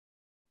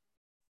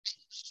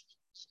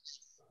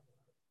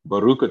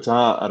Baruch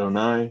atah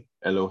Adonai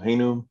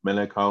Eloheinu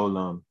melech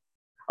haolam.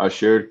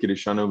 Asher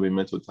kirishanu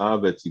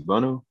b'mitzvotav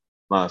v'tzivanu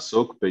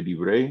ma'asok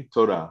b'divrei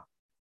Torah.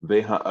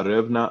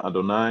 Ve'ha'arevna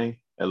Adonai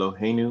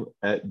Eloheinu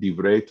et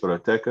divrei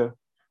Torateka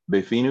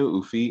befinu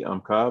ufi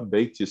amka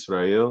beit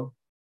Yisrael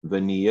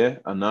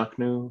v'niyeh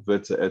anachnu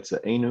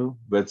v'tze'etze'enu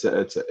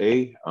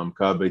v'tze'etze'ei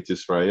amka beit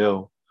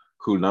Yisrael.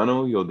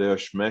 Kulanu yodea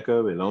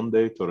shmeka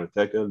v'lomde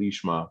Torateka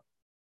lishma.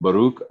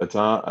 Baruch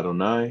atah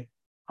Adonai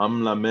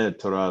Hamlamed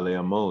Torah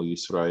le'amo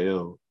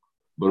Yisrael.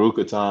 Baruch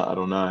atah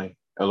Adonai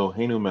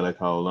Eloheinu melech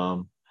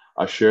haolam.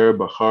 Asher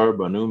bachar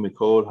banu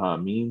mikol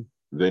ha'amin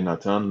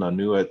ve'natan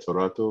lanu et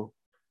Torato.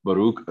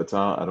 Baruch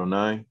atah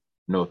Adonai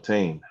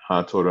noten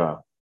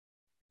ha'Torah.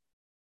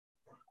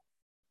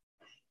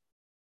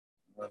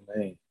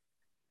 Amen.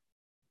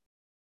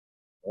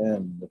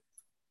 And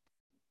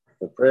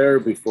the prayer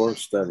before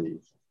study.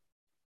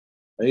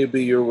 May it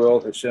be your will,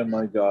 Hashem,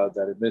 my God,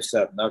 that a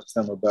mishap not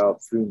come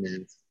about through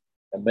me,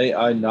 and may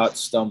I not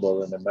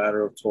stumble in the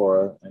matter of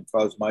Torah and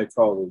cause my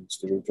colleagues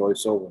to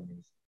rejoice over me.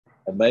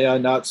 And may I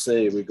not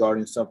say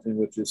regarding something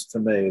which is to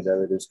me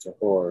that it is to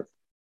Hor,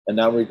 and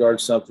not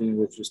regard something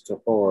which is to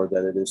Hor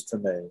that it is to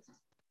me.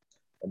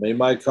 And may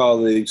my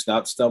colleagues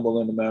not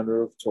stumble in the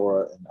matter of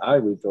Torah, and I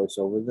rejoice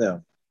over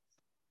them.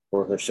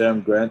 For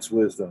Hashem grants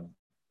wisdom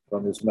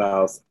from his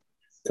mouth,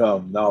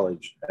 come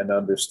knowledge and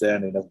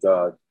understanding of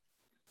God.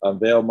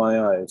 Unveil my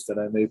eyes that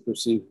I may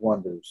perceive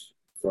wonders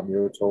from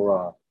your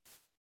Torah.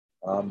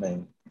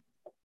 Amen.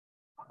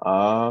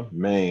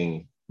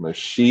 Amen.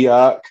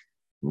 Mashiach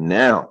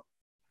now.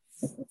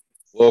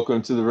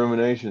 Welcome to the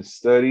Rumination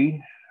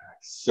Study.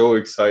 So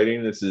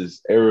exciting. This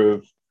is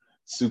Erev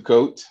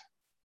Sukkot.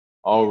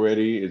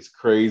 Already, it's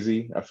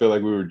crazy. I feel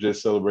like we were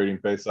just celebrating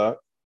Pesach,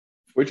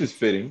 which is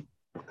fitting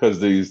because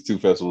these two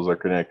festivals are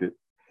connected.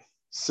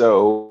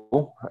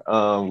 So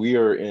we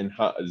are in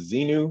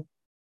Ha'azinu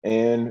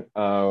and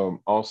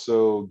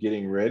also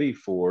getting ready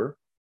for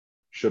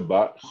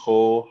Shabbat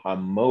Chol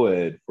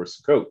HaMoed for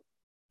Sukkot.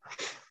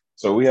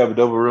 So we have a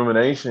double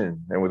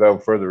rumination. And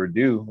without further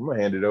ado, I'm going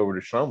to hand it over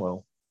to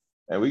Shlomo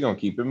and we're going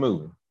to keep it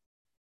moving.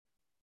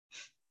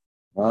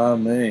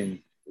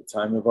 Amen. The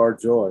time of our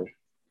joy.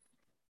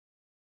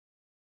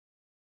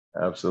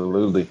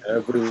 Absolutely.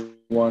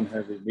 Everyone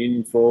have a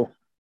meaningful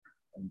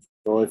and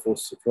joyful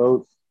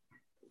Sukkot.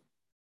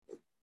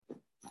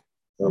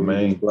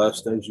 May you be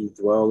blessed as you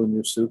dwell in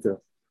your sukkah.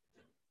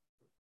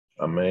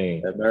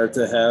 Amen. And merit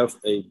to have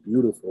a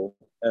beautiful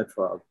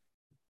etrog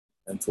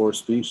and 4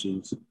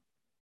 species.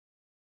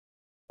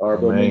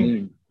 Arba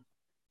Minim.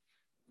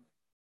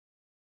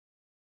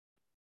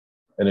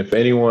 And if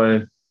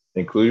anyone,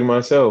 including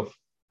myself,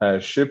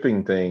 has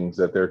shipping things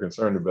that they're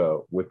concerned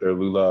about with their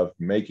lulav,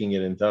 making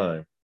it in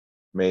time,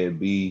 may it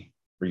be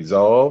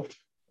resolved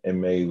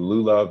and may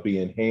lulav be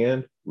in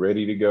hand,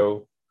 ready to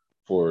go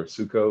for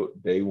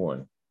Sukkot day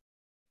 1.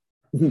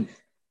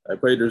 I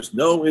pray there's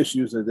no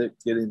issues with it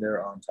getting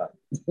there on time.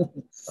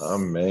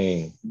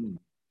 Amen.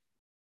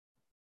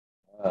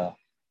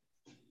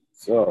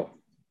 So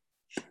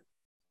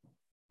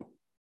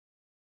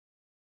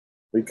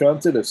we come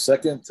to the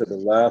second to the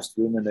last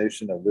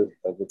rumination of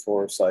the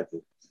Torah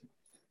cycle.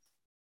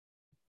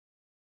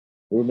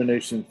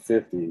 Rumination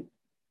 50.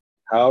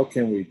 How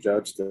can we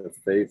judge the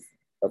faith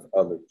of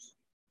others?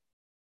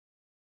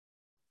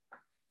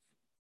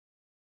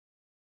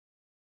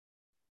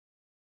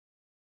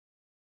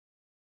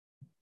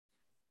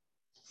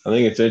 I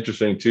think it's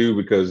interesting too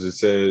because it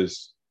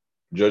says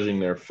judging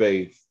their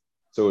faith.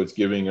 So it's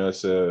giving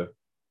us a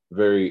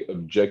very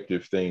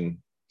objective thing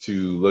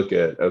to look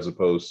at as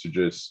opposed to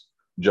just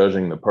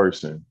judging the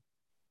person.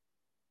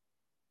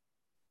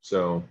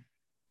 So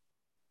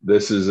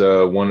this is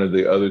one of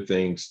the other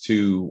things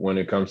too when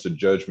it comes to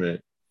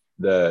judgment,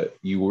 that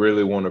you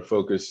really want to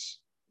focus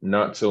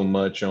not so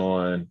much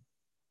on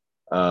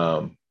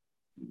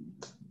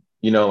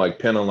like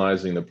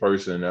penalizing the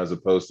person as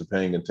opposed to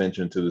paying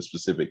attention to the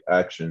specific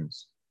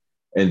actions.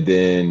 And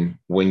then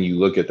when you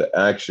look at the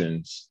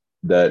actions,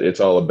 that it's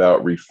all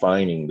about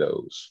refining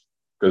those,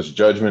 because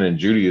judgment in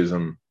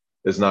Judaism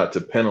is not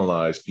to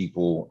penalize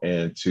people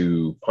and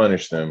to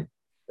punish them.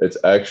 It's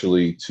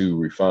actually to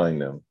refine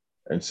them.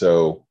 And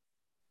so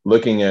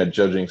looking at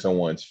judging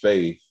someone's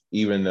faith,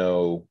 even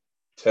though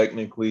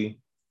technically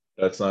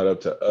that's not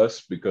up to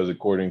us, because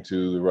according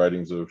to the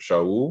writings of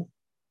Shaul,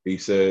 he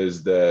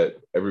says that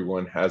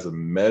everyone has a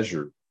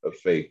measure of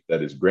faith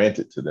that is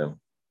granted to them.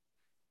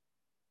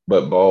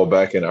 But ball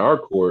back in our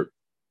court,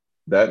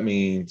 that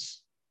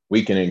means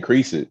we can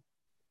increase it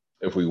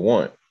if we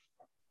want,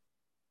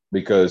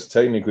 because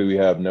technically we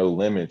have no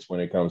limits when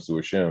it comes to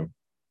Hashem.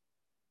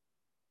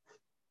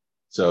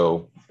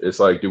 So it's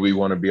like, do we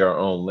want to be our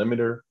own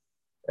limiter?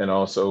 And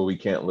also we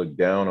can't look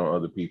down on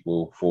other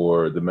people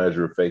for the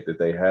measure of faith that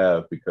they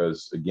have,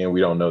 because again,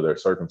 we don't know their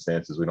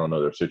circumstances. We don't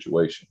know their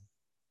situation.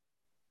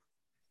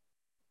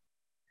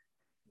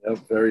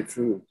 Yep, very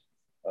true.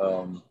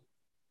 The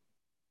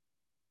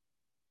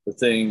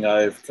thing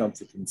I've come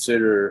to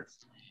consider,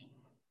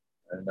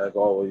 and I've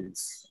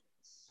always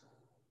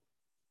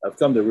I've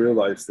come to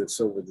realize this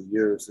over the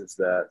years is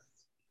that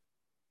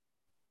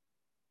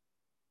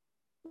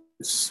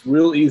it's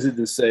real easy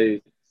to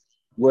say,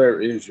 where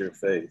is your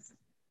faith?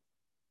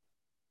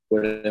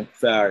 But in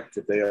fact,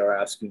 they are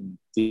asking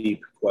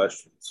deep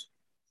questions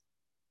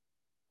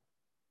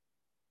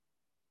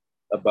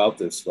about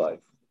this life,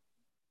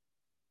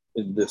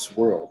 in this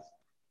world,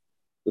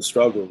 the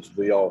struggles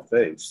we all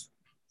face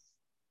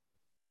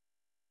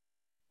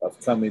of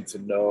coming to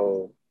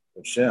know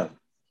Hashem.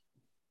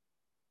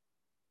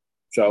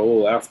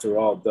 Shaul, after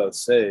all,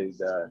 does say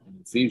that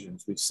in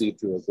Ephesians, we see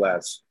through a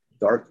glass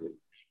darkly.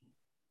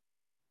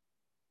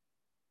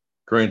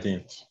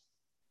 Corinthians.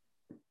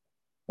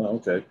 Oh,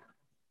 okay.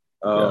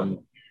 Yeah.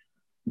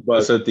 But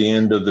it's at the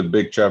end of the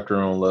big chapter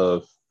on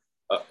love.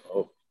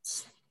 Oh,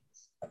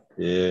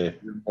 yeah.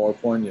 You're more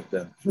poignant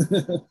then.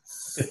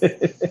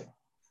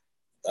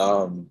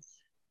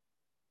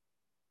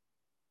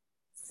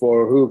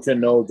 For who can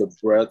know the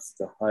breadth,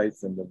 the height,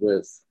 and the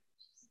width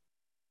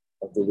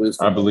of the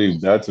wisdom? I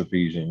believe that's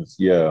Ephesians.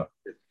 Yeah.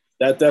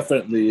 That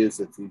definitely is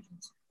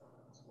Ephesians.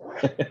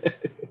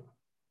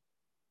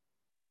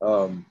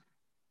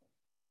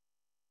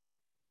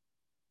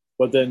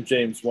 But then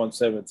James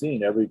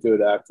 1:17, every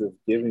good act of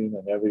giving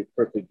and every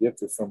perfect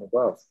gift is from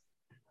above,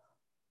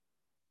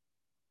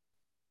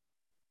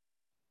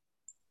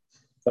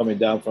 coming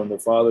down from the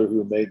Father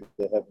who made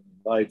the heaven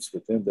and lights.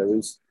 With him there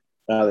is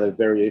neither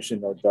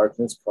variation nor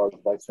darkness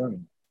caused by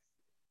turning.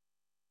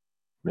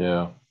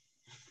 Yeah.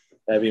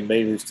 Having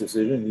made his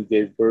decision, he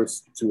gave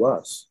birth to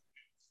us.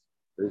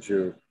 There's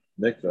your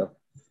mikvah.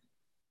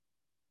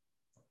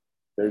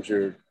 There's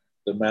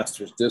the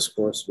Master's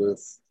Discourse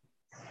with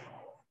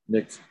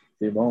Nick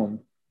Dimon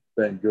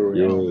Ben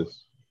Gurion.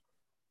 Yes.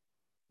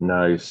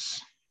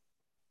 Nice.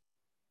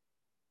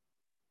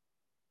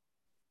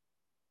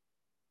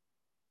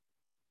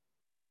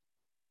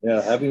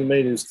 Yeah, having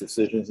made his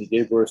decision, he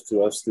gave birth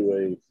to us through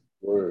a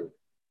word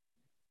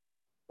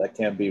that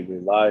can be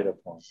relied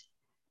upon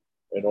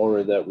in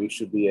order that we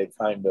should be a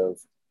kind of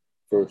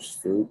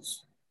first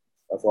fruits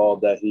of all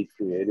that he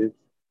created.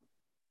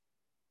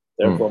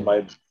 Therefore,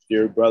 my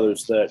dear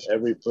brothers, let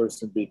every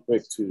person be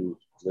quick to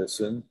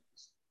listen,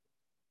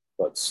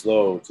 but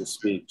slow to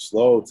speak,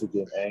 slow to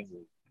get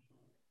angry.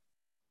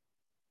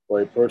 For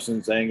a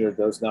person's anger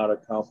does not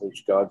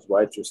accomplish God's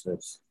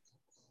righteousness.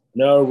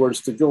 In other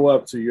words, to go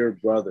up to your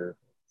brother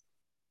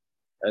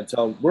and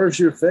tell him, where's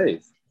your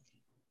faith?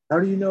 How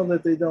do you know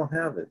that they don't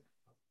have it?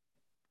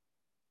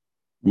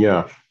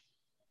 Yeah.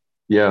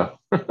 Yeah.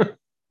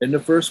 In the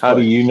first place. How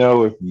do you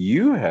know if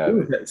you have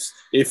it?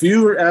 If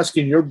you were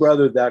asking your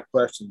brother that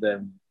question,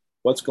 then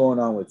what's going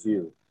on with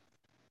you?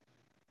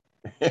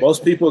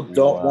 Most people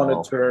don't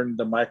want to turn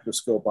the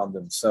microscope on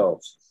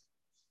themselves.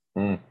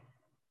 You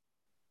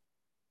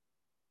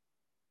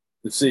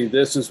see,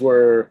 this is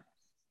where,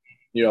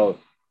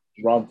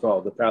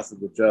 Ramchal, the path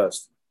of the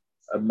just,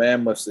 a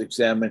man must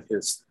examine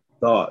his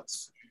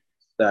thoughts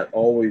that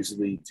always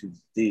lead to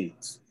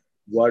deeds.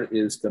 What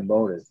is the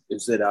motive?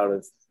 Is it out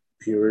of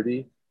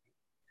purity?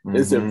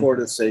 Is it for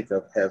the sake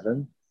of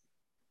heaven?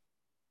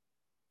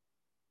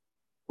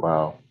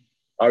 Wow.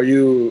 Are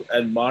you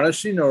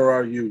admonishing or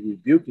are you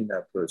rebuking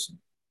that person?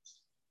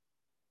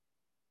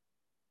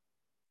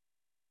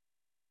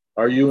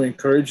 Are you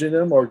encouraging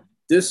them or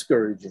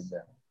discouraging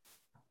them?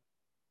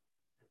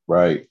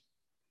 Right.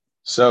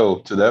 So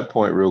to that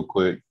point, real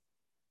quick.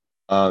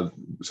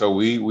 So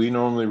we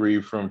normally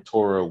read from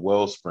Torah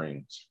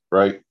Wellsprings,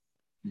 right?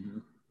 Mm-hmm.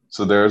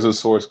 So there's a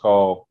source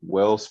called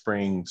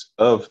Wellsprings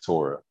of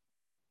Torah.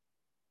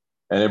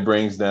 And it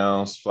brings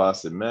down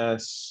Sfas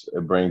Emes.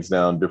 It brings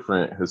down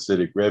different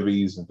Hasidic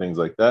Rebbe's and things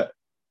like that,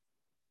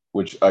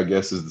 which I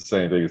guess is the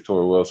same thing as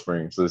Torah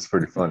Wellspring. So it's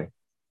pretty funny.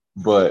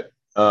 But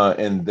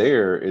in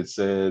there, it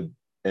said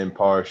in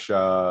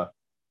Parsha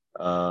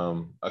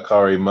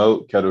Akari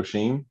Mot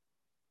Kedoshim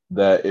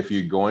that if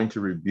you're going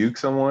to rebuke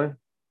someone,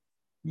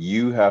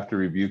 you have to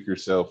rebuke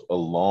yourself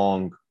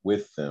along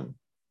with them.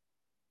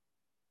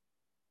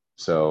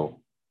 So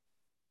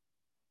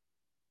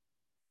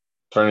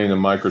turning the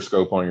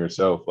microscope on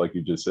yourself, like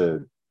you just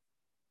said.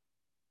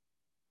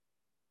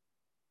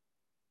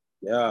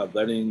 Yeah,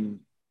 letting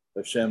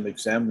Hashem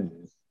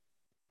examine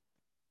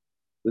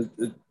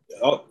you.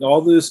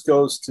 All this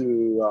goes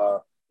to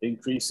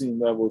increasing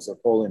levels of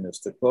holiness.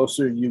 The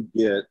closer you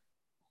get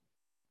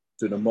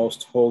to the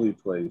most holy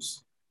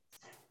place,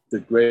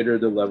 the greater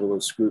the level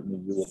of scrutiny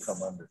you will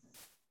come under.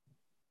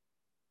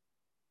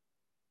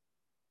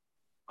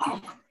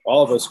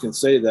 All of us can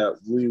say that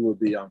we would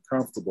be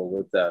uncomfortable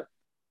with that.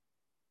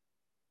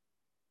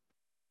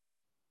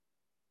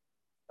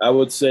 I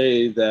would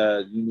say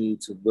that you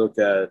need to look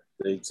at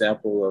the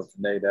example of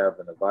Nadab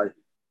and Abihu.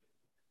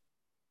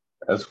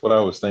 That's what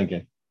I was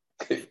thinking,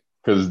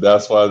 because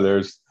that's why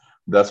their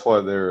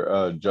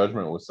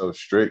judgment was so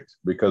strict,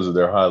 because of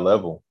their high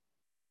level.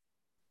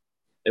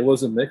 It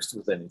wasn't mixed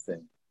with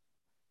anything.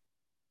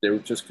 They were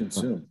just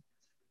consumed.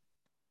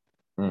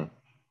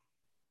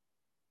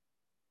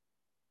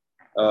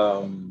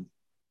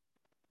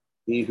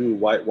 He who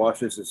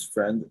whitewashes his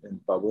friend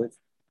in public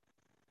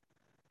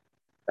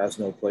has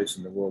no place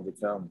in the world to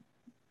come.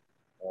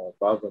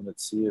 Bava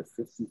Metzia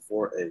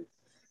 54a.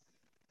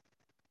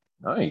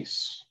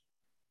 Nice.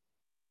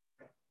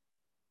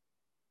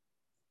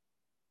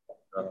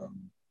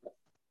 Um,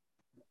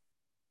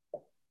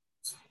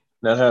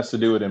 That has to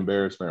do with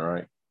embarrassment,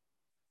 right?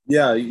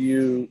 yeah,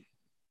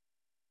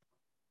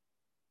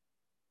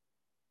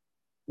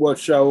 what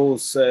Shaul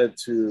said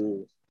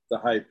to the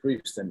high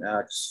priest in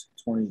Acts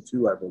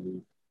 22, I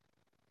believe,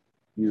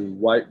 you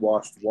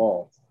whitewashed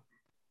wall.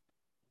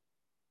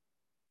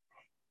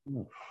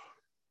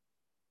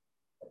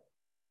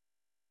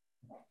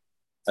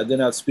 I did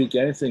not speak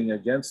anything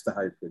against the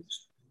high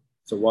priest.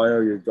 So why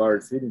are your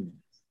guards hitting me?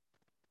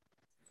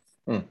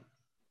 Hmm.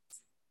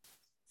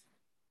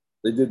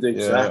 They did the Yeah,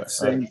 exact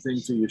same thing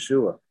to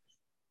Yeshua.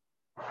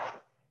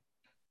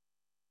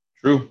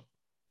 true.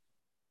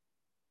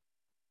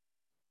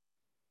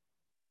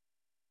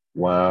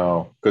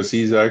 Wow. Because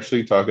he's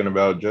actually talking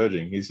about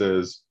judging. He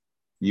says,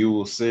 "You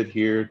will sit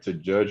here to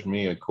judge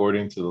me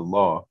according to the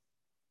law,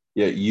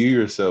 yet you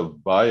yourself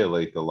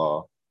violate the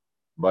law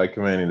by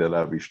commanding that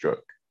I be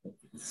struck."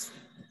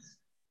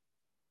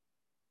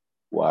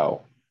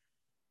 Wow.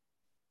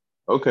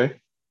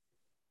 Okay.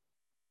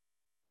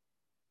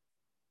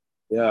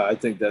 Yeah, I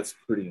think that's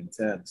pretty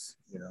intense,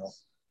 you know.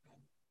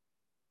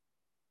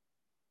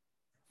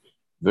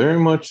 Very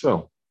much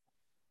so.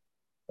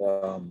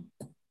 Um,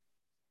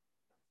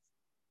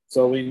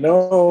 so we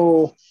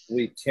know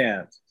we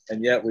can't,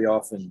 and yet we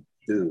often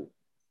do.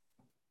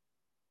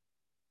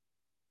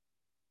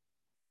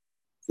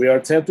 We are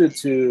tempted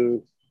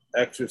to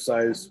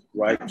exercise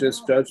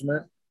righteous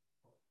judgment.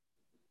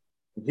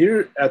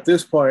 Here, at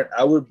this point,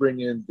 I would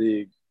bring in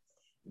the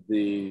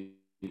the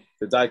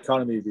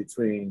dichotomy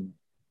between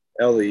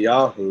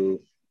Eliyahu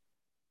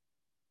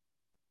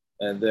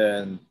and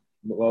then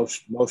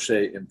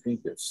Moshe and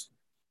Pincus.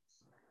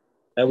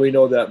 And we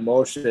know that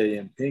Moshe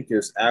and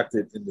Pincus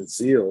acted in the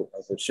zeal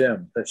of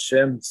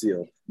Hashem's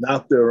zeal,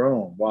 not their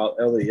own, while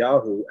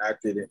Eliyahu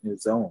acted in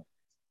his own.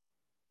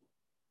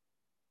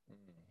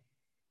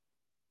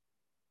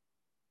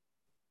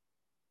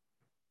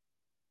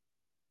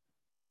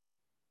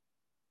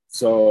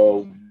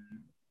 So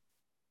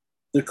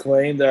the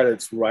claim that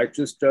it's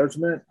righteous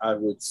judgment, I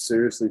would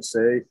seriously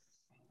say,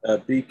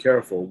 be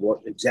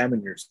careful.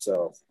 Examine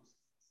yourself.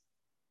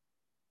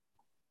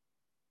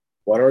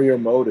 What are your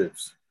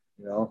motives?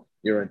 You know,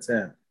 your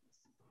intent.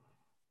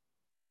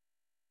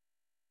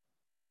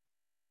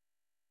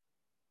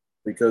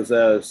 Because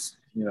as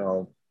you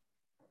know,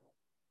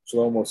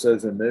 Shlomo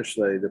says in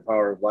Mishlei, the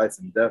power of life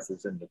and death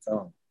is in the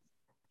tongue.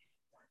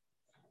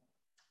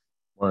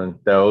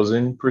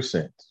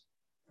 1000%.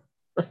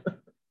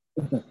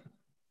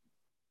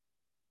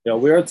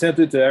 We are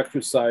tempted to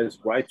exercise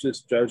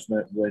righteous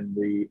judgment when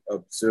we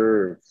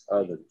observe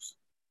others.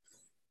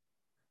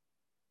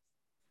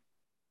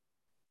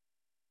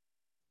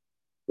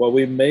 What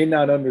we may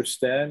not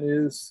understand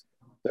is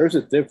there's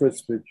a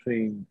difference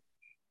between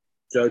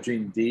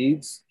judging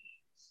deeds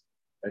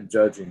and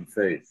judging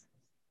faith.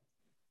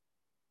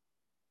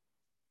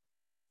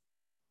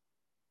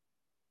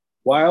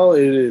 While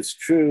it is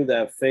true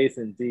that faith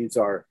and deeds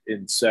are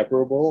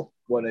inseparable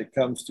when it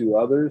comes to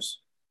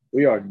others,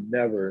 we are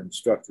never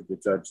instructed to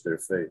judge their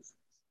faith.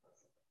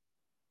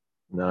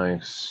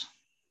 Nice.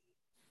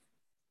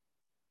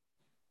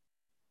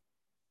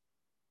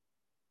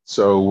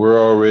 So we're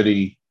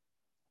already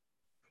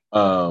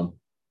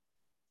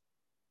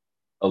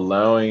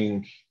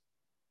allowing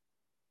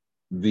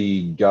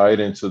the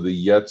guidance of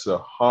the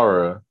Yetzer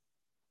Hara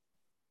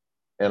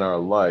in our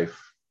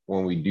life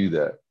when we do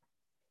that.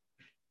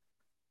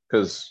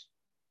 Because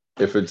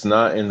if it's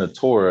not in the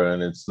Torah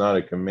and it's not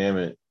a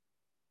commandment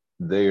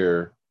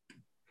there,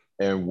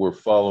 and we're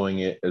following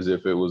it as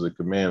if it was a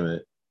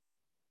commandment,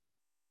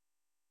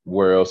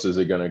 where else is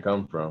it going to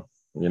come from?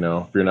 You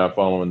know, if you're not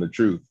following the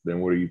truth, then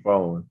what are you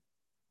following?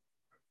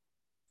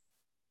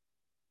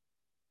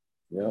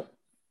 Yep.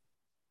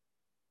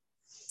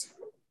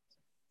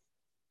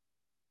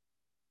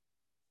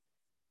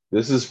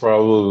 This is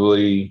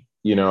probably,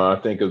 I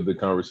think of the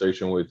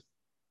conversation with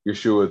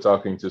Yeshua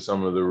talking to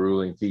some of the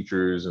ruling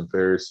teachers and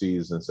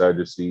Pharisees and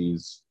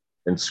Sadducees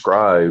and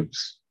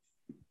scribes,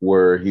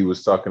 where he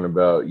was talking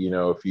about,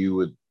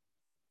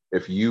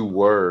 if you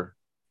were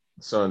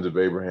sons of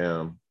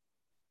Abraham,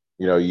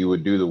 you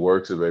would do the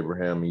works of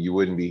Abraham and you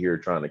wouldn't be here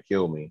trying to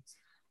kill me.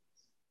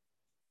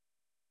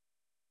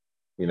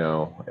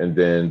 And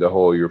then the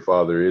whole your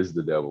father is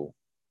the devil.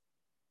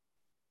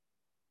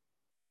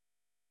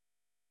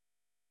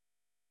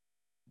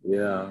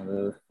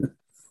 Yeah,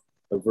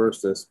 a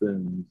verse that's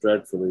been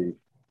dreadfully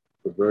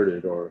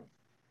perverted or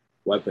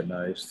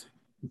weaponized.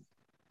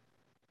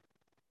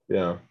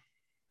 Yeah.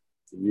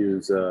 To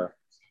use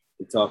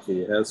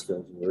Itaki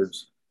Heskel's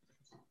words.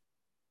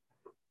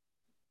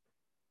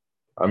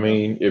 I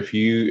mean, if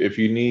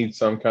you need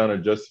some kind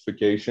of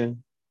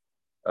justification,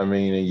 I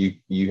mean, and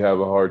you have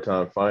a hard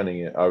time finding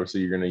it,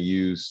 obviously you're going to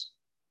use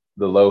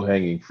the low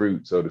hanging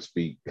fruit, so to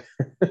speak.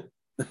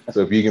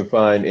 So if you can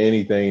find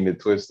anything to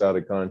twist out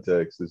of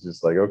context, it's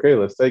just like, okay,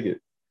 let's take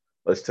it.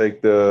 Let's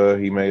take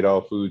he made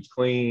all foods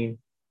clean.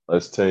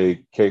 Let's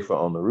take Kefa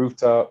on the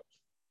rooftop,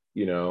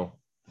 you know,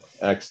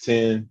 Acts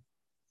 10.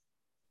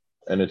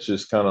 And it's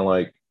just kind of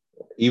like,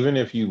 even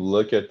if you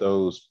look at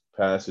those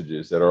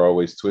passages that are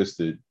always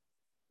twisted,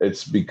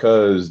 it's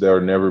because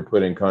they're never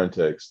put in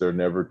context. They're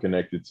never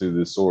connected to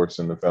the source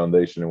and the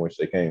foundation in which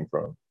they came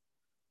from.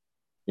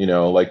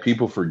 Like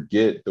people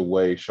forget the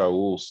way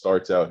Shaul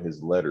starts out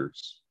his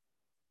letters,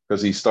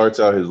 because he starts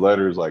out his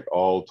letters like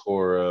all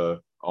Torah,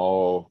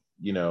 all,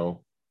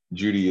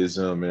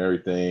 Judaism and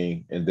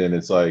everything. And then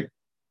it's like,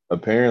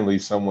 apparently,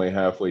 some way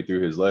halfway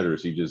through his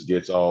letters, he just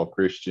gets all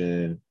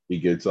Christian. He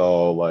gets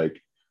all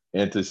like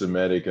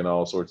anti-Semitic and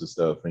all sorts of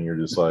stuff. And you're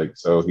just like,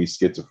 so he's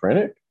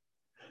schizophrenic?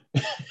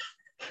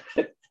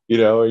 And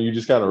you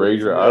just kind of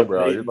raise your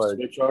eyebrow. You're like,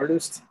 switch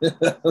artist. yeah,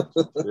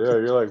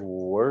 you're like,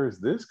 where's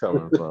this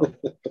coming from?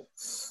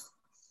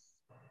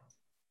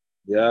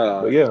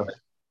 Yeah. But yeah.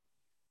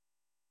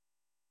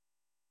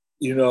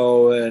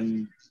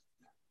 And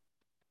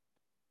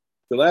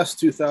the last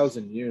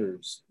 2,000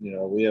 years,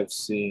 we have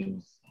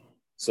seen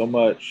so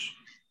much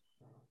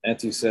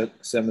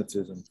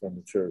anti-Semitism from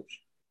the church.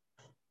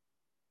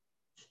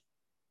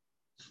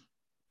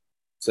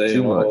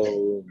 Saying,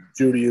 oh,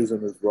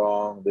 Judaism is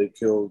wrong.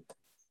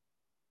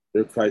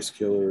 They're Christ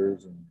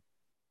killers and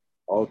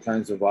all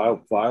kinds of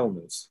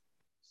vileness.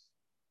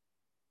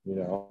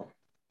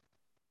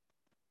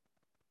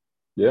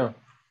 Yeah.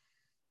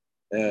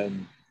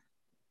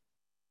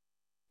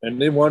 And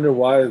they wonder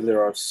why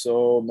there are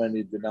so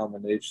many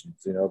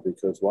denominations,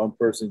 because one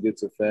person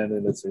gets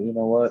offended and say, you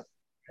know what,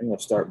 I'm going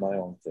to start my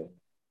own thing.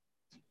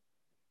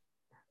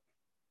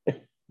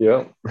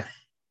 Yeah.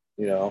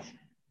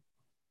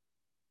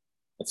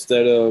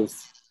 Instead of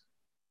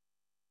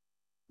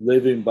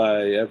living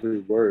by every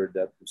word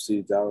that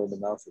proceeds out of the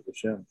mouth of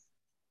Hashem.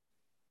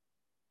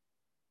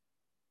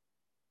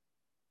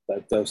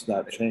 That does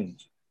not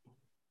change.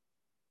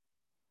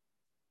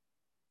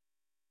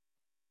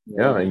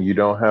 Yeah, and you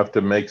don't have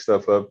to make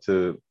stuff up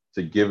to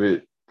give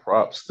it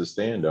props to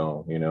stand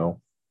on,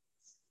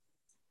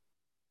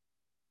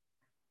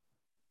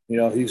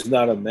 He's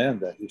not a man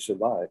that he should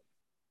lie.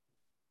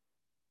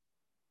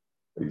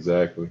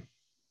 Exactly.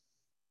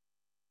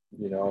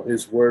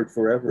 His word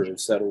forever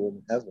is settled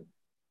in heaven.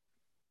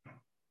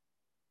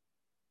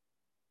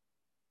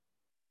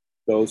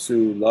 Those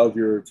who love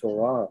your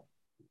Torah,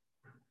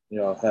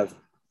 have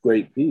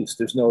great peace.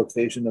 There's no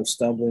occasion of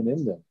stumbling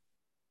in them.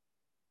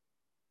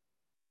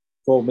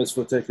 Kol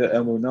mitzvoteka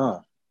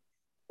emunah.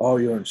 All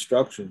your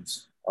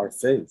instructions are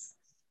faith.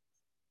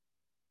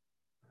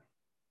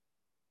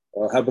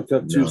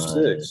 Habakkuk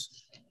 2:6.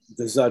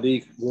 The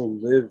Tzaddik will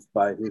live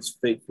by his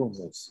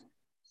faithfulness.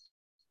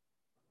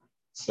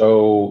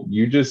 So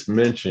you just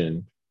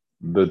mentioned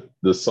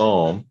the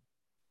psalm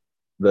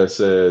that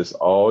says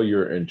all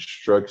your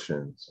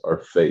instructions are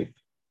faith.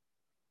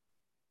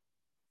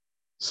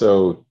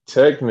 So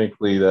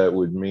technically that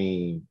would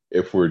mean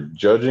if we're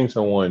judging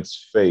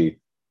someone's faith,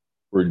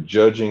 we're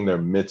judging their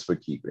mitzvah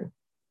keeping.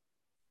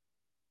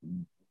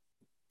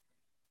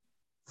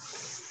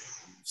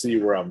 See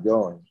where I'm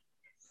going.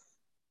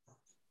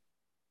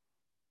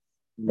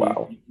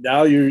 Wow.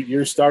 Now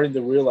you're starting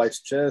to realize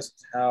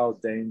just how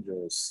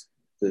dangerous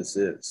this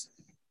is.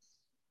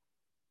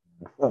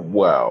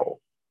 Wow.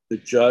 To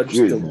judge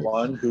the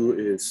one who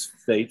is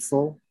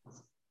faithful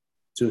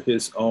to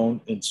his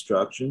own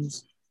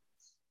instructions.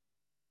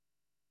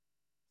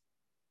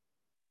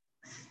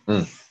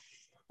 The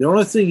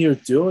only thing you're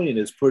doing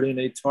is putting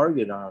a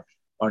target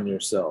on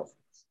yourself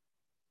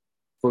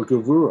for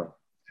Gevurah.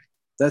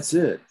 That's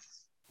it.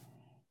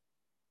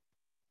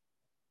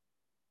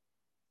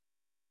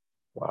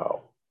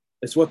 Wow.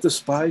 It's what the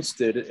spies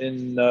did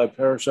in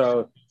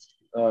Parashah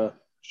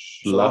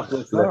Shalach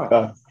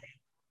Lecha.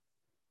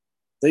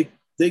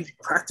 They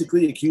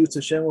practically accused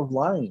Hashem of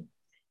lying.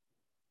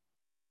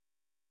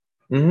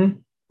 Mm-hmm.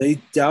 They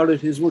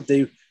doubted his word.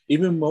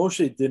 Even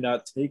Moshe did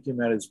not take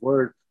him at his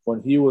word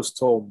when he was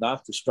told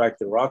not to strike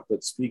the rock,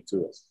 but speak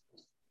to us.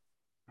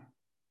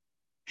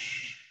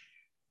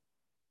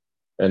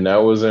 And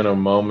that was in a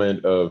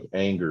moment of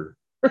anger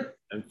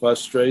and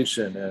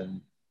frustration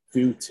and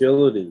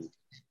futility.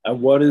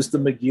 And what is the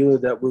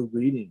Megillah that we're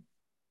reading?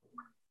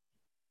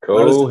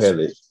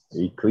 Kohelet.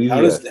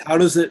 How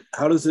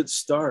does it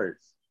start?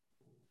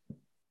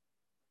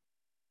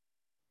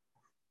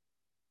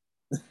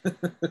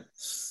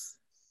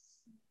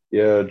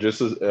 Yeah,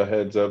 just as a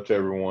heads up to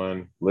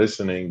everyone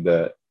listening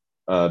that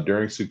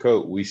during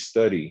Sukkot, we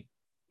study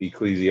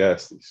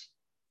Ecclesiastes.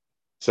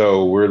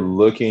 So we're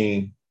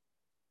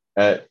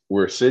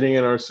sitting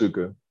in our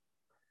sukkah,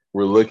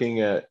 we're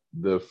looking at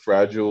the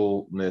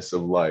fragileness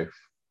of life,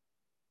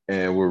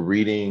 and we're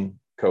reading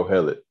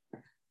Kohelet.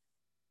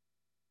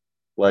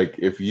 Like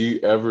if you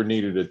ever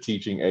needed a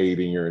teaching aid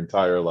in your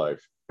entire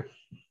life,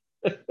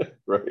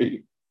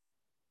 right?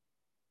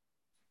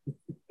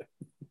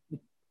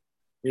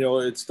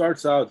 It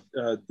starts out,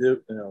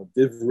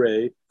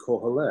 Divrei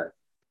Kohelet,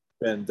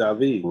 Ben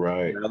David,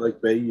 right? Melech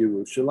Be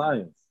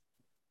Yerushalayim,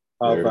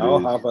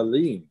 Haval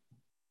Havalim.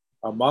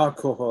 Ama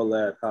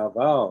koholet,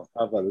 haval,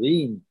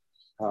 havalim,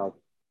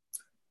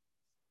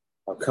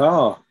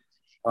 hakal,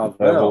 Hevel,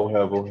 havel,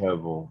 hevel,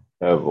 hevel,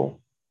 hevel.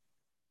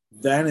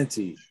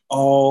 vanity.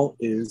 All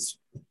is.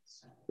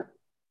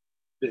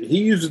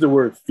 He uses the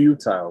word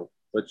futile,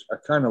 which I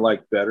kind of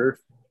like better.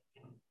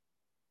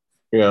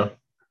 Yeah.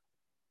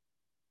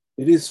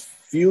 It is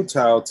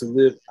futile to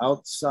live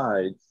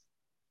outside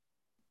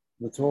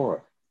the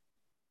Torah.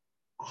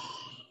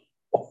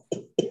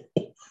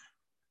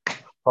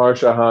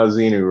 Harsha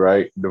Hazinu,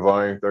 right?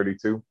 Divine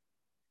 32.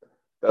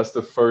 That's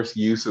the first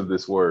use of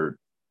this word.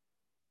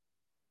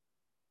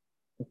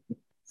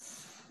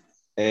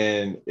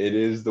 And it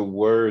is the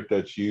word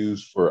that's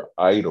used for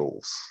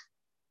idols.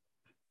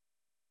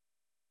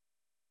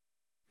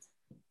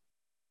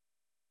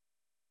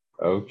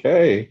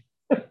 Okay.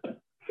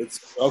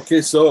 It's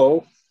okay,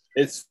 so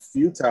it's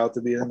futile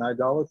to be an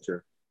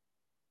idolater.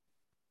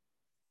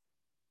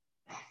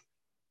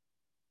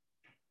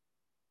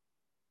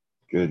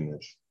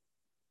 Goodness.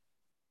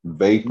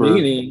 Vapor,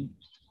 Meaning,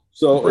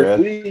 so if breath.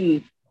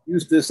 we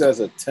use this as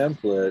a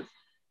template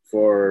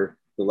for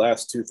the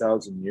last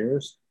 2,000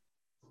 years,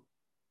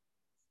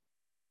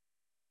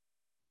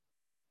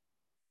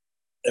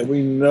 and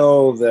we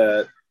know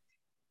that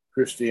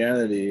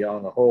Christianity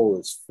on the whole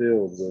is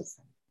filled with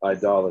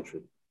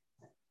idolatry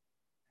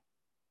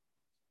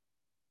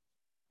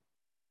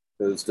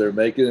because they're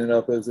making it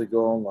up as they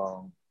go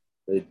along.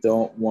 They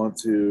don't want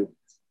to,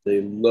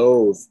 they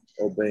loathe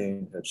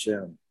obeying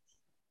Hashem.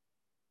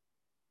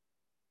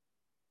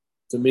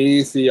 To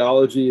me,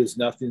 theology is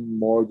nothing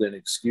more than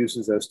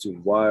excuses as to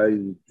why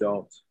you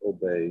don't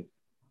obey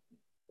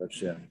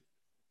Hashem.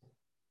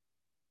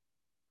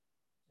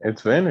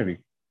 It's vanity.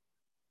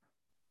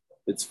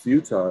 It's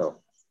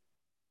futile.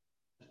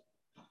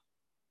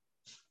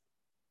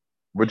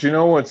 But you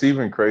know what's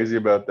even crazy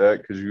about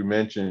that? Because you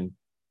mentioned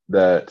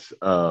that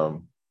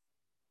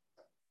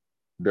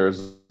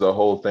there's the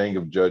whole thing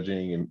of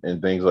judging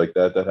and things like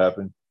that that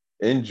happen.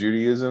 In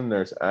Judaism,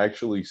 there's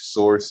actually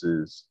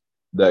sources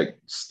that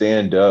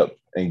stand up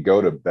and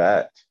go to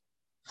bat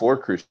for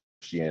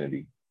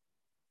Christianity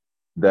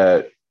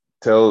that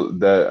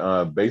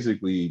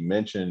basically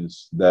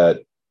mentions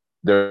that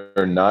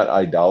they're not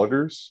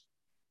idolaters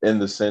in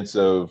the sense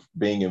of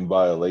being in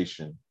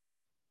violation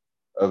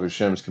of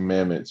Hashem's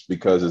commandments,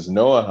 because as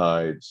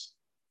Noahides,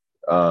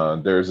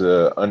 there's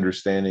a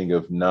understanding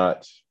of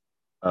not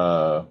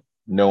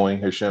knowing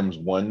Hashem's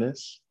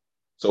oneness.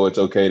 So it's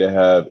okay to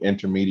have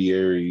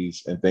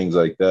intermediaries and things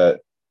like that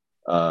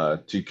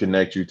to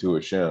connect you to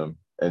Hashem.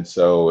 And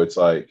so it's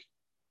like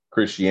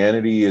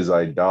Christianity is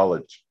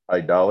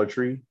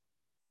idolatry,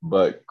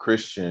 but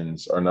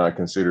Christians are not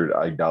considered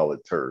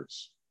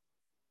idolaters.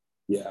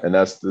 Yeah. And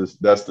that's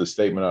the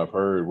statement I've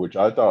heard, which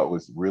I thought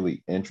was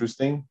really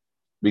interesting,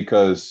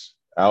 because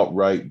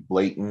outright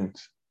blatant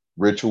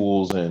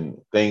rituals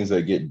and things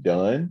that get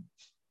done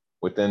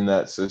within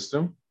that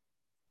system,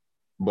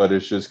 but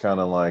it's just kind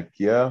of like,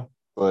 yeah,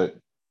 but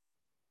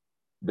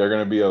they're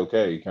going to be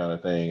okay kind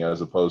of thing,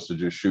 as opposed to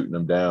just shooting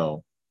them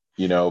down,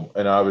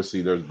 and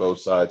obviously there's both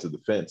sides of the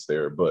fence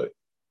there, but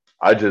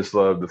I just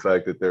love the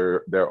fact that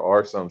there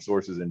are some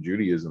sources in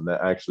Judaism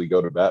that actually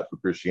go to bat for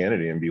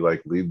Christianity and be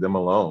like, leave them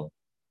alone.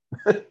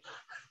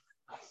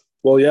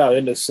 Well, yeah,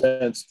 in the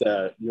sense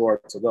that you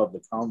are to love the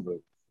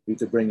convert, you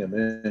to bring him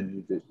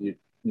in,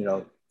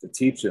 to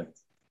teach him.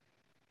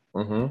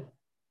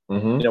 Mm-hmm.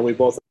 Mm-hmm. We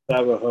both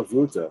have a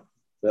havruta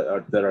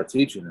that are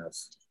teaching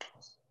us.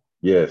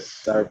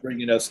 Yes. That are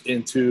bringing us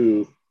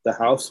into the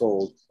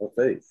household of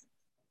faith.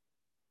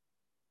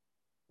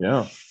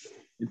 Yeah.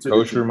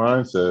 Kosher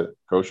mindset,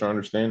 kosher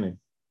understanding.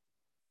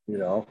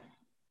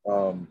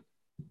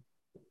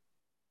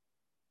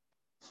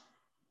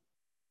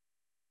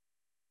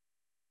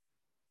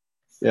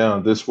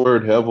 Yeah, this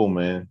word hevel,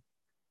 man.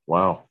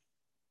 Wow.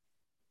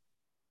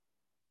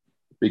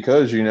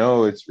 Because it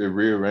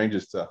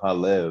rearranges to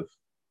halev.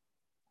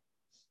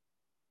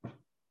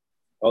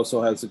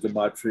 Also has a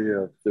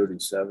gematria of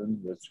 37,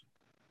 which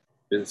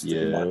is the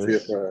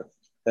gematria for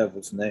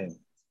Hevel's name.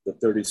 The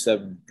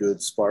 37 good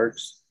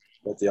sparks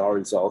that the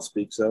Arizal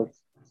speaks of.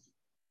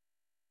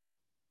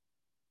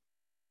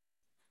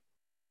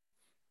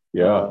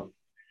 Yeah.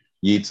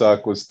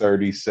 Yitzhak was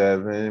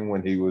 37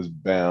 when he was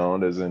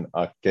bound as an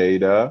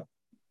Akedah.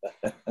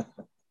 Yeah,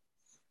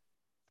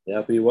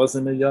 but he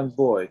wasn't a young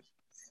boy.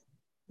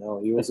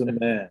 No, he was a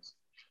man.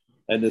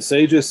 And the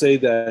sages say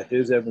that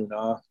his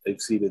emunah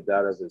exceeded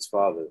that of his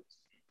father.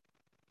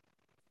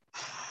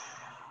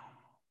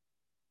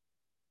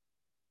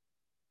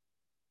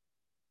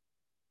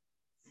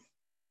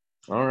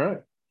 All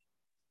right.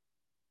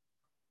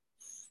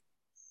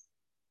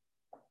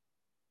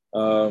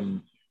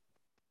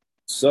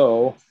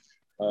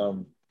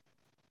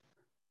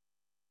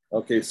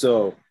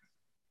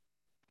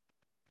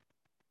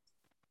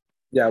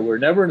 Yeah, we're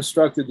never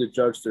instructed to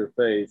judge their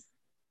faith,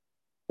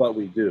 but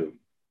we do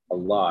a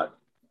lot.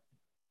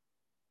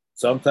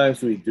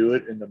 Sometimes we do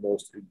it in the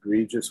most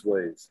egregious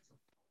ways.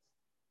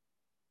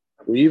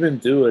 We even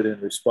do it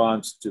in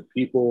response to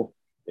people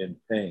in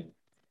pain.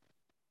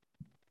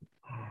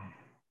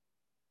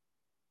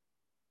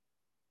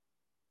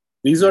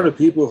 These are the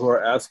people who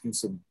are asking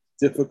some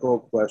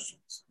difficult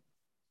questions.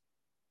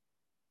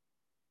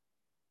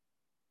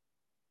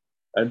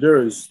 And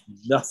there is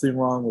nothing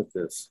wrong with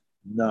this.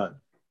 None.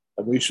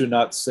 And we should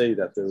not say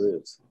that there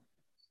is.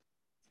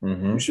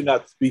 Mm-hmm. You should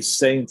not be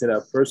saying to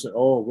that person,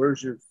 oh,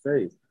 where's your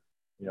faith?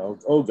 You know,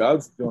 oh,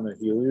 God's going to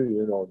heal you,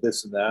 you know,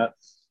 this and that,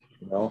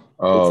 you know.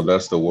 Oh,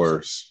 that's the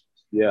worst.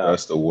 Yeah.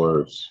 That's the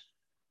worst.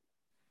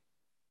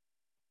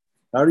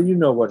 How do you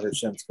know what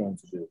Hashem's going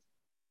to do?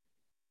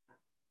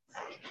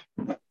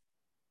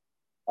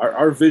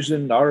 Our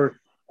vision, our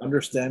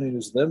understanding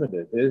is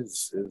limited.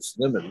 His is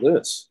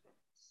limitless.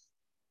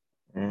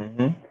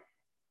 Mm-hmm.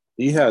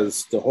 He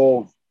has the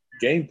whole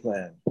game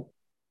plan.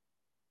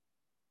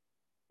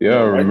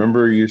 Yeah, Right?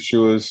 remember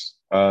Yeshua's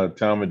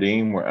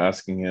Talmudim were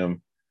asking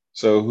him,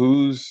 so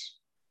who's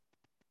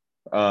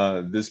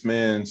this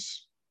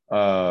man's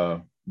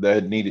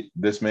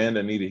this man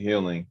that needed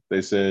healing?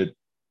 They said,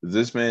 does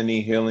this man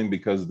need healing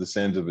because of the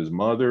sins of his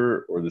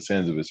mother or the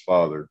sins of his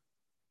father?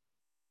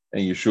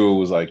 And Yeshua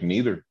was like,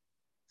 neither.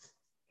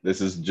 This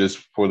is just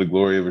for the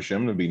glory of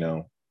Hashem to be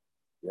known.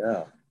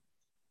 Yeah,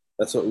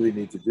 that's what we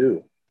need to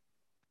do,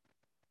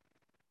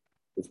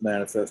 is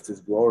manifest his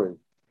glory,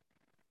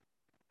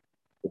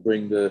 to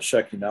bring the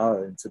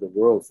Shekinah into the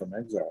world from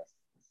exile.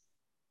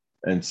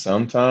 And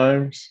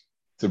sometimes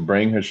to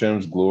bring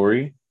Hashem's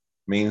glory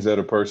means that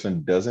a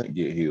person doesn't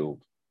get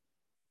healed.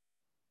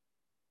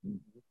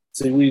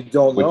 See, we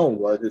don't know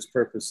what his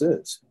purpose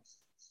is.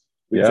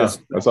 That's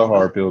a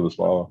hard pill to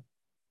swallow.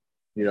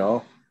 You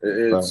know,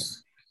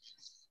 it's...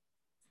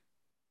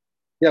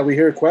 Yeah, we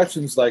hear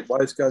questions like, why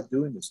is God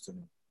doing this to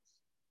me?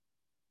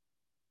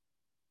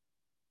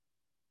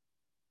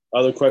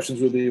 Other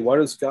questions would be, why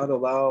does God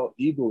allow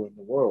evil in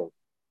the world?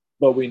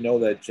 But we know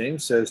that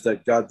James says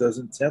that God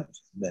doesn't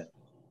tempt men.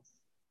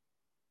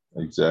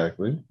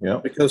 Exactly. Yeah.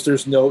 Because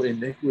there's no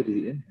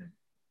iniquity in him.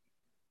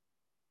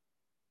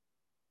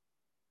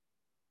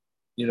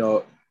 You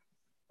know,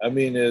 I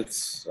mean,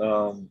 it's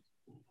going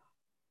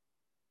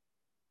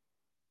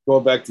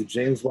back to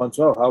James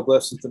 1:12. How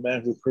blessed is the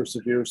man who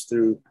perseveres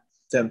through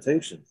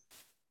temptation.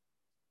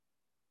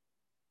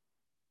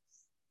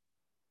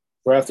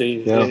 For after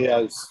he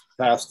has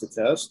passed the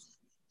test,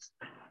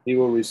 he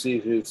will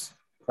receive his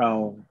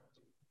crown,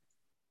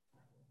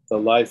 the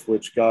life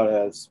which God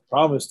has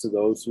promised to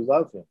those who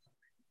love him.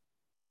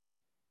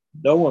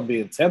 No one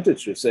being tempted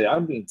should say,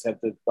 I'm being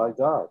tempted by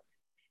God.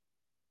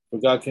 For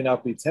God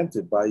cannot be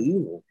tempted by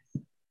evil.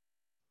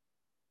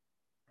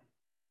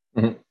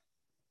 Mm-hmm.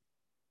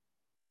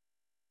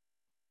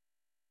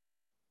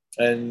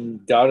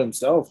 And God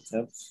himself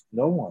tempts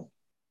no one.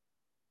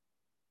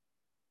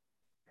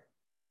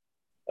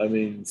 I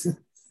mean,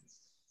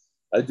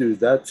 I do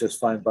that just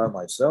fine by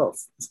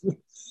myself. You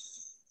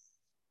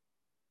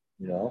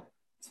know,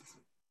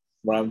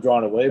 when I'm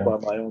drawn away by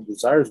my own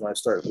desires, when I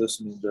start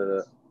listening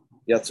to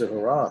Yetzer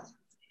Hara,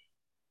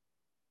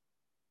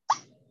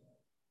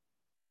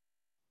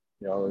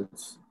 you know,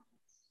 it's,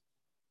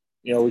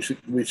 you know,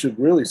 we should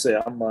really say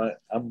I'm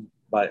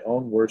my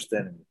own worst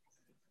enemy.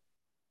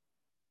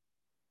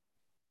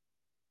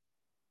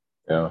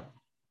 Yeah.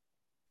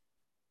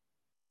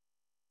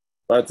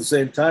 But at the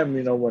same time,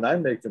 you know, when I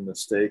make a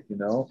mistake, you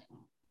know,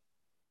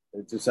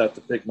 I just have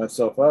to pick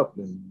myself up,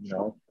 and you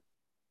know,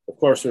 of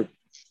course, we're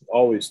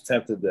always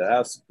tempted to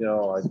ask, you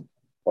know,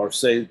 or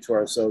say to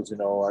ourselves, you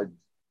know,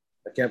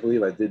 I can't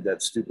believe I did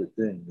that stupid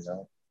thing, you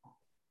know,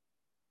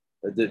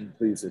 that didn't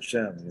please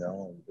Hashem, you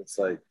know. It's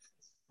like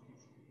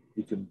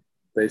you can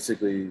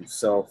basically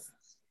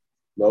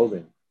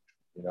self-loathing,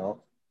 you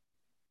know,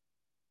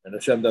 and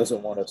Hashem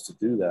doesn't want us to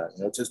do that.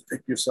 You know, just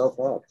pick yourself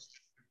up,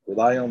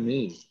 rely on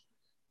me,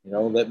 you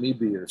know, let me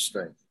be your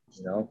strength,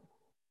 you know.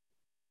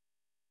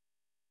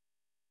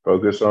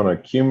 Focus on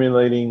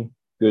accumulating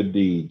good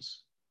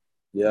deeds.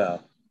 Yeah.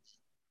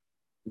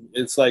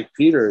 It's like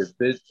Peter,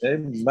 hey,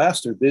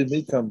 Master, bid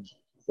me come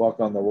walk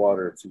on the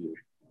water to you.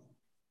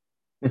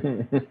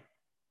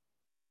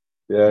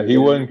 Yeah, he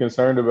wasn't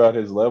concerned about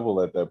his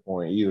level at that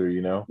point either,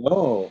 you know?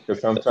 No.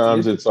 Because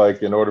sometimes it's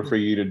like, in order for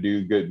you to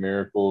do good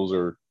miracles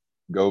or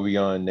go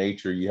beyond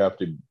nature, you have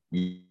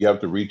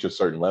to reach a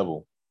certain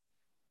level,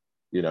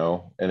 you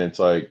know? And it's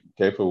like,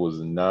 Kefa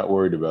was not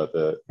worried about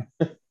that.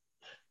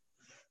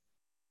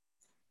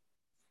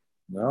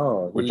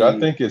 No. Which I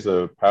think is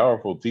a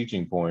powerful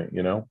teaching point,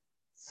 you know?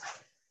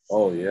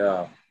 Oh,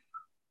 yeah.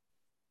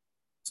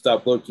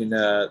 Stop looking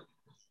at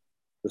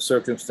the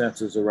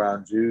circumstances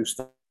around you.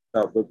 Stop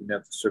looking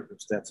at the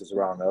circumstances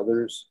around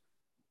others.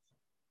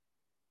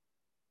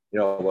 You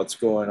know, what's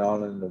going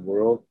on in the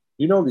world.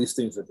 You know these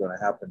things are going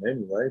to happen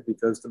anyway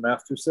because the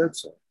Master said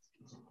so.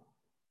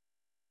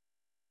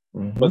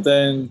 Mm-hmm. But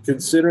then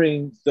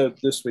considering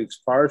this week's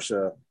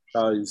Parsha,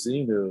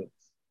 Ha'azinu,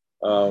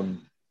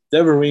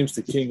 Devarim's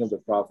the king of the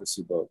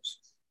prophecy books.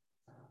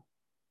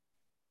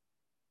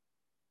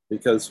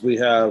 Because we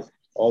have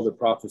all the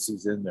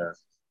prophecies in there.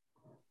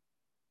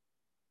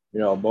 You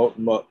know,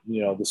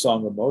 you know, the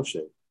Song of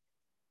Moshe.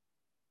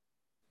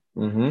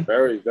 Mm-hmm.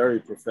 Very, very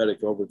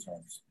prophetic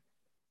overtones.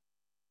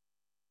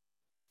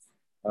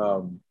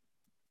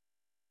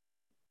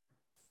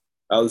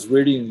 I was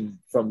reading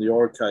from the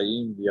Or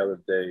Chaim the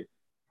other day.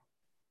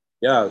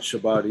 Yeah,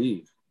 Shabbat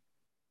Eve.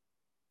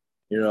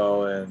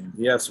 And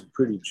he has some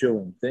pretty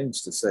chilling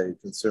things to say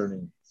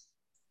concerning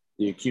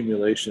the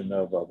accumulation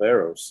of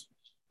Averos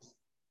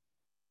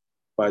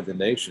by the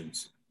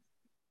nations,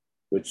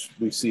 which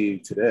we see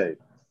today.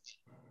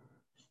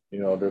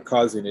 They're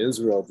causing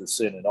Israel to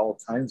sin in all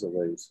kinds of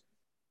ways.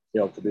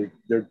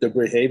 They're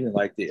behaving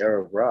like the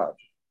Arab Raj.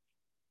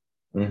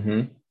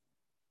 Mm-hmm.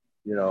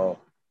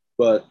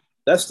 But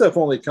that stuff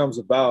only comes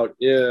about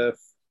if,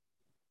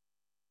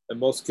 in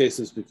most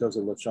cases, because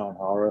of Lashon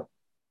Hara,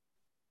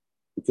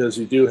 because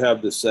you do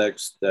have the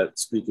sects that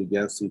speak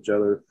against each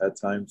other at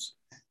times,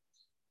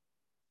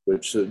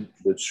 which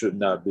should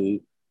not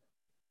be.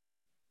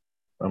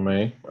 I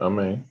mean.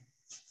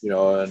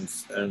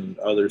 And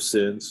other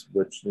sins,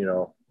 which,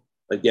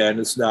 again,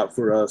 it's not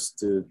for us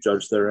to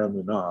judge their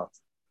emunah.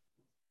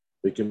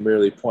 We can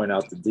merely point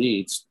out the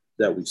deeds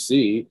that we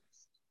see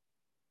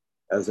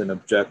as an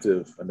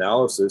objective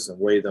analysis and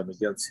weigh them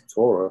against the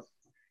Torah.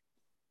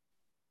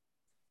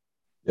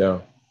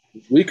 Yeah.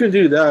 We can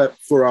do that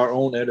for our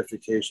own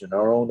edification,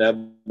 our own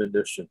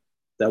admonition,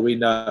 that we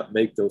not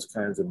make those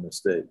kinds of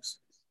mistakes.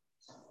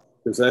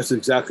 Because that's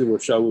exactly what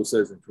Shaul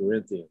says in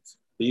Corinthians.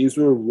 These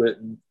were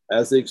written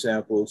as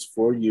examples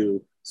for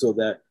you so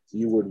that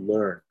you would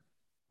learn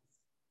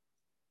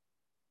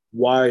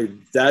why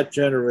that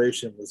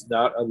generation was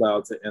not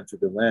allowed to enter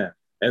the land,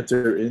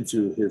 enter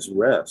into his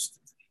rest.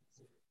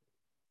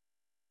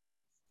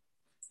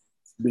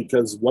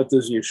 Because what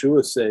does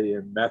Yeshua say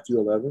in Matthew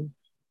 11?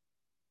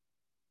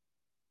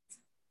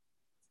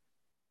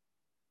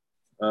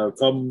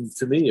 Come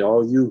to me,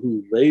 all you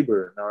who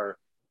labor and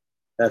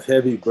have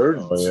heavy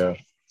burdens. Oh, yeah.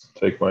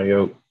 Take my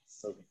yoke.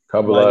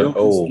 My yoke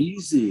is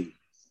easy.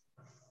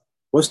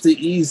 What's the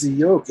easy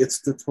yoke? It's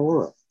the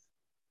Torah.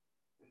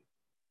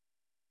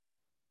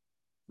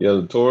 Yeah,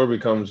 the Torah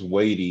becomes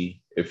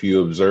weighty if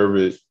you observe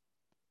it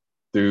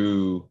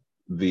through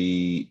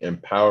the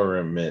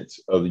empowerment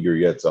of your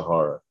Yetzer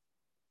Hara.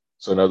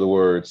 So in other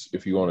words,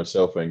 if you want to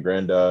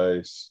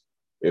self-aggrandize,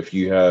 if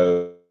you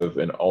have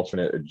an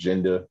alternate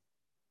agenda,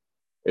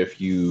 if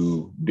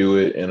you do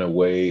it in a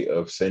way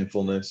of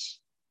sinfulness,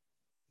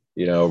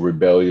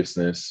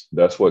 rebelliousness,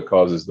 that's what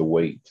causes the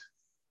weight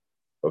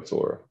of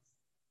Torah.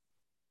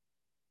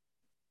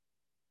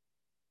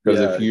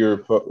 Because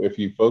if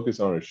you focus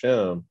on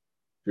Hashem,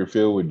 if you're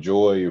filled with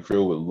joy, you're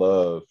filled with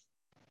love,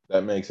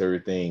 that makes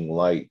everything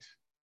light,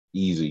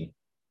 easy.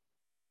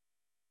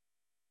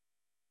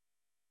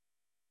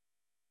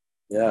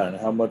 Yeah, and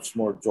how much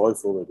more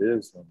joyful it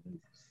is when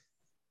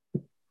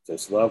we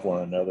just love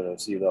one another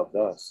as he loved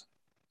us.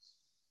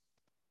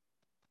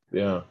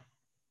 Yeah.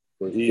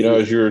 For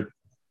as your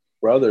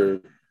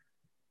brother,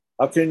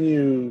 how can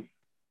you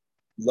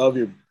love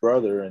your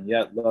brother and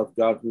yet love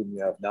God whom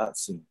you have not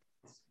seen?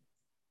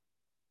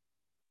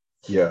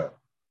 Yeah.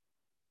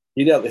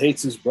 He that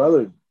hates his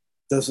brother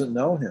doesn't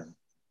know him.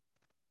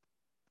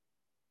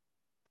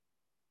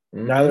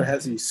 Mm-hmm. Neither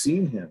has he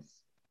seen him.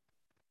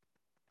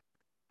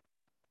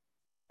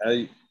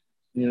 And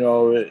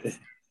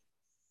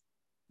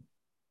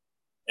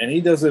he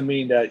doesn't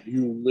mean that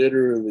you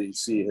literally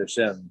see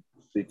Hashem,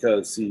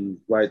 because he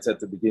writes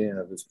at the beginning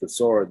of his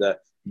Pesor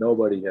that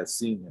nobody has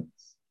seen him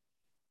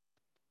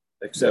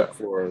except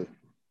for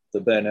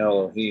the Ben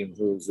Elohim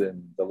who's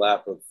in the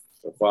lap of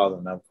the Father.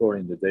 And I'm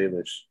quoting the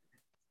Dalish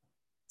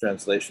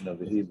translation of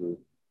the Hebrew.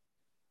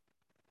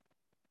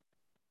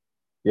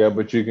 Yeah,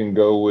 but you can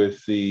go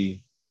with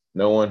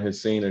no one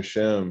has seen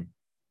Hashem,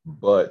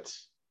 but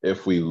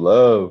if we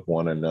love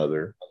one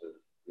another.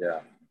 Yeah.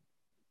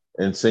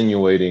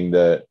 Insinuating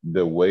that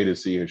the way to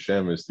see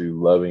Hashem is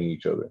through loving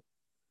each other.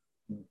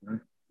 Mm-hmm.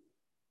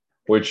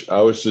 Which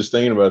I was just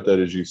thinking about that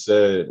as you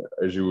said,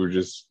 as you were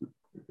just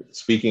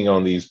speaking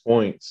on these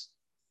points.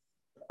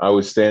 I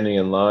was standing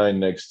in line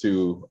next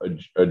to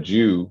a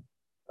Jew.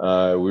 We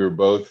were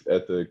both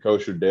at the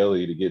kosher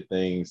deli to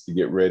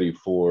get ready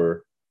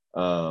for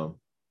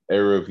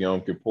Erev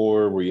Yom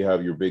Kippur, where you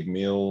have your big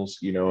meals,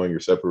 and your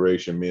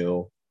separation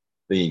meal.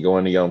 Then you go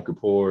into Yom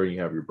Kippur and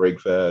you have your break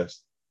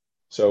fast.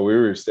 So we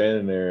were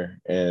standing there,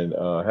 and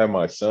I had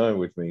my son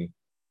with me,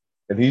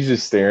 and he's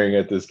just staring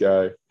at this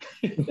guy.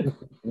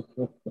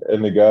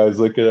 And the guy's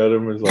looking at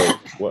him and is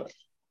like, what?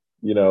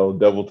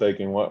 Double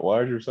taking.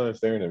 Why is your son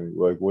staring at me?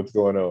 Like, what's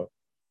going on?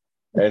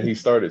 And he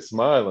started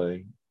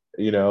smiling,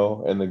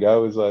 and the guy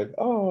was like,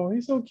 oh,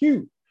 he's so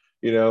cute,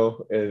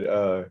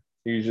 and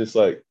he's just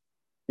like,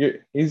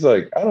 he's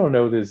like, I don't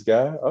know this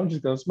guy. I'm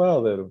just going to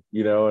smile at him,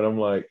 and I'm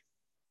like,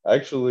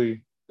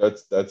 actually,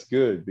 that's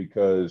good,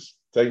 because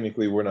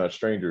technically we're not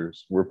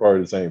strangers. We're part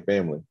of the same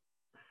family.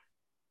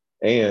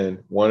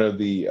 And one of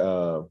the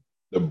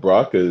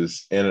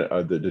brachas and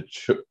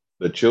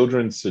the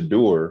children's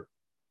Siddur,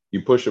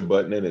 you push a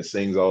button and it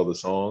sings all the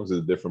songs of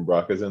the different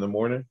brachas in the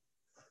morning.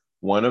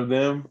 One of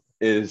them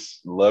is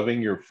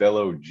loving your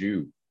fellow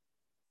Jew.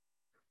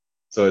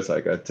 So it's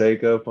like, I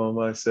take up on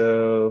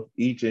myself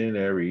each and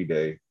every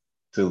day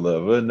to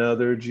love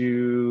another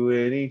Jew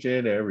in each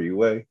and every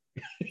way.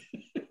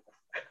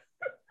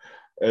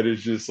 And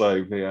it's just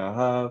like,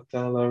 "Kamoka."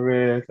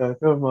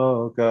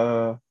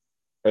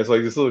 It's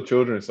like this little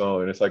children's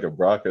song, and it's like a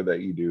braca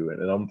that you do.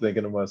 And I'm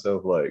thinking to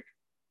myself, like,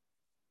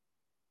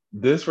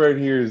 this right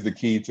here is the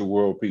key to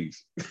world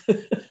peace.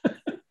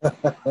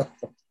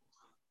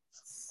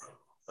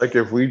 Like,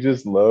 if we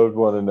just loved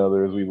one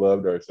another as we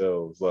loved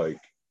ourselves, like,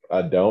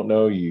 I don't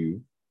know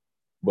you,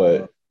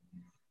 but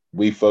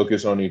we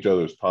focus on each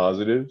other's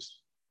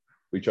positives.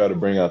 We try to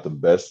bring out the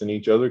best in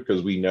each other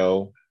because we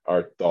know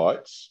our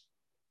thoughts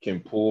can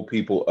pull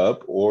people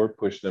up or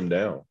push them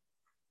down.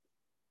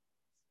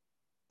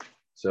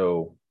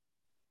 So,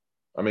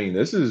 I mean,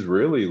 this is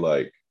really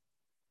like,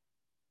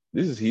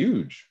 this is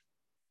huge.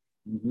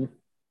 Mhm.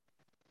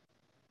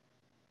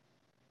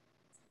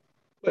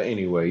 But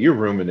anyway, you're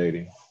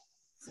ruminating.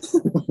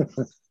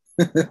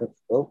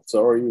 Oh,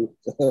 sorry.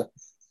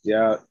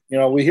 Yeah,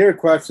 we hear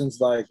questions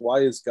like,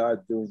 why is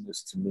God doing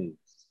this to me?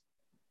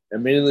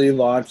 Immediately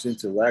launched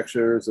into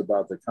lectures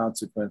about the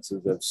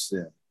consequences of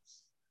sin,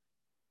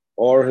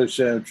 or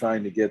Hashem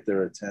trying to get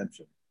their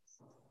attention.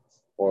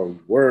 Or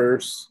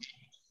worse,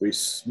 we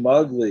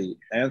smugly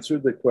answer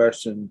the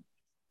question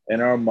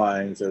in our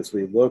minds as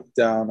we look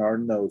down our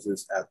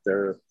noses at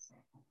their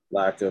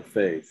lack of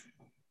faith,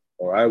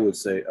 or I would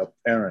say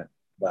apparent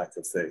lack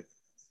of faith.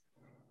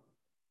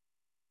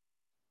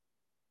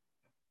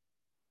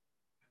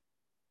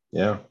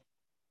 Yeah.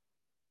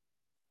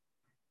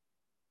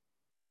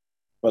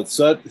 But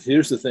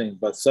here's the thing,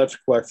 but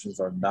such questions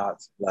are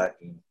not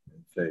lacking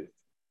in faith.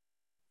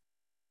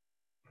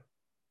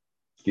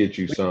 Get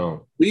you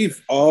some.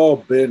 We've all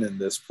been in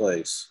this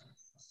place.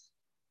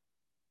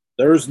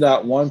 There's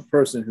not one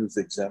person who's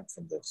exempt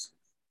from this.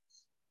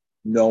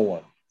 No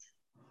one.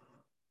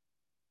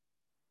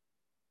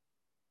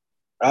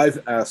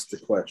 I've asked the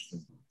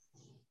question,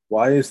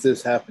 why is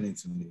this happening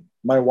to me?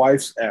 My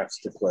wife's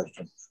asked the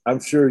question. I'm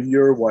sure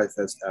your wife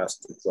has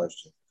asked the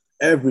question.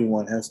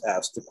 Everyone has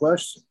asked the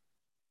question.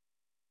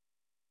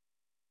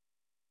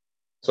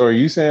 So are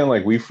you saying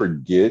like we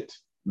forget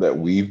that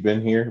we've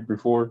been here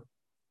before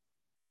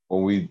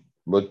when we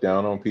look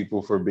down on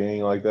people for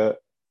being like that?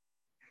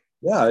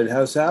 Yeah, it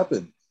has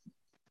happened.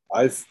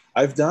 I've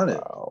done it.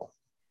 Wow.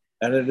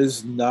 And it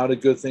is not a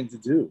good thing to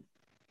do.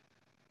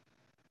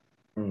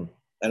 Hmm.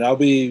 And I'll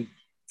be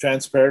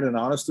transparent and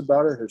honest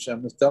about it.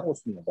 Hashem has dealt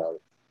with me about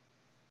it.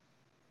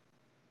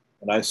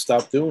 And I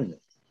stopped doing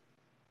it.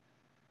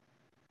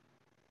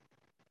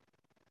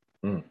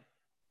 Hmm.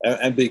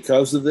 And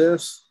because of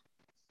this,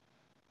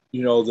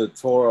 the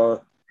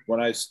Torah,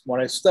 when I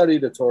study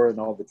the Torah and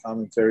all the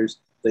commentaries,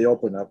 they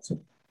open up to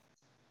me.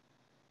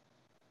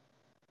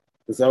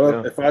 Because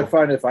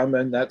if I'm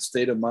in that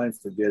state of mind,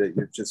 forget it.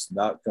 You're just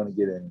not going to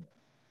get anywhere.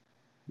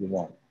 You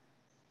won't.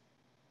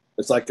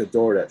 It's like a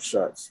door that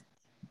shuts.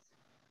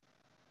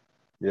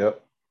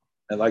 Yep.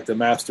 And like the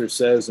master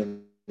says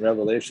in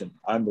Revelation,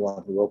 I'm the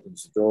one who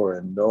opens the door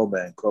and no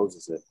man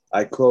closes it.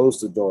 I close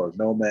the door.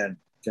 No man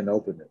can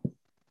open it.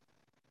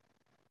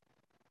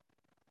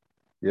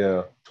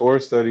 Yeah.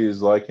 Torah study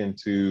is likened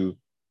to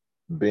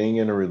being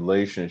in a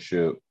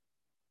relationship,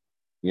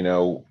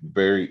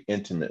 very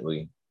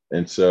intimately.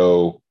 And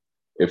so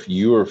if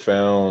you are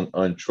found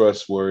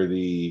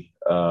untrustworthy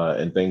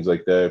and things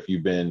like that, if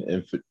you've been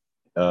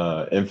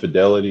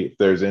infidelity, if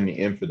there's any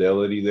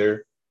infidelity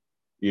there,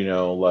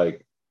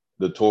 like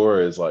the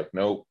Torah is like,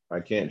 nope, I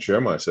can't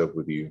share myself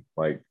with you.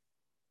 Like,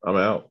 I'm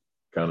out,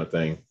 kind of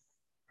thing.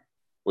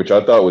 Which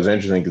I thought was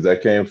interesting because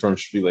that came from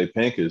Shvile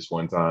Pincus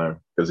one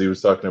time because he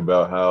was talking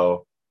about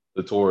how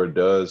the Torah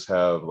does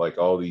have like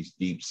all these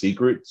deep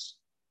secrets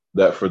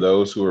that for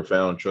those who are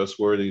found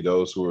trustworthy,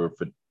 those who are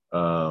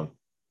um,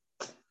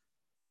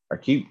 I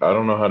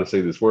don't know how to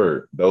say this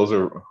word. Those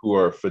are who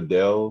are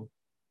fidel.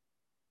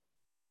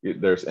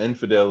 There's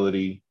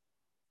infidelity,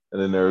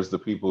 and then there's the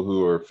people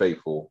who are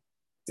faithful.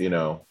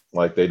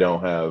 Like they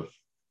don't have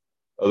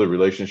other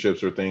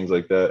relationships or things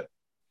like that.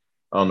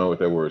 I don't know what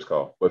that word is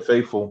called, but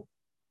faithful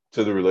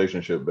to the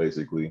relationship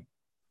basically.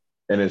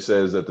 And it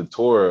says that the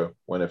Torah,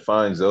 when it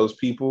finds those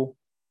people,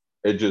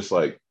 it just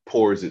like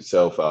pours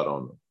itself out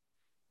on them.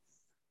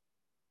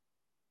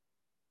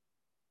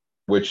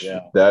 Which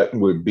Yeah. that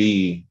would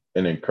be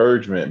an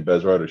encouragement,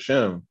 Bezrat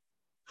Hashem,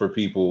 for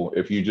people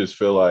if you just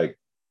feel like,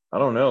 I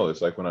don't know,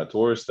 it's like when I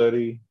Torah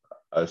study,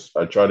 I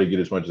try to get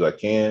as much as I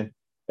can,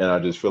 and I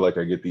just feel like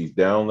I get these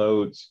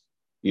downloads,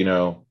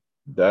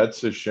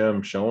 that's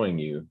Hashem showing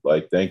you,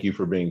 like, thank you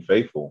for being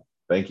faithful.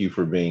 Thank you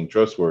for being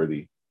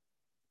trustworthy,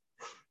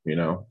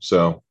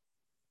 so.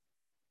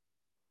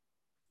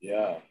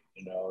 Yeah.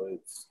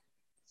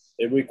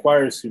 It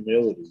requires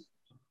humility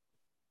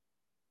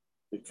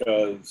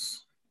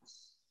because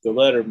the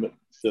letter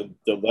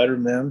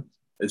mem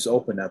is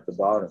open at the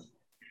bottom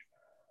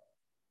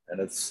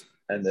and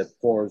it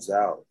pours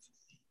out.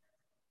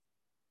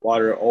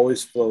 Water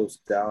always flows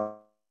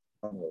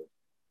downward.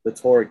 The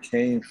Torah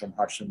came from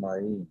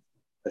Hashemayim.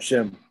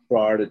 Hashem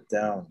brought it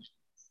down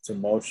to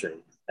Moshe.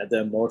 And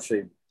then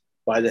Moshe,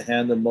 by the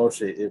hand of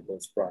Moshe, it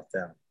was brought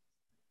down.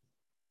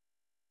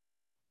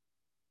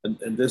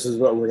 And this is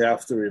what we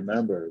have to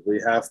remember. We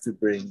have to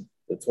bring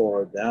the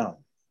Torah down,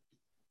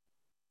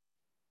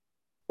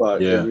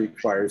 but it Yeah.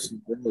 requires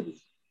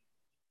humility.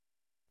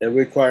 It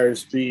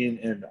requires being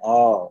in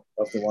awe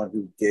of the one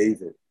who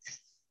gave it.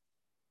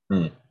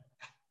 Hmm.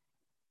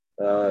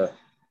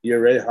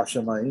 Yirei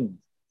Hashemayim.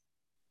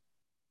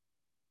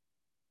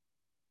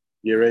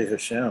 Yirei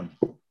Hashem.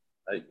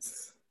 Like,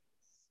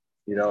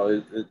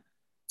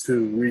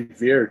 to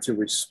revere, to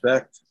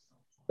respect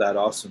that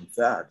awesome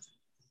fact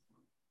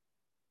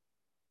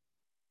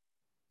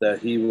that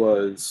he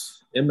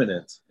was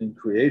imminent in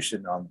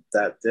creation on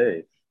that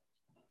day.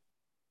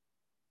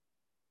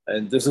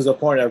 And this is a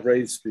point I've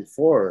raised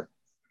before,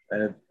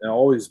 and it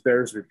always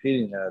bears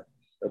repeating at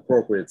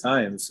appropriate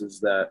times, is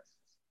that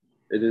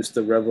it is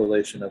the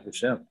revelation of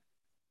Hashem.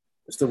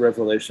 It's the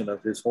revelation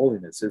of his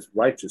holiness, his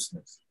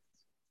righteousness,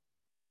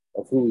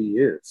 of who he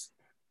is.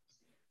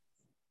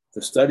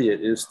 To study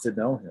it is to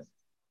know him.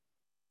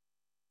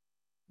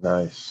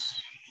 Nice.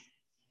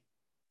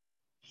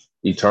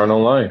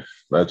 Eternal life.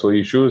 That's what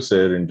Yeshua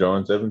said in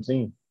John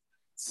 17.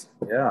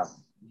 Yeah,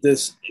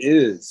 this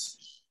is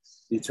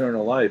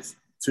eternal life,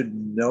 to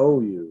know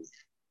you.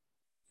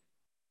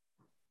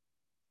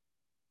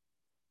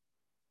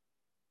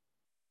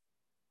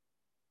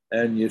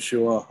 And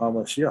Yeshua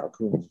HaMashiach,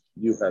 whom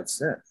you have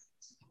sent.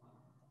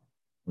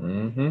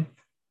 Mm-hmm.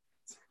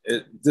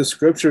 The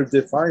scripture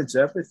defines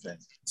everything.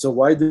 So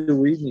why do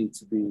we need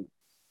to be?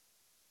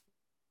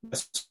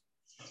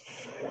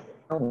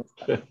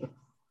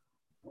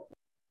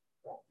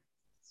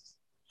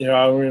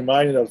 I'm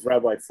reminded of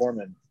Rabbi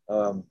Foreman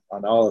on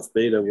Aleph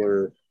Beta,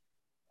 where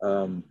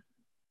one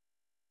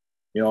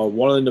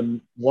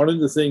of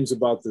the things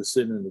about the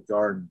sin in the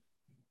garden,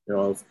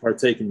 of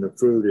partaking the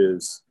fruit,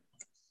 is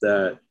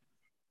that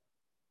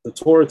the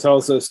Torah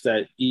tells us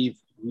that Eve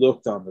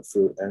looked on the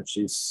fruit and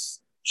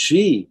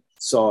she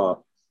saw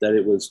that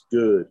it was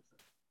good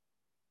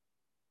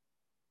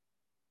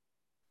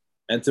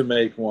and to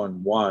make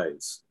one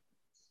wise.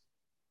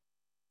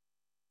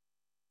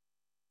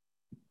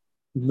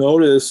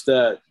 Notice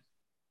that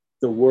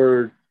the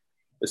word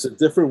is a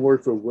different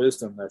word for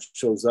wisdom that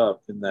shows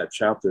up in that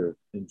chapter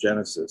in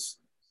Genesis.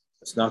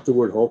 It's not the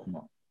word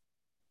hokmah.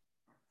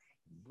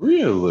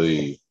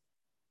 Really?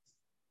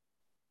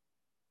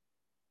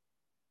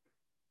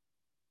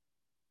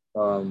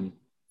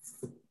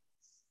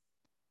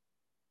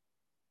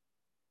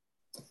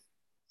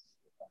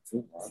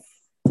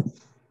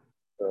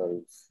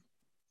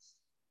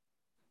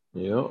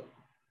 Yep.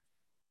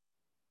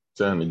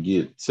 Trying to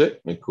get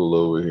technical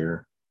over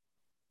here.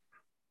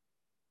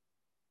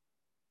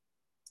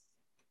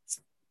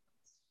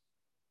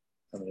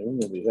 I mean, we're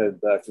going to be heading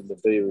back into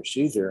Bay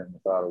Rashid here in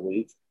about a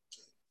week.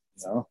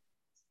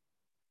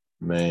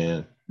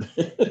 Man,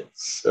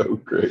 it's so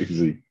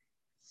crazy.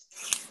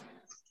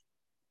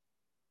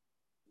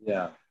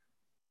 Yeah.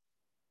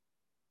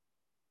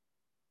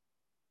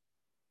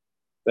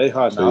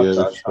 Arum.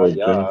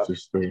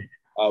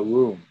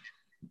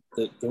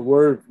 The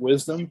word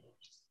wisdom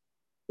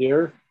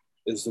here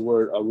is the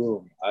word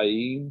arum.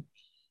 Ayin,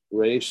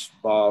 resh,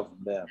 bav,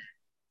 mem.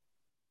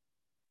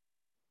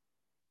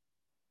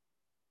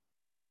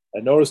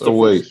 And notice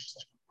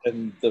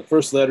the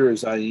first letter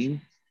is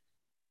ayin,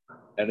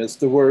 and it's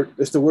the word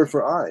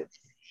for eye.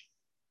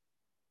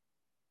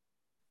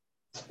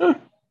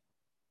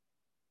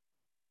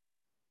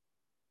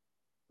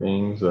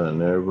 Things I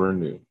never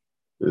knew.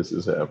 This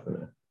is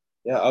happening.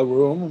 Yeah,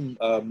 arum,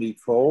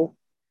 mikol,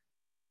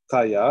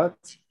 kayat,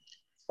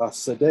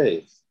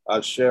 asadeh,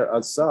 asher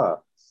asa,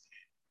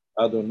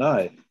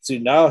 Adonai. See,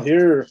 now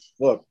here,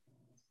 look,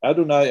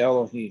 Adonai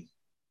Elohim.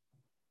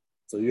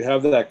 So you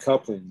have that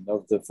coupling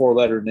of the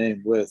four-letter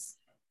name with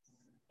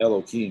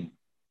Elohim.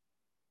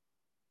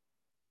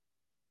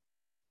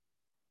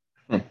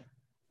 It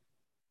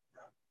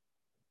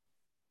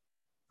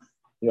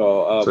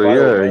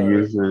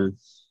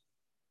uses.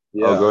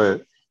 Yeah. Oh, go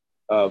ahead.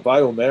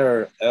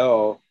 Vayomer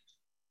El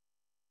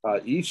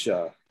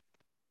Isha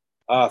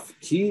Af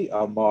Ki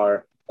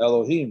Amar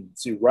Elohim.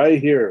 See, right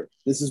here,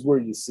 this is where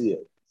you see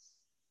it.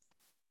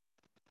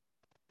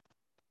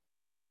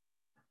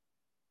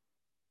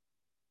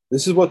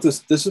 This is what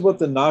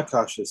the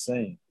Nakash is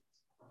saying.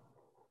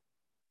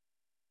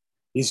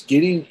 He's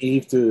getting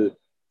Eve to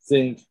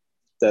think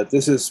that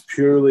this is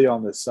purely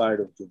on the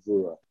side of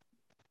Gevurah,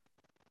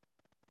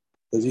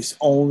 because he's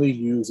only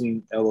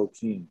using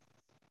Elohim.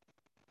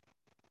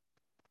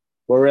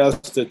 Whereas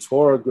the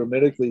Torah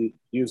grammatically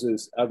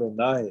uses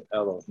Adonai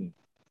Elohim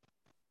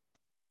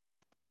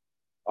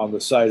on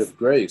the side of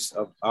grace,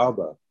 of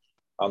Abba,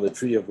 on the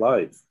tree of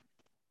life.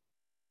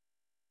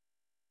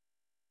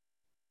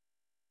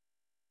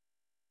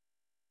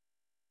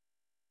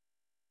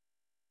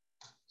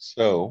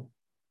 So,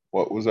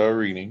 what was I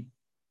reading?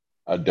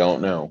 I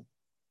don't know.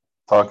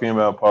 Talking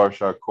about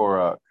Parsha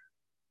Korach,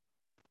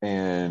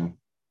 and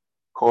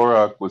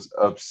Korach was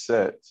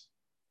upset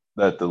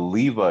that the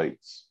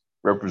Levites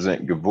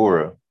represent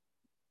Gevurah,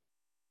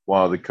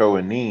 while the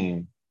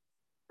Kohanim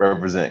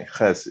represent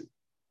Chesed.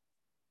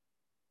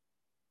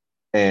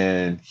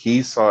 And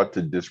he sought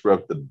to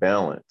disrupt the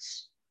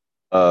balance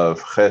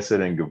of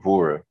Chesed and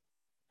Gevurah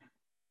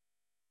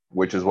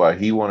which is why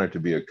he wanted to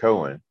be a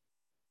Cohen.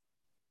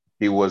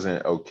 He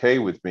wasn't okay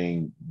with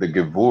being the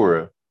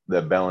Gevurah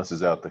that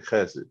balances out the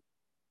Chesed.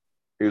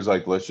 He was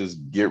like, let's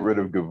just get rid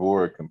of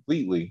Gevurah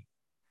completely,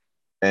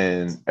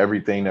 and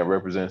everything that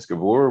represents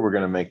Gevurah, we're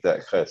going to make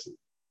that Chesed.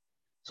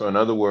 So in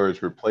other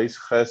words, replace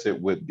Chesed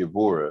with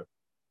Gevurah,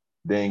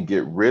 then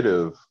get rid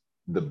of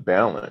the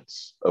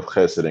balance of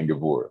Chesed and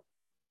Gevurah.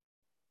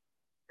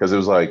 Because it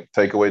was like,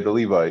 take away the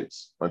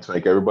Levites, let's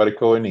make everybody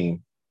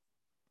Kohanim.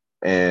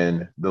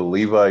 And the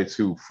Levites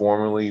who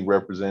formerly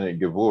represented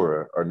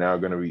Gevurah are now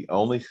going to be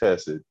only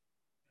Chesed,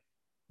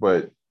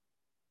 but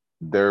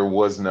there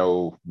was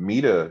no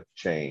Mita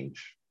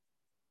change.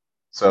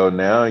 So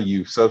now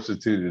you've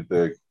substituted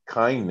the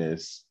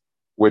kindness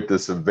with the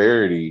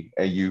severity,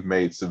 and you've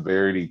made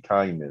severity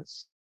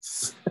kindness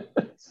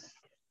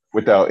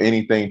without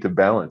anything to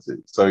balance it.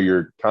 So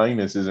your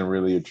kindness isn't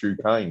really a true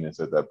kindness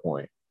at that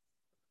point.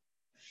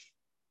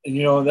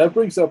 And, that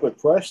brings up a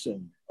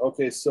question.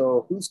 Okay,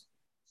 so who's,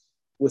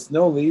 with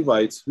no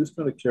Levites, who's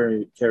going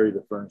to carry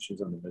the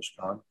furnishings of the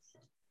Mishkan?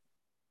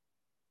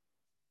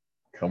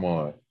 Come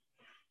on.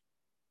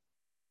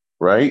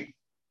 Right?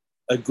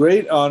 A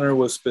great honor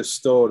was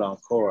bestowed on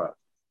Korah.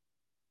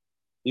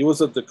 He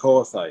was of the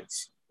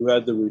Kohathites, who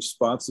had the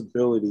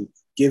responsibility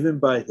given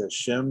by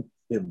Hashem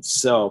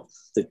himself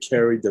to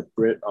carry the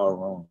Brit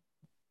Aaron.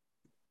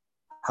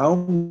 How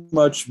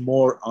much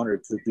more honor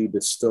could be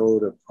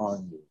bestowed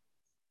upon you?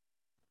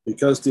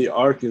 Because the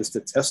ark is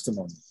the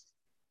testimony.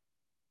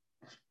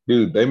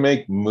 Dude, they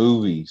make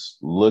movies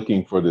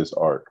looking for this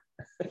ark,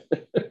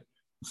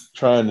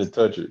 trying to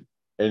touch it.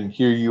 And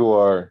here you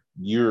are,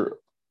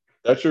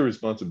 that's your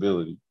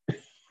responsibility.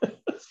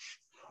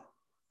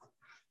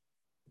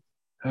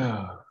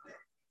 Again,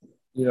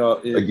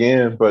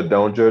 but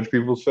don't judge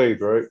people's faith,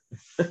 right?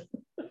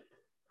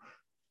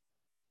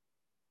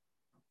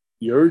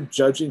 You're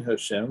judging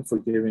Hashem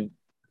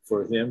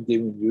for him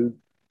giving you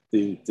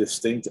the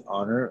distinct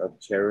honor of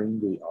carrying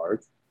the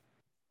ark,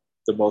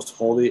 the most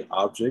holy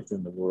object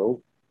in the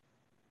world.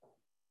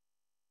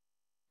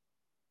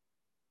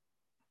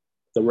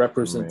 The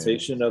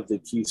representation of the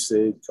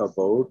Kisei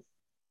Kabod,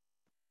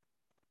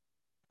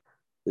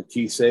 the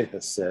Kisei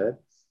Hesed.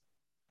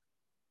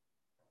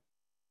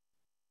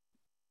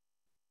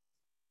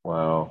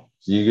 Wow.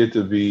 So you get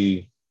to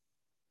be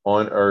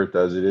on earth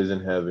as it is in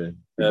heaven.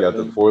 You got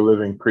the 4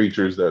 living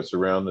creatures that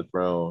surround the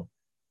throne.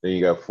 Then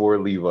you got 4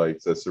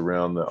 Levites that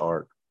surround the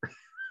ark.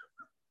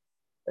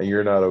 And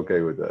you're not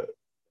okay with that.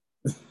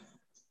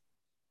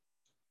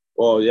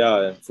 Well,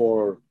 yeah, and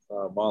 4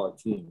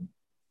 Malachim.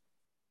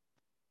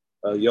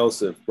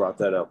 Yosef brought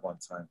that up one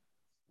time.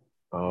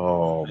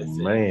 Oh,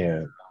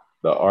 man.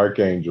 The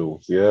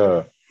archangels,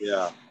 yeah.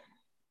 Yeah.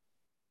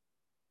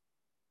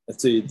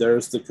 Let's see,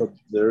 there's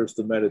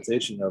the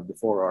meditation of the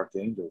 4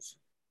 archangels.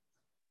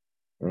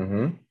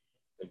 Mm-hmm.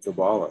 In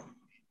Kabbalah.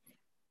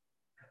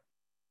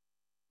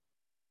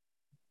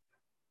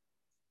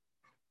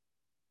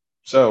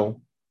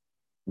 So,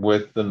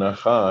 with the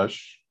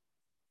Nachash,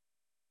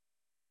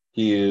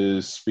 he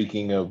is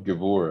speaking of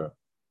Gevurah.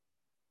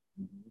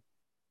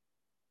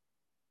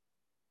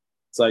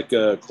 It's like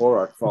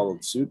Korach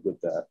followed suit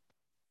with that.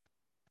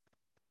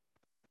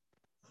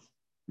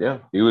 Yeah,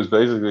 he was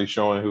basically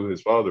showing who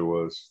his father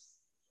was.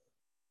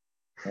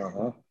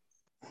 Uh-huh.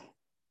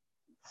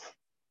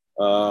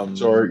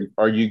 So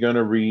are you going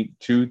to read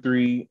 2,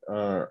 3?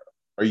 Are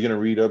you going to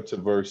read up to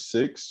verse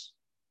 6?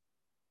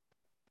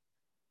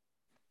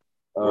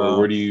 Or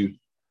where do you?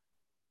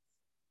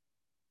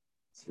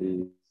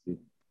 See.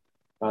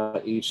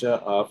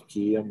 Isha af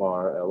ki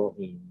amar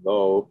Elohim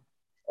lo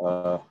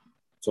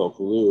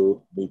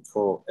tokulu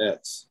mikol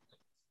etz.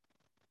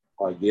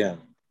 Again.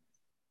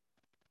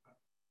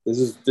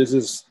 This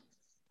is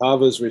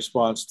Hava's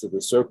response to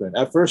the serpent.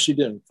 At first, she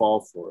didn't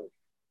fall for it.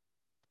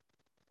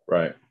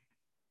 Right.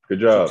 Good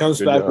job. She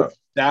comes back with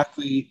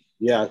exactly,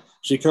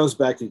 she comes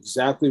back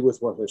exactly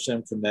with what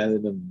Hashem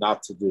commanded him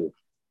not to do.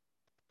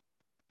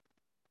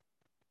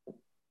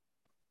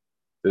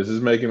 This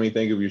is making me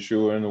think of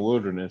Yeshua in the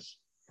wilderness.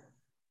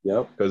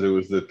 Yep. Because it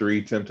was the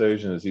 3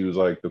 temptations. He was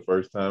like, the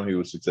first time he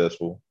was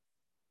successful.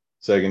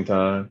 Second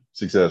time,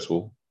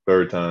 successful.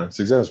 Third time,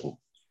 successful.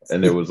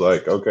 And it was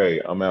like,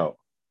 okay, I'm out.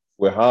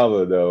 With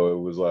Hava, though, it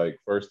was like,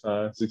 first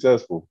time,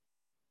 successful.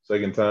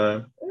 Second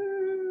time,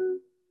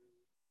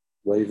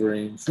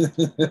 wavering.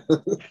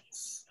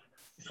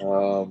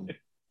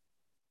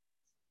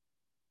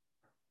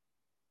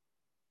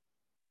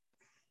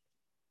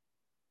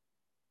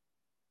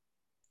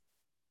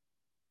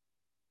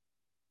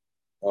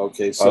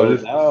 Okay, so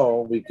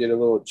now we get a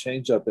little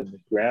change up in the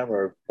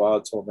grammar of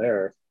Ba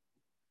Tomer.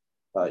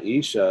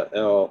 Isha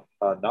el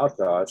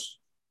Nakash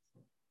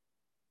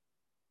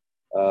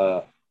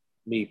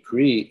mi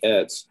pri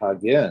etz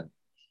hagen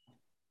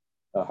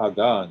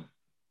hagan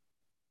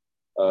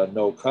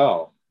no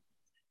kal.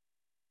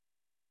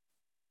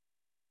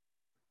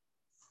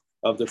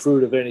 Of the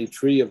fruit of any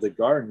tree of the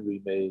garden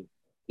we may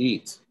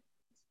eat.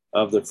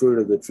 Of the fruit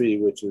of the tree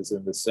which is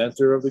in the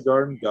center of the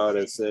garden, God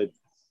has said,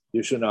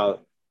 you shall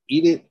not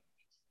eat it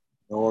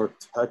nor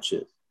touch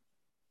it.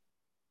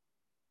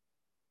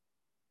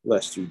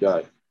 lest you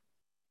die.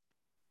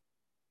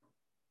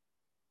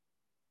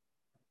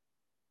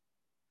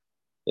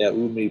 Yeah,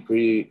 umi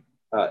pri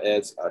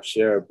ha'etz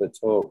asher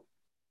beto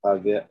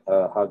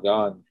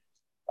hagan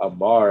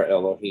amar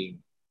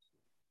Elohim.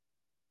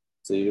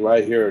 See,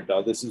 right here,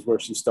 now this is where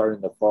she's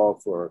starting to fall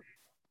for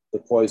the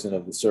poison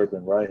of the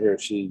serpent. Right here,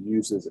 she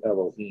uses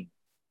Elohim,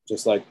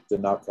 just like the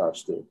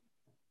Nakash did.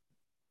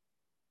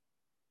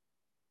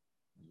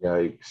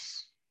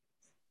 Yikes.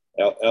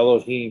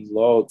 Elohim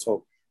lo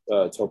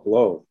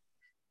toplo.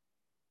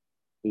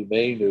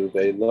 Imenu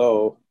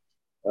velo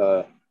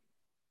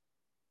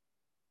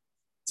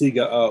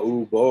tiga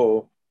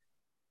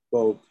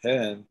bo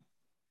pen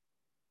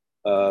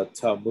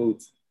tamu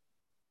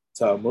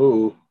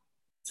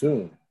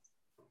tune.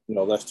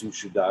 Lest you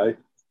should die.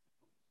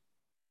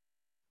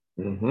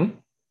 Mm-hmm.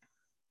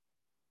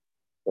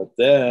 But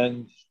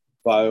then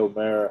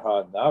Biomer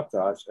ha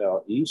nakash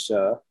el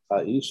Isha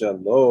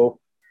lo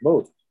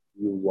mot.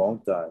 You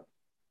won't die.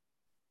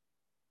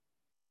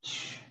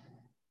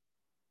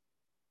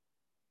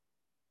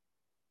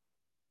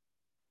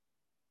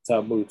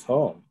 Tamut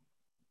home.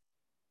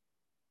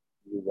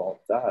 You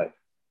won't die.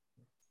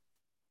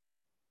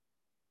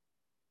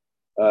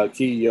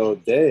 Ki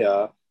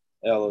yodea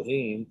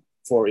Elohim,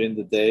 for in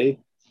the day,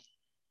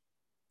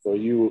 for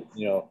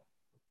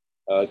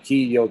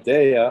ki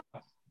yodea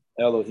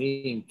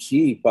Elohim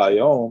ki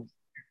bayom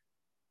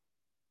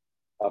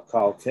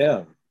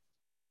akalkem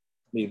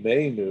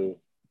mimenu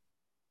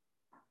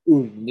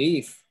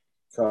unif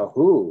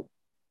kahu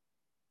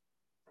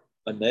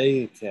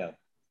aneikem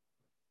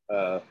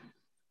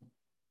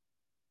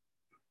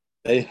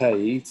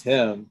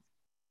ehaitem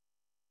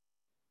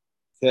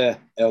ke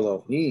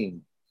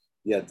Elohim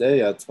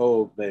yadea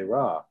tov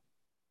meira,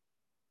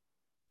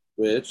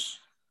 which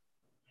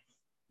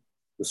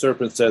the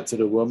serpent said to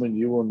the woman,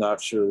 you will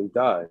not surely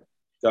die.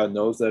 God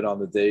knows that on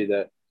the day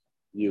that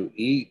you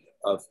eat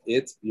of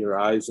it, your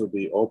eyes will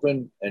be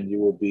open and you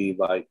will be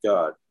like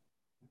God.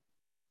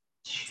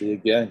 See,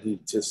 again, he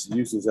just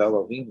uses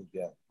Elohim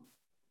again.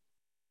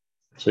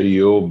 So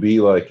you'll be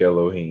like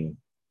Elohim.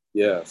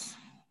 Yes.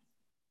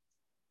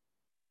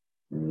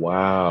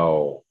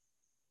 Wow.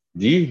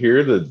 Do you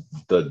hear the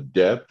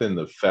depth and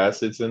the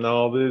facets in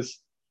all this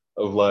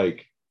of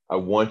like, I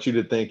want you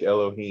to think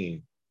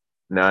Elohim.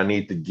 Now I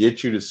need to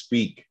get you to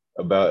speak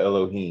about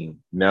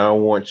Elohim. Now I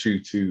want you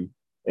to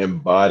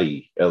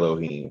embody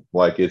Elohim.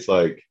 Like it's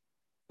like,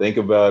 think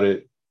about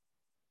it,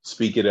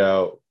 speak it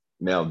out,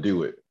 now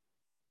do it.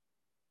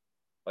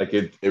 Like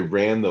it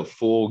ran the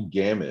full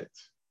gamut.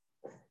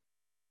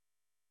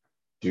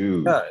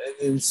 Dude. Yeah,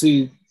 and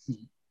see,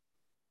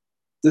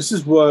 this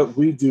is what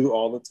we do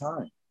all the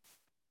time.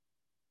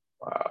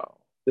 Wow.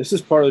 This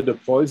is part of the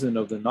poison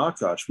of the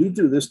Nakash. We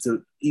do this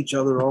to each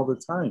other all the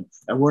time,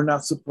 and we're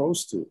not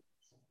supposed to.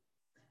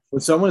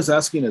 When someone is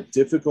asking a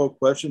difficult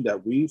question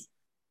that we've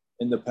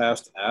in the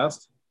past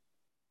asked,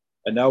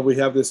 and now we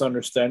have this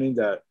understanding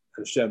that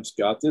Hashem's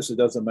got this, it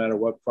doesn't matter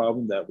what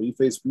problem that we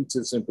face, we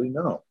just simply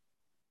know.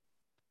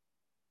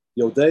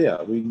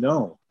 Yodea, we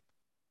know.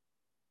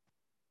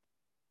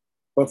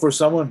 But for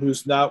someone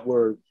who's not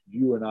where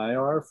you and I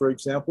are, for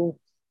example,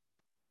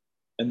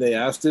 and they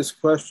ask this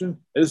question,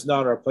 it is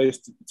not our place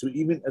to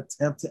even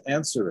attempt to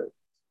answer it.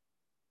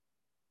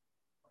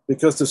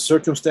 Because the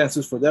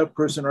circumstances for that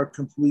person are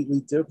completely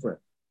different.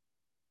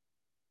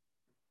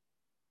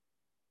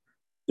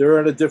 They're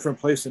at a different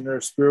place in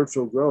their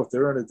spiritual growth.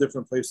 They're at a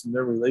different place in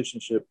their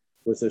relationship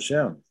with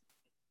Hashem.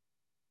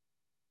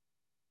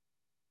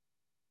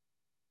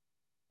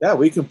 Yeah,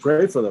 we can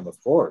pray for them, of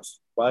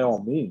course, by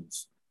all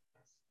means.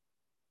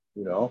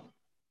 Because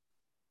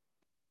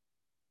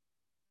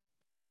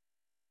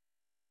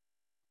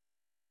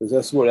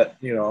that's what,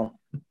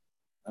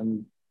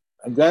 I'm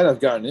glad I've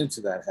gotten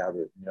into that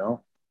habit,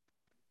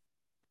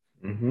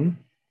 Mm-hmm.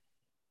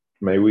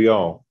 May we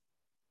all.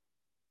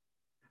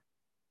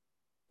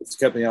 It's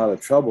kept me out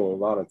of trouble a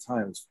lot of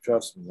times,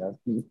 trust me.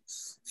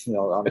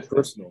 On a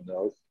personal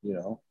note,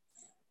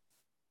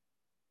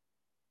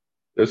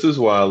 This is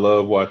why I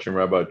love watching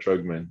Rabbi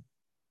Trugman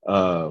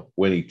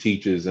when he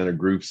teaches in a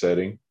group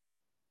setting,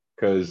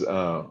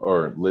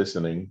 or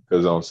listening,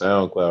 because on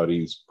SoundCloud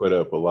he's put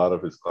up a lot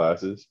of his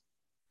classes,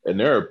 and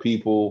there are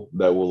people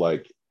that will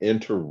like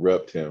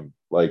interrupt him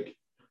like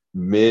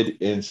mid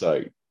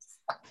insight,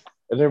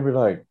 and they'll be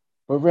like,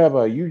 "But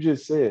Rabbi, you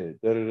just said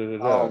da da da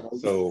da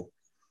da."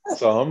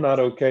 So I'm not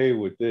okay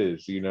with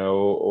this,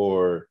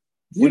 or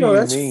what do you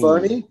that's mean?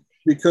 funny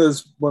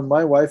because when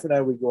my wife and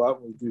I would go out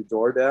and we do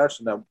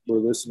DoorDash and we're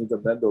listening to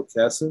Mendel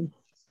Kessin,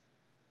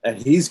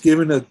 and he's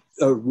giving a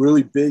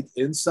really big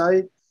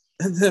insight,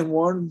 and then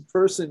one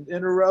person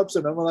interrupts,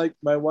 and I'm like,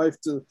 my wife's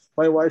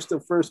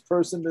the first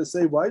person to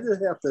say, why do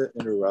they have to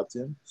interrupt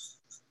him?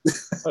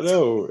 I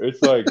know.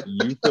 It's like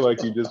you feel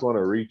like you just want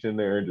to reach in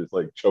there and just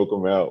like choke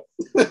them out,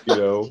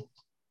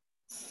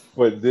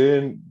 But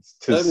then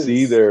to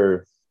see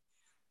their,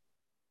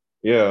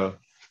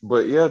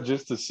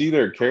 just to see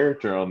their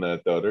character on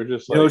that though, they're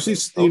just like,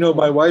 she's,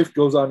 my wife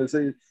goes on to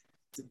say,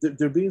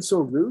 they're being so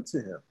rude to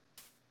him.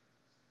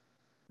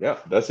 Yeah,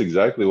 that's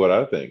exactly what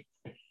I think.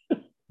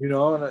 You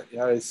know,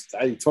 and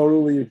I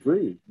totally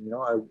agree. You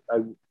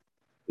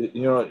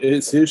know,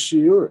 it's his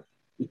shiur.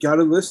 You got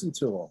to listen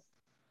to him.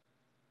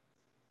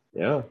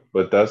 Yeah,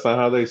 but that's not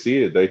how they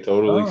see it. They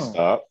totally No.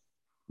 stop.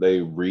 They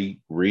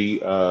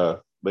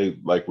they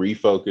like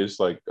refocus,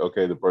 like,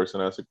 okay, the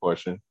person asked a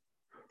question.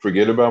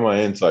 Forget about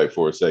my insight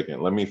for a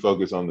second. Let me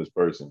focus on this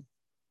person.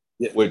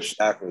 Yeah, Which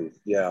exactly.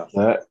 Yeah.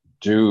 that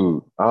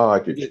dude, oh, I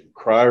could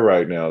cry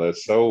right now.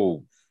 That's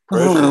so I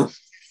precious.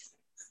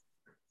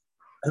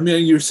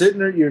 mean, you're sitting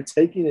there, you're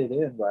taking it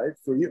in, right?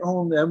 For your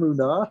own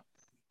emunah,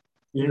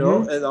 you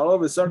know, Mm-hmm. and all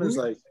of a sudden it's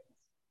Mm-hmm. like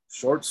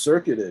short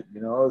circuited,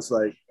 you know, it's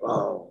like,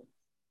 oh,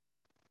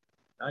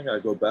 I gotta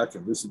go back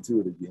and listen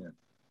to it again.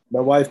 My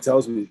wife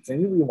tells me,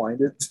 can you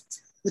rewind it?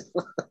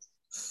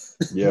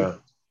 Yeah.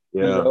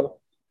 You Yeah. know,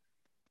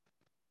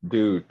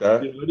 Dude, you know, I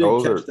didn't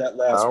those catch are that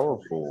last part.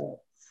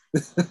 powerful.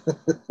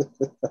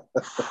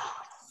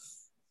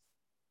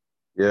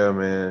 Yeah,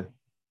 man.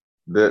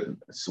 That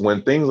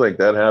when things like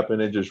that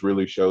happen, it just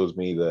really shows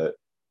me that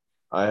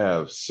I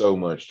have so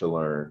much to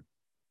learn.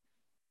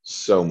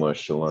 So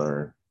much to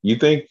learn. You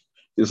think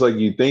it's like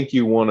you think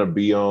you want to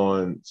be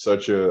on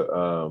such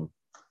a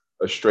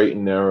straight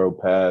and narrow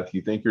path.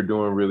 You think you're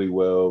doing really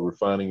well,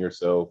 refining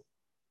yourself,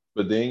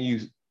 but then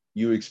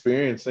you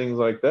experience things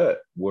like that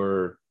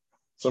where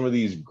some of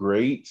these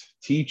great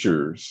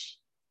teachers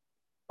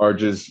are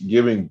just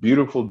giving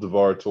beautiful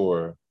Devar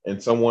Torah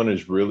and someone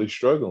is really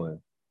struggling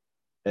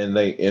and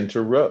they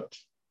interrupt.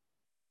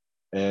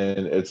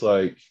 And it's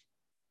like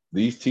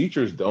these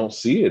teachers don't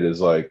see it as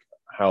like,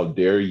 how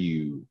dare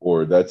you,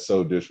 or that's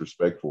so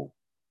disrespectful.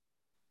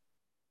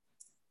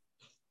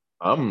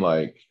 I'm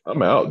like,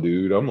 I'm out,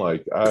 dude. I'm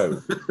like,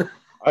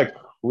 I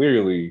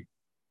clearly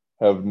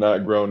have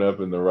not grown up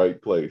in the right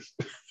place.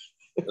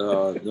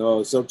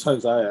 No,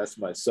 sometimes I ask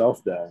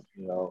myself that,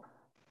 you know,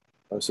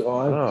 I say, oh,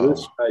 I wish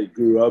Oh, I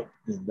grew up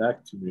in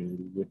that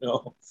community, you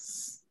know.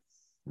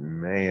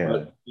 man.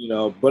 But you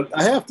know, but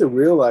I have to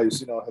realize,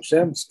 you know,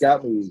 Hashem's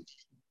got me,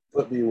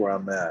 put me where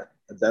I'm at,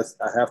 and that's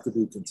I have to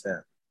be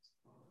content.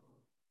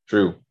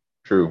 True.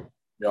 True.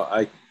 You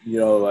know, you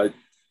know,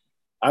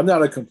 I'm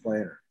not a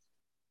complainer.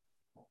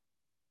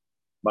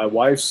 My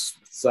wife's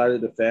side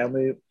of the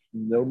family,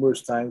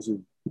 numerous times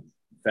with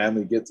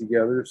family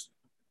get-togethers,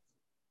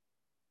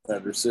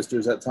 and her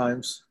sisters at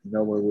times. You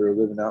know, when we were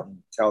living out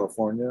in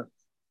California,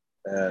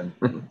 and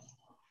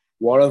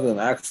one of them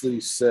actually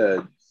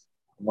said,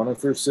 one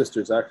of her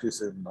sisters actually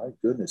said, "My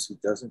goodness, he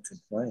doesn't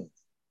complain."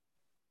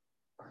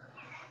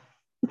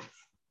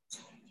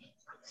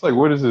 It's like,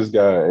 what is this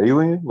guy?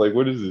 Alien? Like,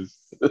 what is this?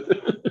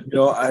 You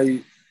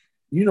know,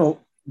 you know,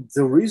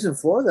 the reason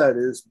for that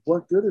is,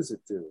 what good does it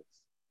do?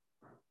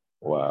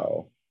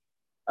 Wow.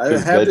 I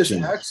have this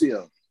Kvetching.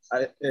 axiom.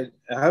 I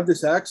have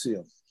this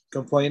axiom.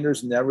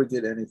 Complainers never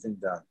get anything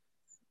done.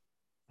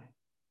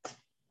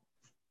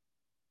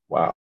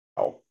 Wow.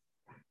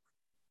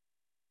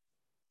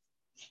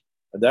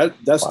 And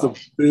that's Wow. the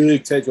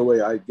big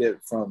takeaway I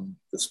get from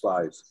the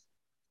spies.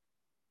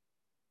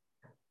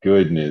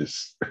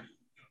 Goodness.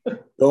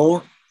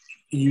 Don't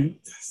you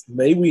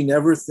may we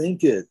never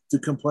think it to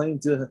complain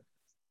to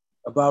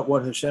about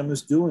what Hashem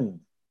is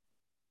doing.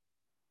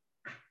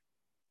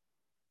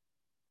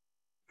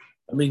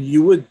 I mean,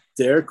 you would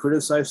dare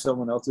criticize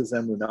someone else's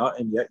emunah,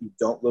 and yet you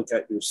don't look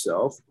at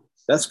yourself.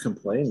 That's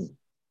complaining.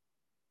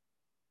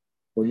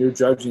 When you're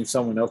judging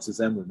someone else's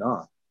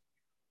emunah,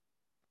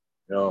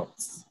 you know,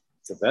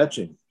 it's a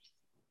vetching.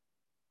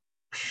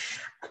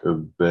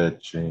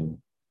 Kvetching.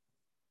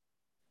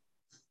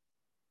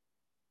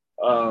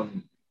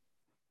 Um,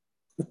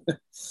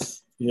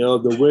 you know,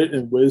 the wit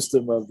and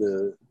wisdom of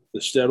the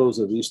shtetls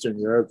of Eastern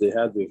Europe, they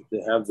have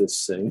this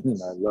saying,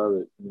 and I love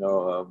it. You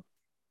know,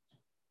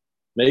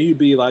 may you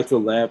be like a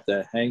lamp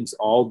that hangs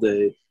all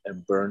day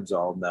and burns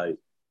all night.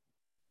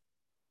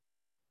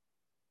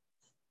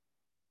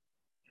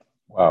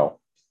 Wow.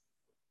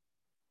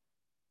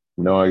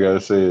 No, I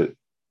gotta say it.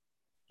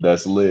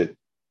 That's lit.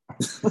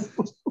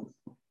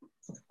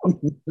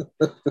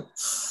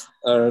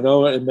 I don't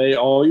know, and may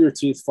all your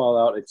teeth fall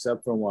out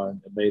except for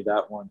one, and may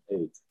that one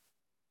ache.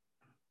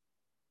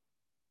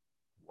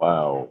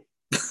 Wow.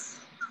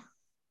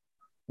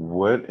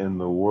 What in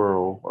the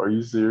world? Are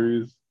you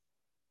serious?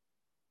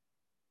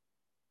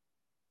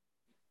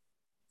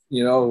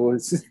 You know,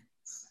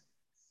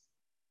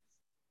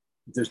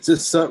 there's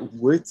just some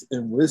wit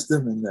and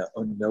wisdom in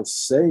those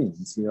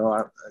sayings. You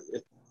know,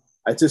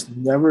 I just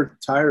never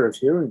tire of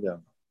hearing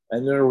them.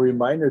 And they're a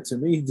reminder to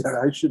me that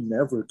I should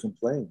never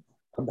complain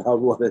about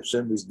what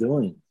Hashem is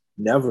doing.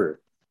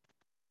 Never.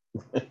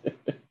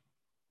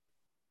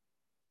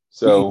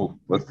 So You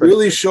let's take.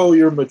 really show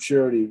your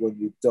maturity when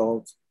you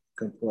don't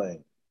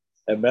complain.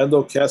 And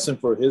Mendel Kesson,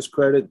 for his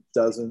credit,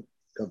 doesn't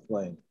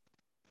complain,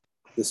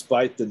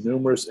 despite the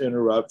numerous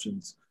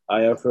interruptions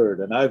I have heard.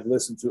 And I've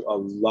listened to a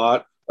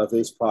lot of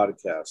his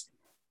podcast.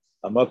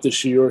 I'm up to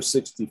Shiur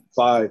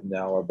 65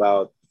 now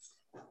about,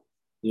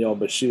 you know,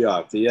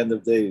 Mashiach, the end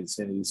of days.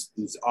 And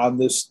he's on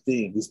this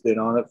theme. He's been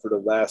on it for the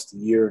last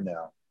year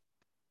now.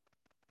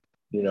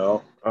 you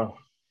know, Oh,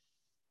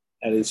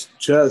 and it's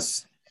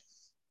just,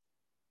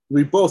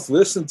 we both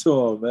listen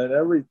to him, and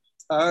every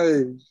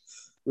time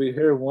we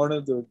hear one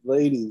of the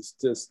ladies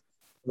just,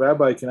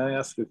 Rabbi, can I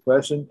ask a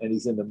question? And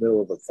he's in the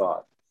middle of a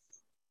thought.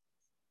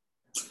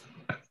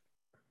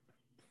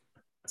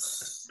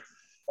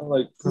 I'm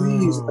like,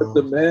 please let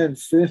the man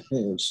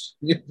finish,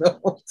 you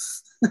know?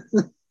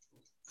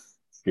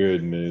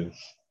 goodness.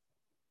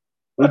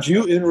 Would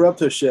you interrupt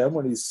Hashem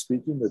when he's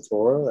speaking the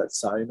Torah at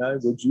Sinai?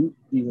 Would you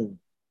even,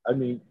 I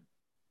mean,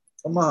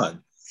 come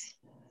on.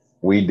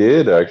 We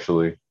did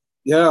actually.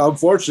 Yeah,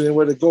 unfortunately,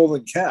 with a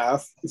golden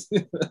calf.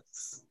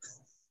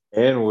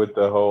 And with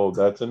the whole,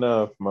 that's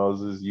enough,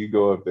 Moses, you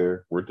go up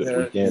there. We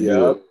can't do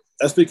Yeah, it.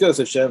 that's because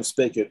Hashem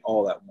spake it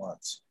all at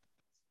once.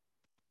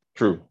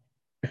 True.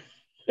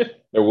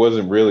 There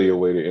wasn't really a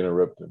way to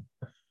interrupt him.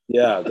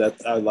 Yeah,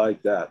 that I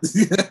like that.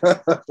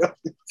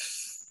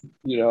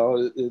 You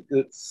know,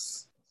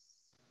 it's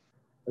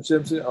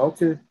Hashem said,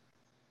 okay,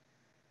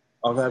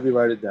 I'll have you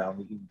write it down.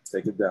 You can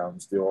take it down.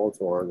 It's the old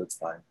Torah. That's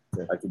fine.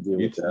 I can deal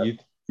You, with that.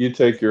 you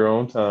take your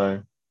own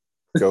time.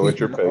 Go at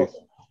your You know? pace.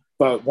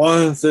 But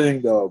one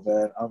thing though,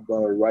 man, I'm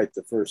going to write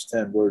the first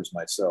 10 words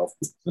myself.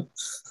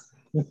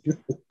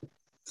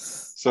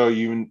 So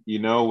you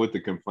know with the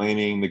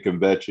complaining, the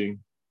kvetching,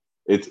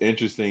 it's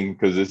interesting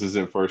because this is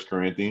in First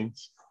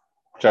Corinthians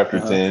chapter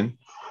Uh-huh. 10.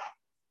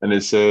 And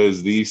it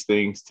says these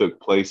things took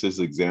place as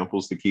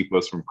examples to keep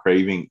us from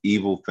craving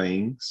evil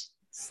things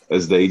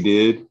as they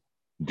did.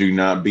 Do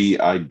not be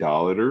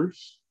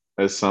idolaters,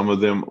 as some of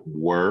them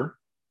were.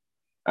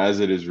 As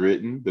it is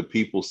written, the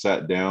people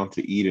sat down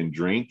to eat and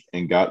drink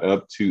and got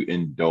up to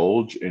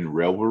indulge in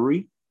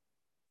revelry,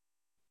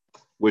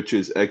 which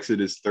is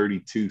Exodus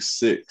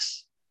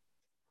 32:6.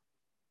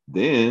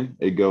 Then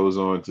it goes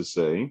on to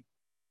say,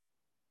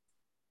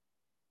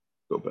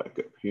 go back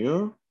up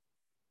here.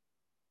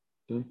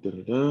 Dun,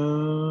 dun, dun,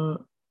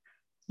 dun.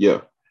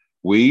 Yeah,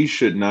 we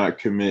should not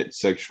commit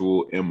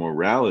sexual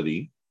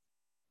immorality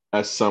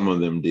as some of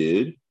them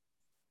did.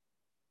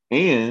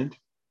 And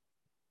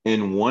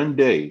in one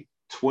day,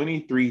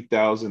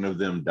 23,000 of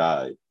them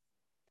died.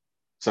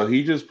 So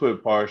he just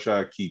put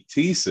Parsha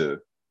Kitisa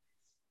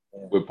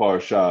with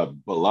Parsha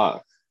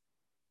Balak.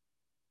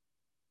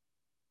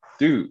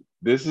 Dude,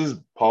 this is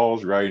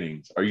Paul's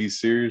writings. Are you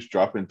serious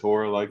dropping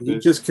Torah like He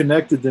this? just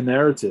connected the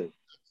narrative.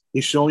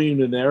 He's showing you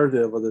the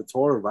narrative of the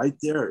Torah right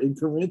there in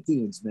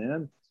Corinthians,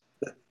 man.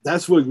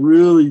 That's what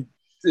really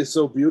is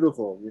so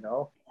beautiful, you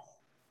know?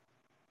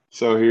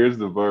 So here's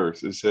the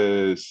verse. It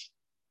says,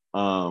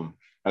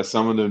 as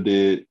some of them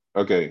did,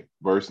 okay,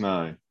 verse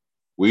 9.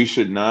 We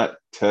should not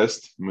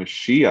test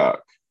Mashiach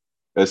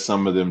as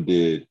some of them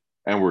did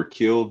and were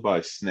killed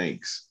by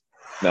snakes.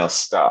 Now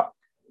stop.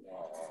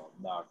 Oh,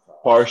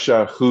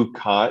 Parsha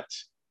Hukat,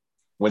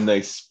 when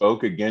they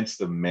spoke against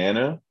the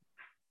manna,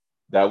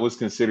 that was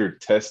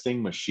considered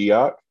testing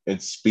Mashiach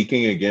and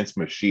speaking against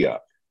Mashiach.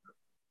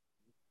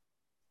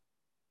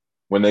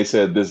 When they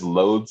said this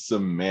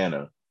loathsome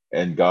manna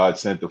and God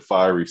sent the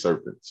fiery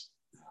serpents,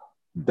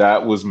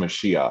 that was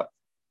Mashiach.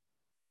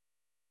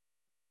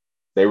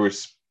 They were,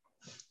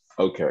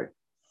 okay.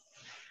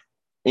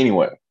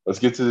 Anyway, let's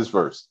get to this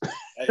verse.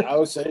 I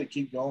would say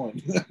keep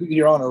going.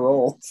 You're on a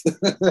roll.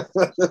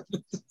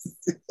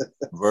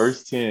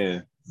 Verse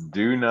 10,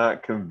 do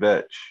not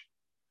kvetch,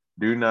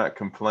 do not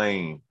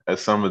complain,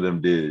 as some of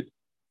them did,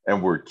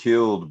 and were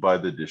killed by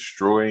the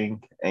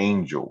destroying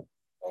angel.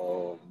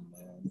 Oh,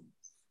 man.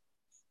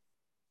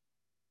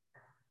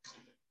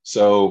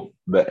 So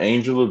the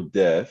angel of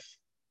death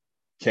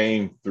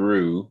came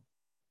through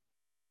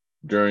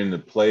during the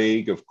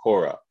plague of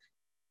Korah.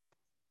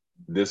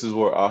 This is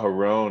where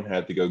Aharon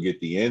had to go get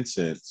the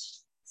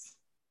incense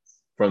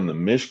from the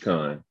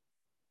Mishkan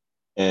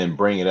and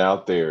bring it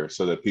out there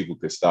so that people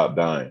could stop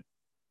dying.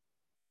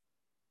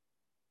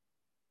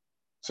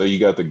 So you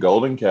got the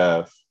golden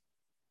calf,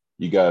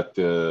 you got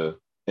the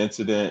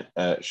incident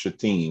at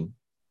Shittim,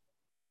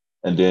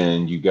 and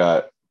then you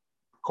got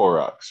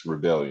Korach's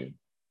rebellion.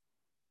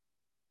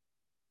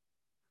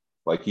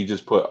 Like he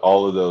just put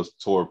all of those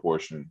Torah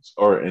portions,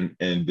 and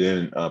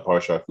then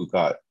Parshat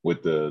Hukat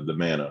with the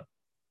manna.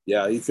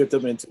 Yeah, he fit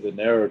them into the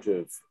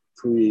narrative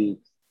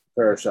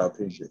pre-Parashah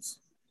Pinchas.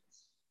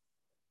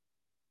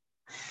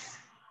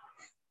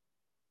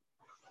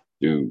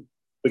 Dude.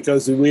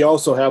 Because we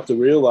also have to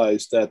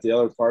realize that the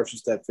other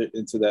parts that fit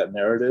into that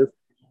narrative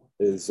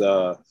is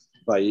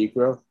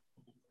Vayikra,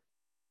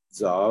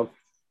 Zav,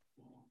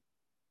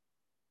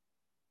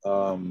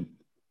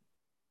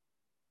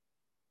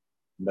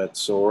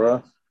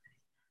 Metzora,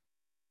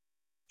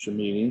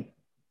 Shemini,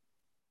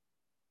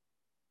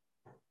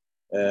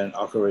 and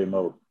Akare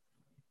Mot,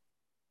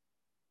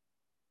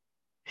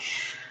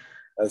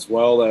 as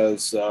well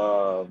as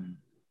in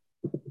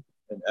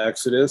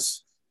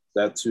Exodus,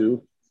 that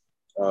too,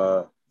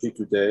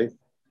 Pikude,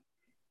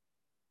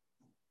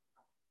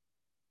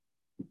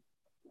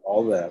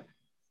 all that.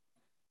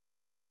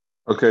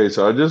 Okay,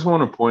 so I just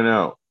want to point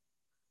out,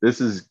 this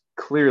is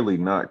clearly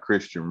not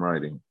Christian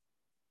writing.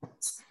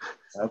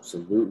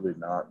 Absolutely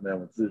not,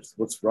 man.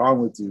 What's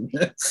wrong with you?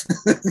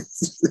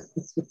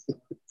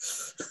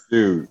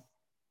 Dude,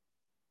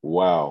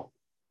 wow.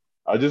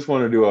 I just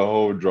want to do a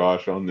whole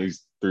Josh on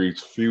these three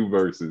few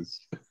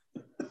verses.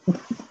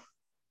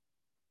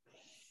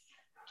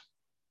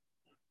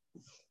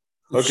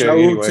 Okay,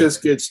 Shaul anyway.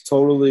 just gets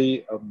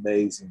totally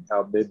amazing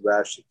how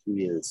midrashic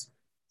he is.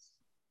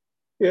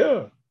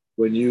 Yeah.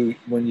 When you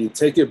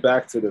take it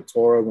back to the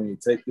Torah, when you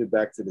take it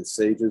back to the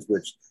sages,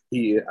 which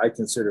I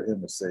consider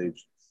him a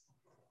sage.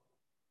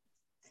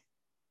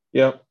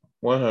 Yep.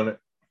 100.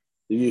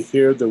 Do you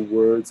hear the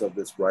words of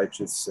this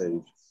righteous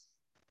sage?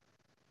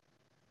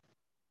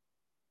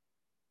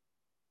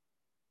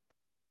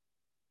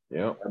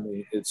 Yep. I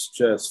mean, it's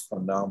just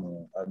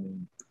phenomenal. I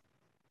mean,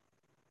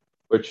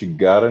 But you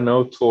gotta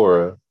know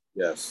Torah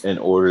yes, in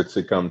order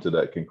to come to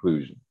that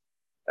conclusion.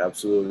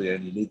 absolutely.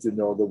 And you need to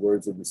know the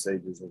words of the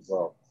sages as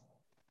well.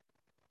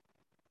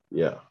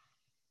 Yeah.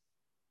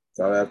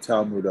 Gotta have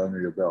Talmud under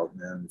your belt,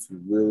 man. If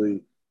you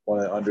really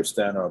want to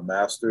understand our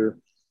master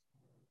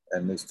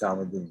and his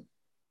Talmudim.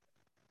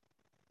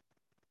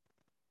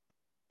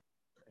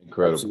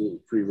 Incredible.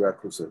 Absolute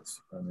prerequisites.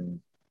 I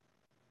mean,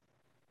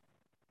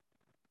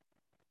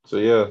 So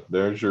yeah,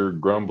 there's your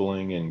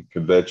grumbling and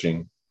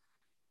kvetching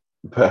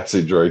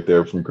passage right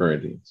there from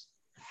Corinthians.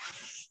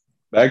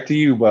 Back to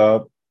you,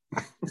 Bob.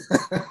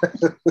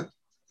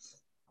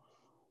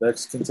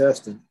 next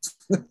contestant.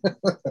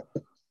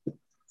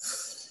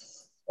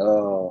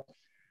 Oh,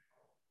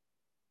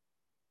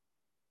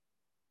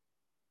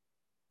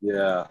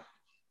 yeah.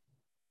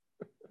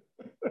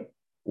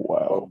 Or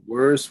Wow.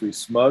 worse, we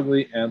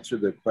smugly answer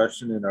the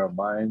question in our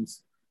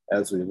minds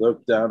as we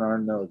look down our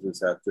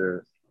noses at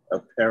their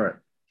apparent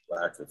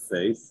lack of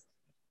faith.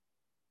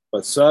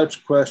 But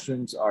such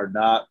questions are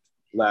not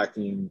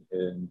lacking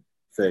in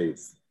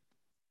faith.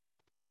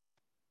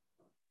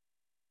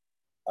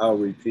 I'll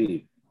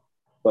repeat,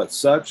 but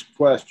such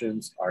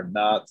questions are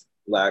not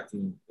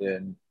lacking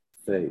in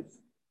faith.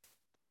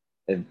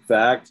 In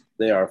fact,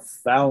 they are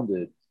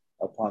founded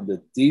upon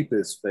the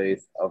deepest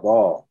faith of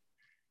all,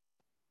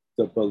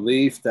 the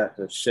belief that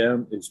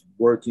Hashem is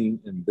working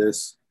in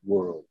this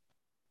world.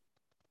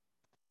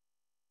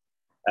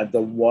 And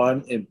the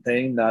one in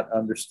pain not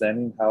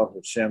understanding how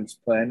Hashem's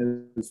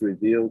plan is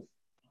revealed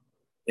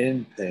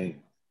in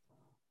pain.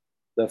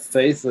 The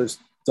faithless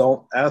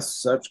don't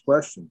ask such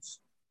questions.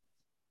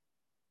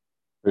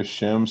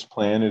 Hashem's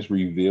plan is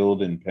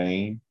revealed in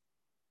pain.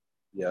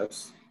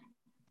 Yes.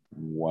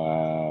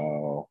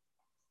 Wow.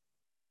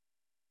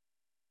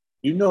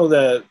 You know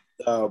that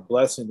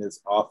blessing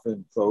is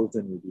often clothed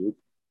in rebuke.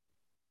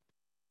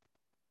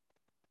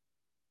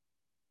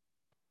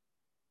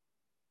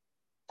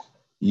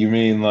 You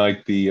mean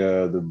like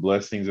the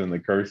blessings and the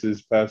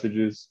curses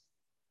passages?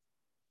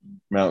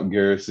 Mount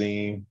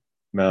Gerizim,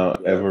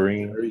 Mount Yeah,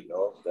 Everine, there you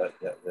go.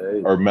 There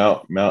you or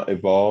go. Mount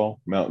Ebal,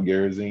 Mount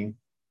Gerizim. And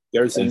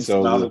Gerizim's the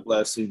so mount of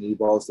blessing,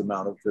 Ebal is the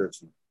mount of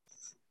cursing.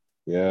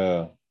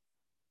 yeah.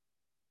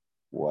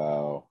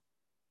 Wow.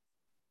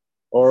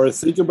 Or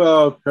think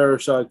about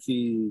Parashat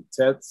Ki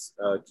Tetse,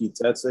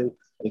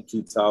 and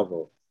Ki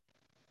Tavo,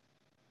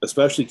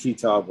 especially Ki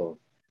Tavo. And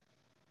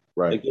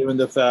Right. given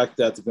the fact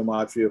that the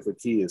gematria for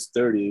Ki is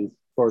 30,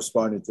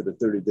 corresponding to the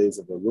 30 days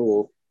of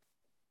Elul,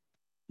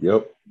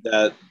 Yep.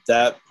 that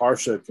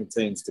Parsha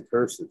contains the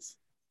curses.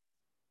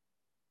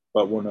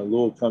 But when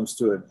Elul comes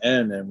to an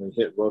end and we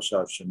hit Rosh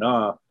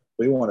Hashanah,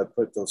 we want to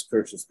put those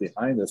curses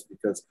behind us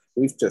because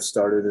we've just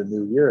started a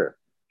new year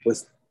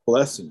with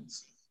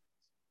blessings.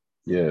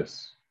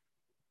 Yes.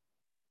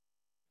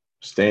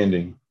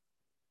 Standing.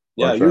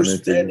 Yeah, March you're on into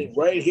standing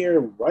right here,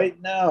 right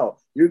now.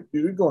 You're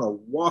going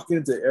to walk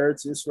into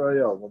Eretz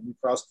Israel when we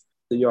cross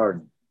the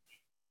Yarden.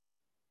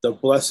 The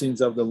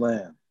blessings of the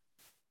land.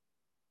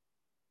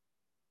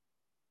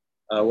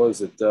 What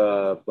is it?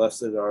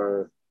 Blessed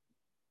are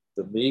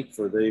the meek,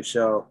 for they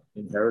shall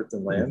inherit the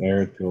land.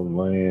 inherit the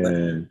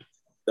land.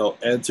 They'll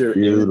enter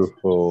into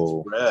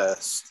Beautiful.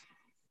 rest.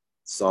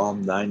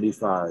 Psalm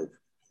 95.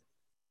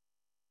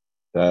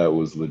 That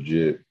was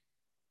legit.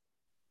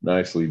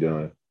 Nicely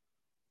done.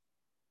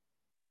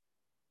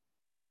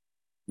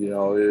 You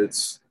know,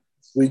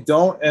 we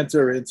don't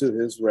enter into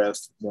his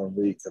rest when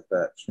we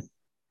kvetch.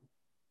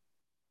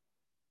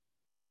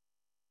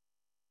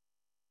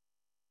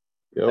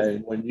 Yep.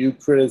 And when you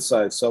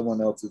criticize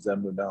someone else's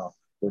emunah,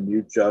 when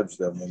you judge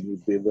them, when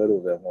you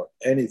belittle them, or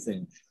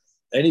anything,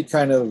 any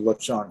kind of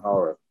lashon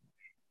hara,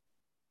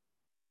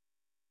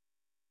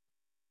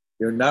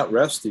 you're not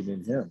resting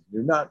in him.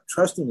 You're not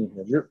trusting in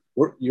him.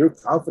 Your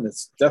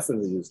confidence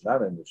definitely is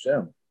not in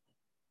Hashem.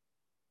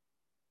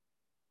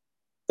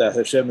 That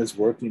Hashem is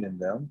working in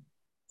them,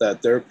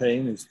 that their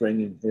pain is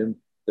bringing him,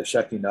 the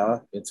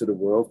Shekinah, into the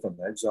world from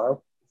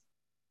exile.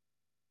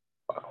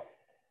 Wow.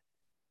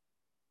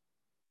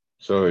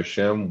 So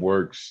Hashem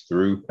works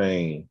through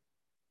pain,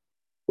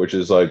 which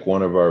is like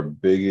one of our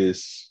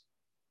biggest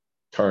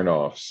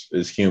turnoffs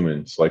as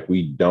humans. Like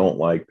we don't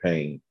like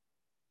pain.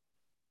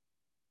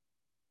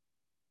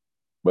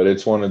 But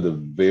it's one of the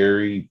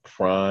very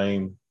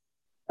prime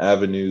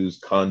avenues,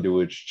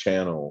 conduits,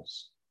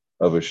 channels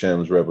of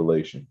Hashem's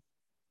revelation?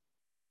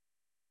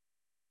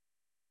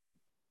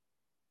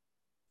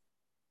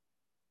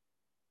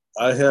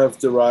 I have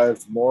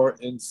derived more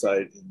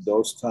insight in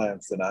those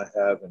times than I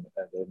have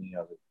at any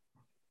other.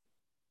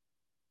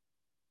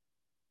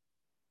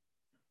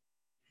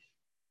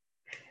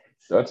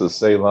 That's a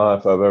Selah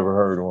if I've ever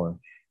heard one.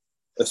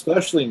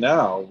 Especially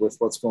now with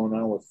what's going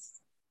on with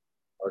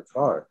our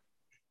car.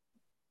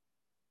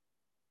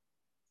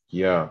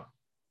 Yeah.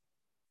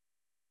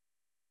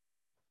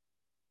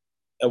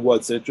 And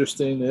what's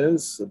interesting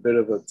is a bit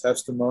of a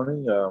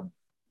testimony.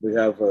 We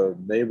have a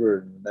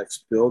neighbor in the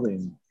next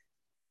building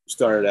who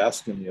started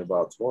asking me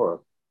about Torah.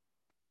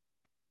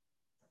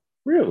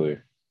 Really?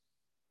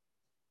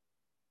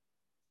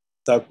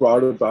 That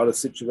brought about a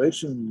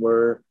situation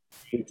where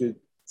we could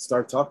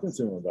start talking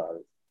to him about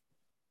it.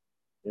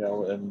 You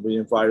know, and we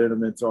invited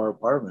him into our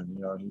apartment,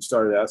 you know, and he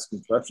started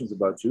asking questions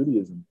about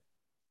Judaism.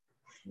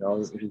 You know,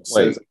 he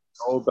says, I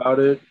know about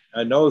it.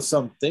 I know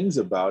some things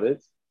about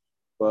it,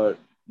 but,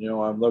 you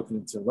know, I'm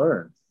looking to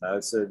learn. And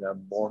I said,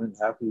 I'm more than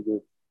happy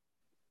to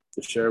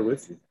share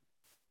with you.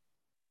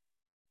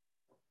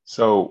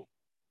 So,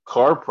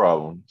 car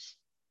problems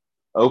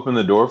open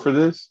the door for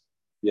this?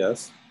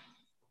 Yes.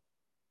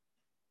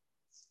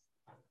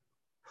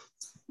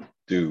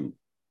 Dude,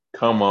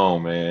 come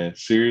on, man.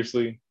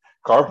 Seriously?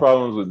 Car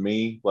problems with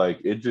me,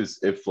 like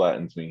it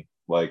flattens me.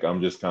 Like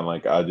I'm just kind of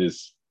like I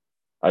just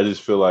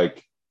feel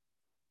like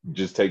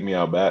just take me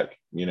out back,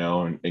 you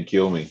know, and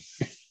kill me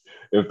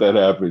if that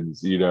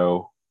happens, you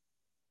know.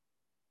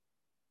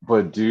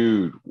 But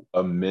dude,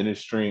 a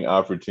ministering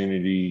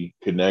opportunity,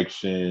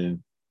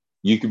 connection,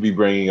 you could be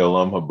bringing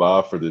Olam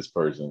Haba for this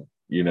person,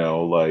 you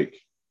know, like,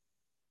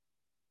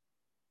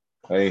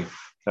 hey,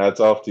 hats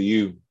off to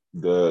you.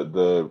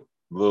 The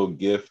little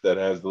gift that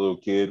has the little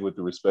kid with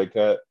the respect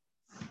hat.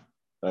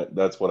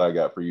 That's what I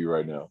got for you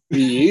right now.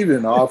 He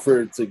even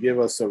offered to give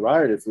us a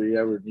ride if we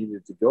ever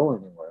needed to go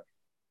anywhere.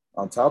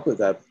 On top of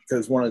that,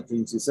 because one of the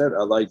things he said,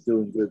 I like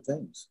doing good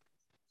things.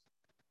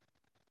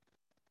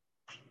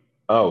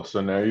 Oh,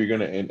 so now you're going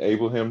to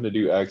enable him to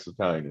do acts of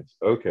kindness.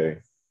 Okay.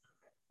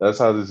 That's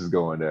how this is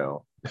going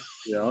down.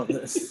 You know,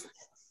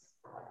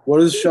 what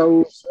does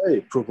Shaul say?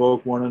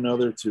 Provoke one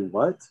another to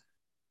what?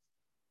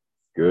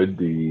 Good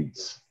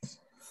deeds.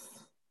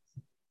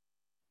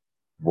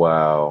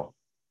 Wow.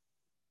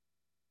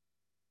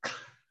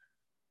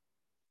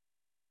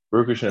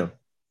 Baruch Hashem.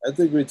 I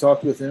think we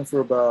talked with him for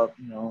about,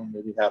 you know,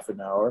 maybe half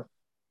an hour,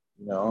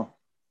 you know.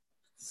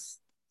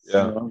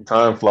 Yeah. You know,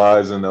 time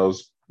flies in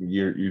those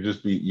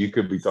you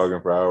could be talking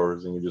for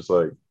hours and you're just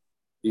like,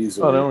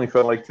 easily. oh, it only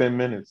felt like 10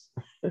 minutes.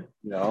 You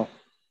know,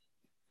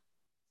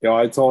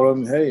 I told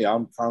him, hey,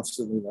 I'm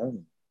constantly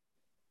learning.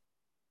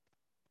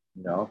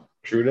 You know,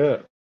 true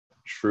that.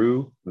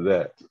 True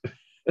that.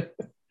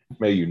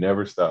 May you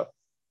never stop.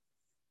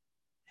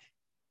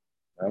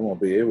 I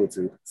won't be able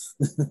to.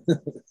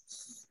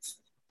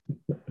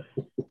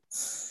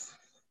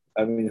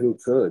 I mean, who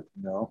could,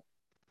 you know?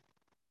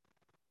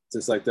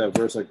 Just like that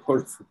verse I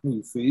quoted from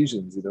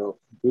Ephesians, you know,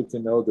 who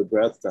can know the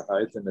breadth, the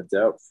height, and the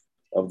depth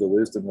of the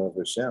wisdom of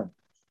Hashem?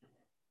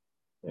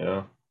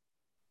 Yeah.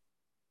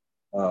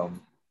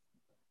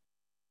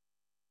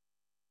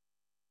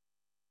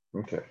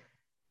 Okay.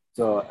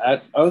 So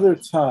at other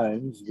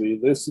times, we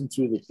listen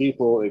to the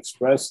people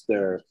express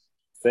their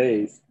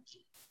faith,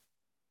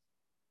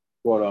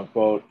 quote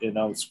unquote, in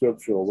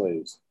unscriptural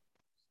ways.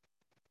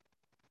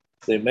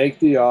 They make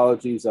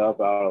theologies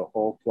up out of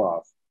whole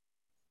cloth.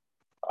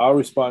 Our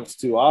response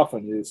too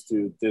often is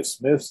to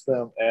dismiss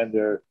them and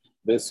their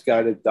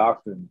misguided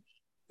doctrine,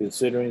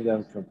 considering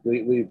them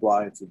completely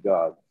blind to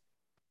God.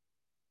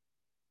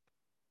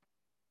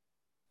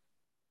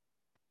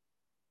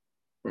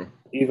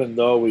 Even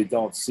though we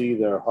don't see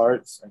their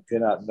hearts and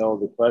cannot know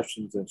the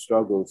questions and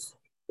struggles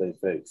they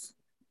face,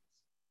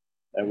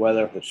 and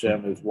whether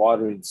Hashem is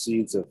watering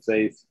seeds of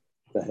faith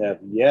that have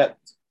yet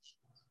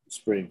to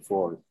spring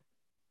forth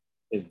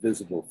in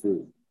visible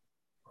fruit.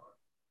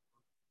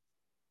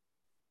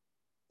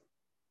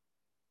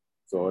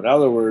 So, in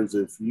other words,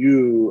 if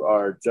you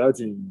are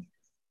judging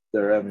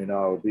their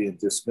emunah, being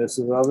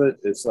dismissive of it,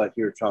 it's like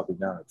you're chopping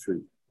down a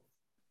tree.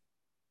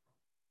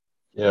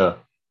 Yeah.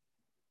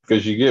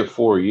 Because you get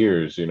 4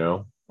 years, you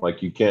know,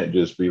 like you can't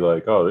just be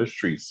like, oh, this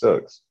tree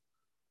sucks.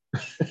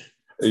 And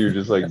you're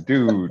just like,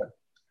 dude,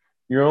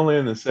 you're only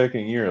in the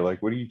second year.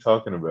 Like, what are you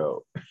talking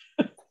about?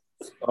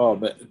 Oh,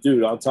 man,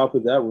 dude, on top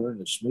of that, we're in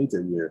the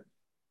Shemitah year.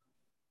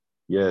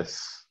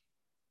 Yes.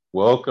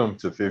 Welcome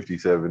to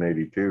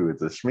 5782.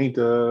 It's a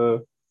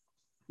Shemitah.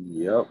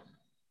 Yep.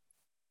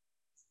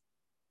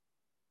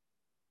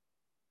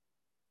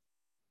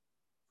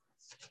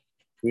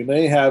 We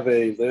may have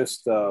a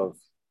list of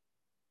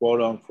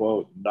quote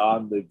unquote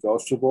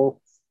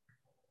non-negotiable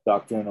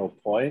doctrinal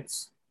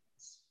points,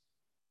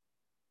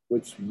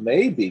 which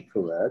may be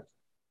correct,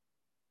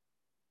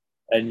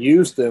 and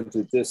use them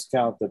to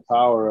discount the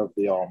power of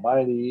the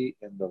Almighty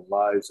in the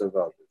lives of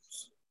others.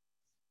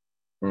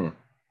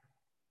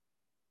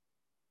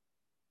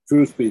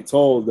 Truth be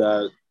told,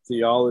 that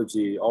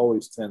theology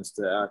always tends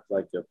to act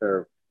like a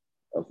pair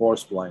of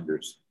horse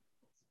blinders.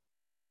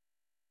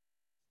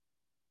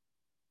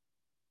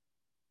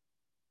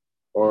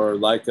 Or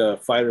like a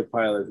fighter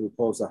pilot who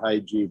pulls a high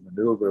G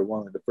maneuver,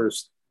 one of the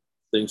first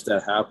things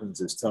that happens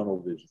is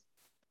tunnel vision.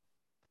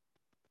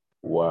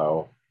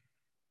 Wow.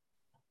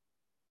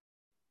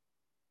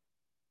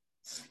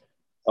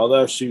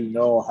 Unless you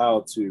know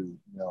how to,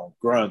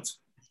 grunt,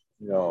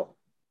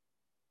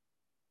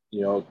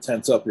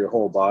 tense up your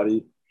whole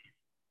body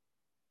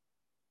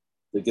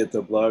to get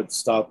the blood,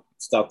 stop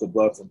the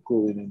blood from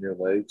pooling in your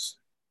legs.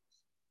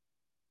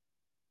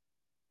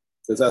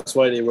 Because that's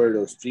why they wear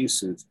those G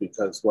suits,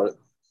 because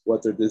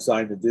what they're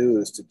designed to do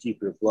is to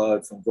keep your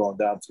blood from going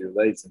down to your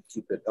legs and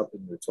keep it up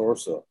in your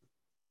torso.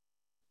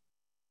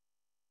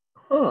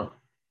 Huh.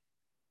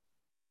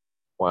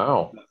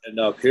 Wow. And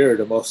up here,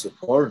 the most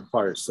important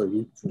part, so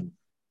you can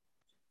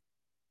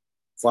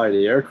fly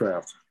the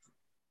aircraft.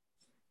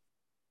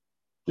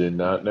 Did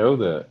not know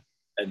that.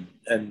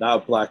 And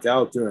not black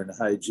out during the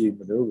high G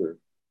maneuver.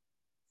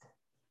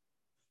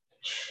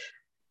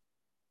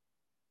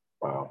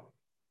 Wow.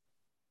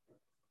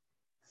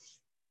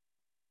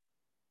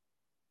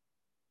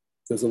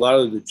 Because a lot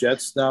of the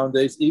jets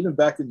nowadays, even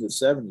back in the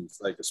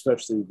 70s, like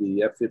especially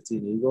the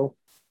F-15 Eagle,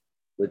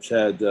 which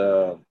had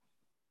two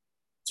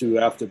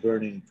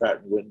afterburning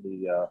Pratt &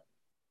 Whitney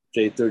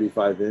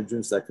J35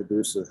 engines that could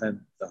produce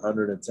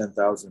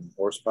 110,000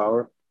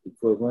 horsepower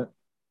equivalent.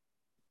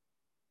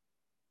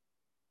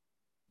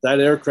 That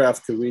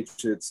aircraft could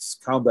reach its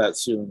combat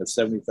ceiling of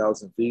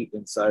 70,000 feet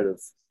inside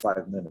of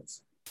 5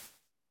 minutes.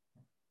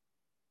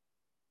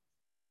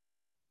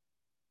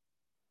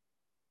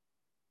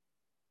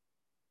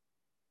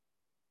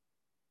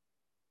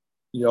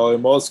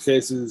 In most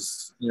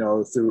cases,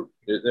 through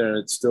it, and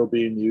it's still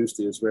being used.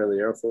 The Israeli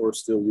Air Force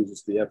still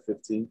uses the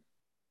F-15.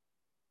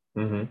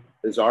 Mm-hmm.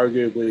 It's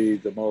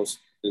arguably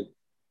the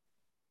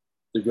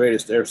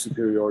greatest air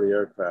superiority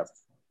aircraft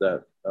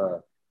that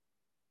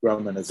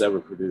Grumman has ever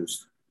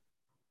produced.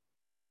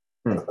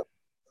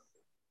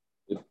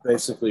 It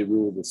basically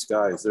ruled the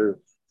skies. There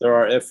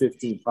are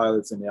F-15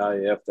 pilots in the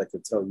IAF that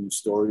could tell you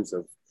stories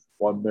of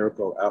one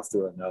miracle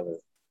after another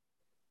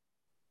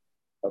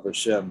of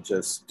Hashem,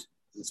 just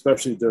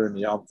especially during the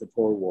Yom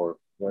Kippur War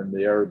when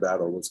the air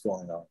battle was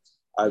going on.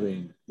 I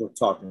mean, we're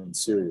talking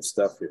serious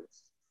stuff here.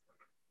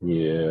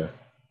 Yeah.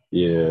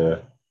 Yeah.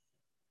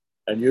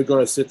 And you're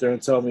going to sit there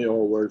and tell me,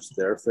 oh, where's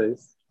their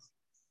faith?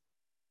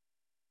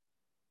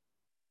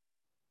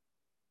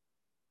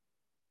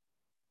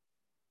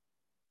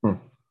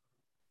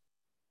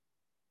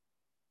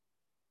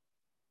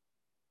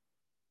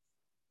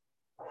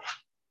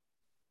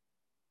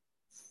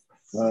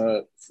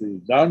 See,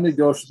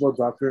 non-negotiable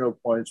doctrinal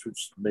points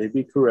which may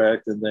be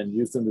correct and then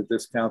use them to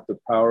discount the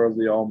power of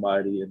the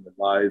Almighty in the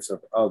lives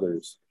of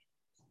others.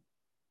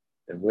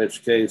 In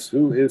which case,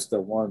 who is the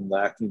one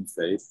lacking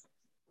faith?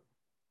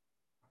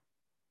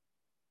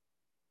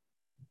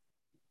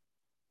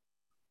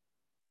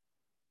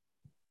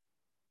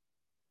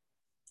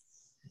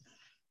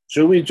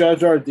 Should we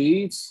judge our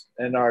deeds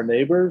and our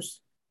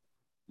neighbors?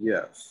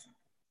 Yes.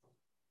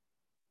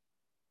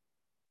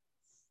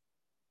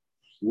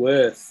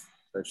 With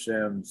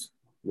Hashem's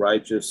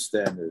righteous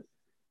standard.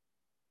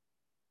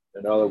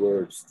 In other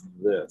words,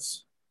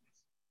 this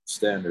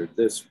standard,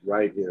 this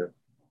right here,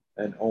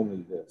 and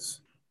only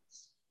this.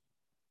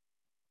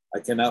 I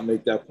cannot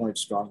make that point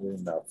strongly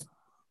enough.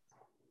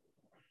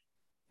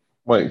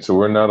 Wait, so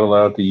we're not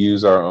allowed to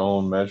use our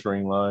own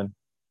measuring line?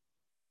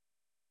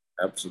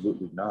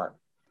 Absolutely not.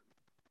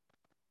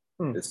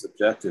 It's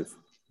subjective.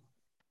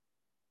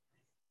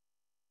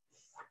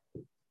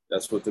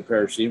 That's what the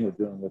Parashim were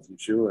doing with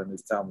Yeshua and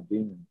his Talmudim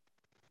in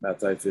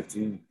Matthew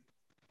 15.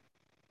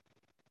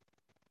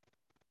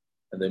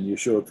 And then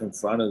Yeshua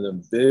confronted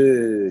them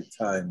big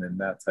time in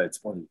Matthew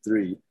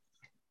 23.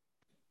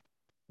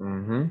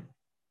 Mm-hmm.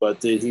 But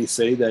did he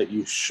say that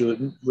you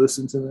shouldn't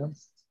listen to them?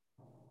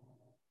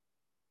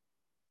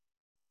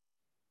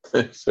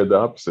 He said the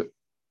opposite.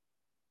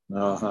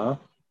 Uh-huh.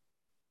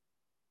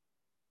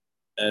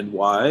 And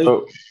why?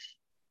 Oh.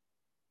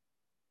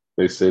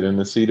 They sit in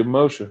the seat of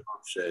Moshe.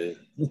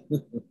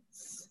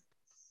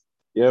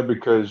 Yeah,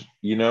 because,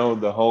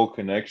 the whole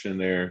connection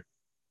there,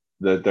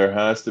 that there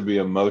has to be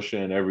a Moshe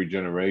in every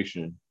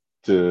generation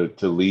to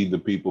lead the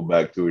people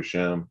back to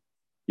Hashem,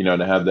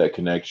 to have that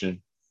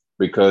connection,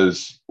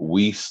 because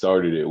we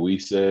started it. We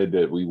said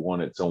that we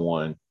wanted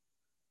someone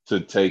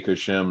to take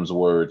Hashem's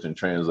words and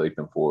translate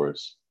them for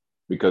us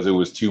because it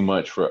was too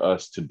much for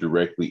us to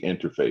directly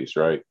interface,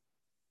 right?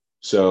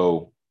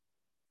 So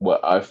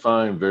what I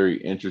find very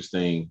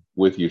interesting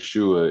with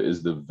Yeshua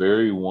is the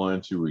very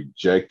ones who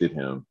rejected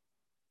him,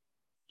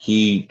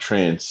 he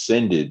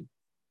transcended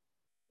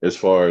as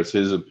far as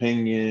his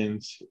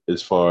opinions,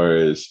 as far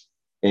as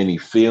any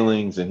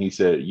feelings. And he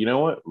said, you know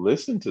what?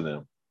 Listen to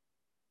them.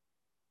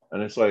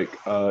 And it's like,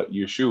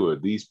 Yeshua,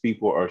 these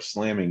people are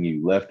slamming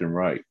you left and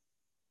right.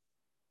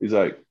 He's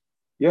like,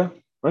 yeah,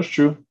 that's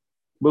true.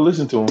 But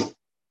listen to them.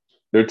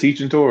 They're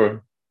teaching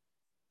Torah.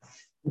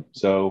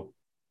 So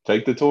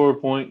Take the Torah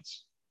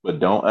points, but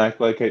don't act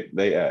like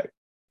they act.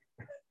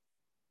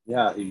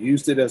 Yeah, he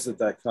used it as a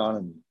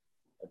dichotomy,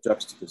 a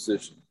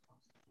juxtaposition.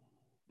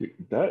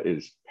 That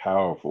is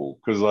powerful.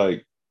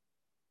 Because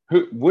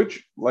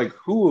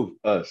who of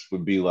us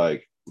would be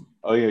like,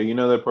 oh yeah, you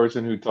know that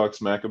person who talks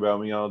smack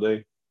about me all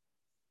day?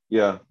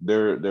 Yeah,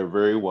 they're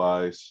very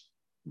wise.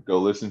 Go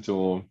listen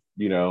to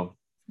them.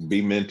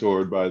 Be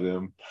mentored by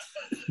them,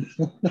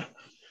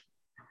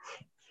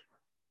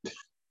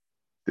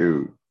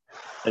 dude.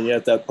 And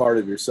yet that part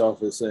of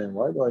yourself is saying,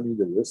 why do I need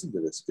to listen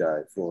to this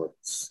guy for?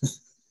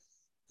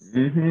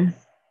 Mm-hmm.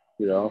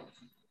 You know,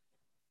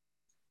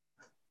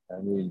 I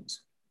mean,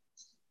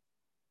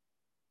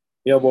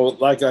 yeah, well,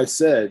 like I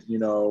said,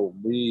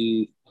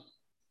 we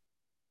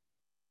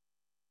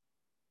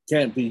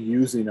can't be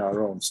using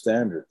our own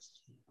standards.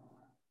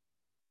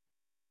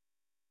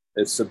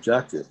 It's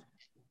subjective.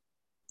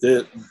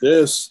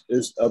 This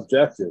is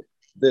objective.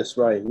 This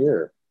right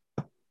here,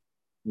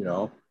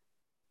 the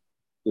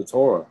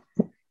Torah.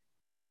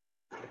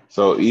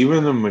 So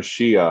even the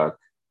Mashiach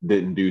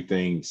didn't do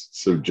things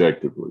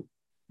subjectively.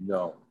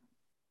 No.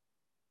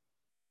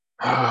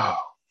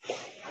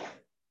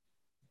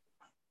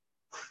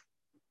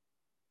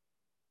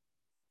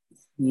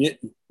 Yeah,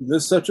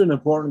 this is such an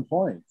important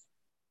point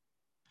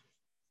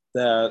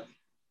that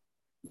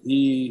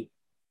he,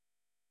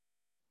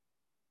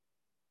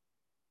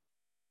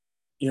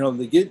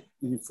 they get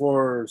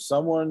for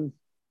someone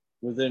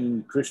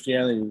within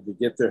Christianity to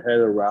get their head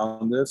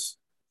around this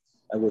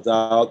and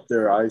without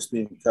their eyes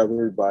being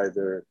covered by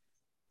their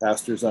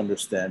pastor's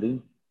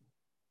understanding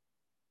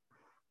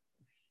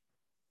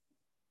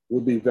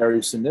would be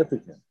very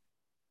significant.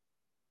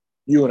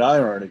 You and I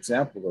are an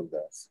example of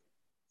this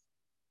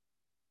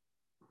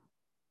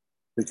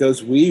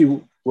because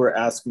we were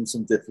asking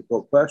some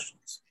difficult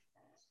questions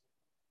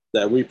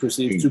that we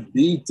perceived to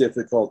be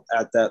difficult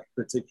at that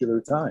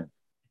particular time.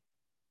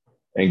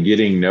 And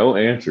getting no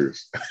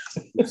answers.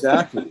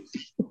 Exactly.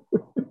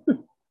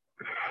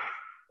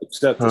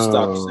 Except the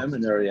stock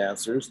seminary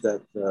answers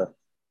that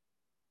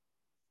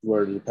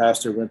where the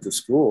pastor went to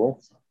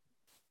school.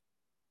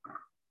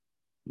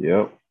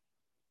 Yep.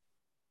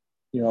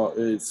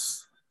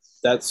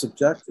 That's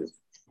subjective.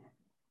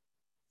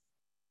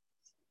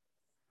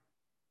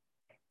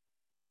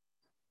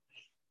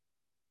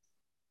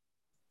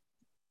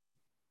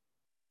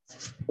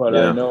 But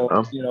yeah, I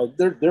know,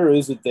 there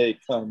is a day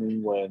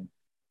coming when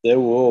there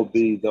will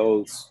be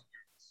those,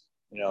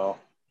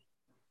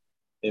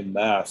 in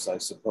mass, I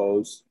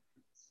suppose,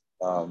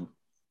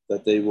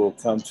 that they will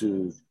come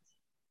to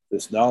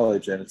this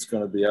knowledge, and it's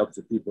going to be up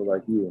to people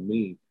like you and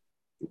me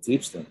to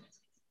teach them.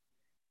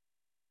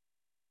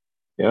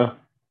 Yeah.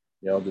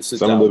 To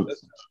sit down with them.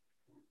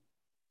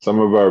 Some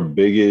of our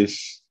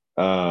biggest,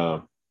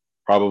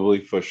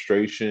 probably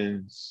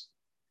frustrations,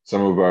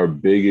 some of our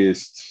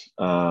biggest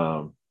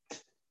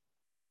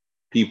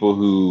people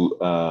who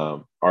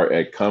are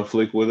at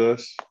conflict with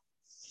us,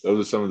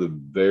 those are some of the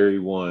very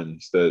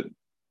ones that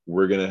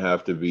we're going to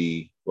have to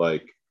be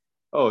like,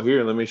 oh,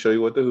 here, let me show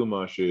you what the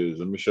Humash is.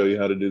 Let me show you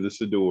how to do the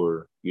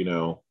Siddur,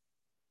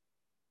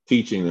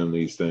 teaching them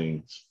these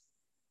things.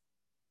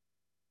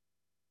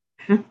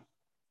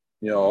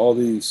 All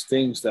these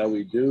things that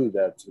we do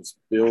that just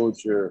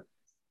build your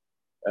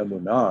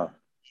emunah,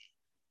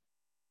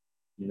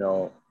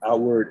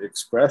 outward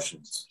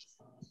expressions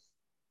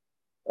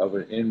of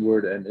an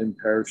inward and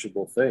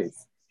imperishable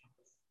faith.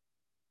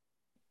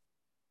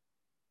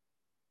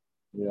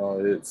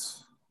 We're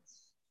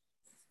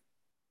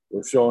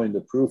showing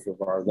the proof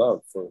of our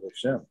love for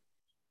Hashem.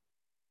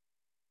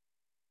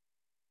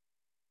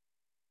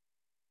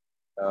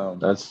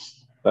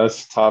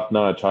 That's top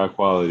notch, high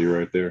quality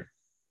right there.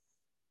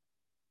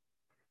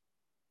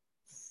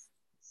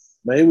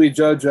 May we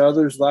judge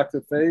others' lack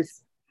of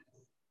faith?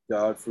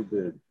 God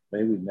forbid.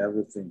 May we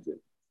never think it.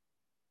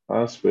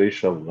 Hasbe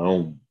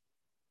shalom.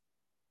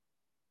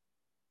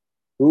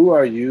 Who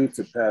are you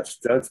to pass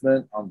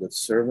judgment on the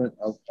servant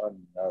of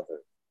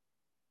another?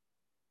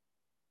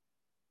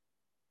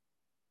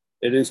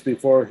 It is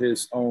before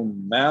his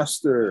own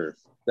master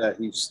that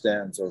he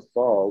stands or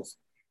falls,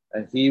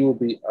 and he will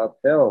be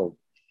upheld,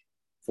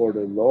 for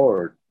the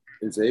Lord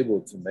is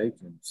able to make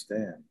him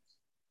stand.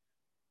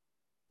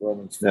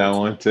 Romans 14.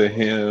 Now unto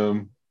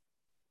him,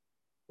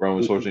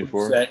 Romans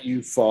 14:4. Set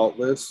you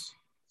faultless,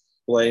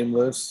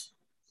 blameless,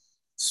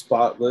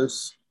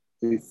 spotless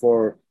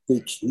before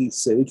the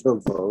sake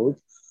of road.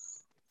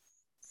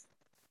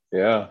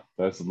 Yeah,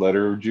 that's the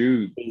letter of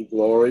Jude. Be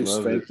glory,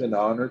 strength, and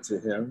honor to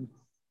him.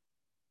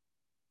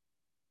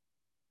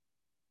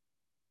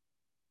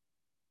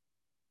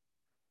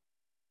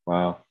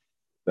 Wow.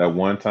 That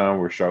one time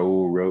where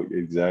Shaul wrote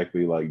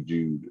exactly like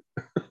Jude.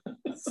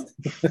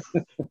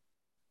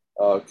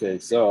 Okay,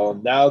 so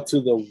now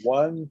to the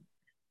one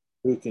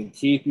who can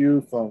keep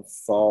you from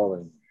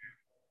falling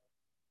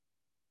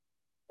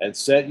and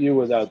set you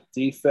without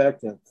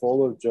defect and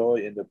full of joy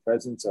in the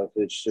presence of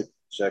his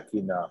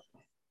Shekinah.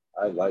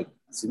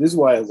 This is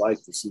why I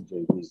like the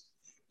CJD.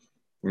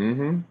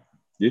 Mm-hmm.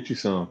 Get you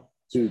some.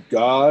 To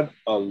God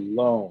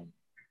alone,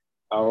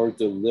 our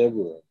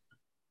deliverer,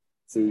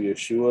 through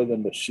Yeshua the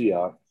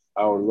Mashiach,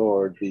 our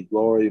Lord, be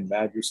glory,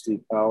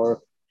 majesty,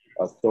 power,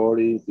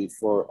 authority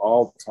before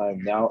all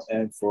time, now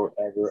and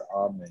forever.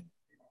 Amen.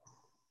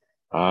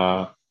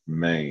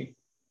 Amen.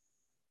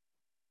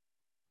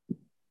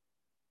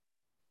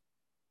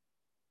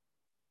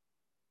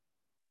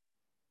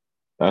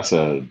 That's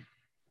a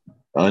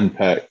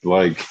unpacking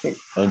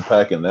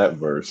that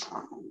verse.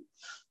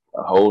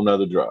 A whole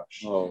nother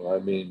drush. Oh, I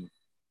mean,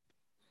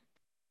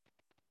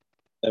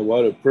 and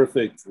what a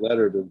perfect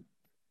letter to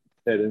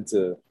head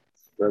into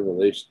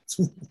Revelation.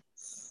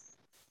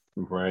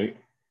 Right.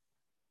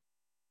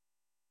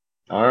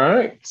 All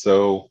right.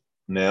 So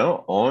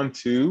now on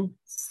to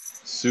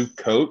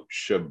Sukkot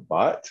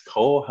Shabbat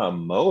Kol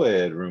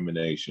HaMoed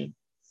rumination.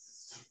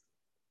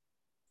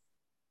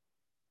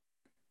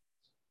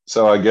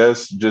 So I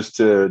guess just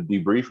to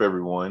debrief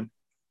everyone,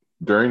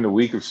 during the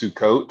week of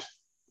Sukkot,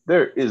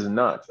 there is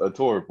not a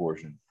Torah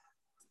portion.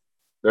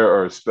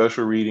 There are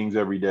special readings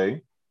every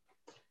day.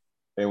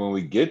 And when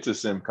we get to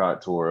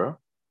Simchat Torah,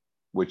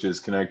 which is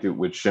connected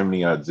with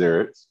Shemini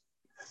Atzeres,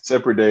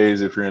 separate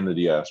days if you're in the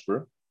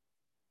diaspora,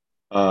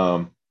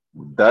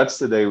 that's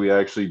the day we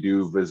actually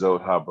do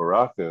Vizot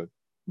HaBaraka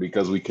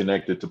because we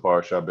connect it to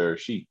Parashat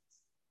Bereshit.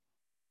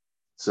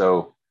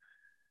 So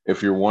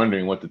if you're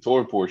wondering what the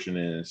Torah portion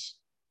is,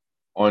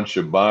 on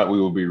Shabbat, we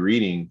will be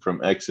reading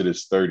from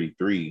Exodus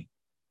 33,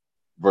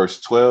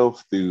 verse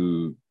 12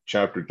 through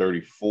chapter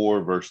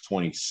 34, verse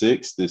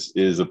 26. This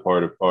is a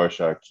part of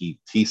Parashat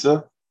Ki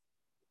Tisa.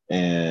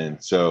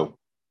 And so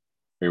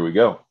here we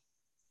go.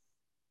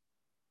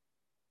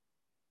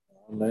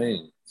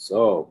 Amen.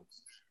 So,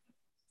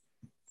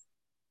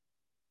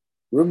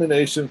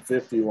 rumination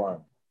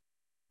 51.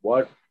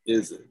 What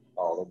is it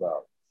all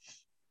about?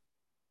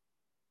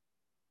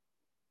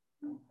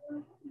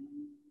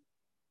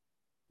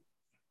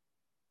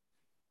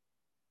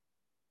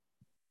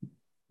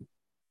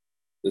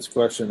 This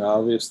question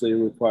obviously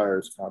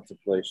requires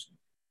contemplation,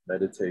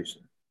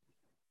 meditation.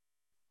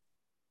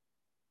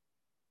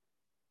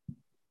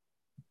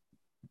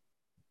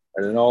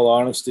 And in all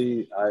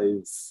honesty,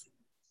 I've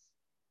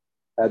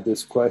had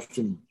this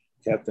question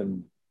kept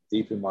in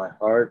deep in my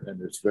heart, and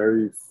there's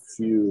very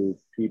few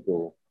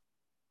people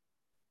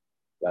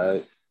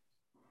that,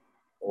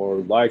 or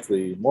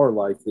likely, more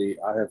likely,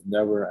 I have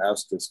never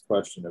asked this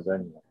question of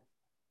anyone,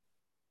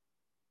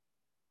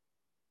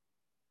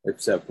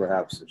 except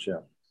perhaps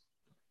Hashem.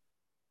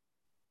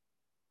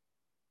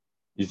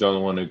 He's the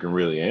only one who can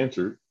really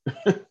answer.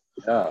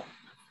 Yeah.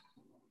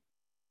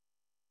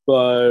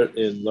 But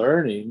in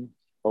learning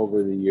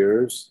over the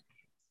years,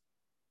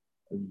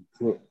 and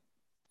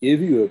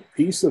give you a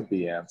piece of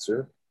the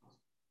answer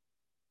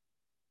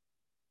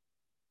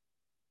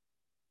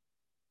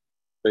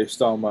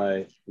based on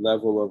my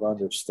level of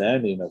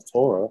understanding of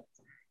Torah,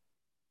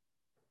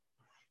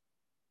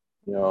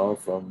 you know,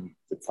 from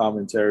the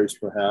commentaries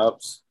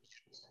perhaps,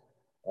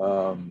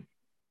 from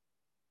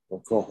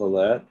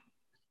Kohelet,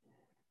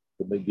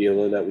 the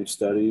Megillah that we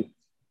studied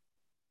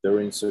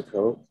during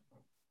Sukkot.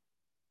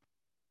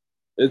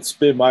 It's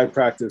been my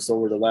practice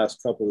over the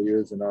last couple of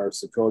years in our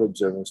Sukkot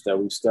observance that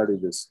we study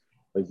this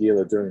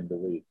Megillah during the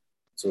week,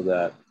 so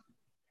that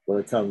when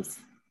it comes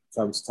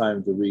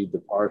time to read the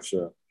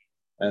Parsha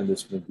and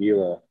this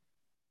Megillah,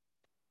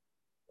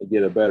 I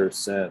get a better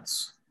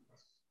sense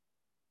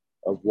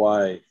of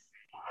why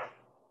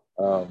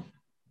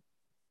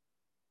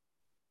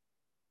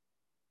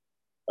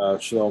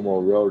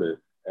Shlomo wrote it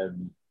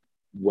and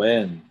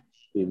when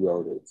he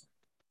wrote it.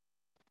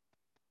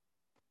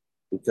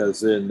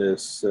 Because in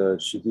this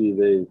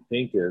Shevivei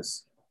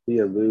Pinchas, he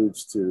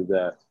alludes to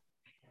that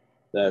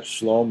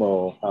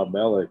Shlomo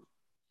HaMelech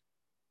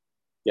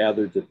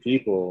gathered the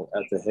people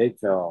at the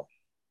Heikel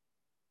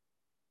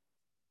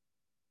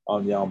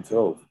on Yom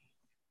Tov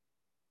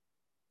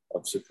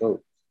of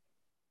Sukkot.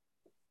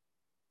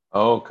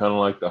 Oh, kind of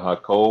like the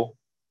Hakol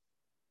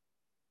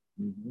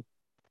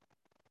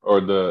or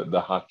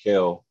the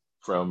Hakel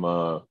from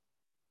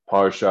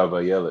Parsha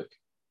Vayelik.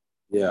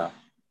 Yeah.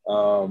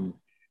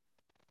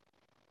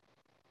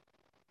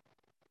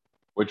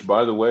 Which,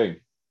 by the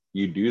way,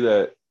 you do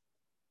that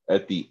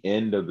at the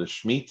end of the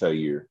Shemitah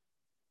year.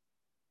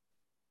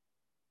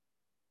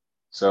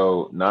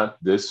 So not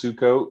this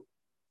Sukkot,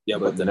 Yeah,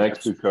 but the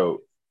next Sukkot.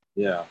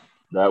 Yeah.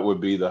 That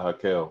would be the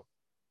Hakel.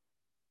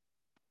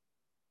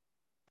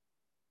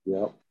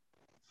 Yep.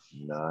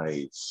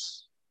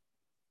 Nice.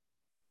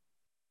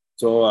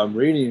 So I'm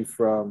reading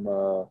from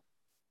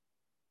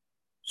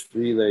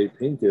Shvile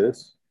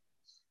Pinchas,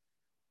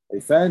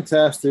 a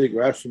fantastic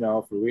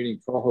rationale for reading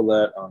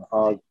Kohelet on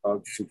Hag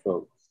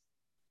Sukkot.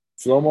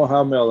 Shlomo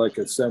HaMelech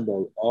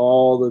assembled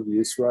all of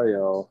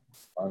Yisrael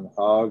on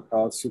Hag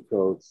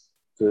HaSukkot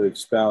to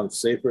expound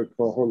Sefer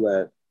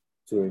Kohelet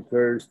to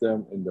encourage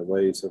them in the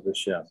ways of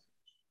Hashem.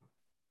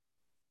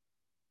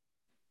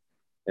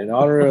 In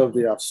honor of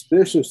the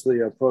auspiciously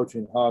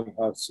approaching Hag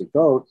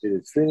HaSukkot, it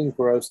is fitting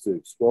for us to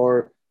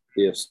explore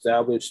the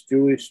established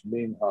Jewish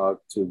minhag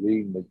to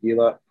read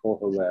Megillat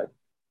Kohelet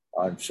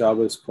on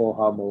Shabbos Kol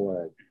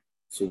HaMoed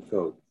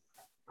Sukkot.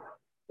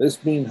 This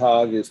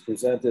minhag is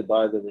presented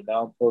by the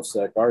renowned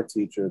posek, our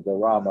teacher, the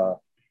Rama,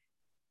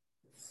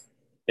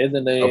 in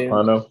the name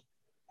Apano.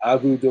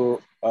 Avu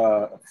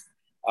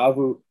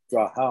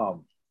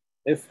Draham.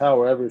 If,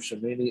 however,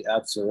 Shemini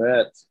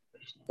Atzeret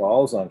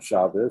falls on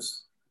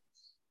Shabbos,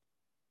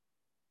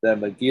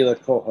 then Megillah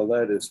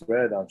Kohelet is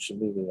read on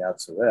Shemini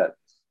Atzeret.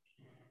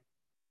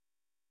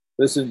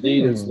 This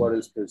indeed is what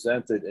is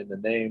presented in the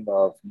name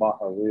of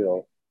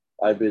Maharil,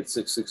 Ibid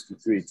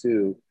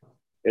 663-2.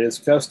 It is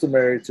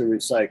customary to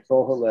recite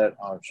Kohelet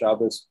on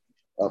Shabbos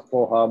of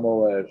Kol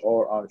HaMoed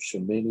or on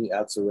Shemini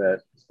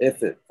Atzeret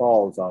if it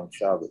falls on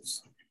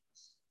Shabbos.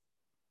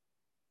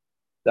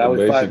 Now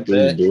So we find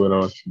basically, you do it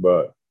on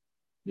Shabbat.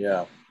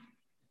 Yeah.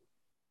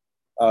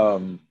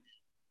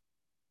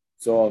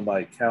 So on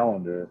my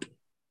calendar,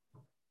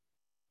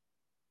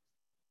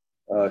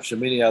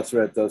 Shemini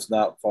Atzeret does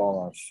not fall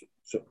on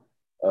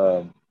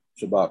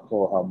Shabbat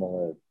Kol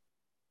HaMoed.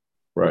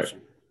 Right.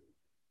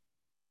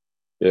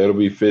 Yeah, it'll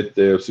be 5th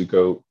day of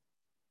Sukkot.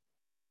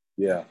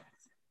 Yeah.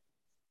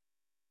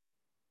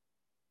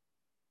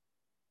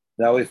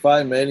 Now we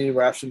find many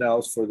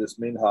rationales for this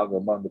minhag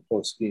among the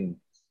poskim.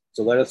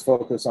 So let us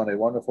focus on a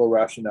wonderful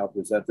rationale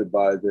presented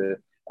by the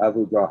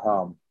Abu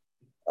Draham,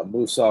 a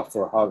Musaf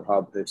for Hag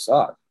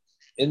HaPesach,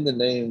 in the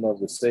name of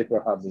the Sefer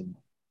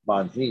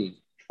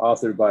HaManhi,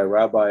 authored by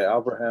Rabbi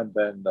Abraham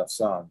ben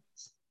Nassan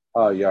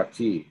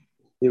HaYarki.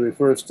 He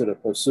refers to the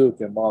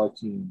pasuk in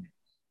Malachi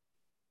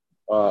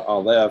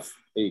Aleph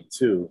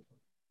 8:2.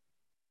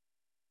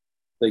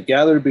 They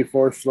gathered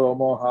before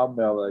Shlomo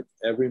HaMelech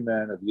every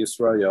man of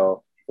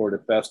Yisrael for the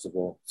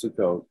festival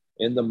Sukkot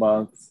in the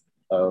month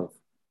of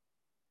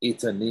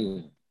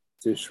Itanim,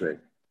 Tishrei,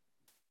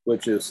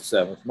 which is the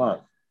 7th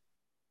month.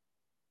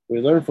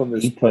 We learn from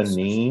this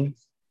Itanim,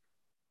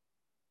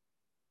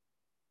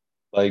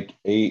 like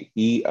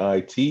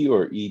AEIT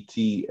or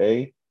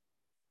ETA?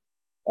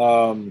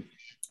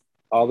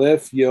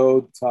 Aleph,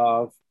 Yod,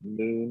 Tav,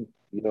 Nun,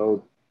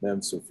 Yod,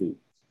 Mem, Sufi.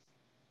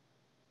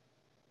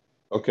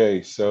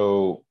 Okay,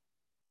 so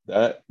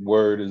that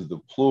word is the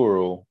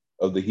plural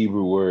of the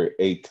Hebrew word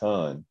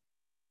Eitan,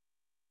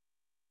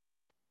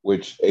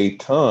 which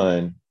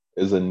Eitan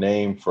is a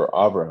name for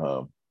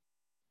Abraham.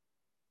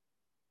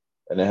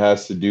 And it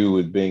has to do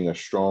with being a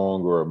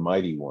strong or a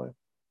mighty one,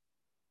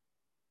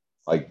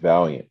 like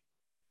valiant.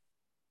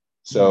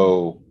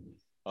 So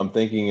I'm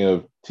thinking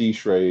of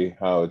Tishrei,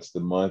 how it's the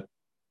month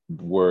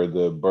where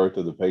the birth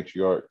of the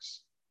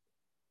patriarchs,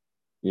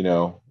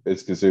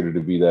 it's considered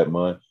to be that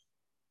month.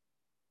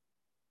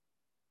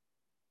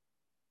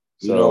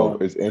 So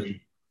it's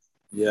interesting.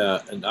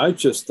 Yeah, and I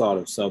just thought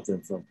of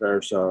something from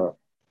Parashah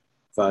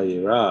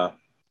Vayera,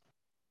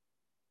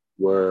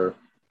 where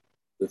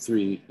the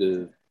three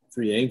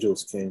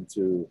angels came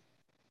to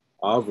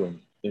Avram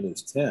in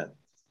his tent.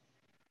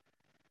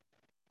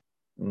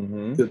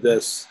 Mm-hmm. Could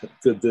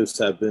this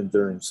have been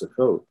during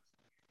Sukkot?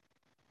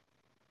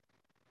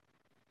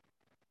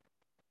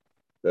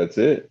 That's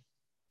it.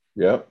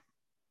 Yep.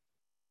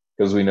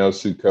 Because we know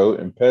Sukkot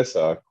and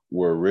Pesach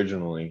were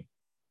originally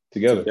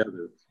together.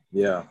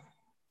 Yeah.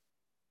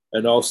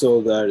 And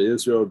also that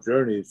Israel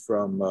journeyed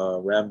from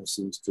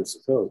Ramesses to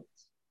Sukkot.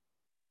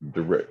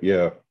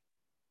 Yeah.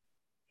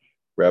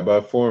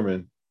 Rabbi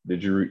Foreman,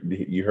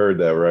 you heard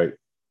that, right?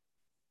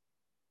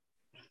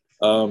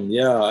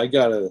 Yeah, I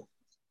gotta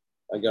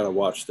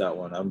watch that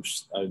one.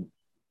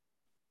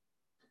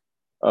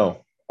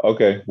 Oh,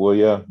 okay. Well,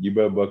 yeah, you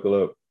better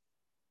buckle up.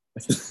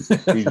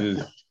 He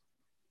just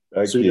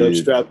so you know,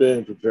 strap in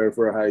and prepare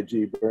for a high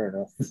G burn.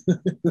 Huh?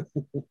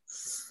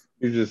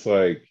 He's just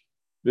like,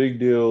 big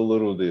deal,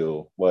 little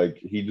deal. Like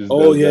he just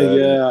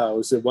yeah.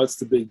 I said, what's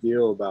the big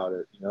deal about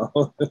it?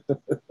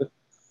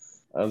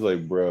 I was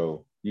like,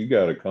 bro, you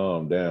gotta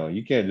calm down.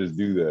 You can't just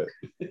do that.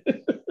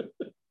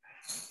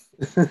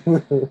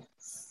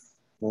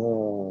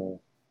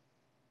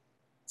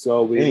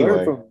 So we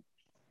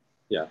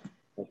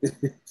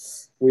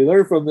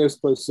learn from this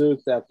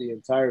pasuk that the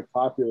entire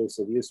populace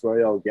of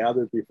Israel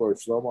gathered before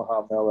Shlomo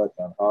HaMelech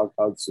on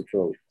Hag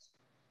Sukkot.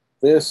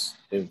 This,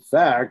 in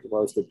fact,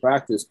 was the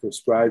practice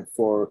prescribed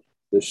for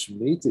the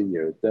Shemitah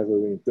year,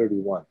 Devarim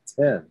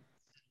 31:10.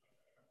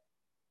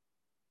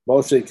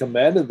 Moshe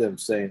commanded them,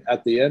 saying,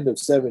 at the end of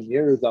 7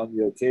 years on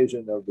the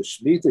occasion of the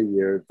Shemitah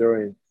year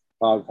during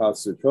Hag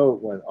HaSukkot,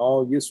 when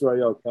all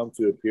Yisrael come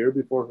to appear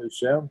before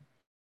Hashem,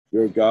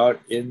 your God,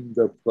 in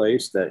the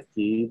place that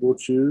he will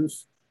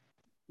choose,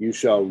 you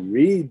shall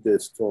read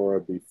this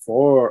Torah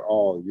before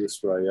all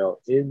Yisrael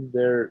in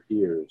their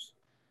ears.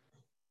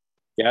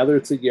 Gather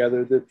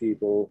together the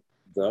people,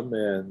 the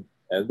men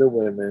and the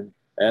women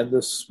and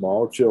the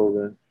small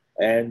children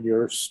and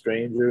your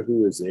stranger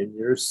who is in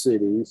your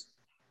cities,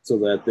 so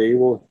that they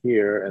will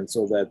hear and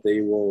so that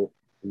they will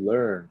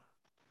learn.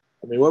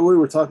 I mean, what we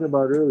were talking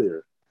about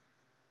earlier.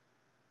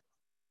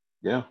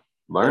 Yeah,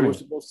 learning. We're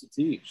supposed to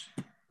teach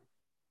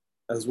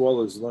as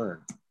well as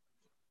learn.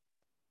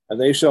 And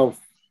they shall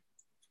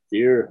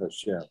fear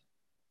Hashem,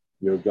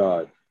 your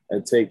God,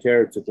 and take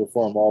care to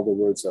perform all the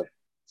words of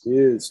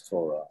his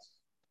Torah.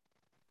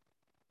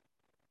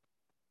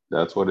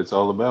 That's what it's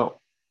all about.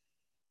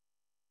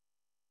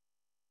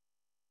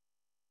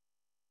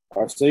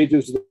 Our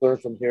sages learn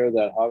from here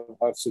that Hag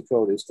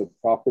HaSukkot is the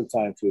proper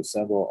time to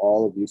assemble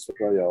all of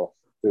Israel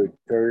to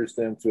encourage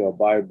them to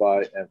abide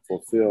by and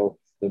fulfill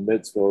the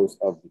mitzvos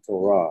of the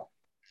Torah.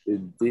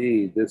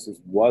 Indeed, this is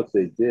what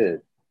they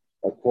did.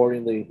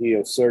 Accordingly, he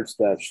asserts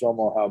that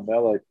Shlomo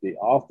HaMelech, the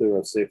author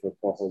of Sefer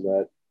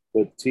Kohelet,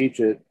 would teach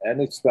it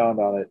and expound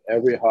on it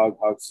every Hag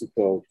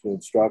HaSukkot to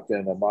instruct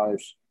and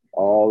admonish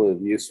all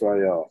of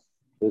Israel.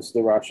 This is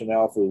the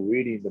rationale for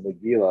reading the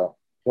Megillah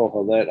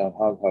Kohelet on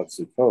Hag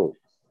HaSukkot.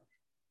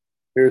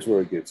 Here's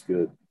where it gets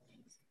good.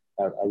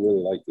 I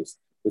really like this.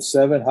 The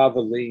 7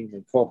 Havalim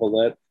in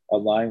Kohelet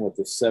align with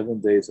the 7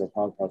 days of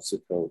Hag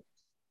HaSukkot.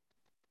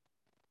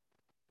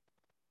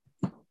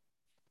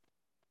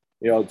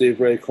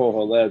 Divrei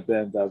Kohelet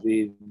ben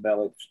David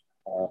Melech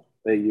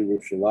be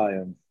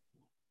Yerushalayim.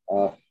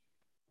 Hava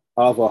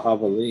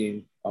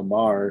Havalim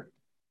Amar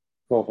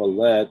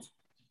Kohelet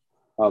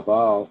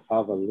Haval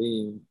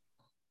Havalim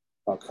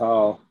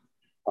Hakal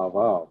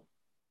Haval.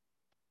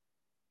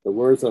 The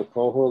words of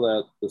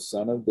Kohelet, the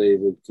son of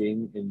David,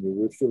 king in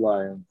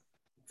Yerushalayim,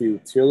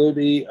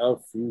 futility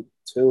of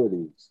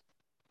futilities.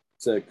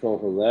 Said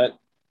Kohelet,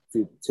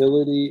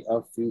 futility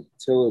of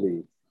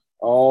futility.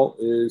 All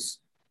is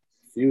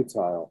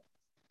futile.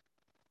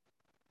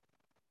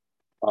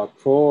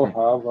 Akol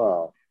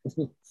Haval.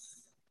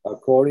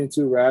 According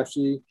to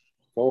Rashi,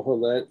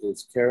 Kohelet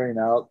is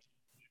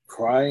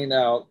crying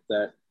out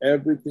that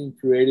everything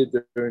created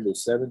during the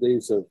 7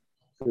 days of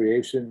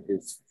creation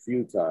is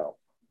futile,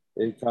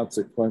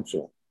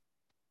 inconsequential.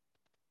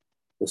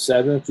 The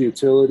 7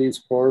 futilities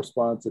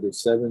correspond to the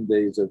 7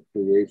 days of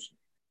creation.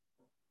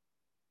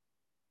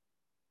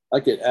 I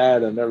could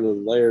add another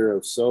layer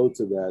of so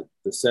to that.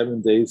 The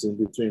 7 days in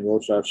between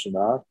Rosh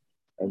Hashanah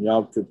and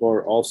Yom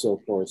Kippur also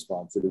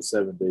correspond to the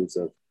 7 days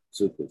of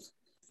Sukkot.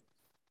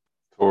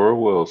 Torah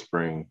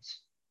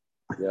Wellsprings.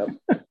 Yep,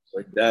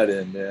 bring that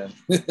in, man.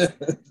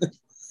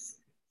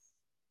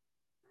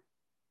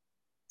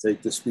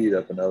 Take the speed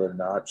up another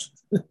notch.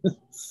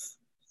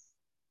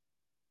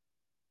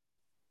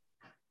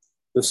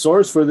 The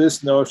source for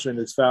this notion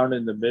is found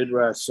in the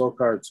Midrash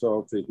Sokar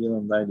Tov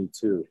Tehillim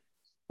 92.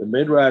 The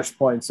Midrash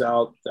points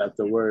out that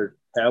the word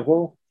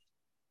hevel,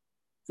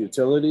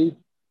 futility,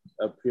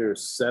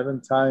 appears 7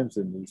 times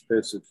in these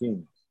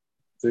Pesukim,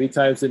 3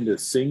 times in the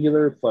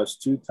singular plus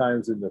 2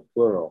 times in the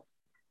plural,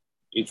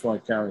 each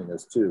one counting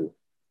as 2.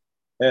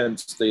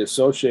 Hence, they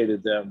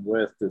associated them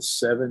with the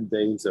 7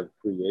 days of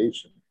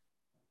creation.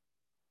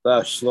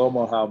 Thus,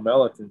 Shlomo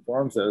HaMelech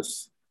informs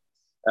us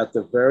at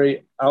the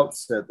very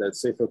outset that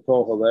Sefer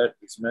Kohelet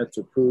is meant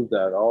to prove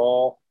that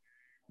all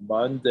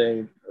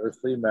mundane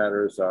earthly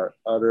matters are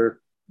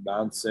utter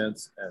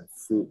nonsense and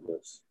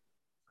fruitless.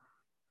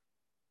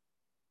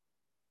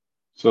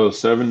 So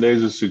 7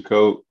 days of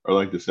Sukkot are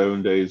like the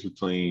 7 days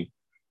between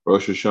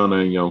Rosh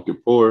Hashanah and Yom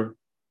Kippur,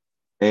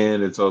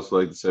 and it's also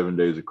like the 7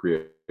 days of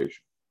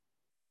creation.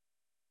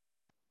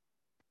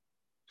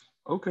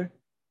 Okay.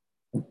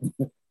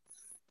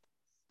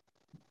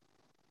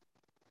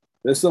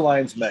 This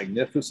aligns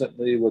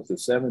magnificently with the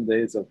 7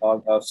 days of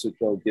Hag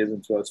HaSukkot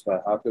given to us by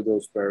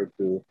Hakadosh Baruch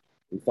Hu.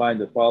 We find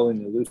the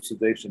following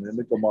elucidation in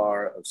the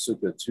Gemara of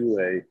Sukkah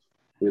 2a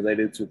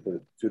related to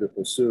the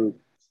Pasuk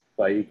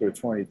by Vayikra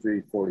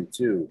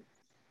 23:42.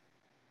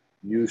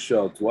 You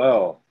shall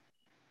dwell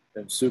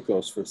in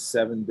Sukkos for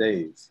 7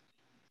 days.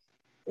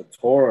 The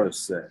Torah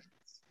said,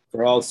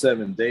 for all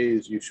 7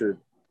 days you should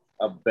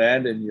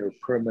abandon your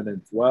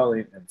permanent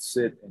dwelling and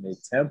sit in a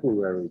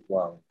temporary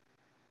dwelling.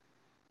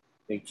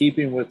 In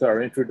keeping with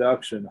our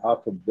introduction,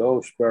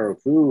 Hakadosh Baruch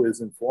Hu is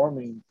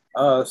informing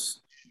us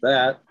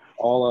that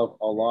all of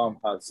Olam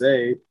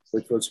Hazeh,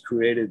 which was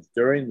created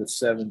during the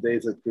 7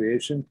 days of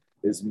creation,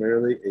 is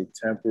merely a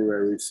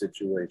temporary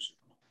situation.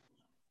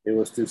 It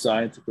was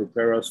designed to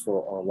prepare us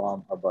for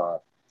Olam Haba.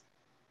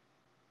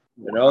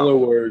 In other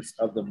words,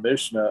 of the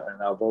Mishnah in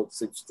Avot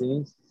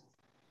 16,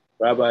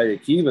 Rabbi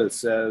Akiva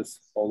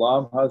says,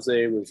 Olam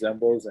Hazeh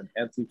resembles an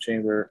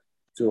antechamber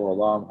to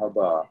Olam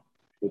Haba.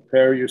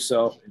 Prepare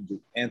yourself in the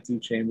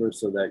antechamber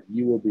so that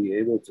you will be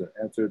able to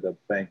enter the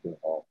banquet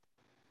hall.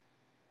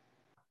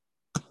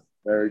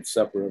 Marriage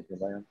supper of the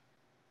Lamb.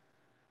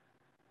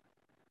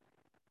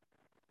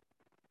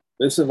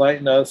 This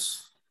enlightened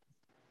us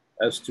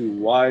as to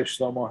why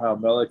Shlomo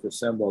HaMelech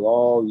assembled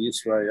all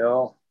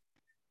Yisrael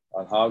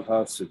on Hag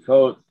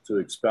HaSukkot to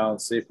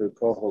expound Sefer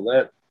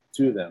Kohelet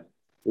to them.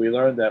 We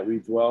learned that we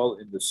dwell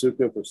in the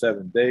Sukkah for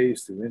 7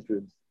 days to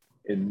enter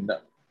in,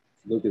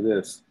 look at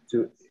this,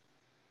 to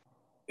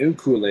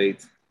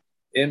inculcate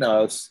in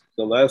us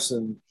the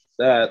lesson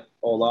that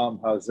Olam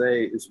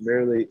Hazeh is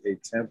merely a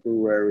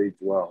temporary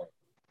dwelling.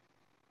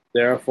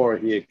 Therefore,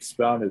 he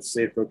expounded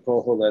Sefer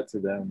Kohelet to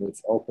them, which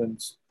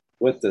opens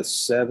with the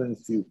 7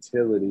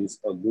 futilities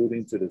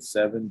alluding to the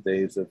 7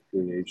 days of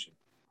creation.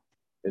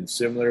 In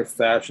similar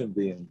fashion,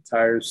 the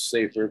entire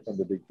Sefer from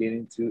the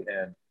beginning to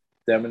end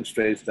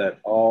demonstrates that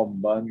all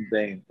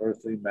mundane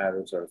earthly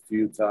matters are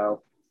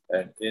futile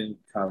and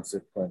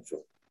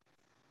inconsequential.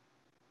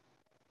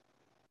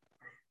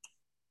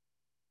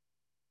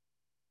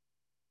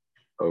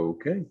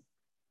 Okay.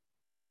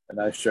 And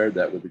I shared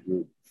that with the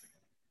group.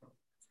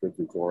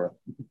 Strictly Torah.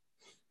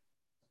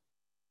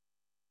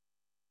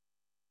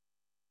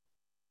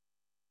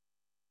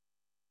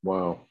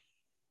 Wow.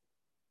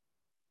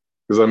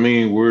 Because I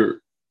mean,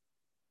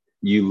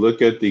 you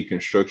look at the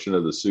construction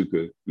of the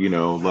sukkah,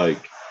 like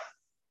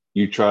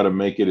you try to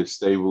make it as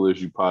stable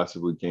as you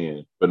possibly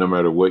can. But no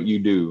matter what you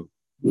do,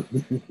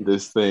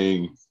 this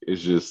thing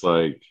is just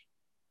like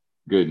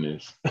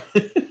goodness.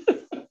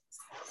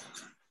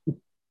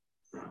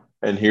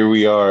 And here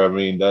we are. I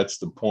mean, that's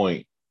the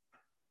point.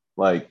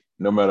 Like,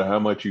 no matter how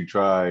much you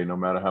try, no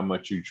matter how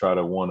much you try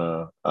to want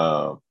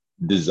to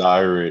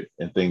desire it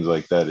and things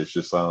like that, it's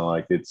just sounding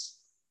like it's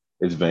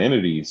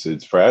vanity.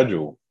 It's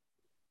fragile.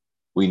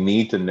 We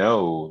need to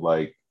know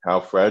like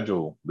how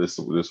fragile this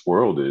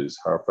world is,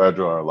 how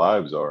fragile our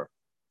lives are,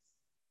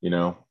 you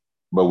know.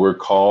 But we're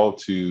called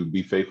to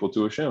be faithful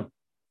to Hashem.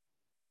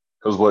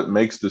 Because what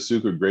makes the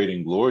Sukkah great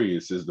and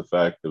glorious is the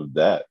fact of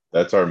that.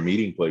 That's our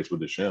meeting place with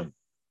Hashem.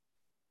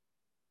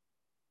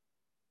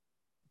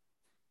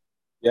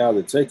 Yeah,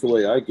 the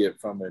takeaway I get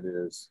from it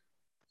is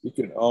you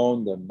can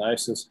own the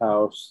nicest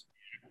house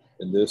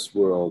in this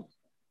world,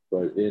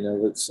 but in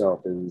of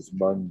itself, it is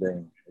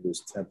mundane. It is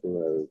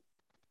temporary.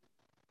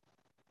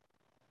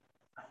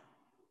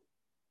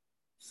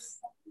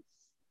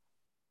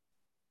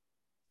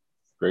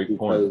 Great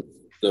Because point.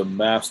 the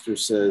master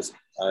says,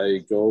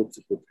 I go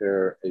to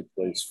prepare a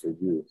place for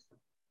you,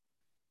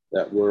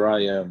 that where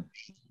I am,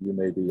 you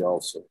may be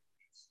also.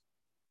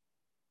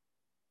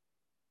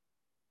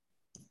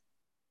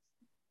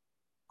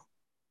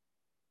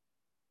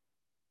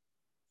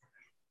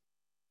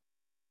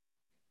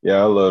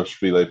 Yeah, I love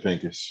Shpile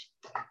Pincus.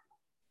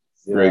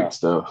 Yeah. Great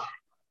stuff.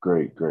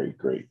 Great, great,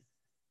 great.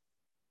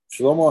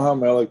 Shlomo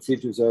HaMelech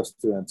teaches us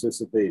to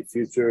anticipate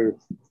future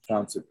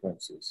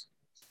consequences.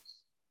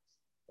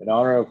 In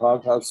honor of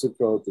Hag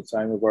HaSukkot, the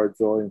time of our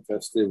joy and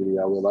festivity,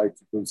 I would like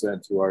to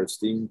present to our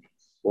esteemed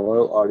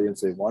royal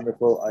audience a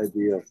wonderful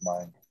idea of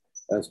mine.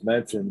 As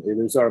mentioned, it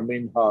is our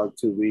minhag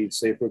to read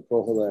Sefer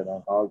Kohelet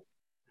on Hag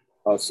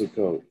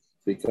HaSukkot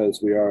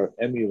because we are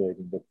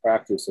emulating the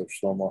practice of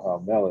Shlomo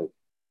HaMelech.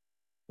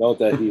 Note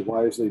that he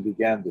wisely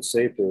began the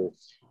Sefer,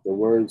 the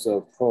words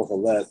of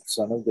Kohelet,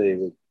 son of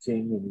David,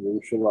 king in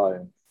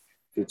Yerushalayim,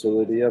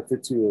 futility of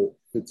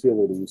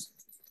futilities,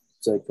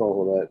 said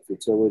Kohelet,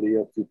 futility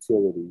of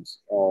futilities,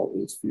 all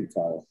is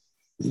futile.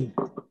 The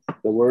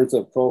words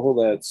of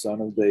Kohelet, son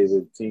of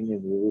David, king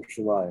in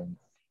Yerushalayim,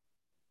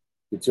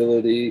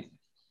 futility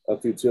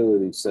of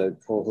futility, said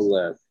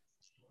Kohelet.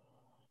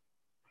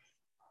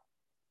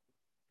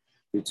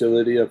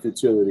 Futility of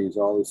futilities,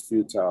 all is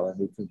futile. And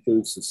he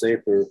concludes the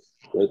Sefer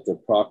with the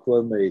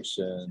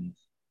proclamation,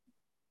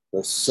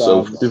 the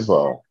So sum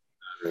Deval.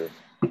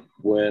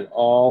 when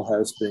all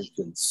has been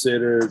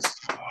considered,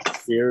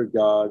 fear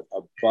God,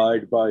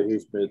 abide by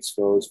his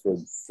mitzvos, for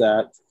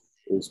that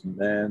is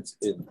man's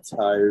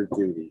entire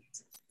duty.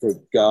 For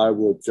God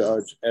will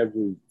judge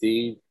every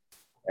deed,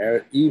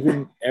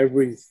 even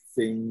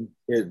everything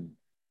hidden,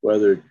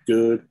 whether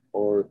good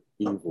or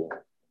evil.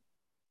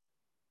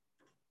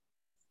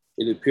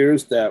 It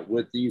appears that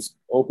with these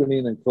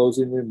opening and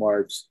closing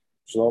remarks,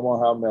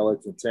 Shlomo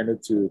HaMelech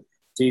intended to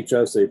teach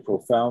us a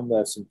profound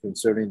lesson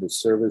concerning the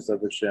service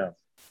of Hashem.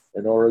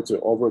 In order to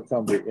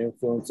overcome the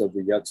influence of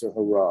the Yetzer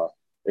Hara,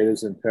 it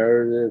is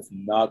imperative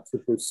not to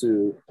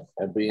pursue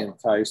and be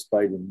enticed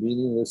by the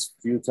meaningless,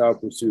 futile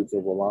pursuits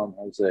of Olam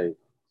Hazeh,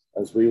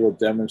 as we will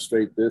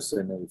demonstrate this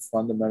in a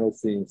fundamental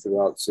theme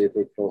throughout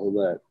Sefer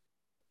Kohelet.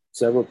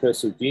 Several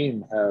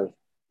Pesukim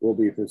will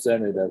be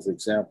presented as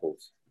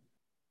examples.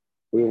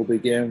 We will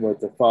begin with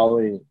the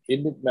following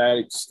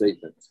enigmatic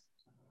statement.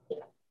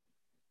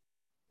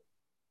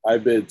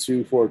 Ibid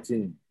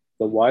 2:14.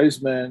 The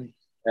wise man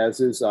has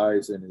his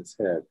eyes in his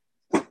head,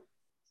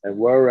 and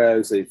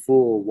whereas a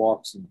fool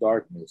walks in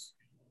darkness.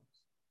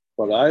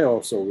 But I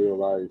also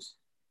realize,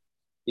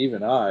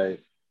 even I,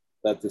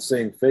 that the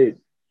same fate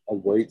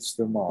awaits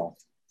them all.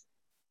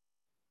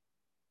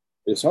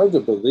 It's hard to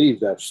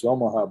believe that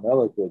Shlomo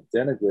HaMelech would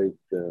denigrate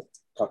the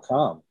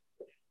Chacham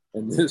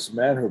in this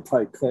manner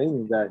by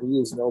claiming that he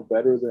is no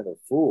better than a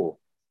fool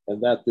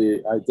and that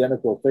the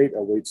identical fate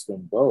awaits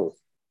them both.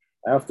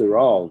 After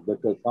all, the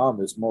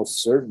Chacham is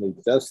most certainly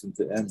destined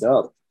to end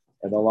up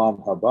in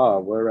Olam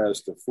Haba,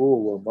 whereas the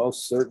fool will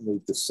most certainly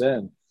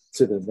descend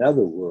to the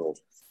netherworld.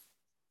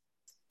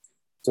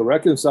 To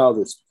reconcile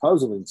this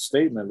puzzling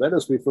statement, let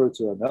us refer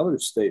to another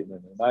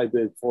statement in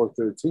Ibid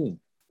 4:13.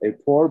 A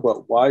poor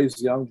but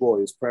wise young boy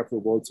is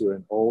preferable to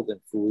an old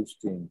and foolish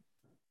king.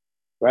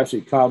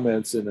 Rashi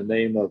comments in the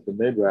name of the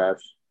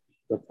Midrash,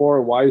 the poor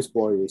wise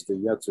boy is the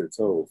Yetzer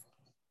Tov.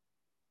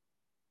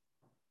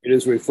 It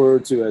is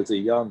referred to as a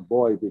young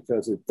boy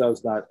because it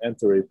does not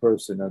enter a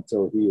person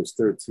until he is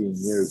 13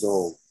 years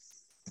old.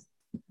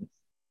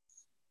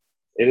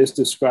 It is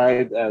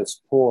described as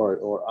poor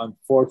or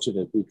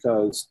unfortunate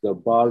because the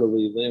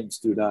bodily limbs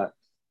do not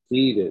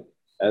heed it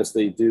as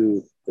they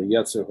do the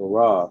Yetzer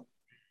Hara.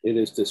 It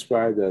is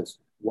described as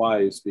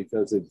wise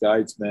because it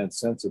guides man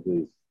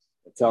sensibly,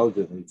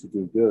 intelligently to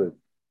do good.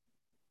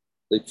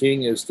 The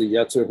king is the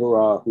Yetzer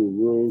Hara who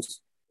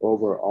rules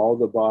over all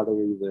the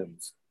bodily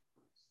limbs.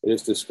 It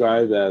is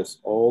described as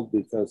old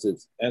because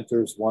it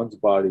enters one's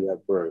body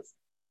at birth.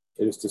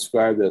 It is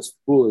described as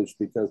foolish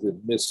because it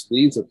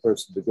misleads a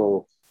person to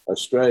go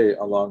astray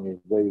along a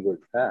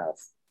wayward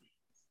path.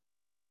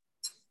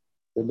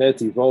 The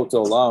Netivot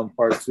Olam,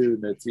 Part 2,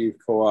 Netiv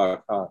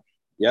Koach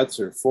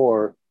Yetzer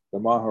 4, the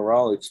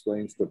Maharal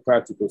explains the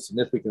practical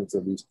significance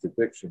of these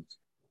depictions.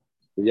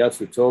 The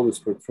Yetzer Tov is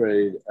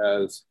portrayed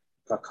as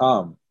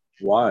Kakam,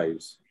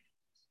 wise.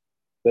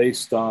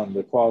 Based on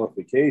the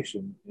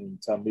qualification in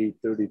Talmud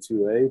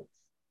 32a,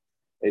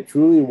 a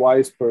truly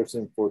wise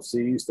person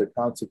foresees the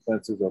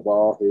consequences of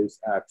all his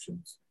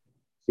actions.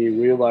 He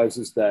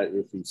realizes that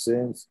if he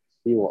sins,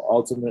 he will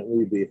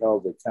ultimately be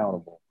held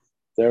accountable.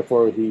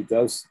 Therefore, he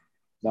does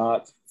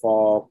not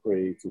fall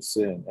prey to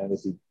sin. And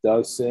if he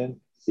does sin,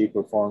 he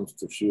performs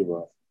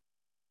teshuvah.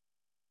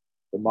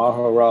 The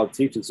Maharal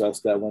teaches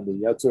us that when the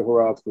Yetzer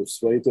Hara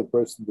persuades a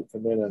person to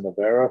commit an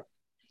avera,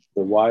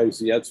 the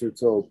wise Yetzer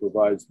Tov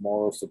provides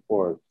moral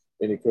support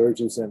and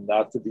encourages him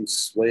not to be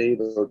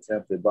swayed or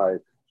tempted by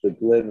the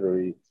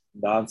glittery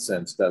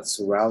nonsense that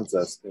surrounds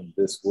us in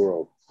this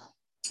world.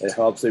 It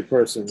helps a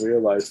person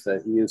realize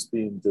that he is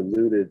being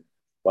deluded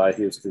by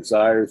his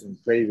desires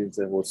and cravings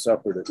and will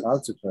suffer the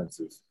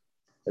consequences.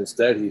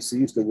 Instead, he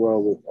sees the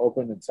world with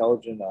open,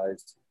 intelligent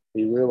eyes.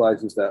 He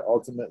realizes that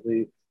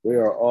ultimately we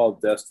are all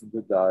destined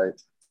to die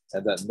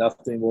and that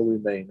nothing will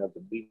remain of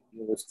the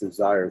meaningless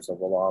desires of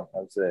Olam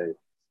Hazeh.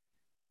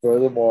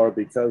 Furthermore,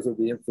 because of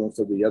the influence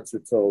of the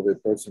Yetzer Tov, a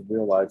person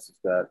realizes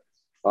that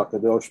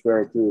HaKadosh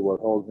Baruch Hu will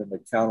hold him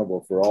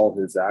accountable for all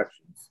his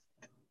actions.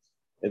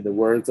 In the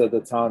words of the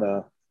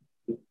Tana,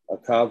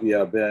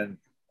 Akavia ben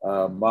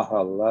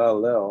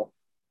Mahalalel,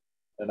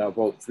 and I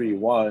vote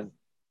 3:1,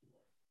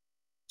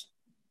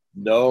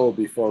 know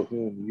before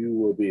whom you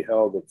will be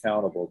held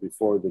accountable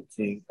before the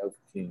King of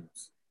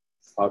Kings,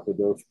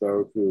 HaKadosh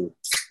Baruch Hu.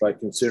 By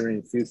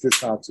considering future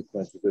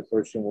consequences, a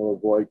person will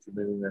avoid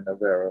committing an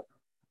avera.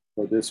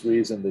 For this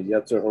reason, the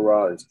Yetzer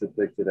Hara is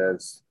depicted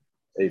as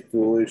a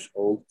foolish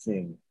old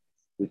king,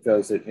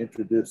 because it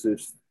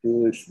introduces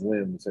foolish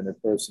whims in a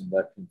person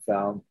that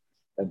confound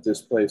and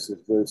displaces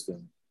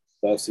wisdom.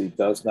 Thus, he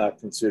does not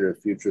consider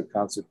future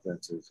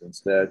consequences.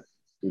 Instead,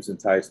 he's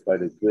enticed by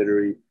the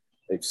glittery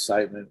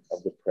excitement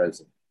of the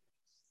present.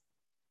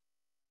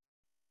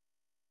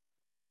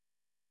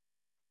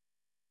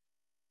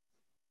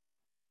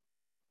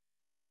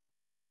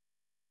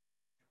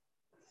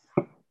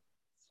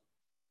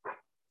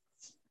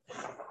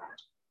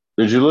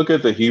 Did you look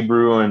at the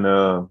Hebrew in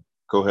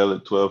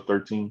Kohelet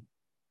 12:13?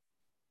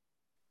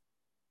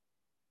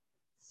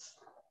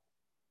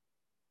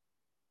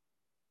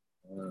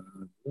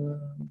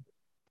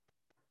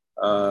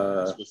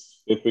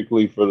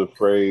 Specifically for the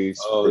phrase,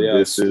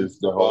 this is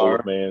the whole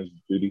of man's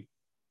duty.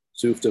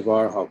 Suf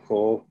Davar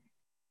Hakol,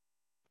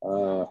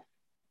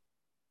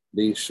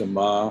 Li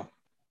Shema,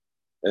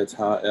 Et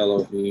Ha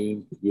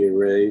Elohim,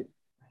 Yireh,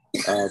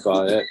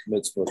 Va'et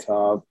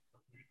Mitzvotav,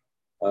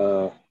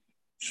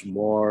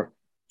 Shmor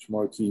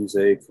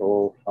Kizeh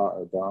Kol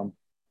HaAdam.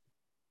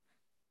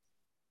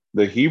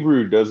 The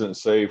Hebrew doesn't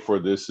say for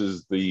this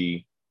is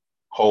the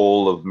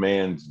whole of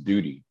man's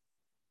duty.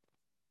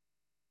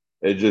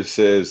 It just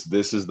says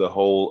this is the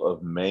whole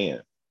of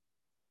man.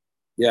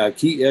 Yeah,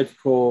 Ki Et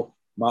Kol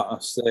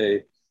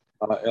Ma'aseh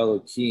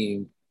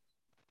Elohim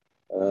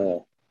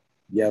Yavi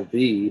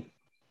Be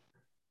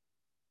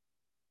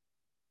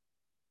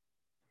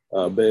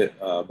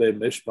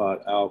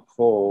Mishpat Al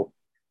Kol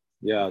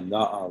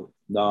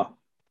Na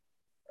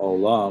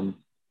Olam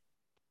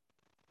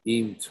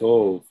Im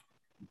Tov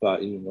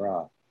Ba'im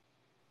Ra.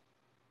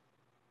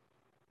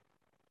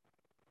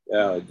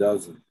 Yeah, it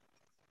doesn't.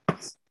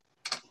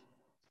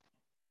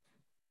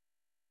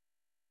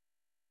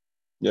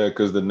 Yeah,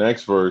 because the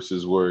next verse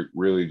is where it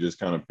really just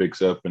kind of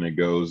picks up and it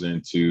goes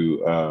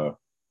into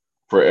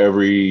for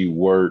every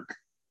work,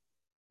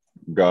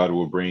 God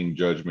will bring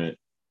judgment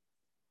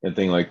and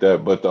thing like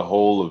that. But the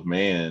whole of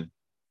man,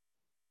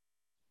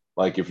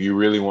 like if you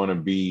really want to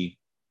be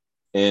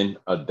in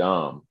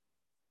Adam,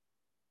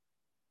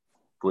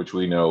 which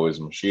we know is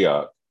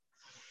Mashiach,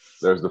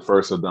 there's the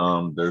first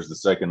Adam, there's the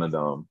second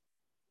Adam.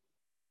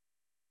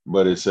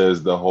 But it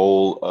says the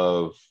whole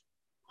of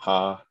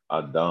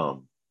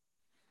Ha-Adam.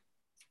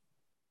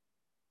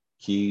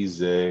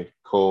 Ki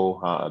Ko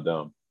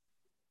Ha-Adam.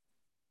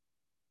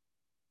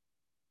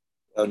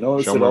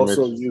 Notice it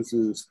also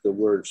uses the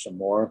word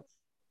shamor,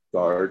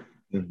 guard,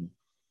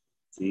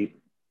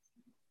 keep,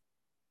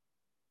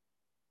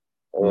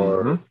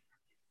 or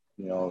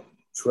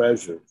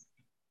treasure.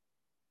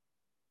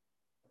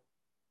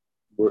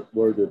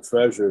 We're to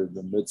treasure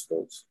the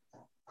mitzvahs.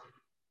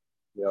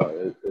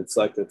 It's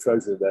like a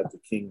treasure that the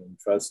king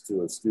entrusts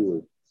to a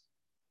steward.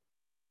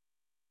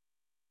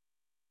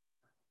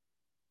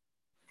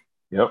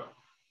 Yep.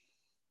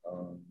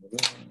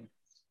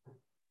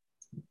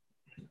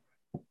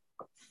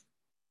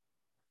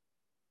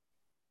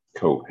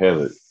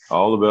 Kohelet.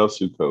 All about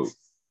Sukkot.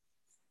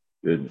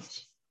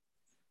 Goodness.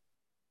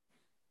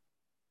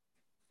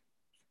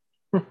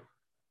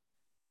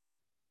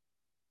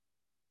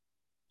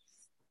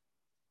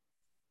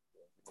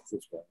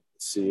 just wanted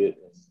to see it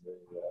in the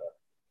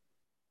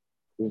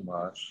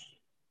Chumash.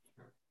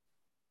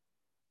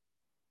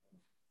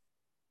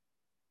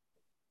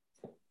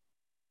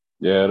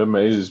 Yeah, it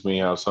amazes me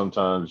how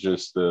sometimes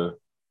just the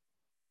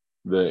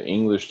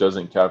English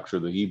doesn't capture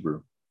the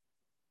Hebrew.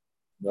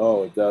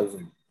 No, it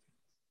doesn't.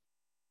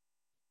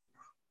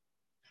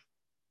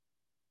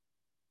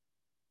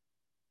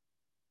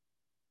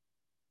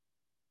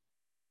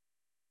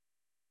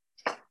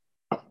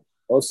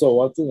 Also,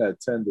 one thing I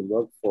tend to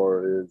look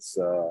for is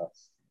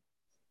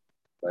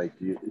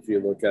if you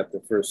look at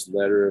the first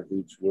letter of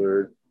each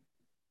word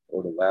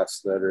or the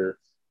last letter.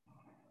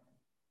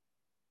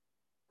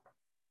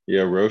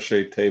 Yeah, Roche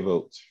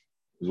Tevot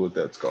is what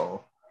that's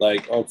called.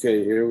 Like,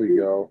 okay, here we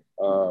go.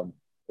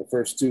 The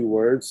first two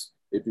words,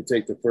 if you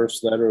take the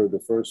first letter of the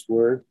first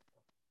word,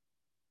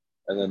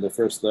 and then the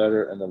first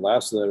letter and the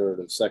last letter of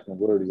the second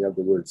word, you have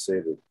the word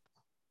Seder.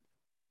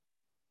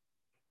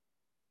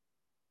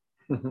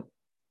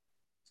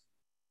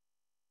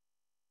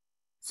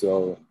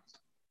 So,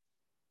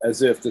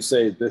 as if to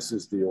say, this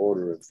is the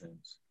order of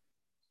things.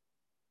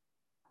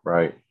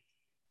 Right.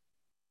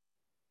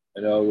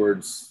 In other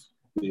words,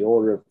 the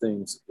order of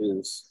things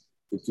is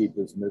to keep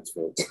his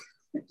mitzvot.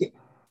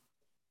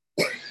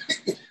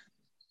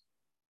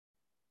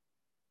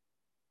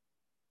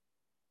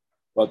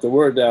 But the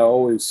word that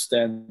always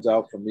stands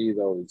out for me,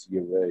 though, is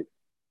Yireh.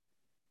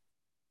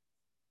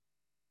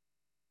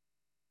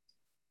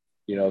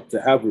 You know, to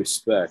have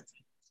respect,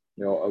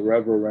 you know, a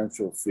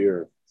reverential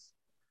fear.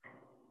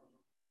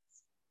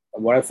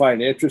 And what I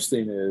find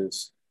interesting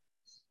is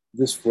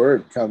this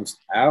word comes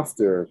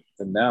after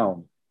the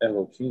noun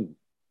Elohim.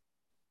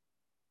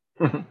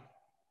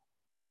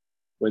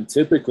 When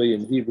typically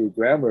in Hebrew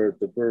grammar,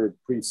 the verb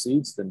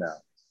precedes the noun.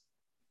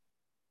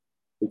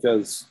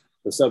 Because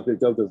the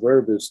subject of the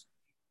verb is,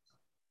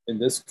 in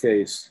this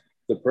case,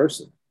 the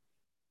person.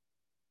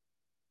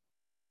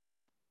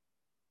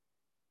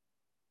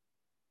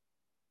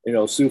 You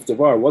know, Suf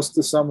Devar, what's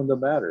the sum of the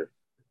matter?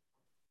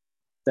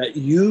 That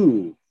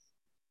you,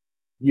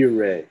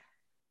 Yireh.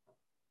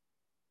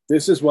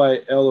 This is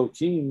why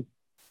Elohim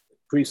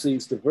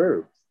precedes the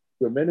verb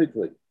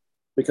grammatically,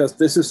 because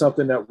this is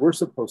something that we're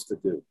supposed to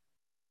do.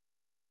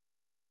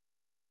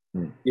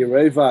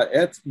 Yireh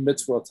et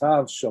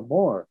mitzvotav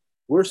shamor,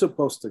 we're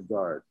supposed to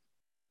guard.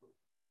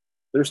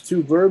 There's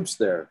two verbs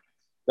there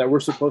that we're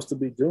supposed to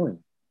be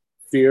doing,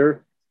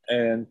 fear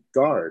and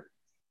guard.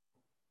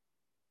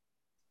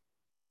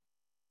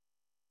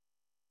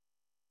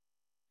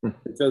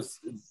 Because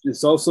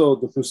it's also,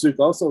 the Pasuk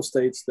also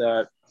states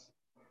that,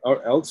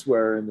 or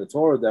elsewhere in the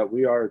Torah, that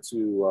we are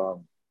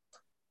to,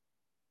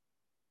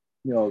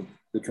 you know,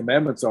 the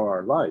commandments are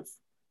our life.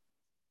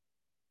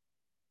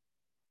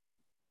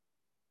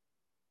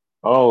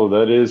 Oh,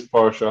 that is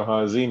Parsha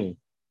Hazini.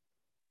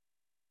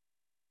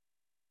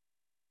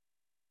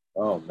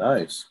 Oh,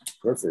 nice.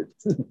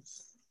 Perfect.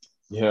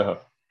 Yeah.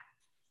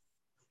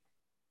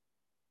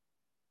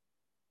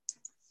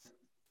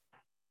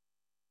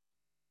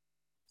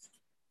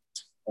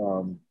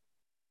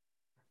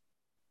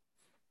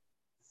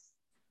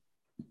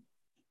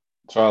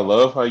 So I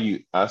love how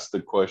you asked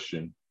the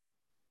question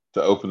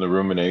to open the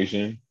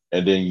rumination,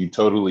 and then you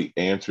totally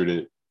answered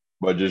it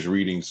by just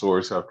reading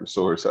source after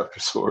source after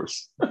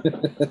source.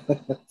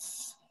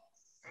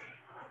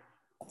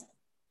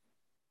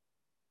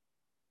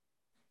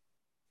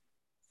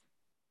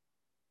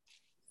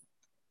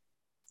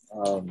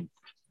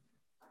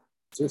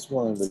 Just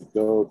wanted to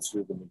go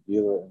to the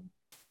Megillah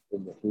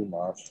in the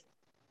Chumash.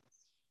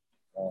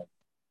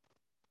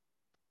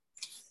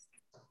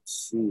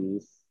 See.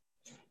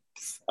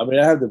 I mean,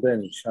 I have the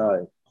Ben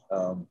Ishai.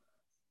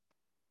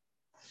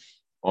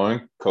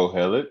 On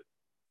Kohelet.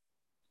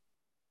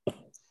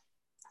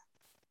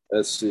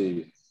 Let's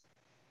see.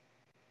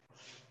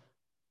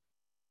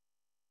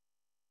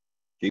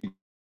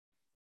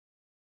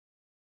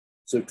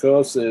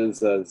 Sukkos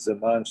is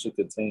Zeman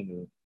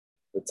Shikatenu,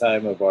 the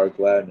time of our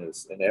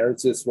gladness. In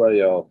Eretz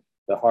Israel,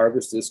 the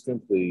harvest is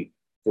complete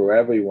for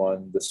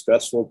everyone. The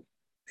stressful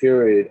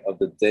period of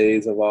the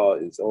days of awe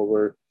is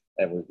over,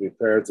 and we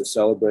prepare to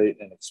celebrate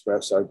and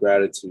express our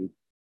gratitude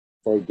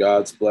for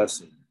God's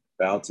blessing,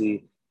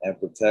 bounty, and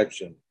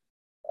protection.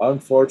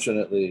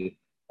 Unfortunately,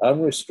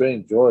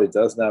 unrestrained joy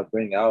does not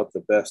bring out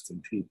the best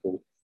in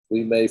people.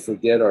 We may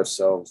forget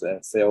ourselves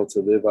and fail to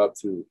live up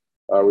to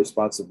our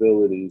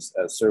responsibilities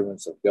as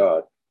servants of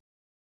God.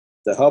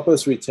 To help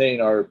us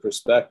retain our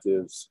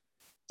perspectives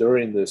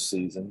during this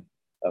season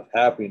of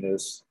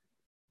happiness,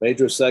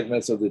 major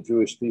segments of the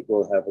Jewish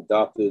people have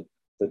adopted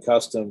the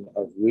custom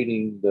of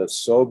reading the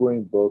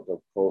sobering book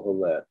of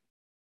Kohelet.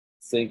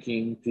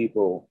 Thinking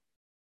people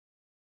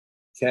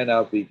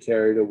cannot be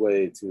carried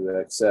away to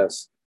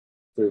excess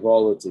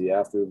frivolity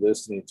after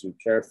listening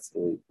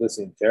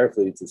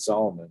carefully to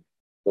Solomon,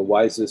 the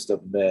wisest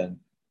of men,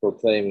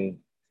 proclaiming,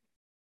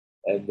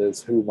 and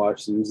this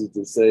Chumash uses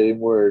the same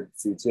word,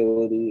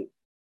 futility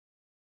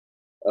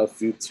of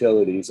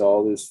futilities,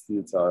 all is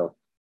futile.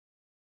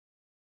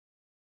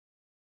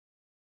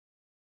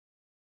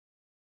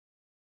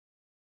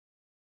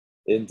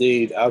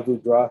 Indeed, Abu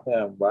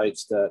Draham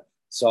writes that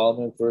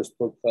Solomon first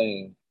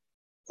proclaimed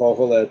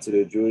Kohelet to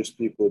the Jewish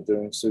people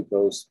during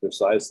Sukkot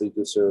precisely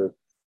to serve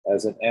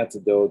as an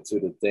antidote to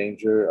the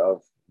danger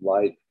of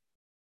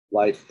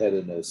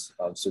lightheadedness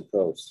on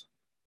Sukkot.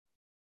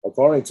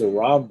 According to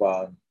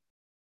Ramban,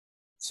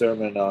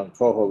 Sermon on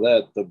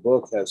Kohelet, the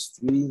book has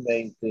three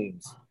main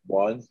themes.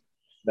 One,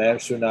 man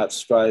should not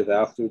strive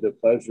after the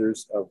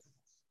pleasures of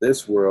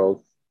this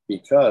world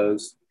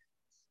because,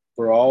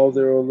 for all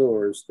their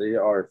allures, they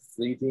are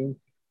fleeting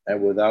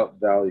and without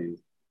value.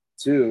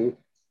 Two,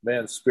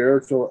 man's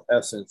spiritual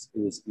essence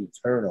is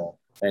eternal,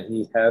 and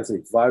he has a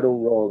vital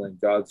role in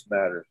God's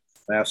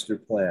master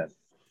plan.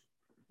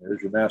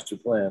 There's your master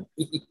plan.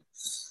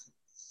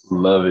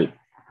 Love it.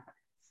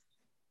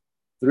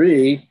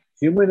 Three,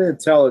 human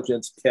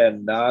intelligence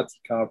cannot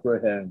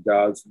comprehend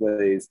God's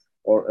ways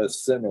or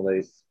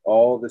assimilate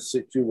all the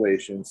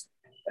situations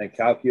and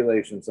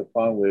calculations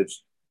upon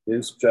which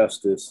his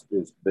justice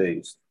is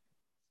based.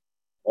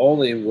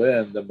 Only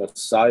when the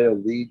Messiah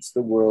leads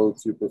the world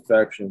to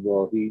perfection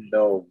will he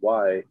know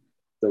why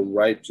the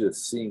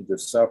righteous seem to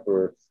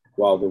suffer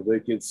while the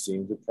wicked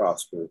seem to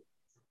prosper.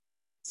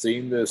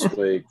 Seen this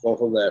way,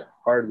 Kohelet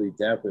hardly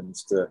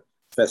dampens the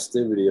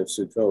festivity of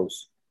Sukkot.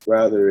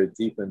 Rather, it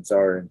deepens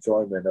our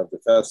enjoyment of the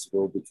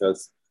festival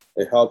because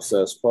it helps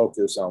us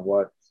focus on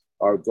what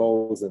our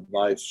goals in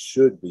life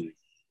should be.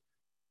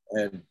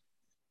 And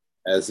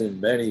as in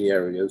many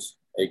areas,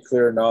 a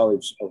clear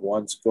knowledge of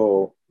one's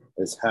goal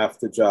is half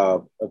the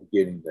job of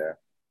getting there.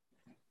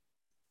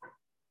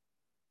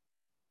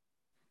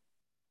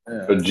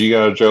 A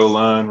G.I. Joe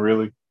line,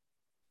 really?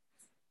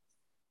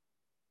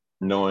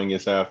 Knowing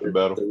it's half the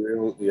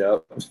battle.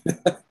 Yep.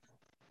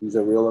 He's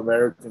a real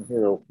American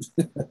hero.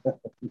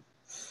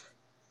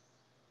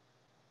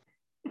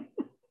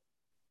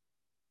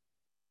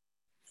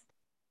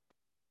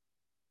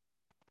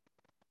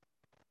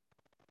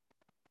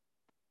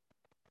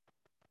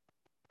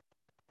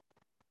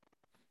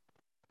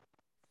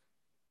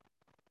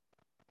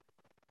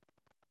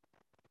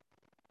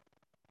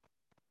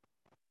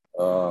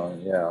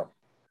 Yeah.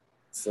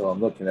 So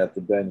I'm looking at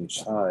the Ben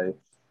Ishai.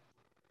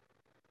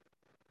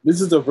 This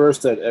is a verse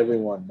that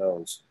everyone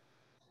knows.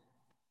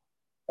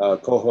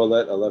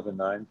 Kohelet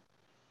 11:9.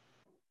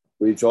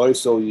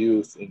 Rejoice, O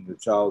youth, in your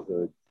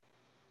childhood,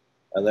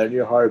 and let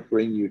your heart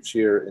bring you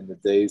cheer in the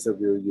days of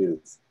your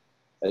youth,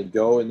 and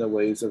go in the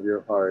ways of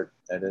your heart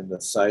and in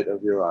the sight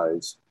of your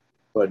eyes.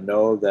 But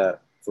know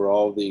that for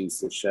all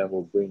these, Hashem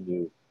will bring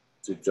you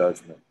to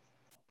judgment.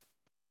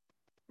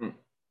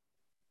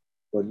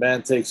 When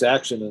man takes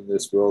action in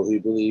this world, he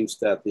believes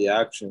that the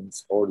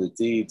actions or the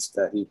deeds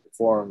that he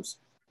performs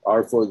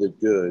are for the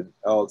good,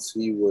 else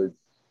he would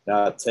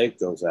not take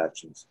those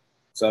actions.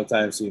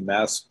 Sometimes he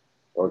masks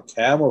or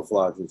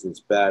camouflages his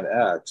bad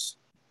acts,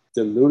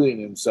 deluding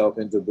himself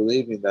into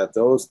believing that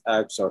those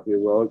acts are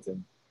heroic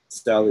and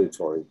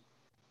salutary.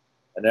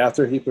 And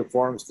after he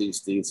performs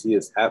these deeds, he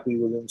is happy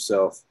with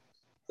himself.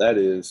 That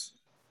is,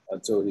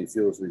 until he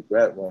feels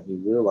regret when he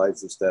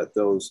realizes that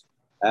those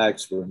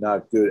acts were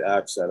not good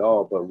acts at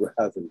all, but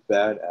rather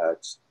bad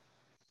acts.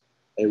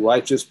 A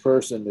righteous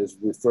person is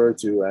referred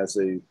to as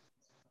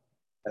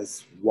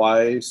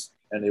wise,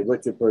 and a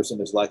wicked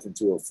person is likened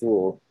to a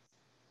fool,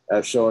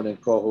 as shown in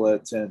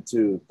Kohelet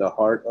 10:2, the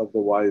heart of the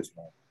wise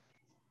man.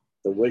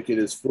 The wicked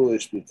is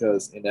foolish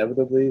because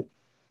inevitably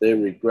they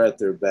regret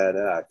their bad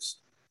acts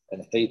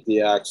and hate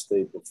the acts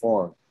they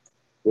perform.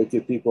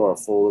 Wicked people are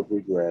full of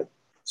regret.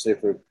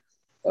 Sefer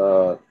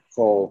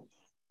Kol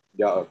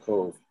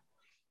Yaakov.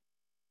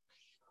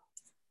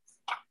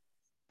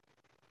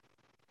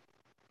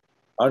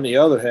 On the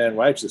other hand,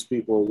 righteous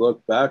people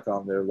look back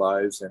on their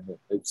lives and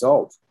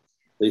exult.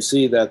 They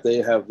see that they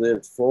have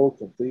lived full,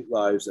 complete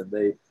lives, and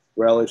they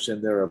relish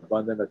in their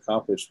abundant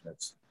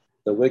accomplishments.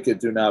 The wicked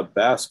do not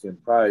bask in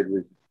pride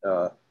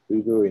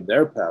reviewing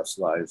their past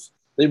lives.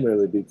 They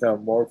merely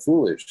become more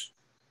foolish.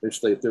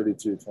 Mishlei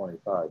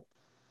 32:25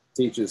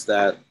 teaches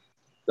that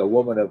the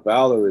woman of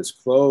valor is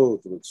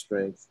clothed with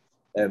strength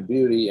and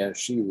beauty, and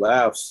she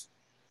laughs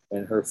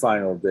in her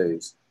final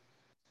days.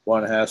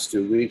 One has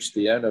to reach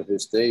the end of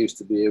his days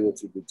to be able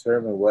to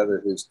determine whether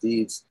his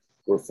deeds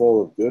were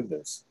full of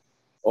goodness.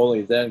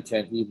 Only then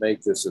can he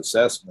make this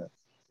assessment.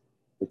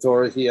 The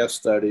Torah he has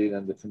studied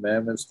and the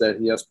commandments that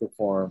he has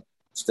performed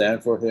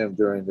stand for him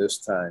during this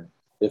time.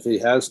 If he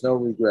has no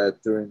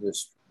regret during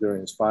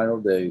his final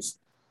days,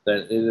 then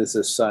it is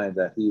a sign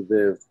that he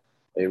lived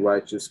a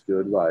righteous,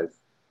 good life.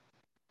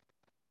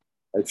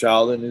 A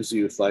child in his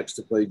youth likes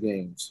to play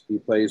games. He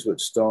plays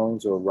with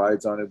stones or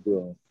rides on a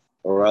broom,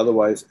 or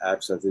otherwise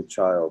acts as a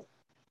child.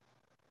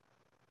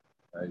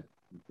 You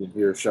can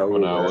hear Shaul.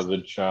 When I was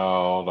a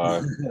child, I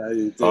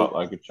thought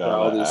like a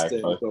child. Childish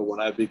things, but when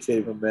I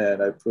became a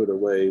man, I put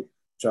away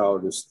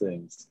childish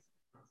things.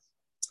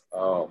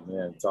 Oh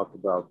man, talk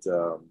about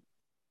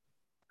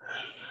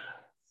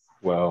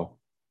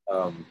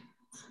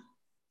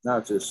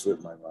not just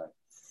slipped my mind.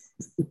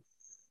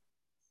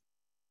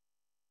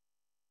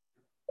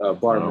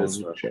 Bar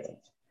mitzvah.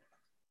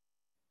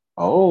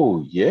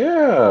 Oh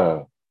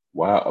yeah.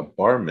 Wow, a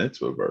bar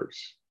mitzvah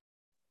verse.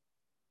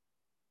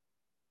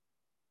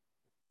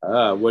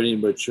 When he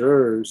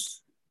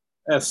matures,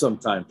 as some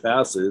time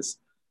passes,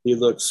 he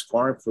looks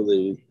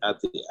scornfully at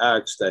the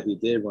acts that he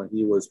did when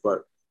he was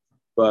but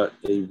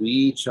a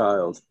wee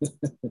child.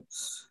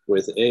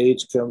 With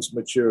age comes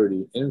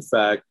maturity. In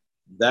fact,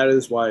 that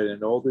is why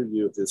an older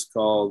youth is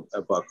called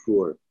a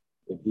bakur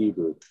in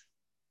Hebrew.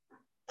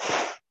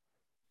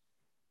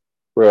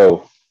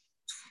 Bro,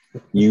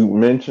 you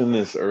mentioned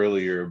this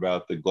earlier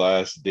about the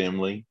glass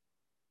dimly.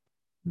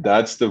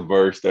 That's the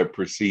verse that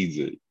precedes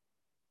it.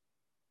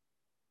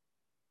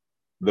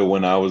 The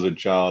when I was a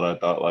child, I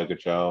thought like a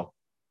child.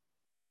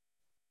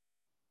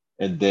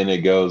 And then it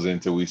goes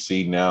into we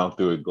see now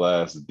through a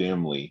glass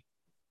dimly,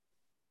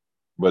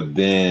 but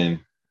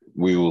then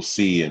we will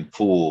see in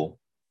full.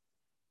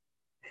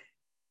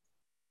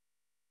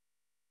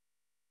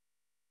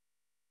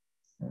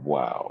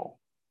 Wow.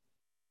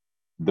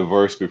 The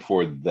verse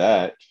before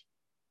that,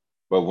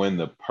 but when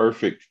the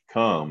perfect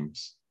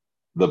comes,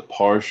 the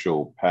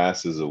partial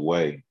passes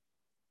away.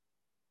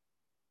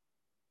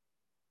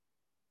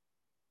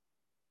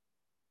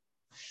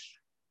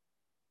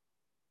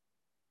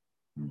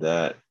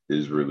 That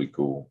is really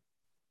cool.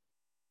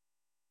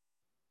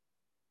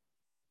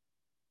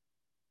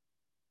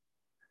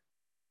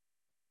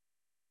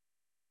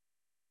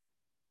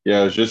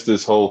 Yeah, it's just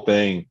this whole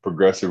thing,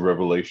 progressive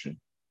revelation.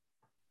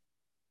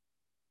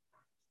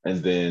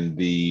 And then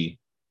the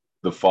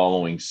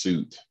following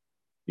suit,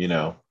 you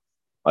know,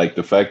 like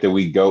the fact that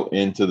we go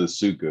into the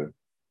sukkah,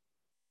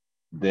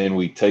 then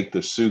we take the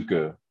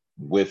sukkah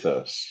with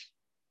us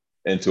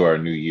into our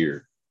new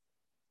year.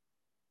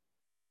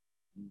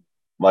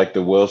 Like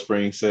the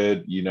wellspring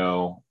said,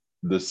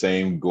 the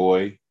same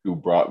goy who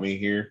brought me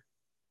here,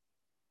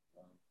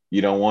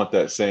 you don't want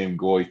that same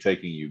goy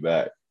taking you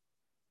back.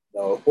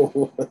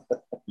 No.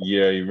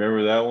 Yeah, you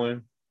remember that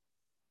one?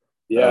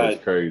 That Yeah, was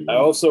crazy. I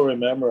also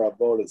remember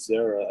Avodah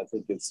Zarah. I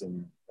think it's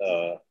in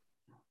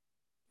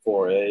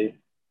 4a,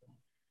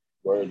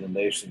 where the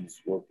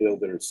nations will build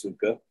their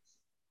sukkah,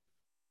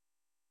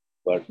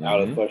 but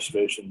out of Mm-hmm.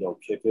 frustration, they'll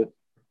kick it.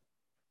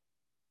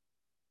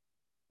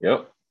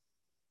 Yep.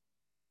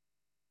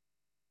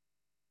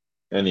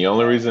 And the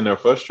only reason they're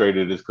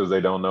frustrated is because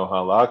they don't know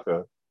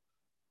halakha,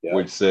 Yeah.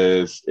 which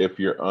says if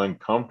you're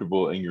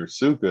uncomfortable in your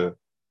sukkah,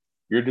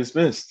 you're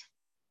dismissed.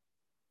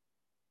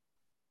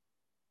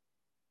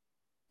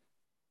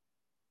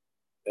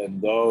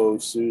 And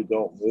those who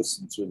don't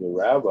listen to the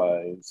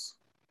rabbis,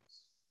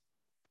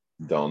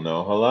 Don't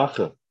know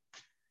halakha.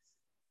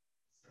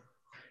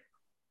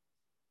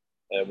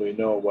 and we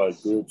know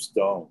what groups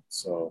don't.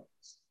 So,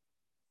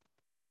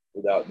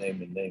 without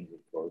naming names, of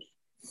course.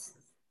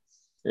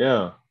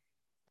 Yeah.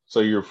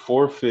 So you're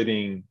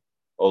forfeiting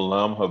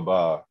olam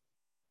haba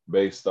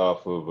based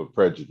off of a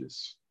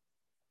prejudice.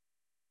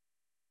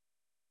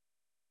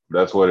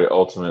 That's what it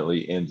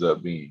ultimately ends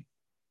up being.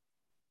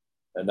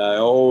 And I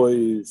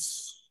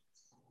always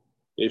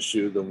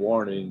issue the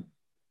warning: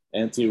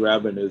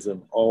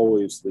 anti-rabbinism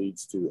always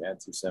leads to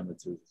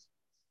anti-Semitism.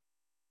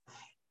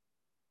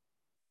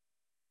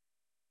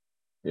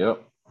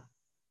 Yep.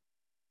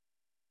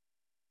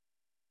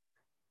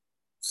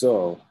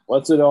 So,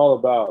 what's it all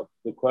about?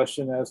 The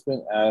question has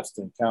been asked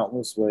in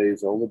countless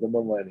ways over the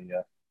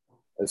millennia.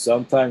 It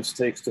sometimes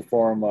takes the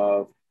form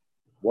of,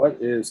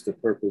 what is the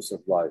purpose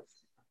of life?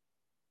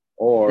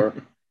 Or,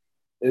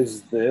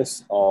 is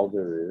this all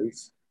there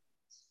is?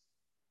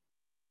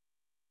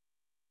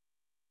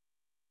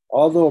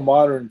 Although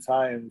modern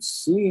times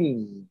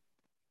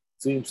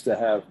seems to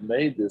have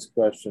made this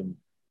question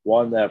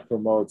one that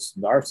promotes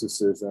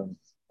narcissism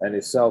and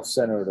a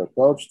self-centered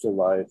approach to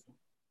life,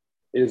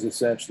 it is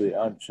essentially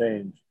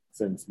unchanged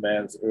since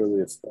man's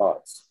earliest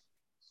thoughts.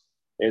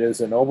 It is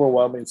an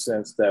overwhelming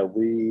sense that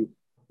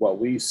what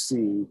we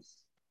see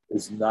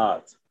is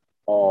not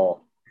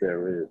all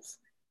there is.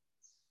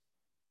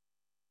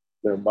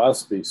 There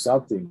must be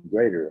something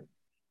greater,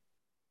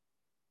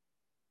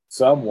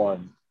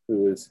 someone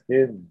who is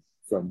hidden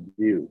from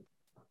view.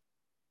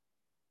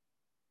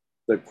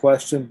 The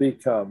question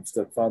becomes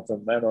the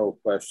fundamental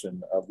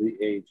question of the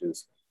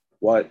ages.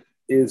 What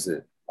is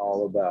it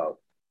all about?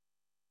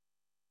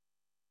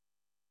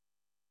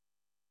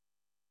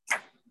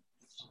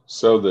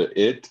 So the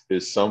it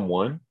is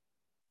someone.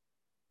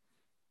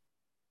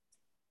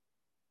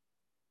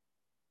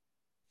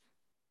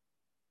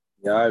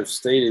 Yeah, I've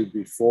stated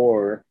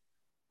before,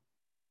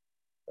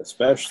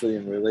 especially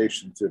in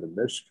relation to the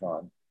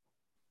Mishkan,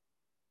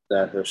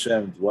 that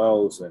Hashem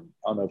dwells in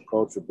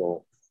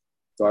unapproachable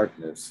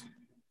darkness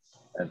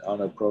and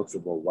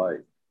unapproachable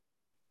light.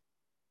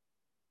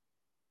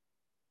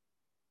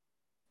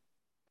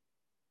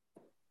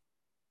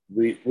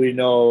 We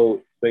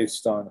know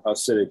based on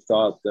Hasidic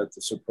thought that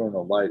the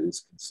supernal light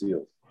is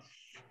concealed.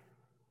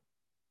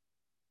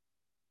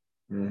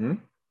 Mm-hmm.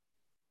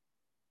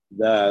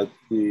 That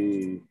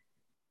we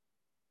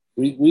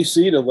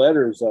see the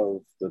letters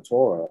of the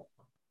Torah,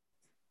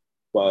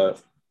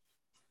 but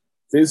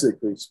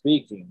physically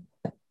speaking,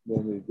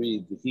 when we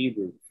read the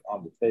Hebrew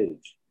on the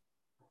page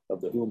of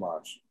the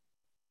Humash,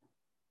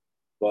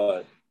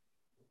 But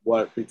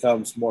what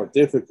becomes more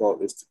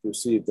difficult is to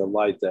perceive the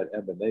light that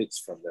emanates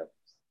from them,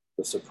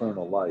 the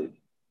supernal light.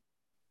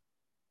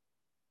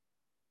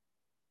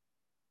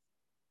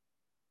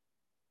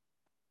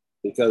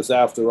 Because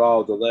after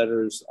all, the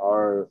letters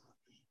are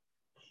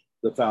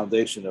the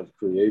foundation of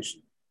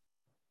creation,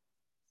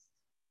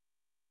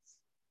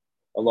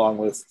 along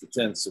with the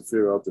 10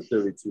 Sephirot, the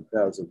 32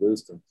 paths of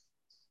wisdom.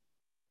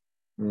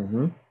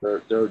 Mm-hmm.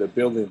 They're the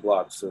building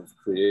blocks of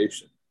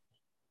creation.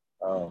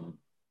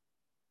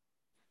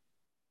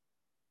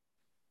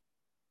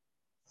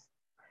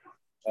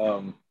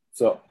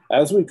 So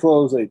as we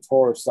close a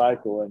Torah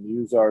cycle and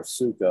use our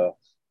Sukkah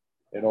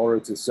in order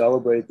to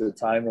celebrate the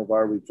time of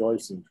our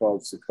rejoicing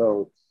called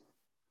Sukkot,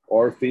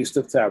 or Feast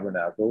of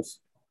Tabernacles,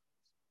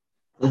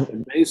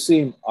 it may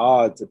seem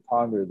odd to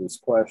ponder this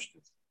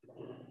question.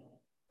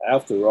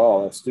 After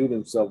all, as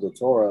students of the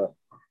Torah,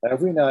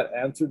 have we not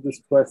answered this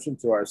question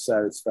to our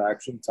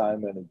satisfaction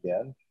time and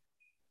again?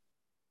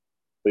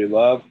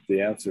 Beloved,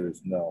 the answer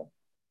is no.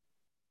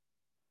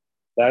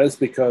 That is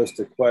because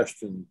the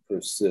question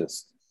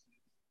persists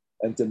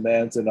and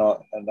demands an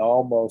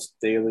almost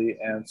daily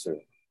answer.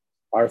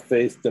 Our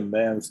faith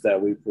demands that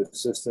we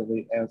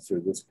persistently answer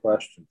this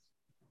question.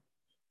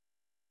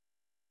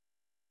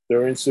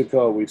 During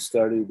Sukkot, we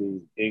study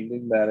the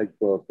enigmatic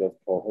book of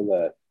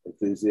Kohelet,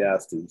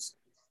 Ecclesiastes.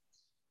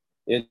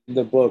 In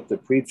the book, the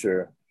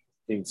preacher,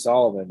 King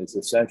Solomon, is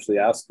essentially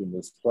asking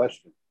this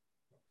question.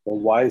 The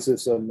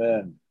wisest of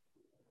men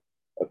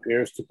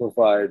appears to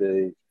provide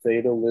a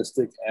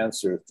fatalistic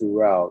answer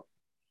throughout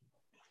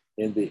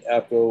in the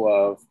echo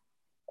of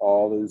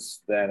all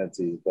is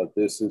vanity. But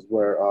this is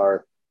where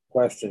our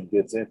question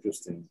gets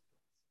interesting.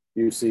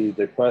 You see,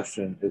 the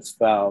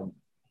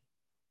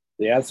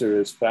answer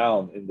is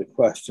found in the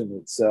question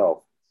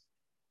itself.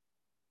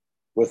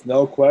 With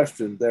no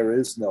question, there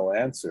is no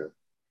answer.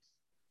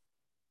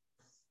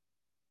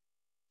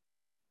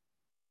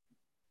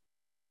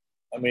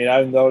 I mean,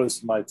 I've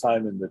noticed my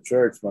time in the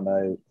church when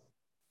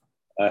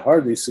I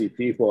hardly see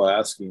people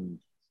asking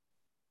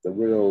the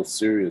real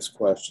serious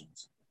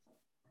questions.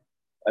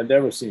 I've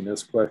never seen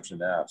this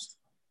question asked,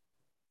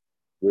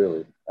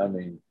 really. I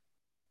mean,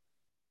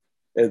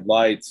 in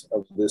light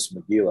of this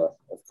Megillah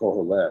of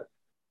Kohelet.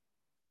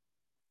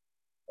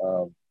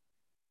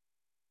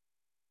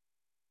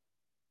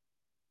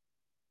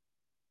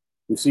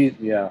 You see,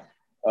 yeah.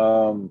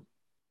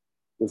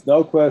 With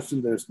no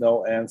question, there's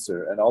no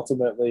answer, and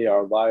ultimately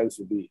our lives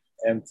will be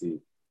empty.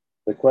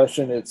 The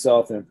question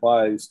itself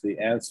implies the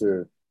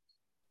answer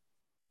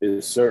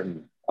is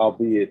certain,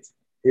 albeit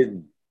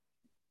hidden.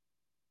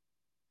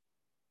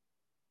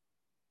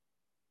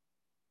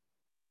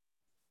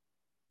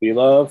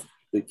 Beloved,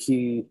 the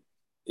key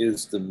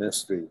is the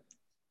mystery.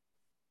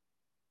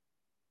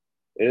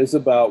 It is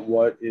about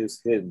what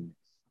is hidden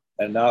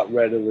and not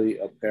readily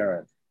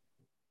apparent.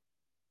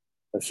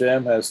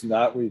 Hashem has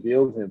not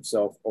revealed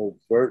himself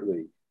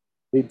overtly.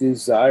 He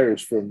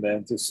desires for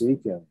men to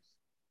seek him.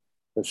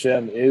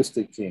 Hashem is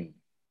the King,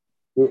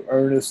 who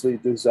earnestly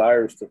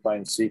desires to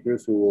find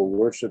seekers who will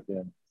worship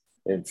him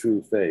in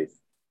true faith.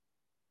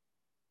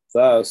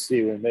 Thus,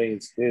 he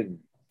remains hidden,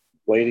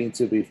 waiting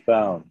to be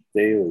found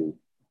daily.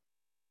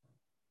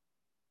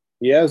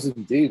 He has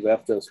indeed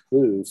left us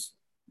clues,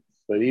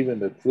 but even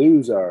the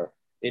clues are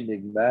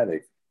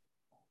enigmatic.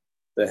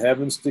 The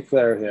heavens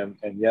declare him,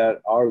 and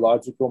yet our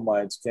logical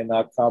minds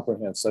cannot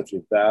comprehend such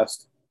a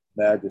vast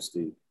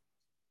majesty.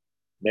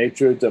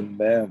 Nature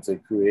demands a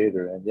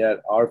creator, and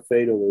yet our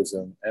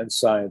fatalism and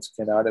science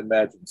cannot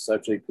imagine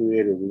such a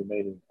creator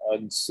remaining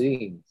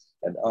unseen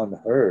and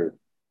unheard.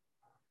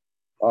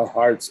 Our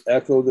hearts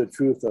echo the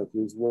truth of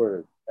his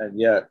word, and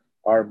yet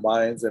our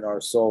minds and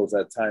our souls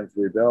at times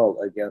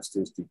rebel against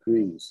his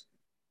decrees.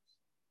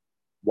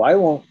 Why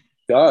won't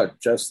God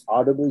just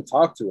audibly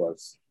talk to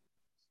us?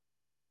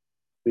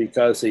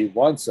 Because he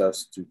wants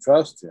us to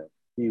trust him.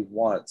 He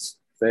wants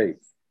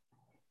faith.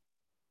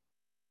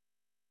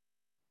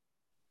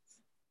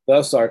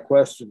 Thus, our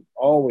question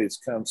always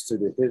comes to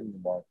the hidden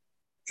one.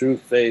 True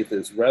faith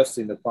is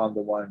resting upon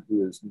the one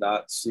who is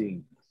not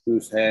seen,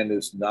 whose hand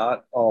is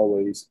not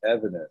always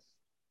evident,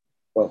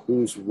 but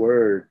whose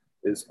word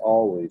is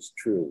always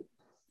true.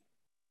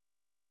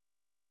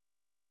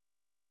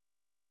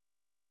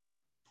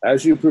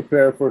 As you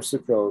prepare for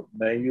Sukkot,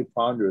 may you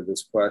ponder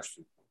this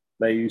question.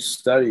 May you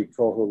study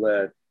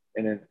Kohelet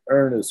in an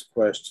earnest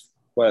quest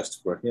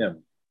for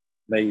him.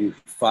 May you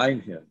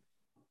find him,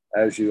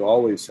 as you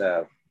always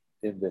have,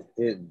 in the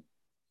hidden,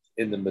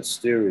 in the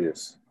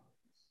mysterious,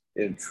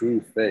 in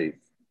true faith.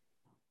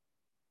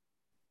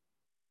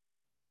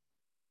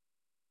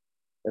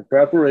 In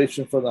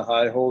preparation for the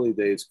high holy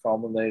days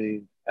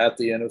culminating at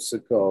the end of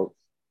Sukkot,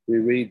 we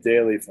read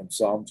daily from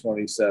Psalm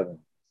 27.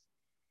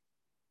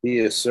 He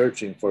is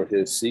searching for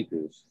his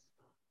seekers.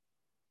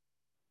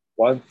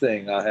 One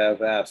thing I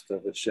have asked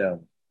of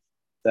Hashem,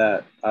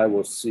 that I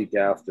will seek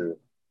after,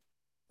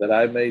 that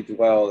I may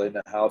dwell in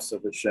the house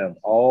of Hashem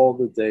all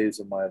the days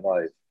of my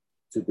life,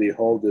 to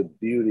behold the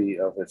beauty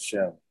of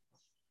Hashem,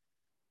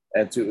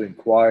 and to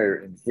inquire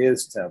in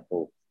his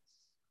temple.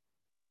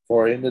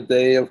 For in the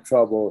day of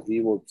trouble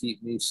he will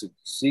keep me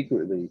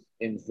secretly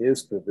in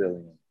his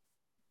pavilion.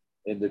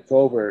 In the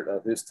covert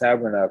of his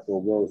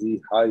tabernacle will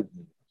he hide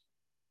me.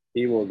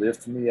 He will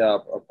lift me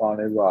up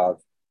upon a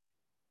rock,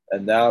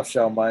 and now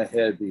shall my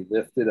head be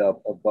lifted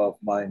up above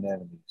mine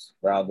enemies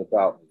round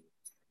about me.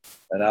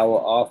 And I will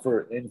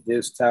offer in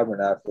his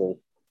tabernacle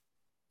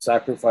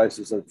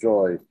sacrifices of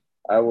joy.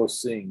 I will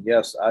sing,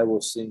 yes, I will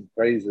sing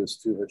praises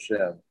to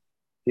Hashem.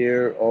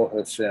 Hear, O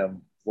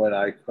Hashem, when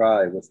I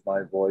cry with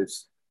my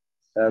voice.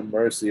 Have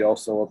mercy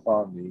also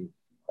upon me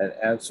and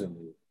answer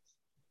me.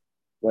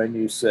 When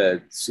you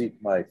said, seek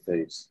my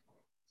face,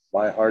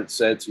 my heart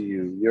said to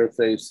you, your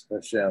face,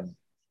 Hashem,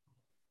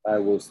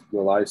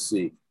 will I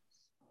seek.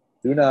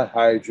 Do not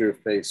hide your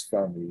face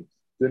from me.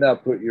 Do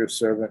not put your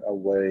servant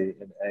away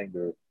in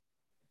anger.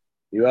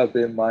 You have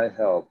been my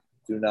help.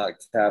 Do not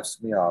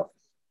cast me off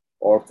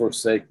or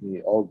forsake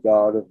me, O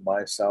God of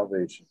my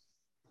salvation.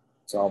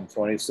 Psalm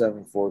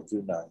 27,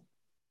 4-9.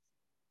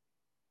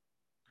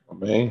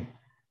 Amen.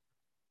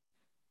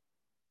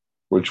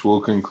 Which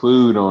will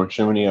conclude on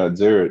Shemini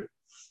Atzeret.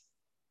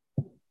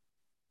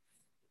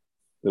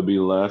 It'll be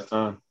the last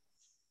time.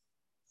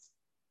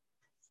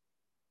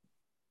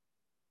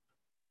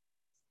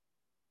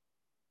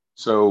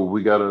 So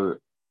we got to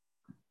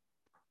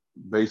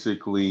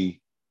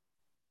basically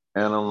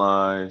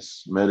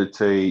analyze,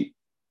 meditate,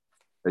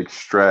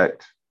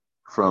 extract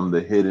from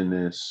the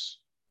hiddenness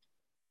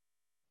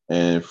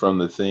and from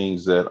the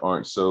things that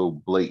aren't so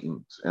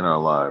blatant in our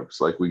lives.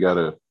 Like we got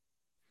to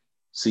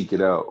seek it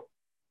out.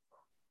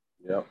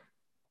 Yep.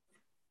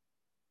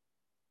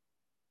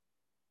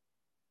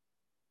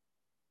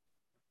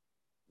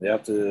 We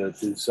have to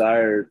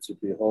desire to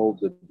behold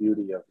the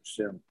beauty of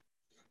Hashem.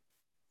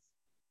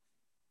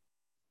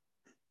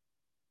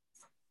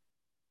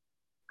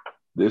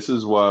 This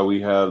is why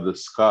we have the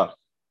skach.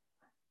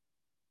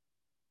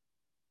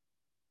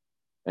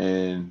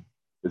 And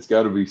it's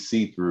got to be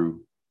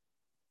see-through.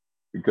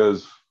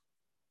 Because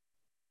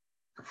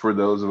for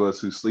those of us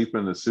who sleep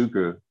in the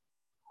sukkah,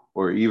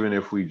 or even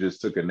if we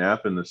just took a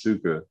nap in the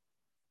sukkah,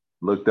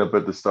 looked up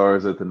at the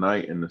stars at the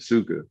night in the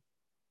sukkah,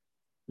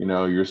 you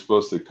know, you're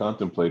supposed to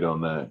contemplate on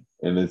that.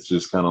 And it's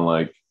just kind of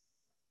like,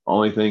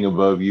 only thing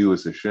above you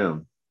is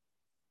Hashem.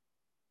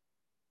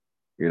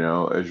 You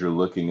know, as you're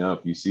looking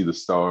up, you see the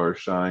stars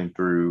shine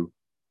through.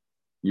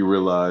 You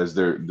realize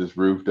this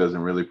roof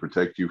doesn't really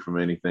protect you from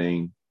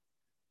anything.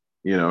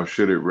 You know,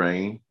 should it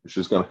rain, it's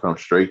just going to come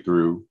straight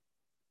through,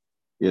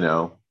 you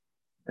know,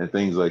 and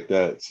things like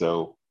that.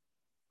 So,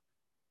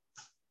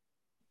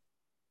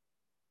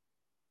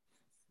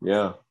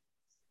 yeah,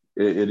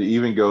 it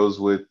even goes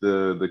with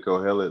the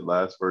Kohelet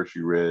last verse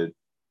you read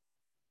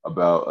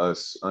about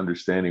us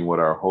understanding what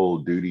our whole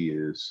duty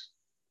is.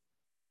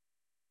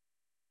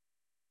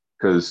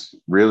 Because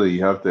really,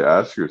 you have to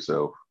ask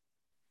yourself,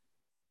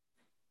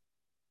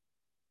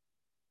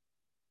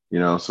 you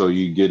know, so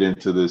you get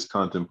into this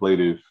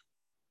contemplative,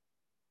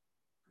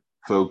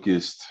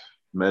 focused,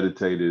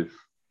 meditative,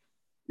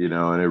 you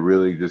know, and it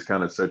really just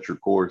kind of sets your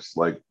course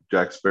like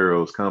Jack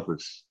Sparrow's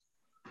compass.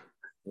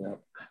 Yeah.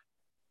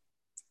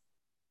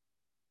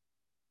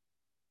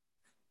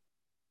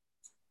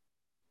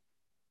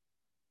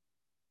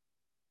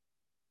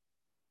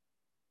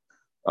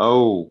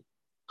 Oh,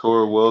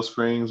 Torah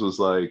Wellsprings was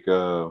like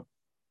the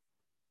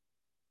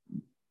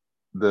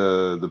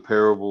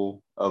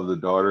parable of the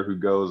daughter who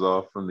goes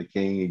off from the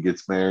king and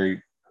gets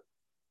married,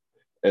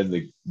 and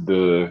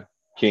the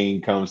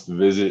king comes to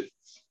visit,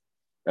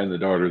 and the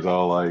daughter's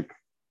all like,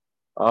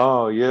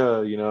 "Oh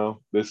yeah, you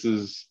know, this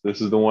is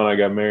the one I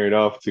got married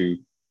off to,"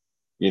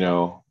 you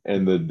know,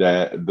 and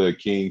the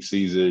king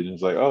sees it and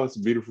is like, "Oh, it's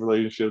a beautiful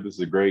relationship. This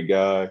is a great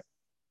guy,"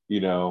 you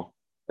know,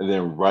 and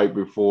then right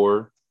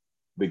before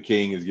the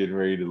king is getting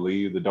ready to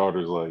leave, the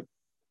daughter's like,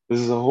 "This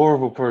is a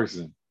horrible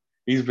person.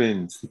 He's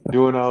been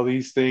doing all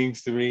these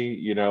things to me,"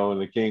 you know, and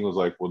the king was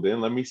like, "Well,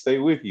 then let me stay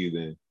with you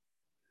then."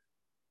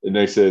 And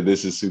they said,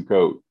 "This is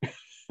Sukkot."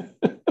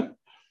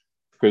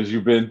 Because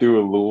you've been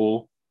through a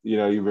Lul, you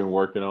know, you've been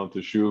working on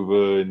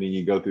Teshuvah, and then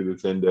you go through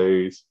the 10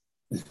 days.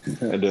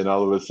 And then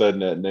all of a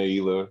sudden at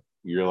Neila,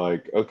 you're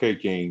like, "Okay,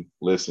 king,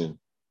 listen,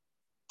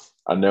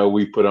 I know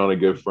we put on a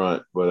good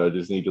front, but I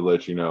just need to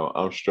let you know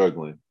I'm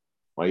struggling.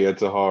 My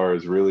Yetzirah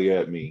is really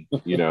at me,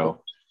 you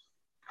know."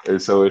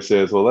 And so it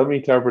says, "Well, let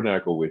me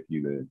tabernacle with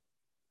you then,"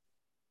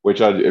 which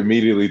I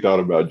immediately thought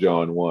about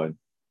John 1.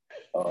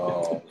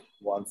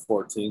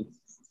 1:14.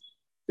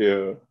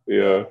 Yeah,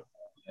 yeah.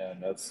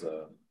 And that's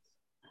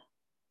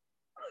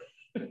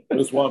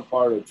there's one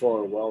part of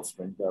Torah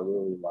Wellspring that I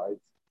really liked,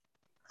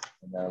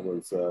 and that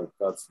was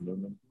Guts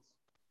Newman.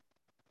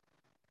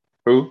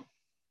 Who?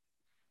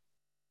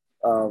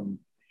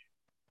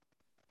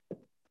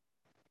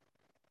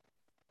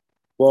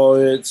 Well,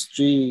 it's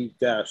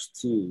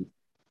G-T.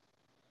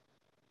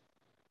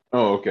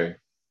 Oh, okay.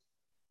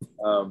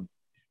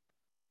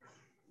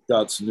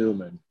 Guts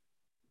Newman.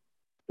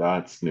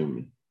 That's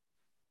Newman.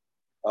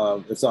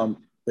 It's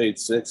on page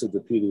 6 of the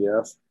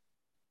PDF.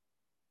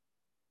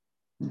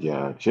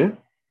 Gotcha.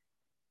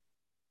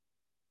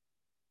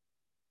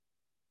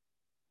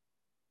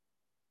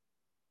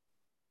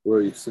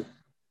 where he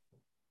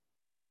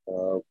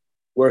uh,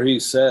 where he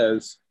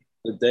says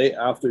the day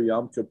after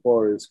Yom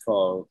Kippur is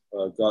called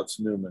God's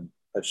Newman,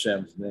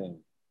 Hashem's name.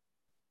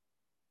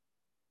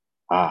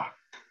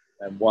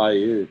 And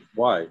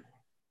why?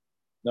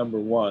 Number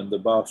one, the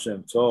Baal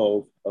Shem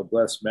Tov of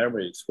blessed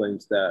memory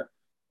explains that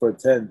for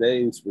 10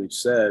 days we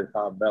said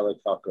HaMelech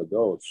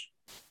HaKadosh,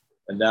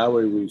 and now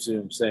we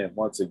resume saying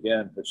once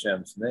again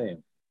Hashem's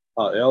name,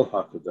 Ha'el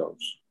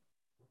HaKadosh.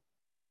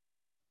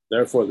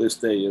 Therefore, this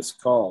day is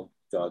called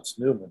God's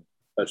Newman,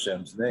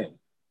 Hashem's name.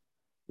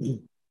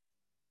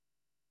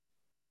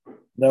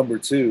 Number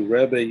two,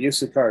 Rebbe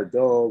Yisachar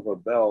Dov of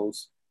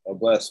Belz of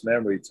blessed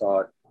memory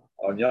taught,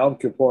 on Yom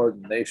Kippur,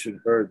 the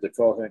nation heard the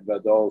Kohen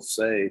Gadol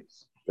say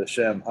the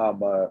Shem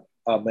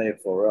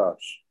HaMeforash,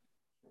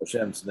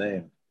 Hashem's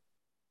name,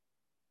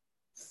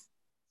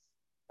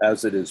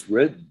 as it is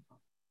written.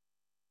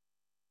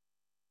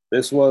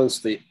 This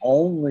was the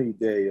only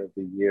day of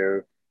the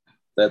year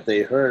that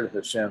they heard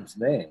Hashem's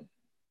name.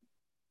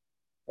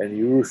 And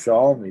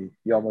Yerushalmi,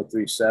 Yom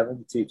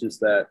 3:7, teaches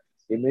that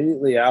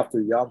immediately after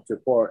Yom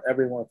Kippur,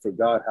 everyone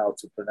forgot how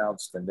to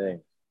pronounce the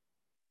name,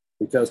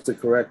 because the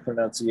correct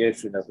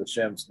pronunciation of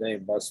Hashem's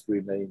name must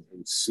remain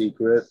a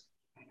secret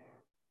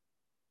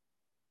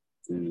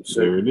to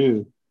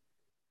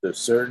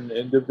certain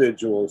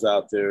individuals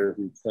out there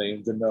who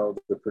claim to know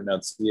the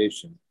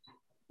pronunciation,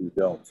 who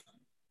don't.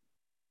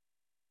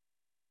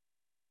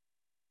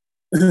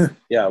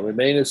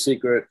 Remain a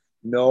secret,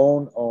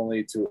 known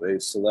only to a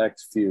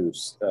select few.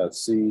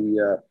 See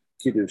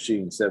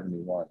Kiddushin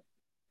 71.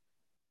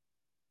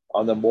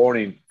 On the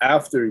morning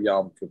after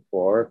Yom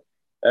Kippur,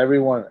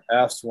 everyone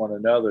asked one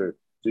another,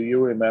 do you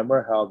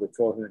remember how the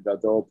Kohen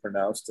Gadol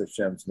pronounced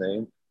Hashem's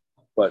name?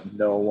 But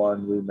no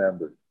one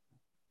remembered.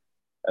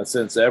 And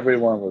since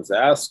everyone was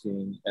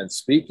asking and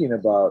speaking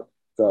about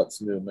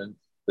God's Newman,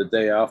 the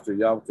day after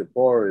Yom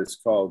Kippur is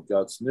called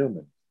God's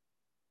Newman.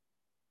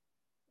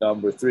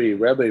 Number three,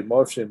 Rebbe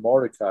Moshe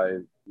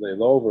Mordecai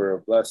Leilover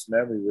of blessed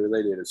memory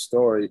related a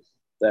story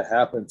that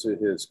happened to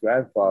his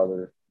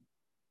grandfather,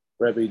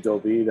 Rebbe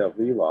Dovid of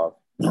Lilov.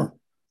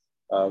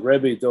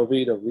 Rebbe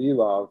Dovid of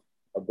Lilov,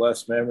 of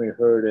blessed memory,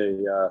 heard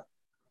a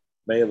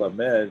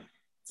Melamed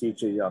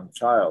teach a young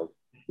child.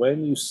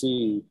 When you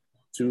see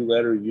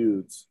two-letter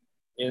Yuds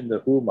in the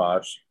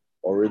Humash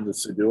or in the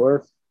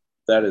Siddur,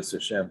 that is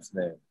Hashem's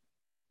name.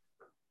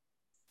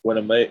 When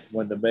the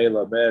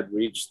Melamed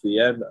reached the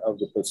end of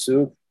the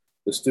Pasuk,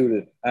 the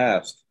student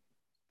asked,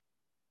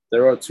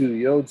 there are two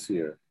Yods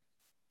here,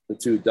 the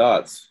two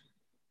dots,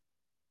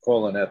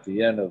 colon at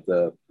the end of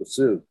the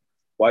Pasuk.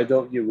 Why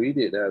don't you read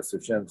it as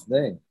Hashem's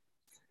name?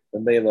 The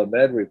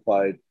Melamed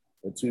replied,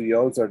 when two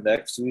Yods are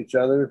next to each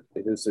other,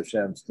 it is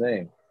Hashem's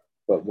name.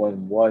 But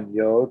when one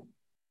Yod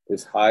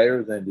is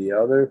higher than the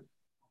other,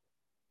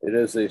 it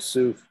is a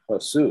Suf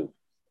Pasuk,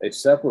 a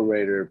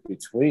separator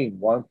between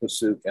one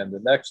Pasuk and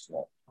the next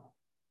one.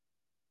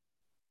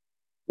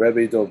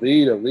 Rebbe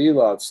Dovid of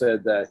Lilov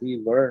said that he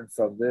learned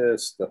from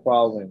this the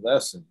following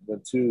lesson.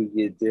 When two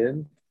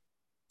Yidin,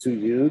 two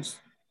Yuds,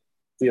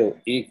 feel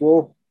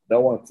equal, no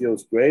one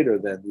feels greater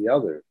than the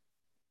other.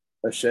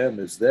 Hashem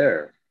is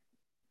there.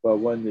 But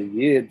when the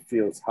Yid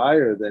feels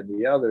higher than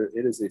the other,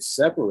 it is a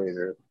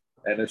separator,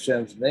 and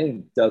Hashem's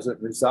name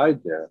doesn't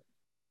reside there.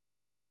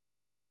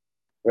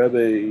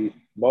 Rebbe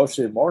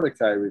Moshe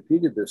Mordecai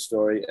repeated this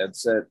story and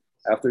said,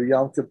 after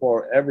Yom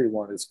Kippur,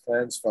 everyone is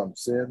cleansed from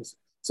sins,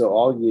 so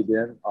all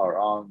Yidin are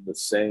on the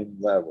same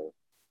level.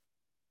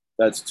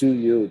 That's two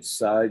Yuds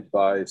side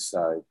by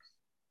side.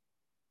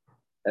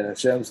 And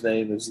Hashem's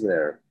name is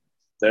there.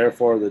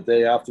 Therefore, the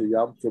day after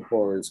Yom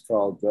Kippur is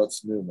called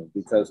God's Newman,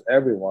 because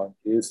everyone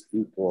is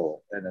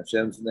equal, and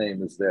Hashem's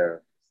name is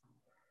there.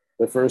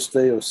 The first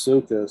day of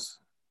Sukkot,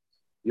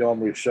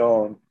 Yom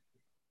Rishon,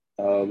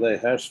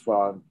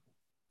 Leheshvan,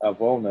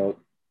 Avonot,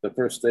 the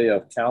first day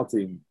of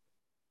counting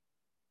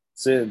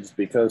sins,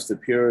 because the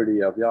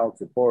purity of Yom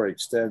Kippur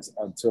extends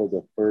until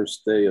the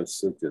first day of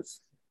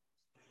Sukkot.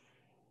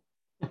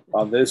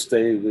 On this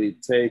day, we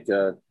take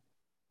an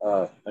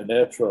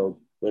etrog,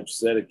 which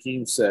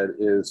Zedekim said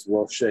is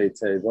Roshei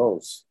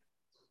Tevos.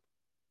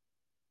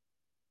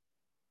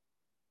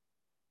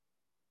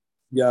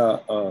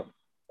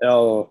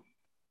 El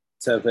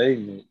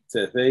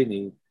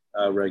Teveni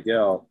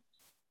Regel.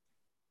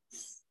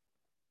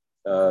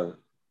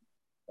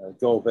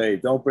 Gove,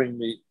 don't bring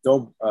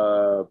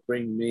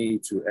me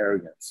to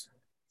arrogance.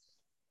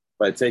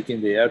 By taking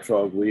the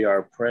etrog, we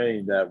are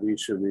praying that we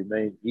should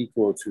remain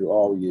equal to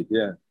all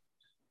Yidin.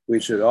 We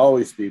should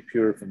always be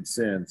pure from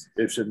sins.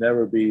 It should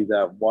never be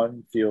that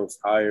one feels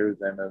higher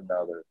than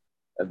another,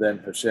 and then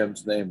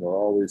Hashem's name will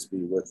always be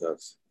with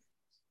us.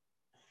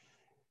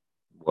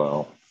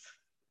 Wow.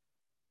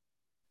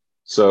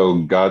 So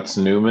God's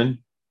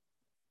Newman,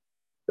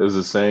 there's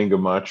a saying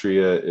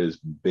gematria is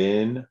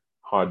Ben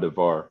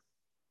Hadavar.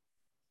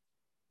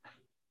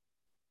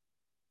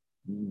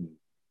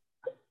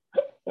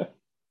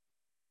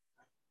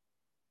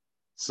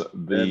 So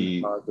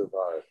the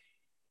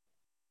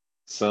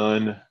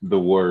Son, the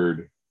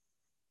Word.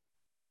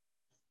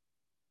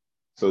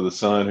 So the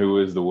Son, who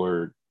is the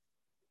Word,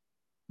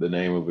 the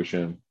name of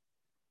Hashem.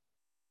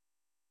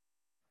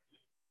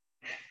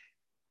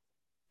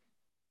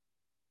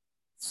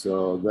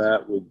 So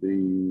that would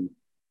be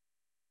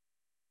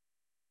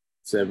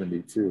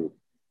 72.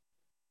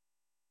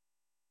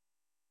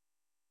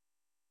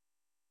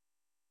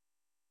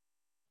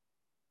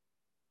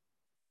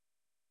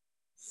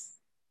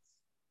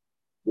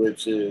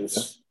 Which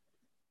is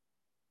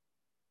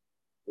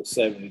the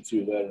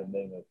 72 letter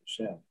name of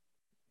Hashem.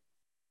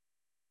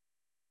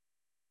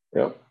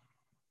 Yep.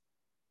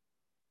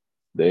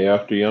 Day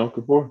after Yom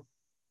Kippur.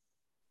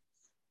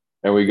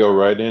 And we go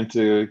right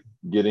into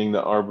getting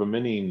the Arba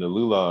Minim, the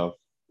Lulav,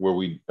 where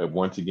we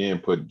once again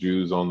put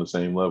Jews on the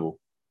same level.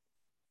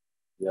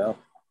 Yeah.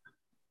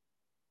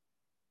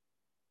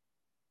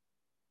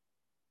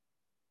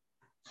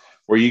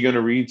 Were you going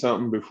to read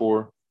something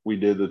before we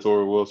did the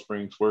Torah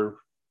Wellspring Swerve?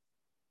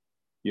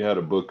 You had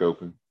a book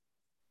open.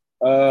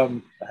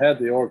 I had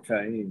the Or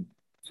Chaim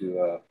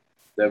to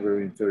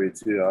Devarim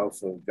 32. I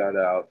also got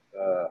out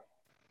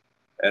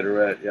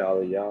Ederet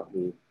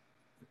Yaliyahu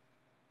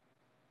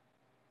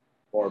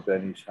or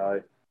Ben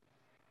Ishai.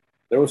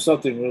 There was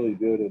something really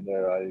good in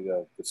there I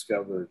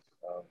discovered.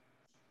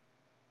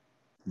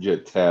 Did you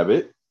tab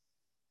it?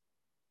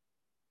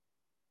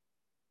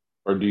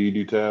 Or do you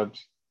do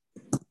tabs?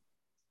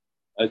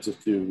 I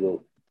just do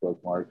little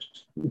bookmarks.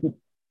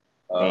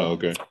 Oh,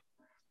 okay.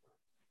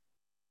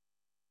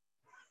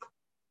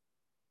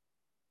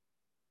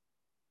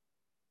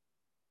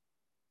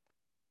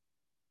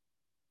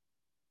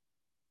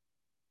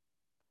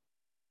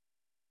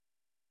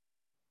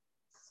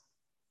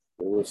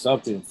 There was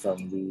something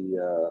from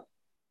the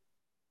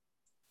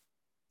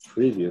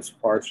previous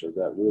Parsha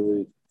that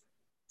really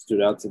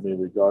stood out to me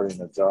regarding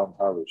the Dam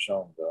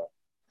HaRishon, though.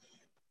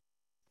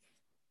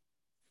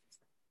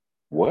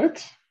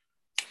 What?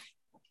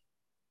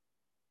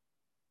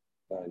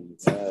 You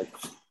had,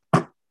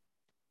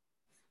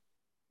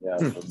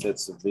 from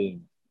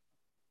Mitzvahim,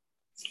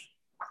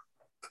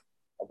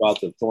 about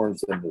the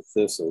thorns and the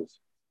thistles.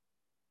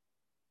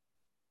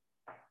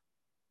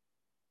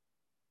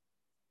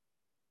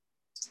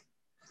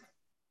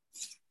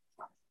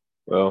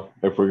 Well,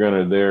 if we're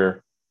gonna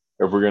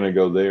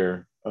go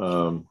there,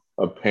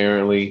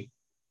 apparently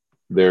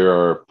there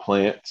are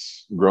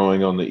plants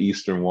growing on the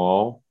eastern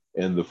wall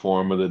in the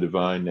form of the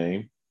divine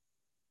name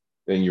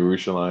in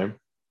Jerusalem.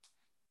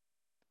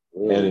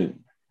 Really?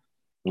 And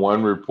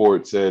one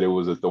report said it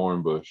was a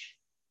thorn bush.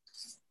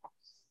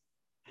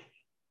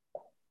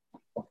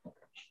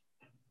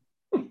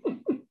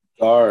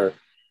 Dar,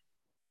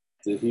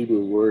 the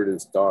Hebrew word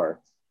is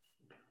dar,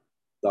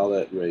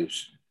 Dalet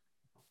Resh.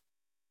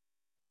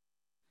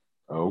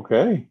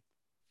 Okay.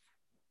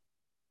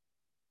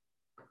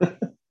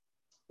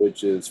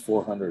 Which is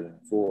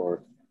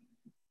 404.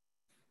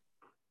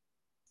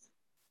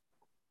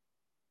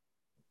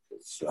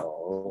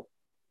 So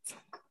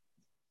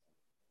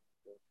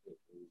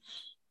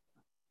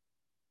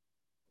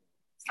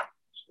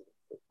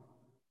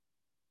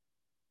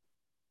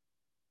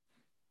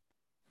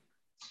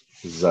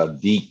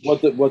Zadik.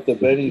 What the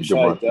Ben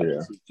Ishai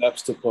does, he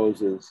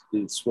juxtaposes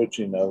the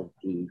switching of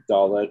the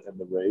Dalet and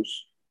the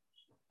Resh.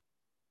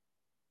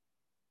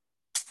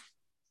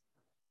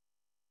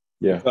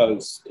 Yeah.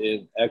 Because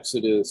in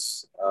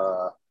Exodus,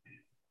 what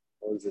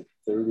was it,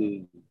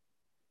 32,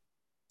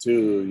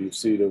 you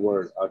see the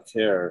word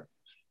Aker.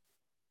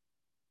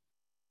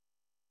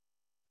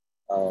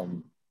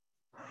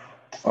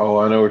 Oh,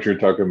 I know what you're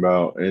talking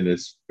about. And it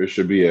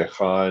should be a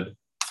chad.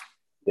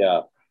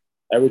 Yeah.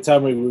 Every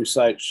time we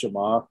recite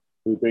Shema,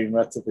 we bring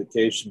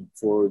rectification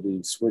for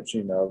the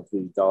switching of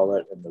the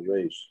Dalet and the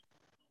Resh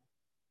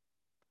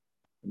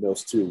in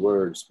those two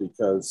words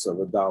because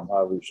of Adam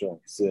HaRishon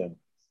sin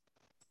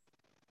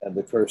and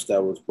the curse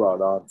that was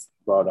brought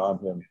on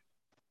him,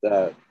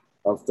 that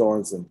of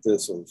thorns and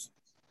thistles.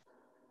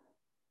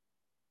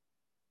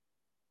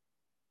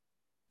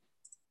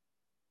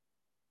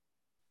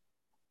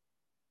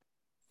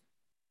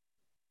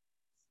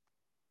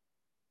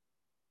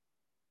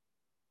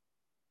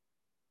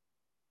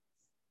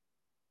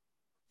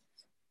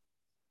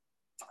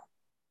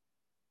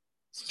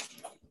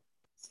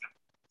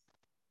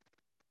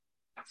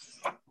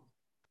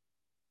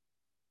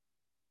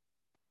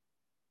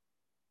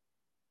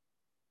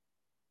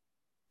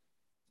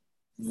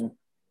 Yeah.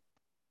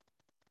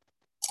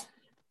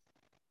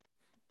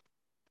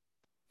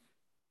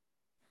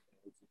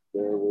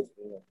 Bear with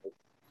me on this.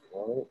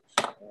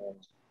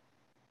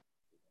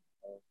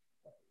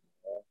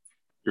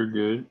 You're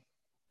good.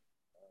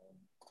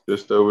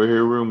 Just over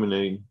here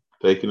ruminating,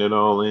 taking it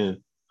all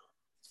in.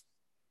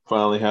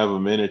 Finally have a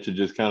minute to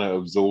just kind of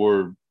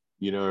absorb,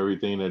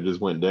 everything that just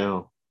went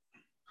down.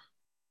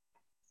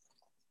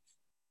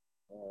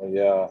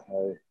 Yeah,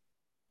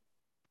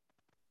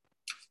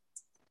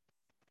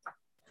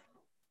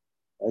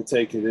 I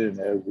take it in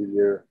every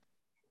year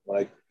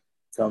when I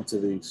come to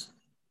these.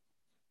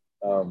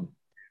 And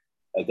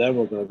then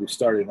we're going to be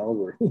starting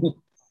over.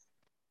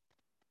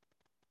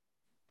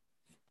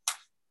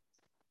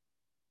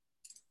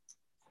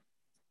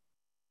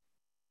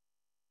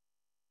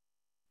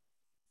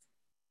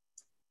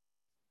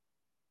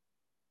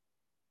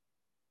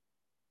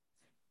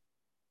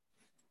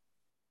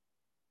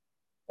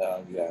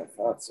 Yeah, I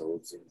thought so.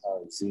 It's in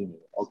Zenu.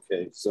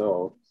 Okay,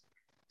 so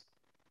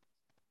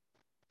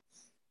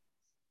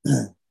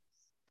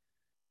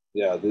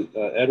yeah, the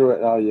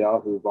Edward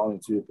Yahoo, Volume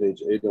 2,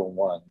 page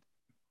 801.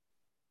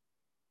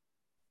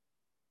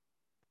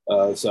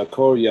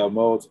 Zakor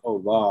Yamot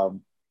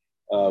Olam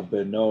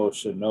Beno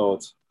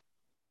Shanot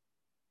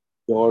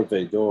Dor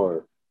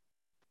Vedor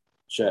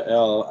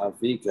Sha'el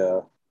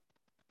Avika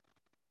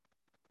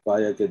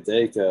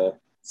Vayagadeka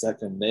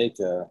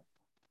Zekaneka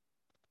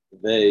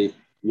Ve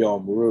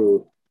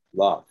Yomru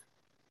Lak.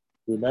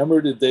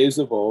 Remember the days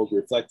of old,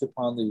 reflect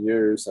upon the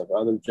years of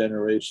other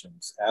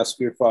generations. Ask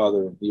your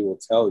father, and he will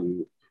tell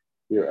you,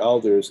 your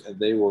elders, and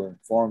they will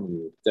inform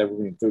you.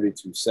 Devarim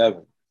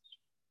 32:7.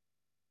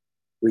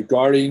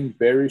 Regarding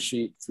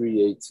Bereshit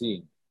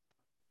 3:18,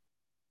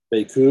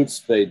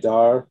 Bekutz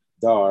Bedar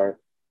Dar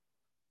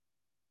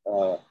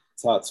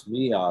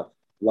Tatzmiat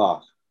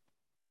Lach.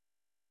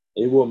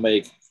 It will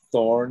make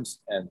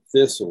thorns and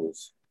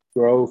thistles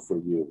grow for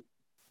you.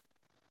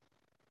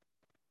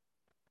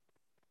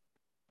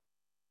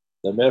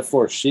 The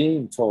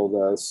Meforshim told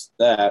us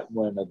that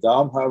when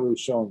Adam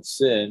HaRishon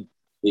sinned,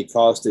 he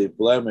caused a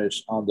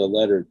blemish on the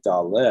letter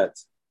Dalet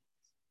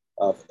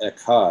of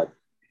Echad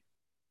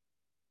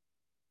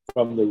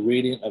from the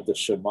reading of the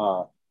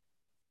Shema,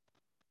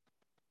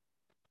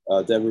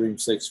 Devarim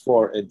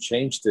 6:4, and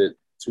changed it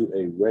to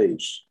a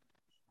Resh.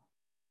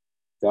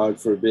 God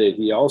forbid.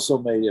 He also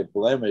made a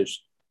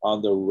blemish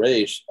on the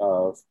Resh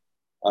of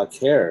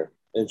Aker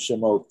in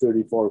Shemot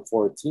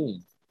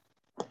 34:14.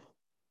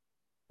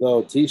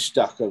 Lo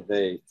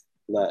tishtachave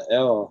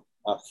la'el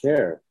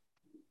Aker.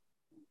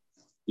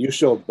 You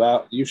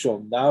shall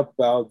not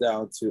bow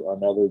down to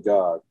another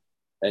God,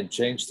 and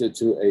changed it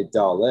to a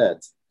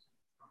Dalet.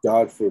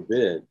 God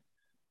forbid.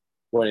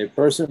 When a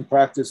person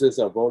practices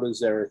Avodah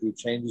Zarah, he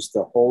changes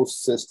the whole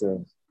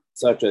system,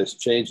 such as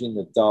changing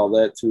the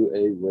Dalet to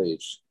a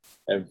Resh,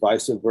 and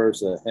vice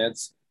versa.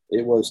 Hence,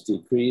 it was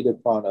decreed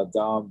upon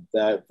Adam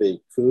that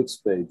Bekutz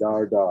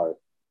Bedar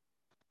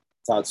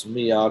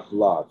Tatzmiach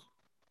Lach.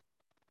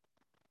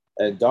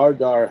 And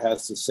Dar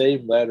has the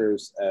same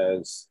letters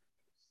as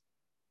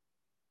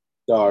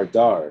Dar.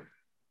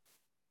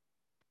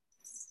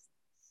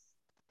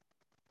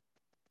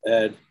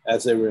 And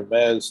as a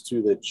remez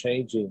to the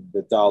changing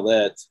the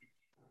Dalet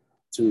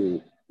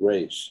to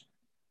Resh.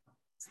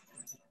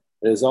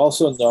 It is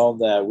also known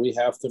that we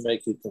have to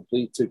make a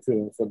complete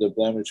tikkun for the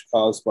blemish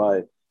caused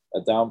by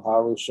Adam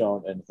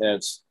HaRishon, and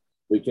hence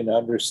we can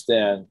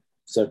understand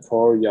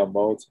Zakor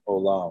Yamot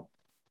Olam,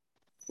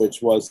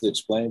 which was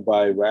explained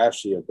by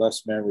Rashi, a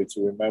blessed memory,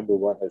 to remember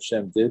what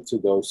Hashem did to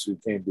those who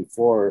came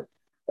before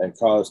and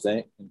caused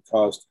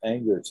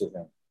anger to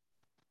him.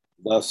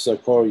 Thus,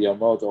 Zakor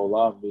Yamot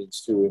Olam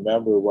means to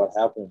remember what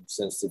happened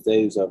since the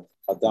days of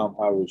Adam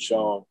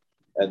HaRishon,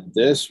 and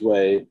this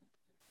way,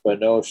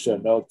 Beno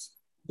Shanot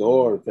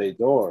Dor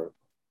Vedor,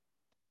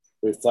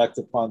 reflect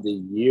upon the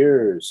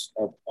years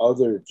of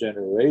other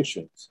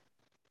generations.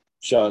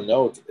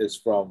 Shanot is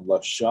from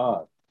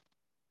Lashan,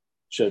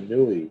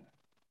 Shanui,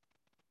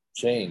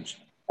 change,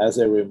 as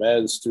a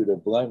remez to the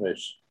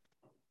blemish,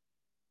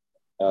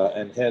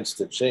 and hence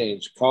the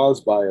change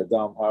caused by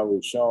Adam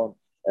HaRishon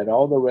and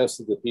all the rest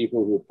of the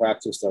people who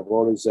practiced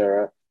Avodah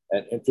Zarah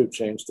and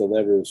interchanged the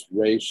letters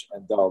Resh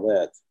and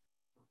Dalet.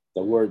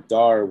 The word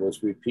Dar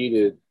was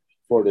repeated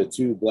for the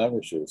two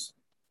blemishes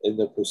in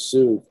the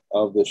pursuit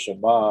of the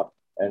Shema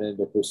and in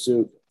the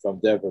pursuit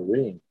from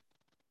Devarim.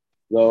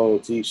 Lo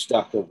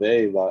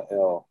tishtachave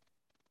la'el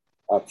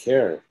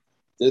Aker.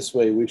 This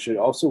way, we should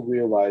also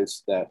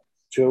realize that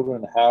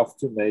children have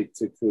to make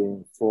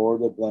tikkun for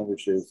the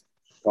blemishes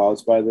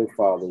caused by their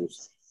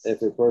fathers.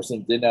 If a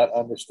person did not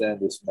understand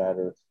this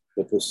matter,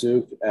 the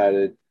pasuk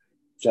added,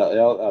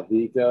 Sha'el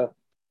avika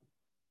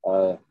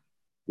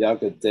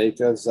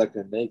yagadeka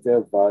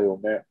zekaneka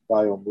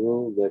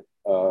bayomru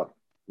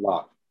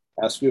lak.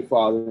 Ask your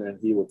father, and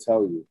he will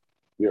tell you,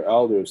 your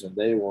elders, and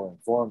they will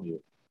inform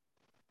you.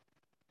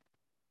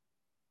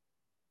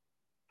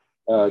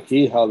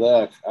 Ki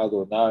halek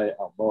Adonai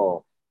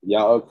amo,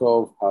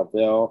 Yaakov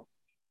havel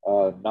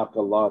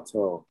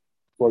nakalato.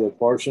 For the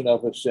portion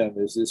of Hashem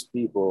is this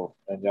people,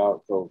 and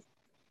Yaakov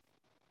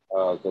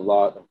the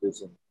lot of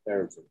his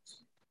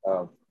inheritance.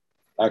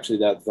 Actually,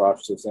 that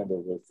drops us into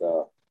with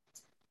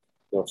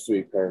those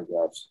three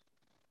paragraphs.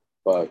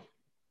 But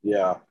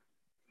yeah,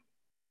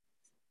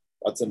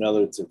 that's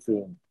another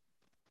tikkun.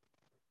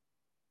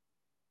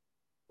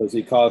 Because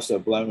he caused a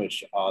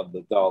blemish on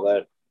the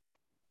Dalet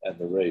and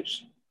the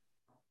Resh,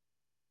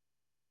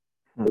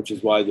 which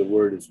is why the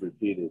word is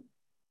repeated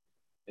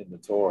in the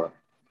Torah.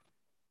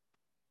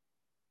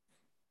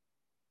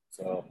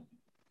 So,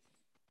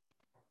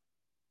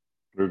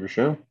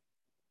 Hashem.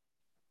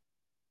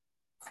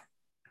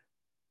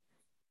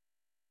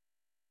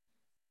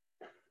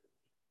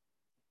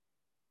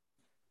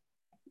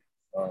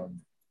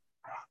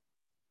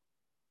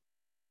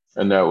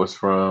 And that was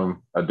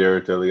from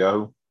Aderet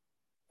Eliyahu.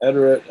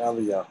 Ederet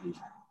Eliyahu.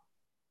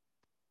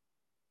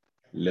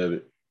 Love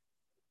it.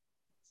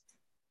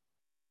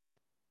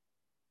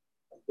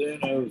 Then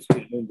I was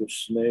getting into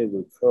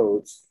Schneider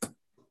coats.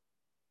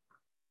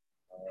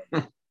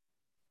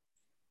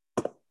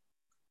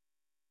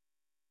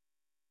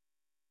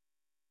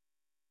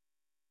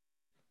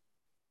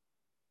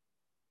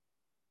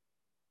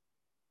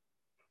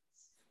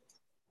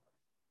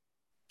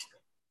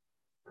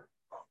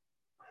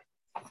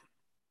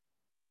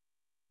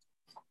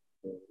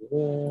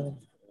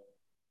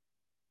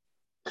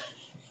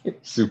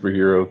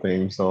 Superhero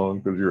theme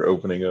song because you're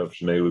opening up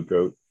Sinead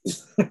Coat.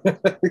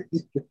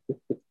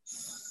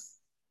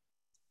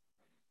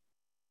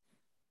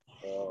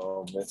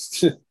 Oh,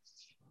 missed.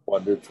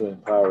 Wonder Twin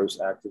powers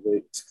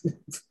activate.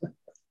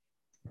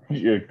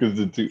 Yeah, because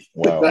the two.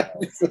 Wow.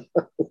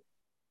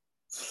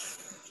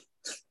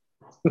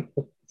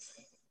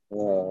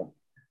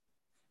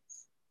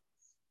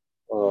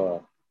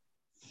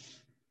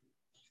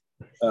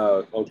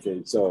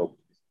 Okay, so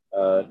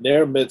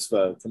Ner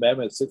Mitzvah,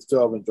 Commandment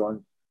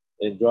 612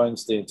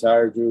 enjoins the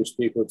entire Jewish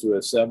people to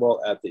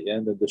assemble at the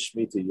end of the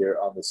Shemitah year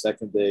on the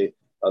second day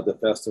of the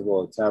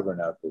Festival of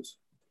Tabernacles,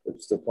 which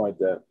is the point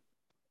that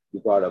you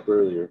brought up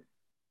earlier.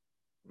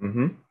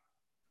 Mm-hmm.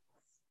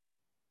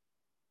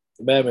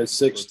 Commandment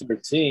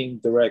 613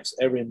 directs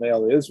every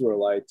male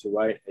Israelite to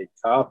write a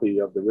copy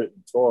of the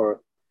written Torah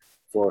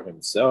for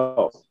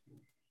himself.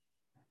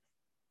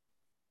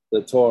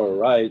 The Torah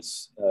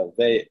writes,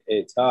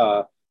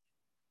 Ve'etah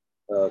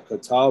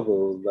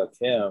katavu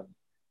lakem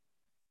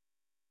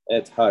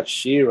et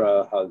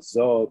hashira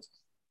hazot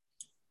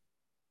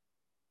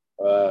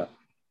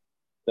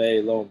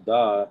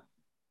ve'lomda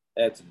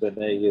et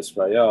b'nei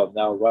Yisrael.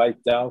 Now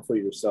write down for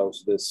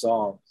yourselves this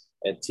song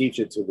and teach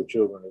it to the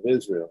children of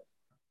Israel.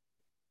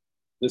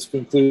 This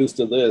concludes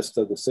the list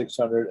of the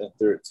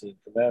 613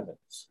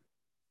 commandments.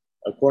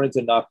 According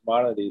to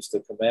Nachmanides,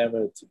 the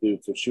commandment to do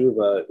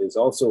teshuvah is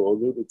also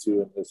alluded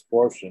to in this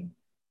portion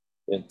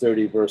in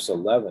 30 verse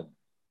 11.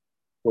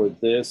 For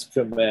this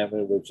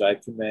commandment which I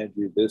command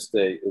you this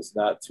day is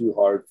not too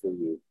hard for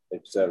you,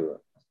 etc.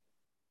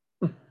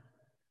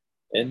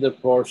 In the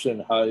portion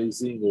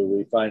Ha'izinu,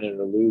 we find an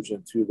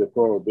allusion to the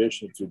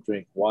prohibition to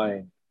drink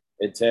wine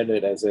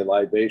intended as a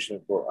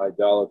libation for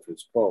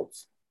idolatrous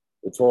cults.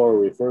 The Torah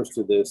refers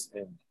to this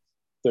in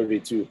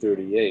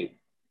 32:38,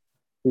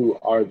 who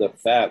are the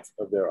fat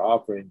of their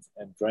offerings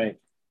and drank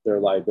their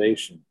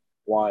libation,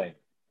 wine.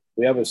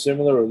 We have a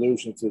similar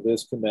allusion to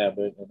this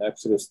commandment in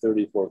Exodus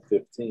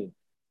 34:15,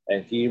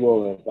 and he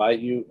will invite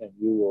you and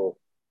you will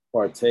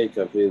partake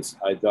of his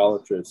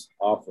idolatrous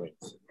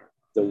offerings.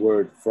 The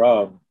word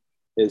from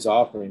his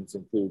offerings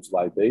includes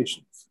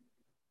libations.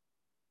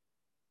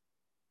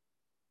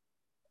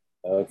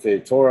 Okay,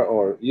 Torah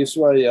or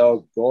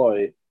Yisrael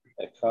Goy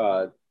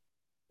Echad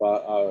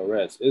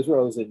Ba'aretz.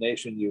 Israel is a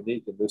nation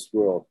unique in this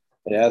world.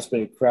 It has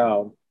been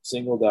crowned,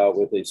 singled out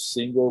with a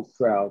single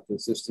crown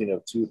consisting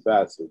of two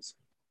facets,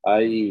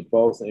 i.e.,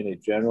 both in a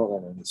general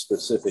and in a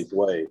specific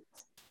way.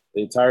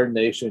 The entire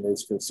nation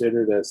is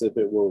considered as if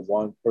it were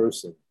one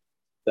person.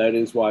 That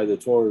is why the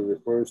Torah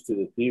refers to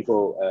the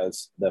people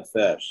as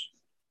nefesh,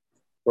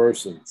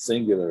 person,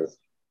 singular.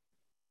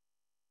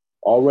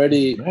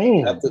 Already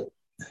at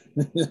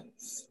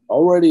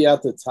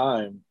the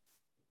time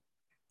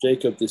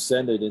Jacob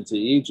descended into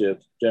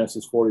Egypt,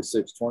 Genesis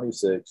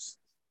 46:26.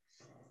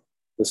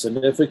 The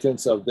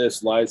significance of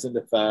this lies in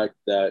the fact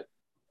that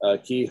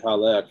Ki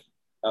Halek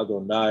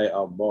Adonai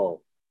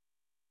Amo,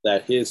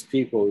 that his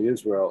people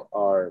Israel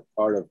are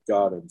part of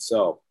God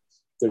himself,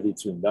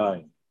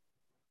 32:9.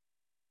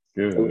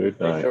 Good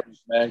night.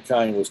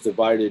 Mankind was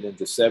divided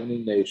into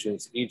 70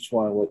 nations, each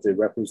one with a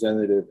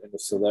representative in the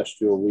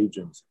celestial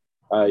regions,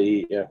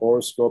 i.e., a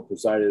horoscope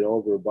presided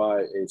over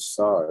by a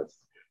star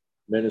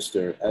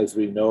minister, as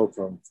we know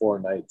from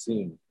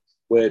 4:19,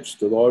 which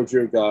the Lord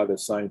your God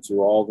assigned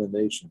to all the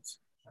nations.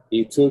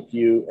 He took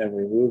you and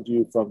removed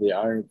you from the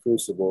iron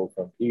crucible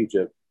from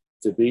Egypt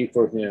to be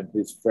for him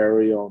his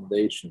very own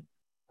nation,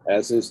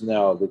 as is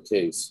now the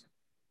case.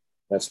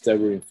 That's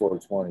Devarim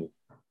 4:20.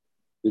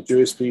 The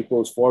Jewish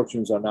people's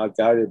fortunes are not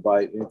guided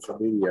by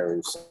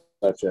intermediaries,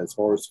 such as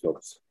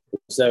horoscopes. The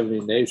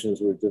 70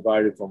 nations were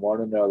divided from one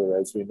another,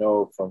 as we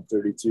know from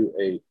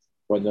 32:8,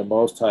 when the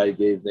Most High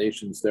gave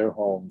nations their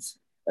homes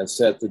and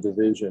set the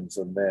divisions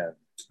of man.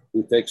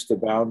 He fixed the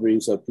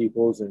boundaries of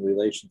peoples in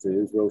relation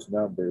to Israel's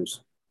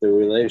numbers. The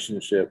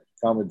relationship,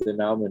 common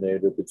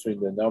denominator between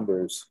the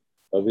numbers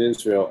of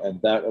Israel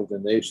and that of the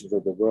nations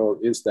of the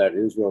world is that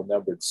Israel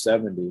numbered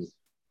 70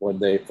 when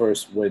they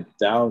first went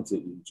down to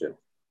Egypt.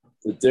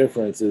 The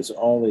difference is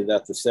only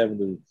that the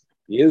 70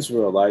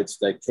 Israelites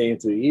that came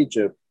to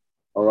Egypt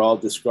are all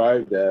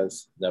described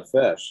as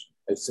nefesh,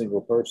 a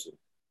single person.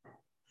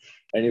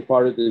 Any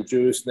part of the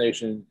Jewish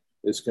nation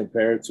is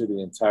compared to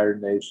the entire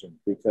nation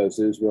because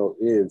Israel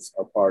is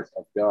a part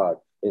of God.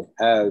 It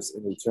has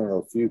an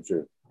eternal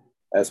future.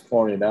 As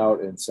pointed out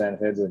in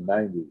Sanhedrin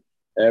 90,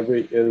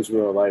 every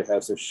Israelite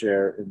has a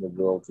share in the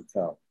world to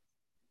come.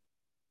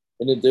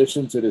 In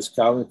addition to this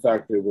common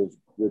factor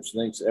which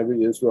links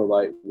every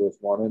Israelite with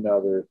one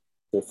another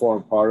to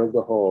form part of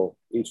the whole,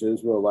 each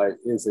Israelite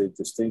is a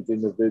distinct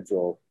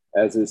individual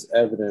as is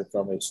evident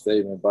from a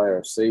statement by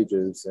our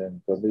sages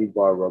in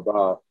Bamidbar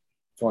Rabbah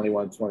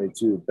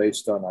 21:22,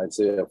 based on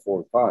Isaiah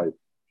 4:5.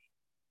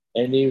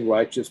 Any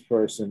righteous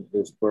person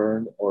is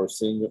burned or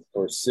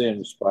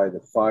singed by the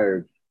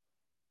fire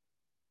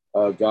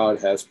God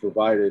has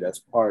provided as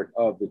part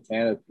of the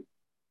canopy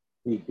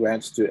He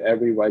grants to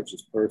every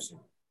righteous person.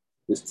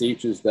 This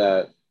teaches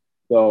that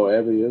though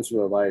every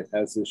Israelite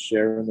has his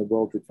share in the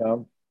world to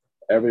come,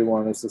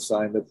 everyone is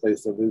assigned a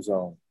place of his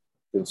own.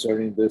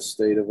 Concerning this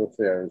state of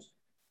affairs,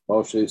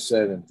 Moshe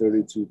said in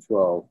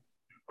 32:12,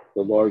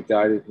 the Lord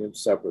guided him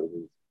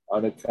separately,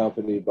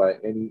 unaccompanied by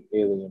any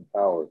alien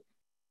power.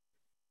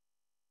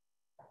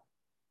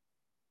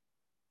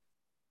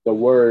 The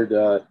word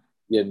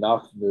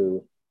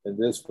Yenachnu in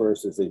this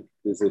verse is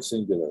a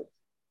singular.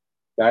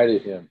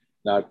 Guided him,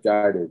 not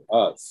guided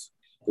us,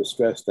 to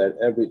stress that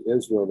every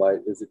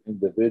Israelite is an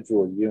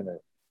individual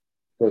unit,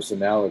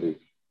 personality.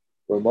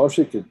 Where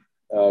Moshe could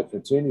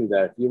continue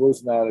that he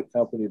was not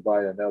accompanied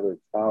by another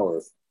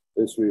power,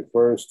 this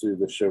refers to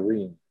the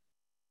Sharim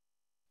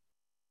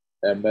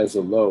and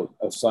Mezalot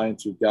assigned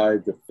to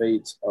guide the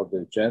fates of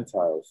the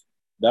Gentiles.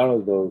 None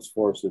of those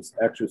forces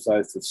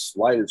exercised the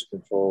slightest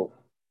control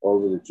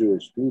over the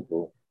Jewish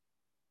people.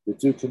 The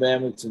two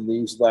commandments in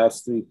these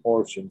last three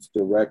portions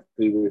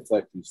directly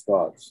reflect these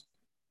thoughts.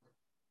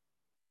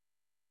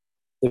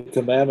 The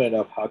commandment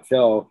of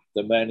Hakel,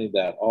 demanding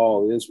that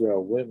all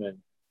Israel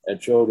women and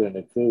children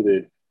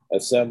included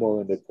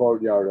assemble in the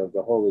courtyard of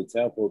the Holy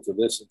Temple to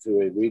listen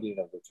to a reading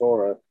of the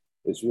Torah,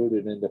 is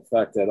rooted in the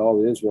fact that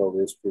all Israel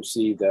is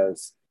perceived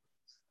as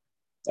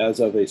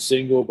of a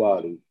single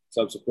body.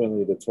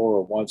 Subsequently, the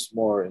Torah once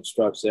more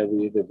instructs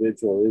every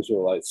individual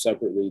Israelite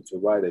separately to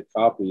write a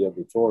copy of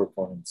the Torah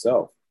for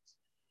himself.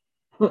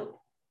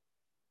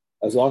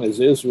 As long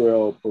as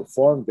Israel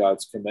performed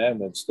God's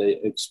commandments, they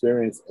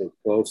experienced a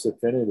close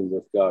affinity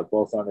with God,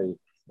 both on a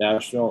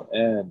national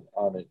and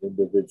on an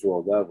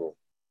individual level.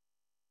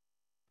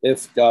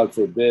 If, God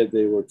forbid,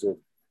 they were to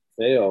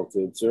fail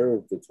to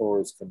observe the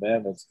Torah's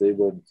commandments, they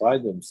would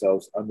find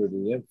themselves under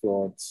the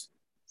influence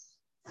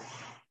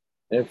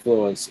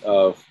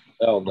of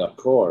El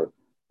Nakor,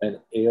 an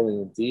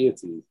alien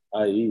deity,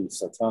 i.e.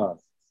 Satan.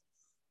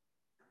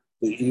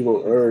 The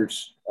evil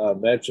urge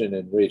mentioned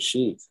in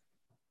Reshit,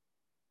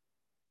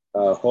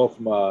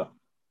 Chokhmah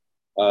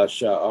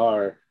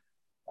Sha'ar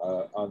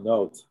on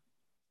note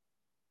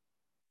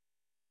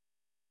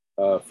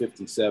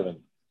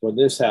 57. When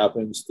this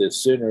happens, the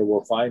sinner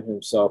will find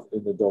himself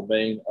in the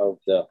domain of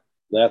the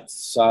left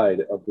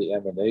side of the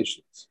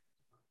emanations,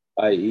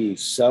 i.e.,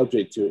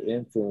 subject to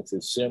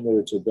influences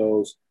similar to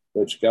those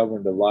which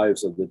govern the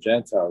lives of the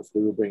Gentiles.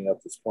 We were bringing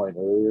up this point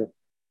earlier.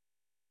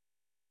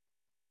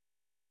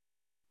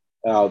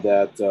 How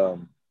that,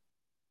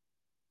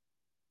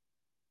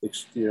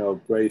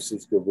 grace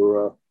is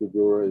Gevurah,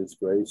 Gevurah is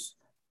grace.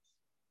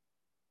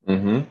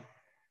 Mm-hmm.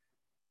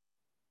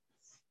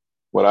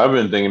 What I've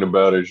been thinking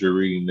about as you're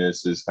reading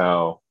this is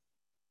how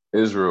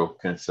Israel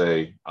can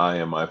say, I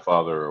and my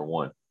Father are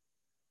one.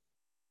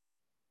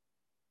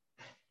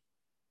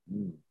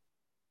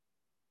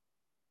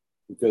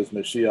 Because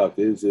Mashiach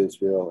is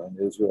Israel and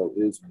Israel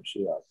is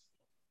Mashiach.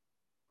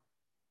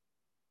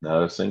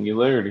 Not a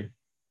singularity.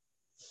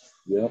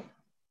 Yep.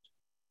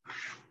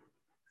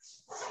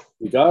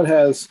 God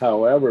has,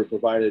 however,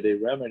 provided a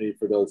remedy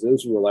for those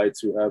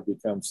Israelites who have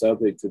become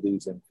subject to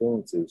these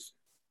influences.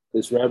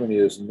 This remedy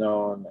is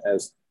known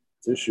as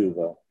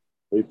teshuvah,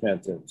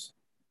 repentance.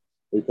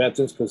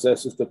 Repentance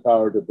possesses the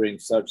power to bring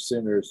such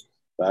sinners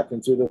back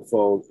into the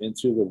fold,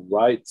 into the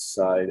right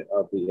side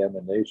of the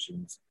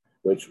emanations,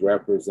 which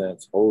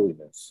represents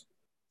holiness.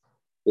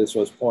 This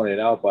was pointed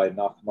out by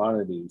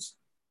Nachmanides.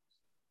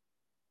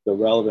 The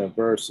relevant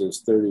verse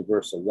is 30,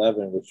 verse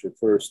 11, which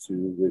refers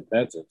to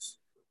repentance.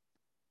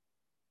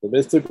 The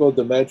mystical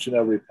dimension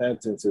of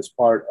repentance is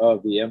part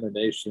of the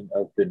emanation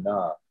of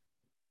Binah.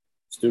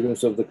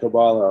 Students of the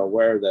Kabbalah are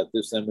aware that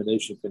this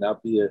emanation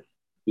cannot be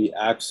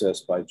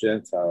accessed by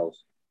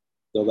Gentiles.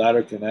 The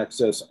latter can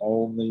access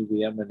only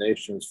the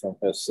emanations from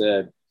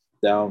Hesed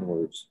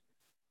downwards.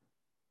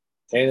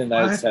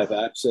 Canaanites have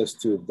access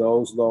to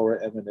those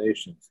lower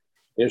emanations.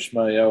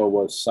 Ishmael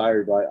was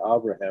sired by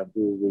Abraham,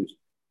 who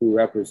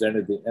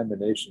represented the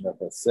emanation of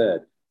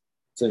Hesed.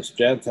 Since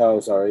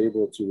Gentiles are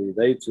able to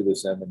relate to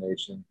this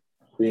emanation,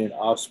 being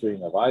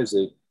offspring of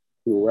Isaac,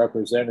 who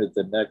represented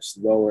the next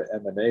lower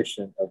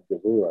emanation of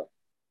Gevurah,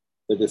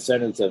 the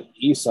descendants of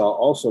Esau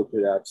also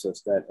could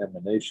access that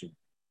emanation.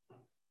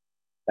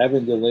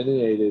 Having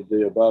delineated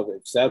the above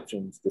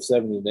exceptions, the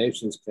 70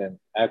 nations can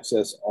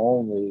access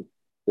only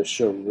the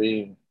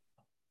Sharim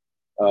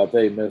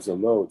Ve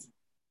Mezalot,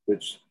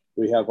 which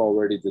we have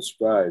already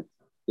described.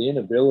 The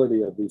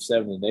inability of these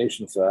 70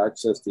 nations to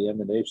access the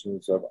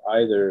emanations of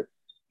either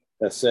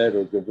Hesed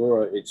or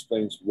Gevurah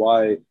explains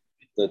why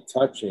the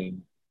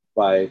touching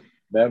by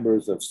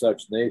members of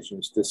such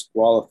nations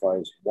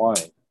disqualifies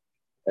wine,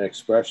 an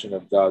expression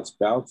of God's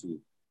bounty.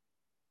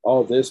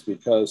 All this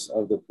because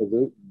of the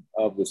pollutant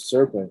of the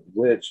serpent,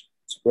 which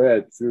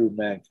spread through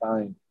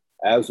mankind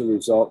as a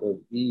result of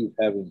Eve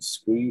having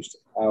squeezed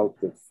out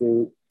the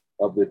fruit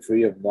of the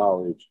tree of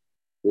knowledge,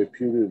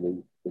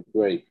 reputedly the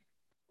grape.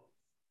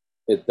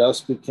 It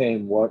thus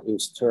became what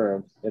is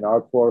termed in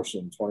our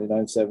portion,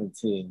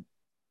 2917,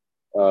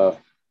 Hurrah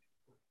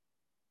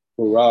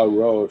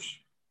Rosh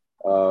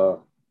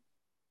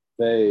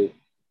Ve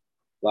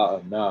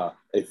La'ana,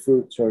 a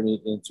fruit turning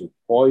into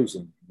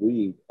poison,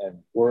 weed,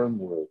 and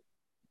wormwood.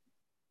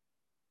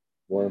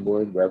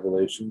 Wormwood,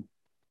 Revelation.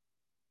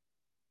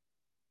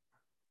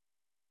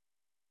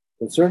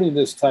 Concerning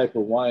this type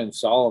of wine,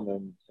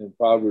 Solomon in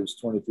Proverbs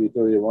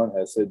 23:31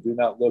 has said, "Do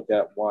not look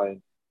at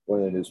wine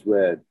when it is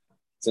red,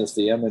 since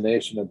the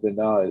emanation of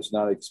Binah is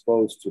not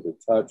exposed to the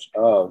touch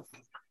of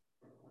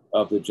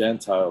the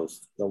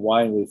Gentiles. The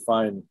wine we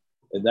find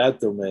in that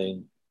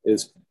domain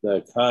is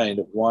the kind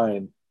of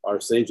wine our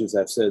sages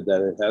have said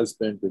that it has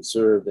been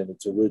preserved in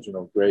its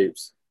original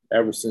grapes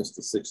ever since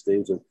the 6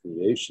 days of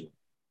creation,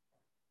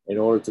 in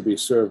order to be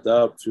served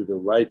up to the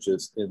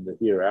righteous in the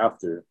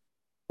hereafter."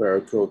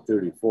 Paracode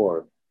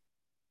 34.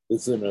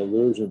 This is an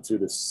allusion to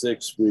the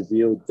 6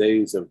 revealed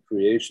days of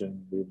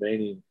creation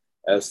remaining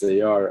as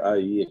they are,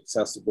 i.e.,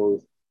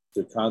 accessible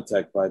to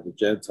contact by the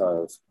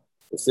Gentiles.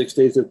 The 6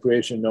 days of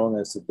creation, known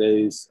as the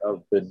days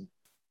of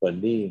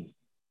Banim,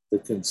 the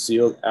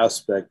concealed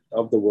aspect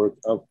of the work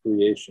of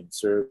creation,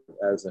 serve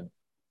as an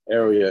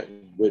area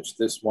in which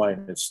this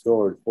wine is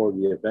stored for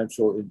the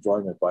eventual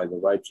enjoyment by the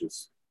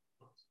righteous.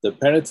 The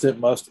penitent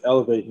must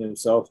elevate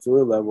himself to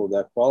a level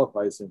that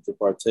qualifies him to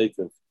partake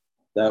of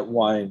that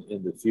wine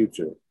in the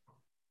future.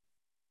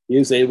 He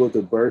is able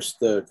to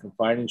burst the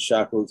confining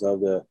shackles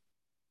of the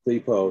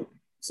klipot,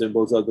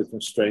 symbols of the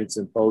constraints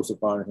imposed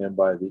upon him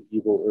by the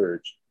evil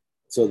urge,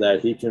 so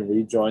that he can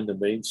rejoin the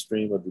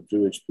mainstream of the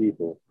Jewish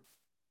people.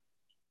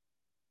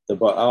 The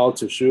Baal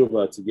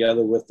Teshuvah,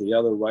 together with the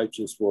other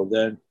righteous, will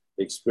then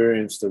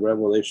experience the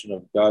revelation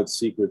of God's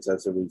secrets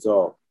as a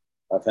result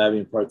of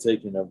having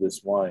partaken of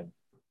this wine.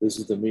 This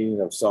is the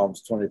meaning of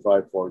Psalms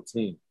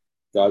 25:14.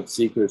 God's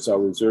secrets are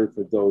reserved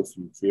for those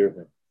who fear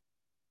him.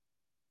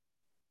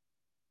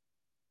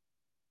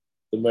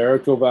 The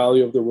numerical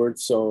value of the word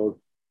sod,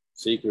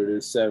 secret,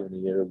 is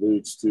 70. It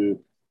alludes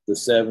to the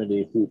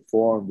 70 who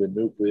formed the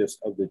nucleus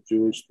of the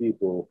Jewish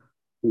people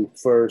who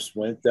first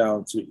went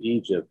down to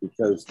Egypt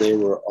because they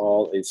were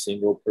all a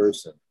single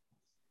person.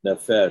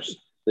 Nefesh,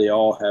 they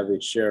all have a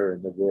share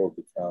in the world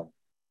to come.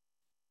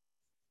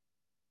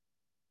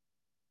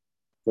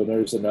 But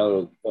there's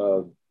another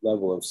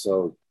level of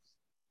sod,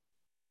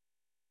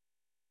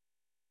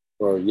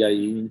 or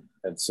Yayin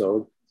and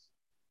Sod,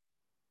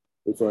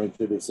 referring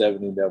to the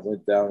 70 that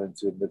went down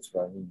into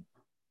Mitzrayim.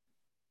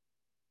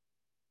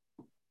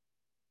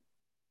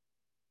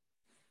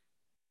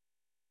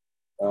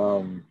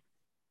 I'm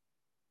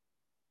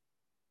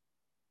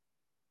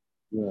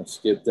going to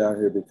skip down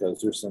here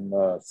because there's some,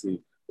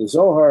 see, the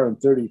Zohar in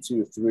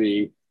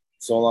 32:3,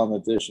 Solon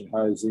edition,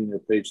 Ha'aziner,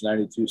 page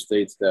 92,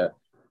 states that,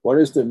 what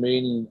is the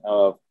meaning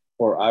of,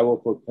 for I will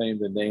proclaim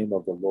the name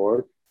of the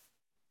Lord?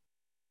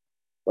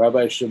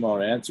 Rabbi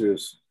Shimon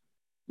answers,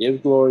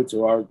 give glory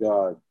to our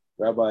God.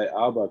 Rabbi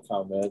Abba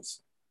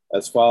comments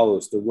as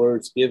follows, the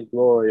words give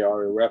glory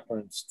are a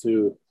reference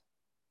to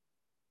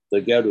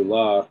the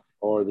Gedulah,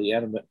 or the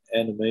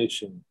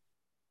emanation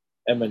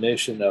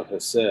of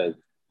Hesed.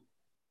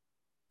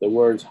 The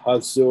words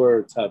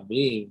Hazur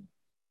Tamim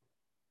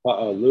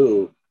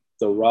Pa'alu,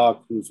 the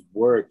rock whose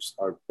works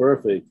are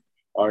perfect,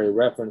 are a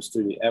reference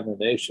to the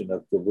emanation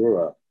of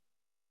Gevurah.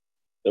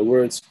 The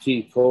words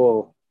Ki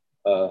Kol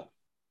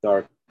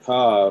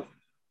Darkav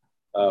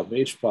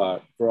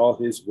Mishpat, for all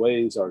his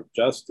ways are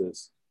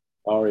justice,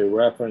 are a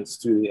reference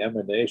to the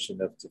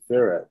emanation of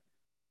Tiferet.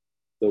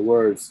 The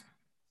words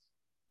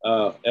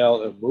El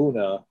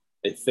Emunah,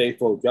 a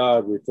faithful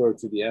God, refer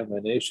to the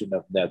emanation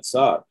of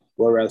Netzach,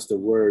 whereas the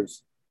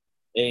words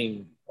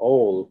Ein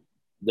Ol,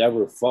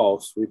 never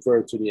false,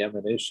 refer to the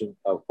emanation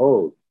of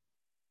Hod.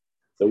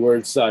 The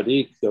word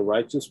Sadiq, the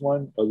righteous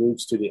one,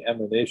 alludes to the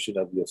emanation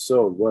of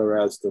Yesod,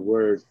 whereas the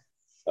word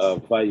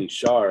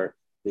Vayishar,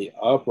 the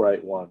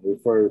upright one,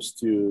 refers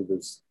to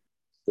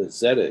the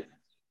Zedek,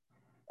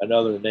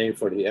 another name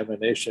for the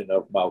emanation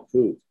of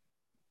Malkut.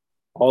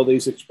 All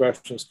these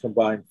expressions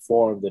combined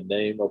form the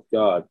name of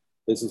God.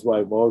 This is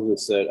why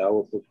Moses said, I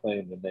will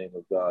proclaim the name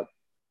of God.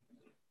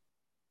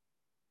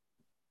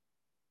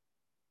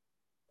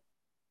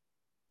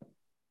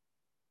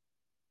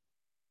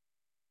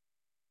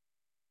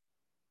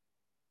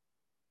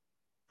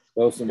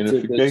 Those some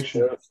tidbits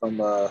there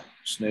from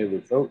Schneider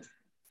Coach.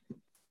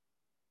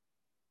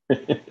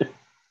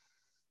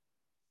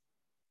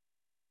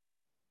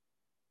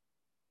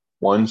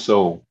 One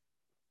soul.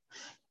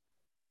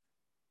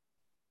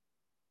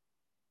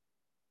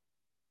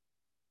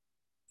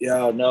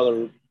 Yeah,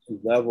 another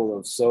level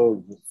of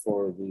sod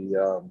for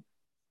the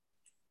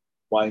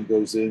wine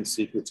goes in,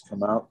 secrets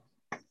come out.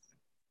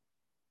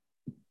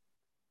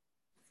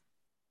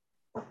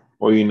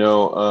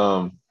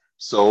 Well,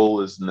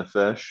 soul is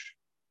nefesh,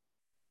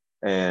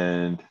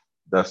 and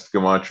that's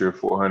gematria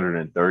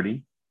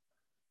 430.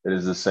 It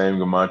is the same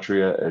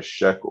gematria as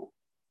shekel.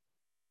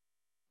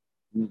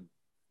 Mm.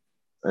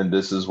 And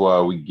this is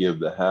why we give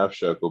the half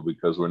shekel,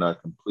 because we're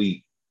not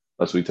complete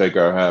unless we take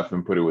our half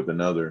and put it with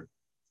another.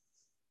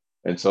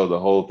 And so the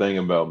whole thing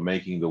about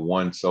making the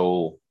one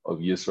soul of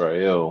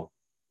Yisrael,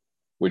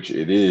 which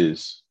it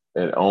is,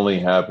 it only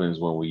happens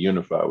when we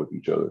unify with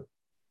each other.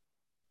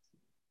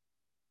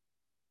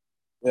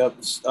 Yep.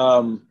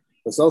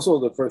 It's also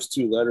the first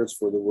two letters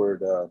for the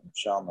word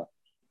Shama.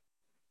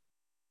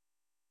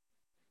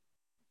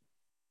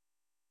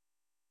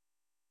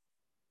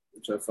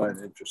 Which I find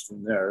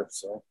interesting there.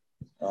 So,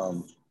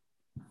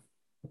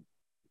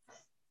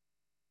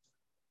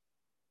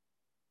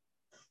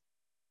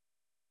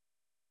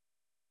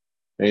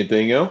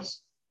 Anything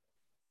else?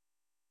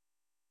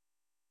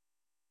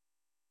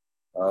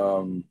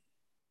 um,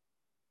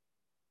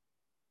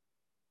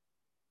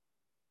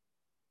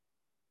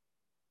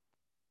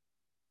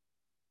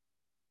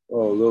 a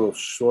little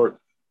short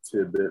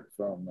tidbit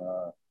from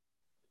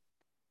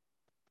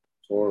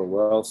Torah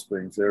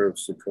Wellsprings there of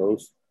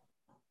Sukkot.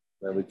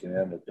 Then we can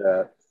end with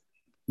that.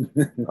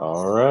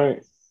 All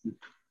right.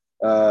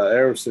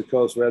 Erev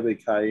Sukkot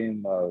Rebbe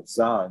Chaim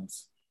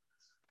Zanz,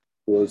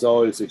 who was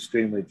always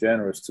extremely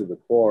generous to the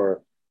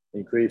poor,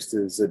 increased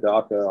his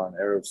tzedakah on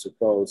Erev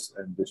Sukkot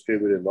and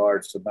distributed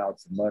large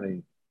amounts of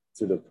money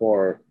to the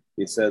poor.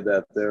 He said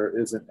that there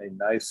isn't a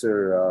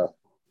nicer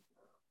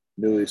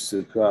Nui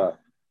Sukkah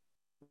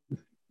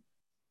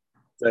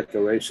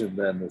decoration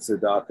than the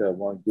tzedakah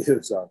one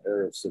gives on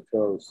Erev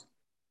Sukkot.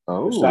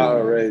 Oh,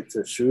 Sha'arei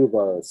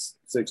Teshuvah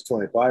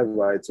 625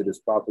 writes, it is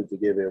proper to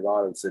give a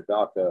lot of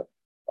tzedakah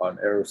on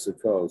Erev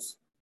Sukkot.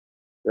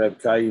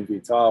 Reb Chaim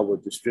Vital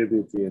would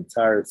distribute the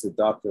entire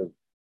tzedakah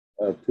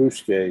of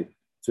Pushke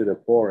to the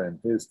poor in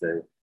his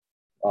day,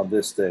 on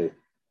this day.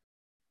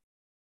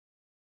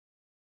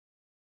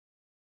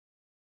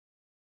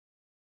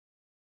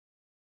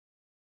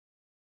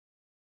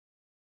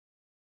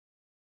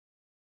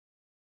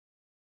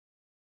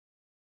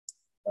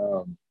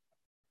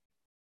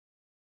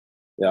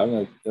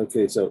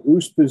 Okay, so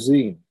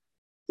Ushpizin,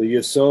 the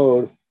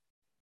Yesod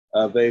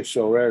Ave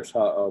Shoresh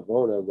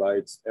HaAvoda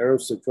writes, Erev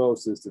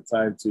Sukkot is the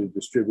time to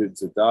distribute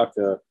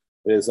tzedakah.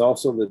 It is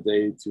also the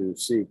day to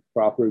seek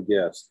proper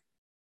guests,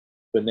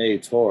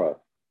 B'nai Torah,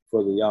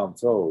 for the Yom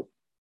Tov.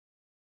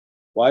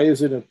 Why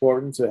is it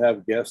important to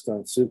have guests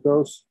on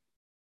Sukkot?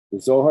 The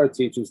Zohar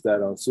teaches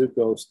that on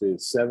Sukkot, the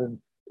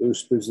 7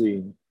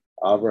 Ushpizin,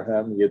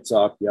 Abraham,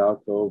 Yitzhak,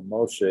 Yaakov,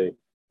 Moshe,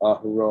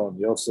 Aharon,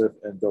 Yosef,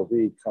 and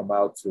David come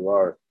to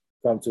our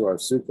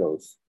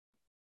Sukkot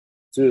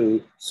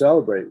to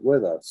celebrate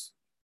with us.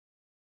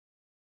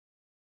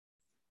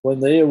 When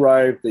they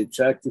arrive, they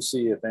check to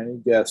see if any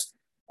guests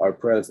are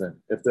present.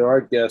 If there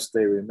are guests,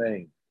 they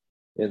remain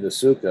in the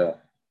sukkah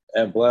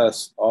and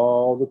bless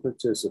all the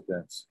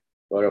participants.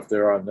 But if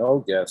there are no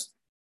guests,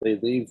 they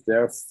leave.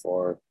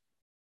 Therefore,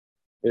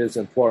 it is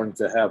important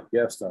to have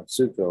guests on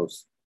Sukkot.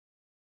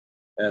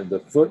 And the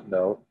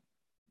footnote,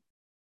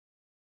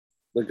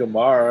 the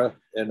Gemara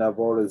in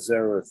Avodah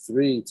Zarah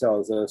 3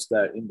 tells us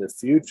that in the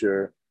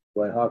future,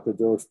 when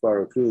HaKadosh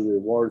Baruch Hu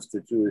rewards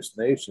the Jewish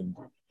nation,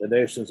 the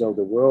nations of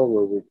the world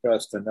will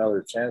request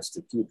another chance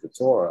to keep the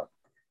Torah.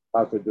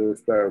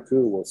 HaKadosh Baruch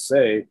Hu will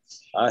say,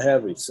 I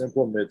have a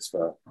simple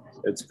mitzvah.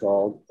 It's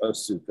called a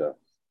sukkah.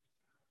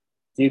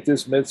 Keep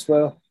this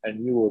mitzvah,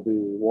 and you will be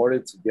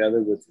rewarded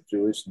together with the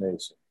Jewish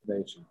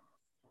nation.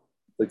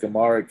 The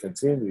Gemara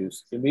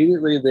continues,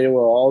 immediately they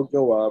will all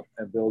go up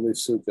and build a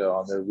sukkah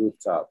on their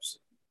rooftops.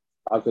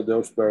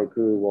 HaKadosh Baruch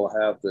Hu will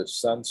have the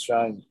sun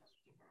shine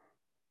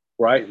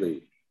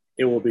brightly.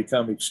 It will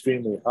become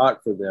extremely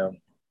hot for them,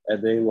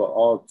 and they will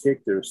all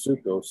kick their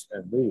sukkos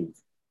and leave.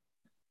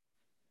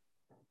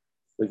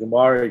 The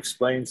Gemara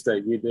explains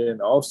that you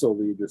didn't also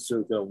leave the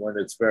sukkah when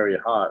it's very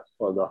hot,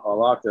 for the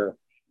halakha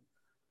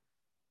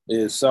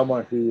is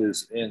someone who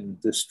is in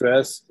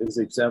distress is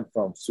exempt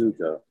from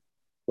sukkah,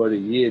 but a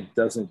yid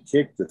doesn't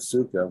kick the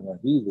sukkah when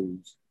he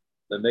leaves.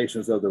 The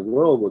nations of the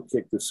world will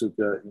kick the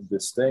sukkah in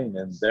disdain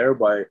and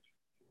thereby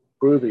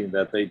proving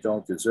that they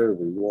don't deserve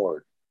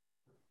reward.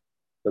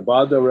 The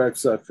Badarek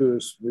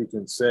Sakus, we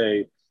can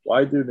say,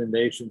 why do the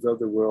nations of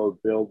the world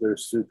build their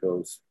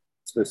sukkos,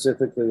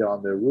 specifically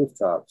on their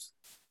rooftops?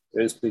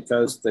 It's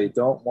because they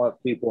don't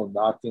want people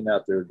knocking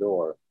at their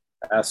door,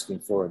 asking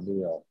for a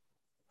meal.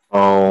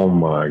 oh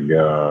my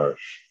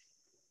gosh.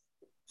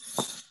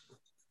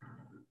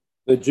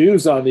 The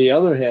Jews, on the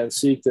other hand,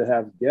 seek to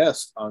have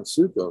guests on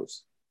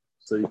sukkos,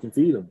 so you can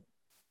feed them.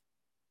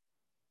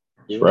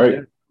 That's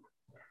right.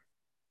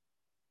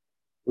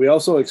 We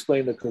also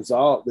explain this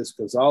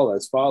kazal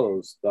as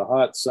follows. The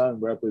hot sun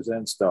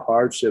represents the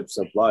hardships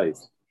of life,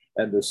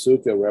 and the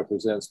sukkah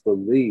represents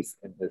belief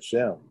in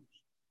Hashem.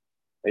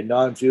 A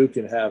non-Jew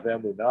can have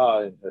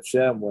emunah in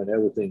Hashem when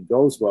everything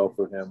goes well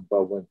for him,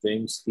 but when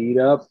things heat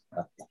up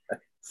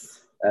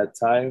at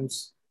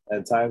times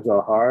and times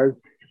are hard,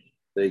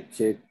 they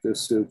kick the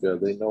sukkah.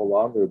 They no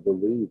longer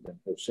believe in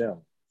Hashem.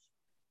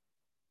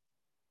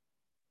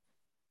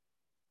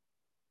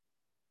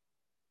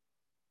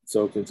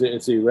 So continue.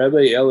 See,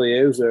 Rebbe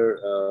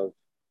Eliezer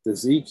The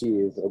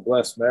Zikiv, of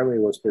blessed memory,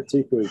 was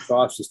particularly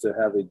cautious to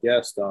have a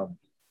guest on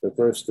the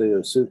first day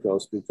of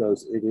Sukkot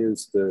because it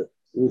is the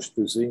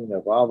Ushpuzin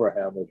of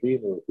Abraham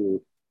Avinu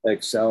who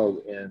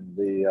excelled in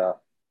the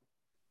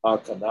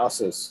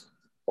Akanasis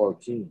or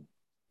king.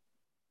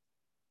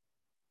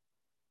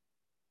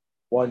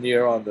 One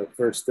year on the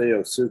first day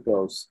of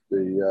Sukkot,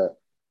 the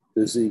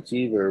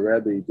Zikiver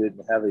Rebbe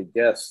didn't have a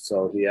guest,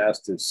 so he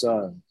asked his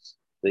son,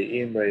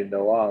 the Imre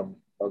Noam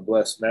of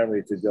blessed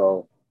memory, to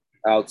go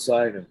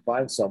outside and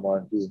find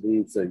someone who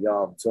needs a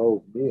Yom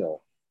Tov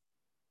meal.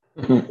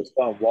 The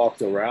son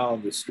walked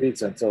around the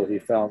streets until he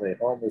found a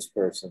homeless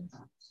person,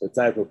 the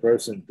type of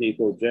person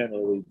people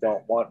generally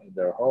don't want in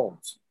their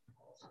homes.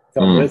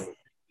 Come with me,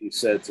 he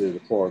said to the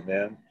poor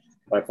man.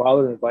 My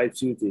father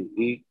invites you to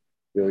eat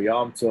your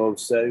Yom Tov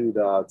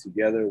Seudah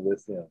together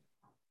with him.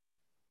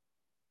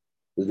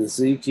 The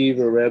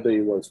Zikiver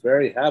Rebbe was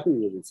very happy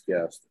with his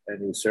guest,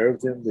 and he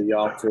served him the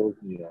Yom Tov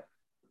meal.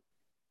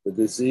 The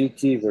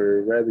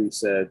Zikiver Rebbe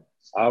said,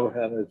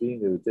 Abraham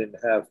Avinu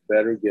didn't have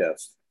better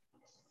guests.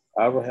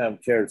 Abraham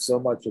cared so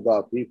much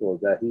about people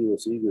that he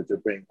was eager to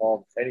bring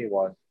home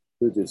anyone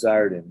who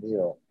desired a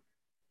meal.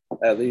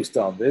 At least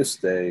on this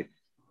day,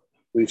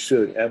 we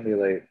should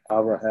emulate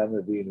Abraham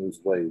Avinu's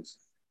ways.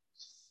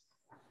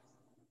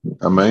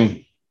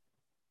 Amen.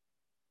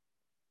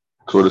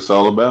 That's what it's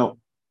all about.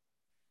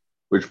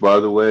 Which, by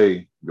the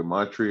way,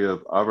 gematria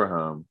of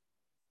Abraham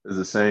is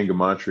the same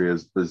gematria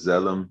as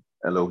B'Tselem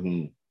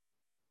Elohim.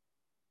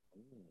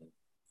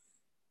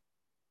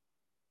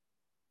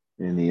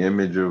 In the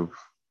image of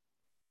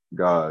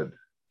God.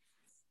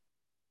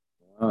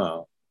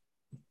 Wow.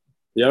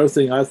 The other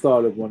thing I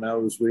thought of when I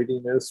was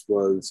reading this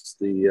was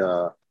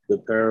the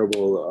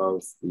parable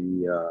of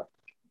the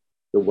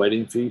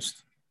wedding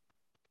feast.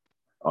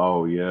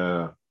 Oh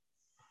yeah.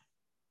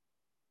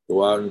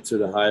 Go out into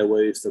the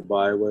highways, the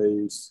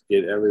byways,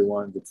 get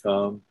everyone to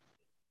come.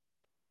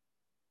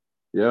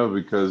 Yeah,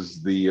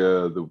 because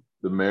the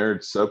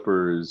marriage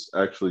supper is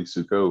actually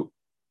Sukkot.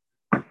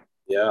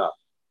 Yeah.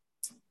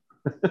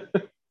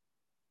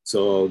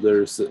 So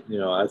there's,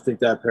 I think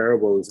that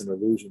parable is an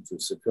allusion to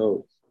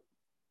Sukkot.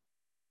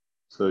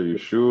 So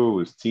Yeshua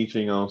was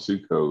teaching on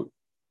Sukkot.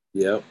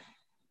 Yep.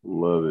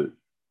 Love it.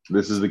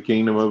 This is the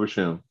kingdom of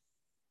Hashem.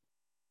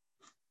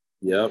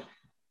 Yep.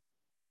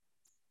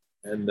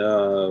 And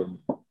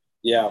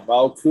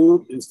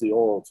Malkut is the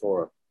oral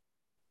Torah.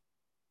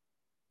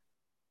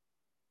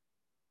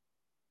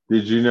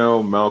 Did you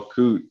know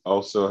Malkut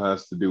also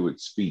has to do with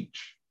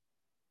speech?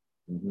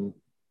 Mm-hmm.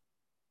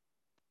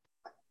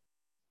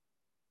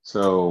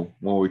 So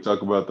when we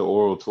talk about the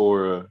oral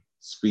Torah,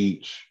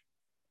 speech,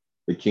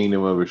 the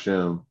kingdom of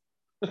Hashem.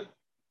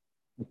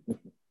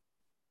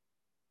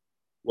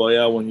 Well,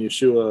 yeah, when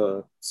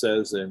Yeshua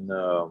says in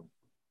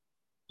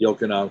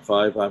Yochanan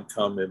 5, I'm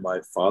come in my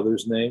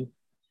Father's name,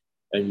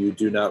 and you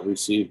do not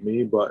receive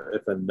me, but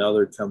if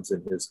another comes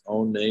in his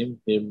own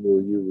name, him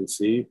will you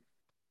receive.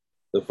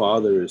 The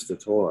Father is the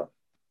Torah.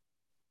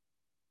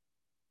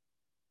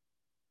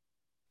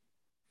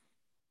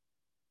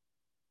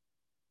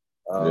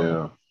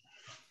 Yeah.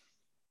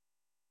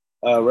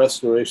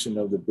 Restoration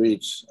of the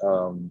breach,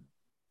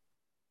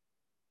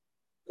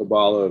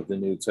 Kabbalah of the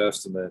New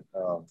Testament,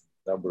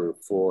 number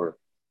 4.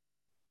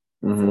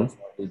 Mm-hmm.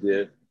 He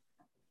did.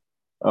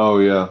 Oh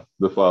yeah,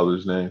 the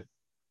Father's name.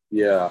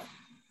 Yeah.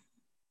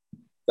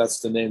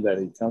 That's the name that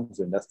he comes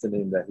in. That's the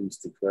name that he's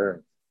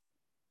declaring.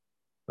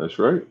 That's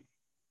right.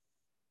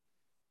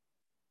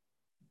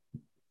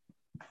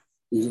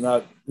 He's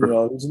not,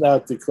 he's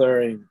not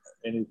declaring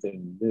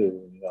anything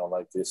new,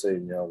 like they say,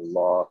 the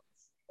law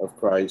of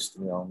Christ,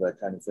 that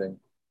kind of thing.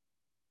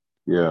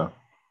 Yeah.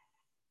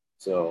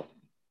 So.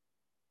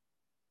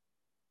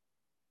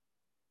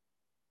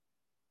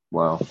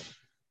 Wow.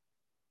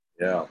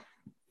 Yeah.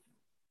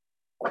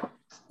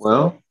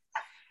 Well,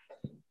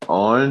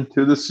 on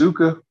to the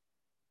Sukkah.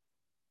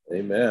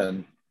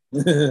 Amen.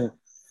 Do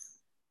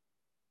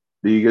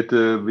you get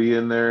to be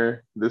in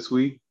there this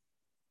week?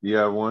 Do you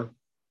have one?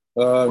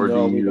 Or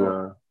no, do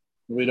you,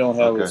 we don't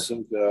have a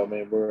Sukkah. I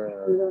mean,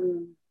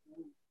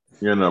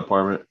 you're in an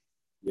apartment?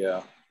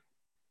 Yeah.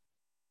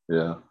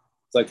 Yeah.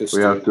 It's like a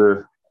we have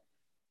to.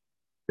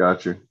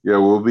 Gotcha. Yeah,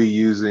 we'll be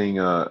using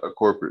a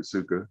corporate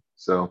Sukkah.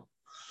 So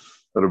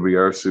that'll be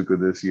our Sukkah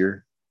this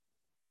year.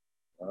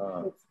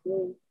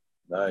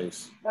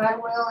 Nice.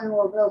 God willing,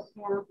 we'll go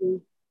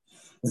camping.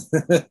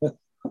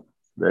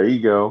 There you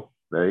go.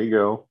 There you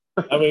go.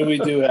 I mean, we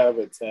do have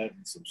a tent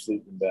and some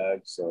sleeping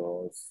bags.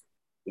 So if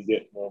we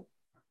get, when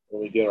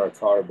we get our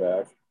car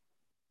back.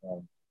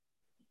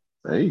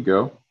 There you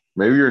go.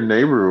 Maybe your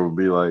neighbor will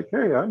be like,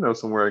 hey, I know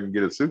somewhere I can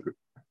get a Sukkah.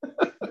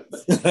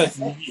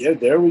 Yeah,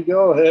 there we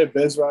go. Hey,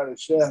 Bezrat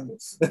Hashem.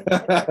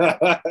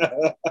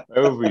 That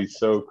would be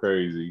so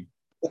crazy.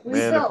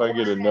 Man, if I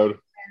get a note.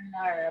 In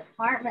our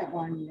apartment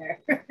one year.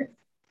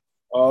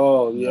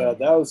 Oh, yeah,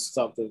 that was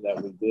something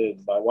that we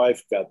did. My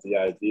wife got the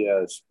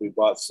idea. We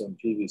bought some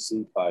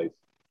PVC pipe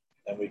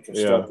and we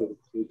constructed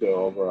a Sukkah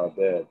over our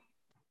bed.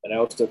 And that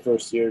was the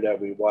first year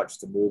that we watched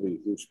the movie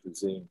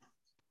Ushpuzin.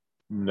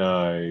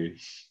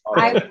 Nice.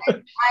 I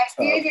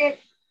did it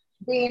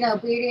being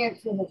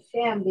obedient to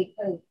Hashem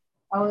because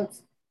I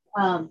was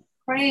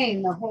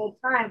praying the whole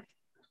time.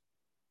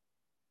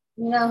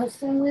 You know,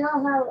 Hashem, we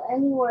don't have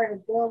anywhere to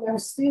build our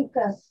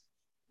sukkah.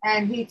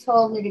 And he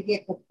told me to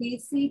get the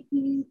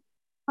PCP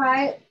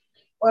pipe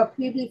or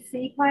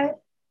PVC pipe.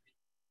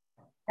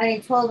 And he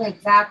told me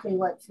exactly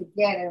what to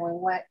get. And we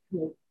went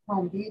to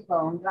Home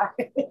Depot and got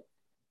it.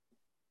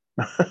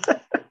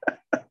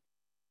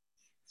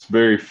 It's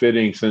very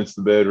fitting since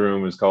the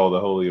bedroom is called the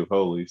Holy of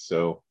Holies.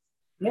 So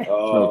Yeah.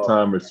 no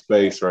time or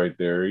space right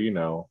there. You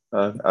know,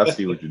 I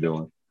see what you're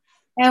doing.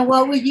 And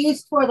what we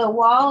used for the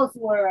walls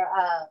were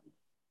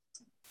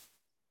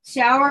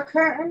shower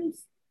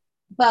curtains,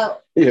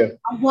 but Yeah.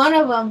 one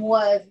of them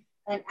was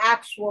an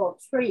actual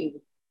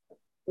tree.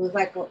 It was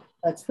like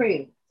a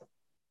tree.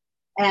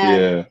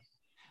 And Yeah.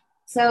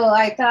 so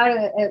I thought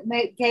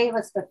it gave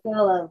us the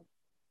feel of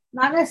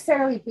not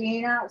necessarily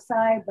being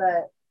outside,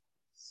 but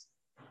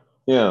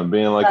Yeah,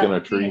 being like in a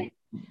tree,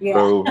 yeah.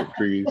 grove of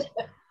trees.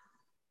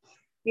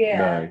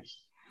 Yeah. Nice.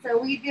 So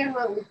we did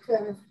what we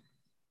could.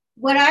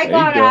 What I There you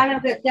got go. out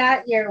of it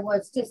that year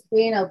was just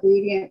being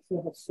obedient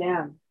to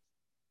Hashem,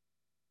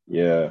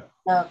 Yeah.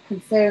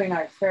 considering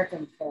our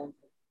circumstances.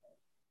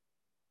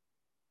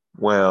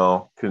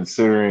 Well,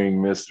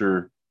 considering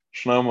Mr.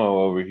 Shlomo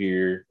over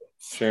here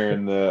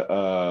sharing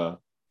the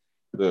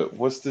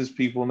what's this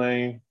people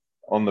name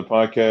on the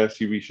podcast?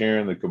 You be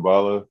sharing the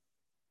Kabbalah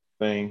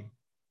thing.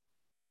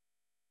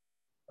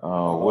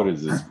 What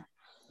is it?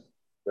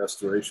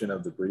 Restoration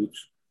of the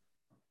breach.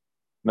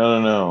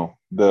 No.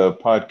 The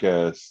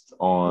podcast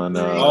on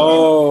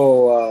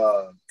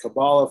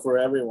Kabbalah for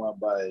Everyone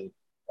by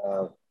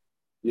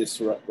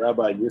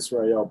Rabbi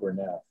Yisrael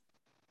Burnett.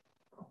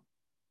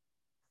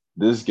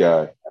 This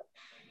guy.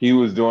 He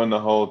was doing the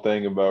whole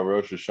thing about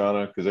Rosh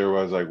Hashanah because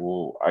everybody's like,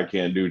 well, I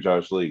can't do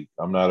Josh Lee.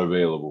 I'm not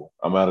available.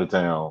 I'm out of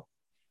town.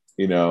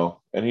 You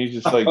know, and he's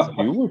just like,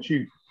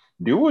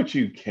 do what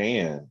you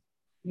can.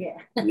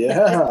 Yeah.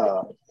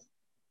 Yeah.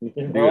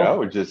 Dude, I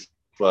would just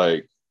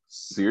like,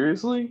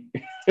 seriously?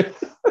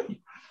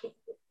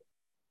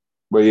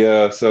 But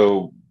yeah,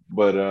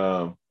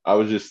 I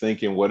was just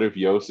thinking, what if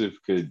Yosef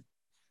could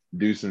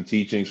do some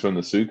teachings from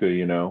the Sukkah,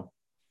 you know,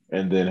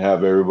 and then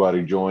have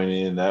everybody join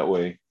in that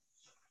way?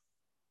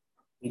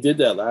 He did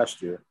that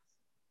last year.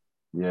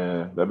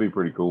 Yeah, that'd be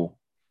pretty cool.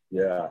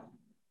 Yeah.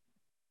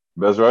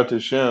 Bezrat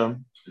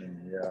Hashem,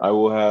 Yeah. I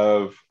will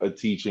have a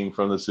teaching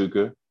from the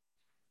Sukkah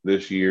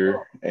this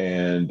year,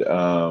 and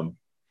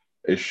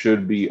it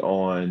should be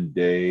on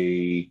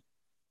day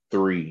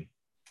 3.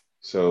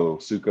 So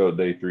Sukkot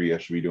day 3, I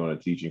should be doing a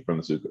teaching from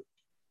the Sukkah.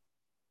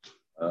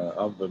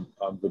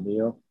 On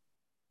Vimeo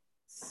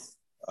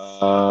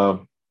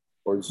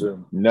or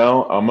Zoom.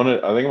 No, I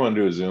think I'm gonna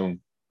do a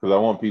Zoom because I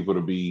want people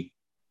to be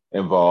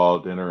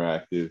involved,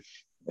 interactive,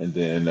 and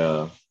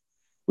then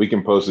we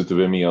can post it to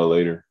Vimeo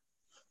later.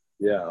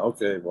 Yeah.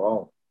 Okay.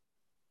 Well,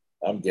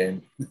 I'm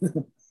game.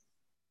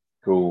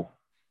 Cool.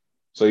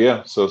 So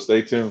yeah, so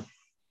stay tuned.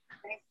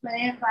 Thanks for the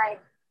invite.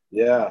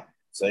 Yeah.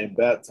 Same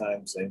bat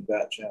time, same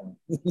bat channel.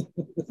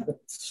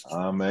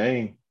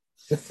 Amen.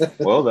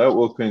 Well, that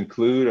will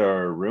conclude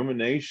our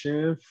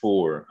rumination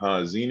for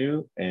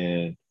Hazinu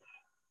and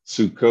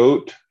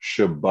Sukkot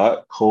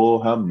Shabbat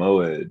Kol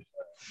HaMoed.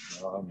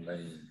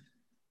 Amen.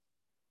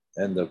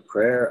 And the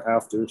prayer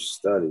after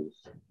study.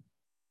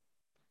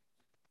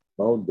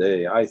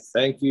 Modeh, I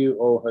thank you,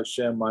 O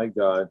Hashem, my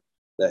God,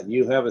 that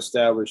you have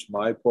established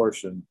my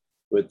portion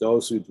with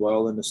those who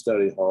dwell in the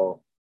study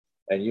hall,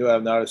 and you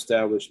have not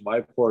established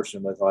my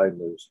portion with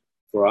idlers.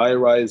 For I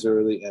arise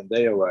early, and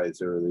they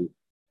arise early.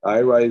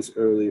 I rise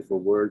early for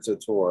words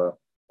of Torah,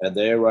 and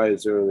they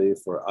arise early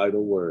for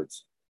idle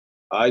words.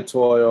 I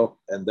toil,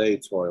 and they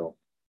toil.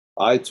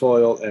 I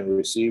toil and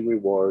receive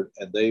reward,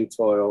 and they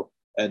toil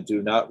and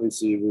do not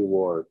receive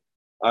reward.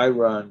 I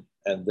run,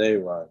 and they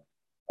run.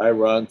 I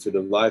run to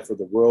the life of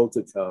the world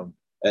to come,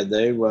 and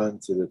they run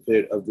to the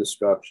pit of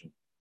destruction.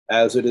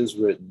 As it is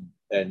written,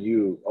 and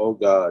you, O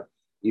God,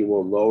 you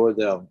will lower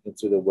them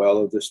into the well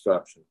of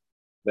destruction.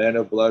 Men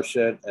of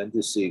bloodshed and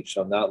deceit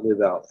shall not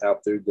live out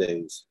half their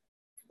days.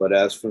 But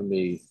as for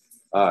me,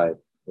 I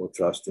will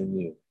trust in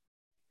you.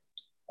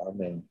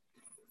 Amen.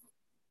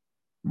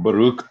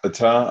 Baruch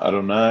atah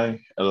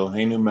Adonai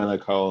Eloheinu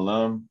melech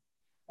haolam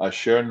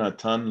asher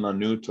natan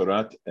lanu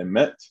torat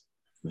emet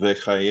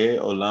vechaye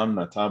olam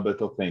nata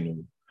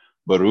betochenu.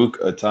 Baruch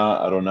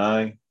atah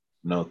Adonai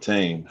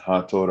noten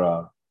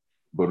haTorah.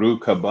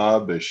 Baruch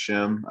haba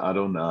b'shem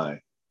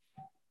Adonai.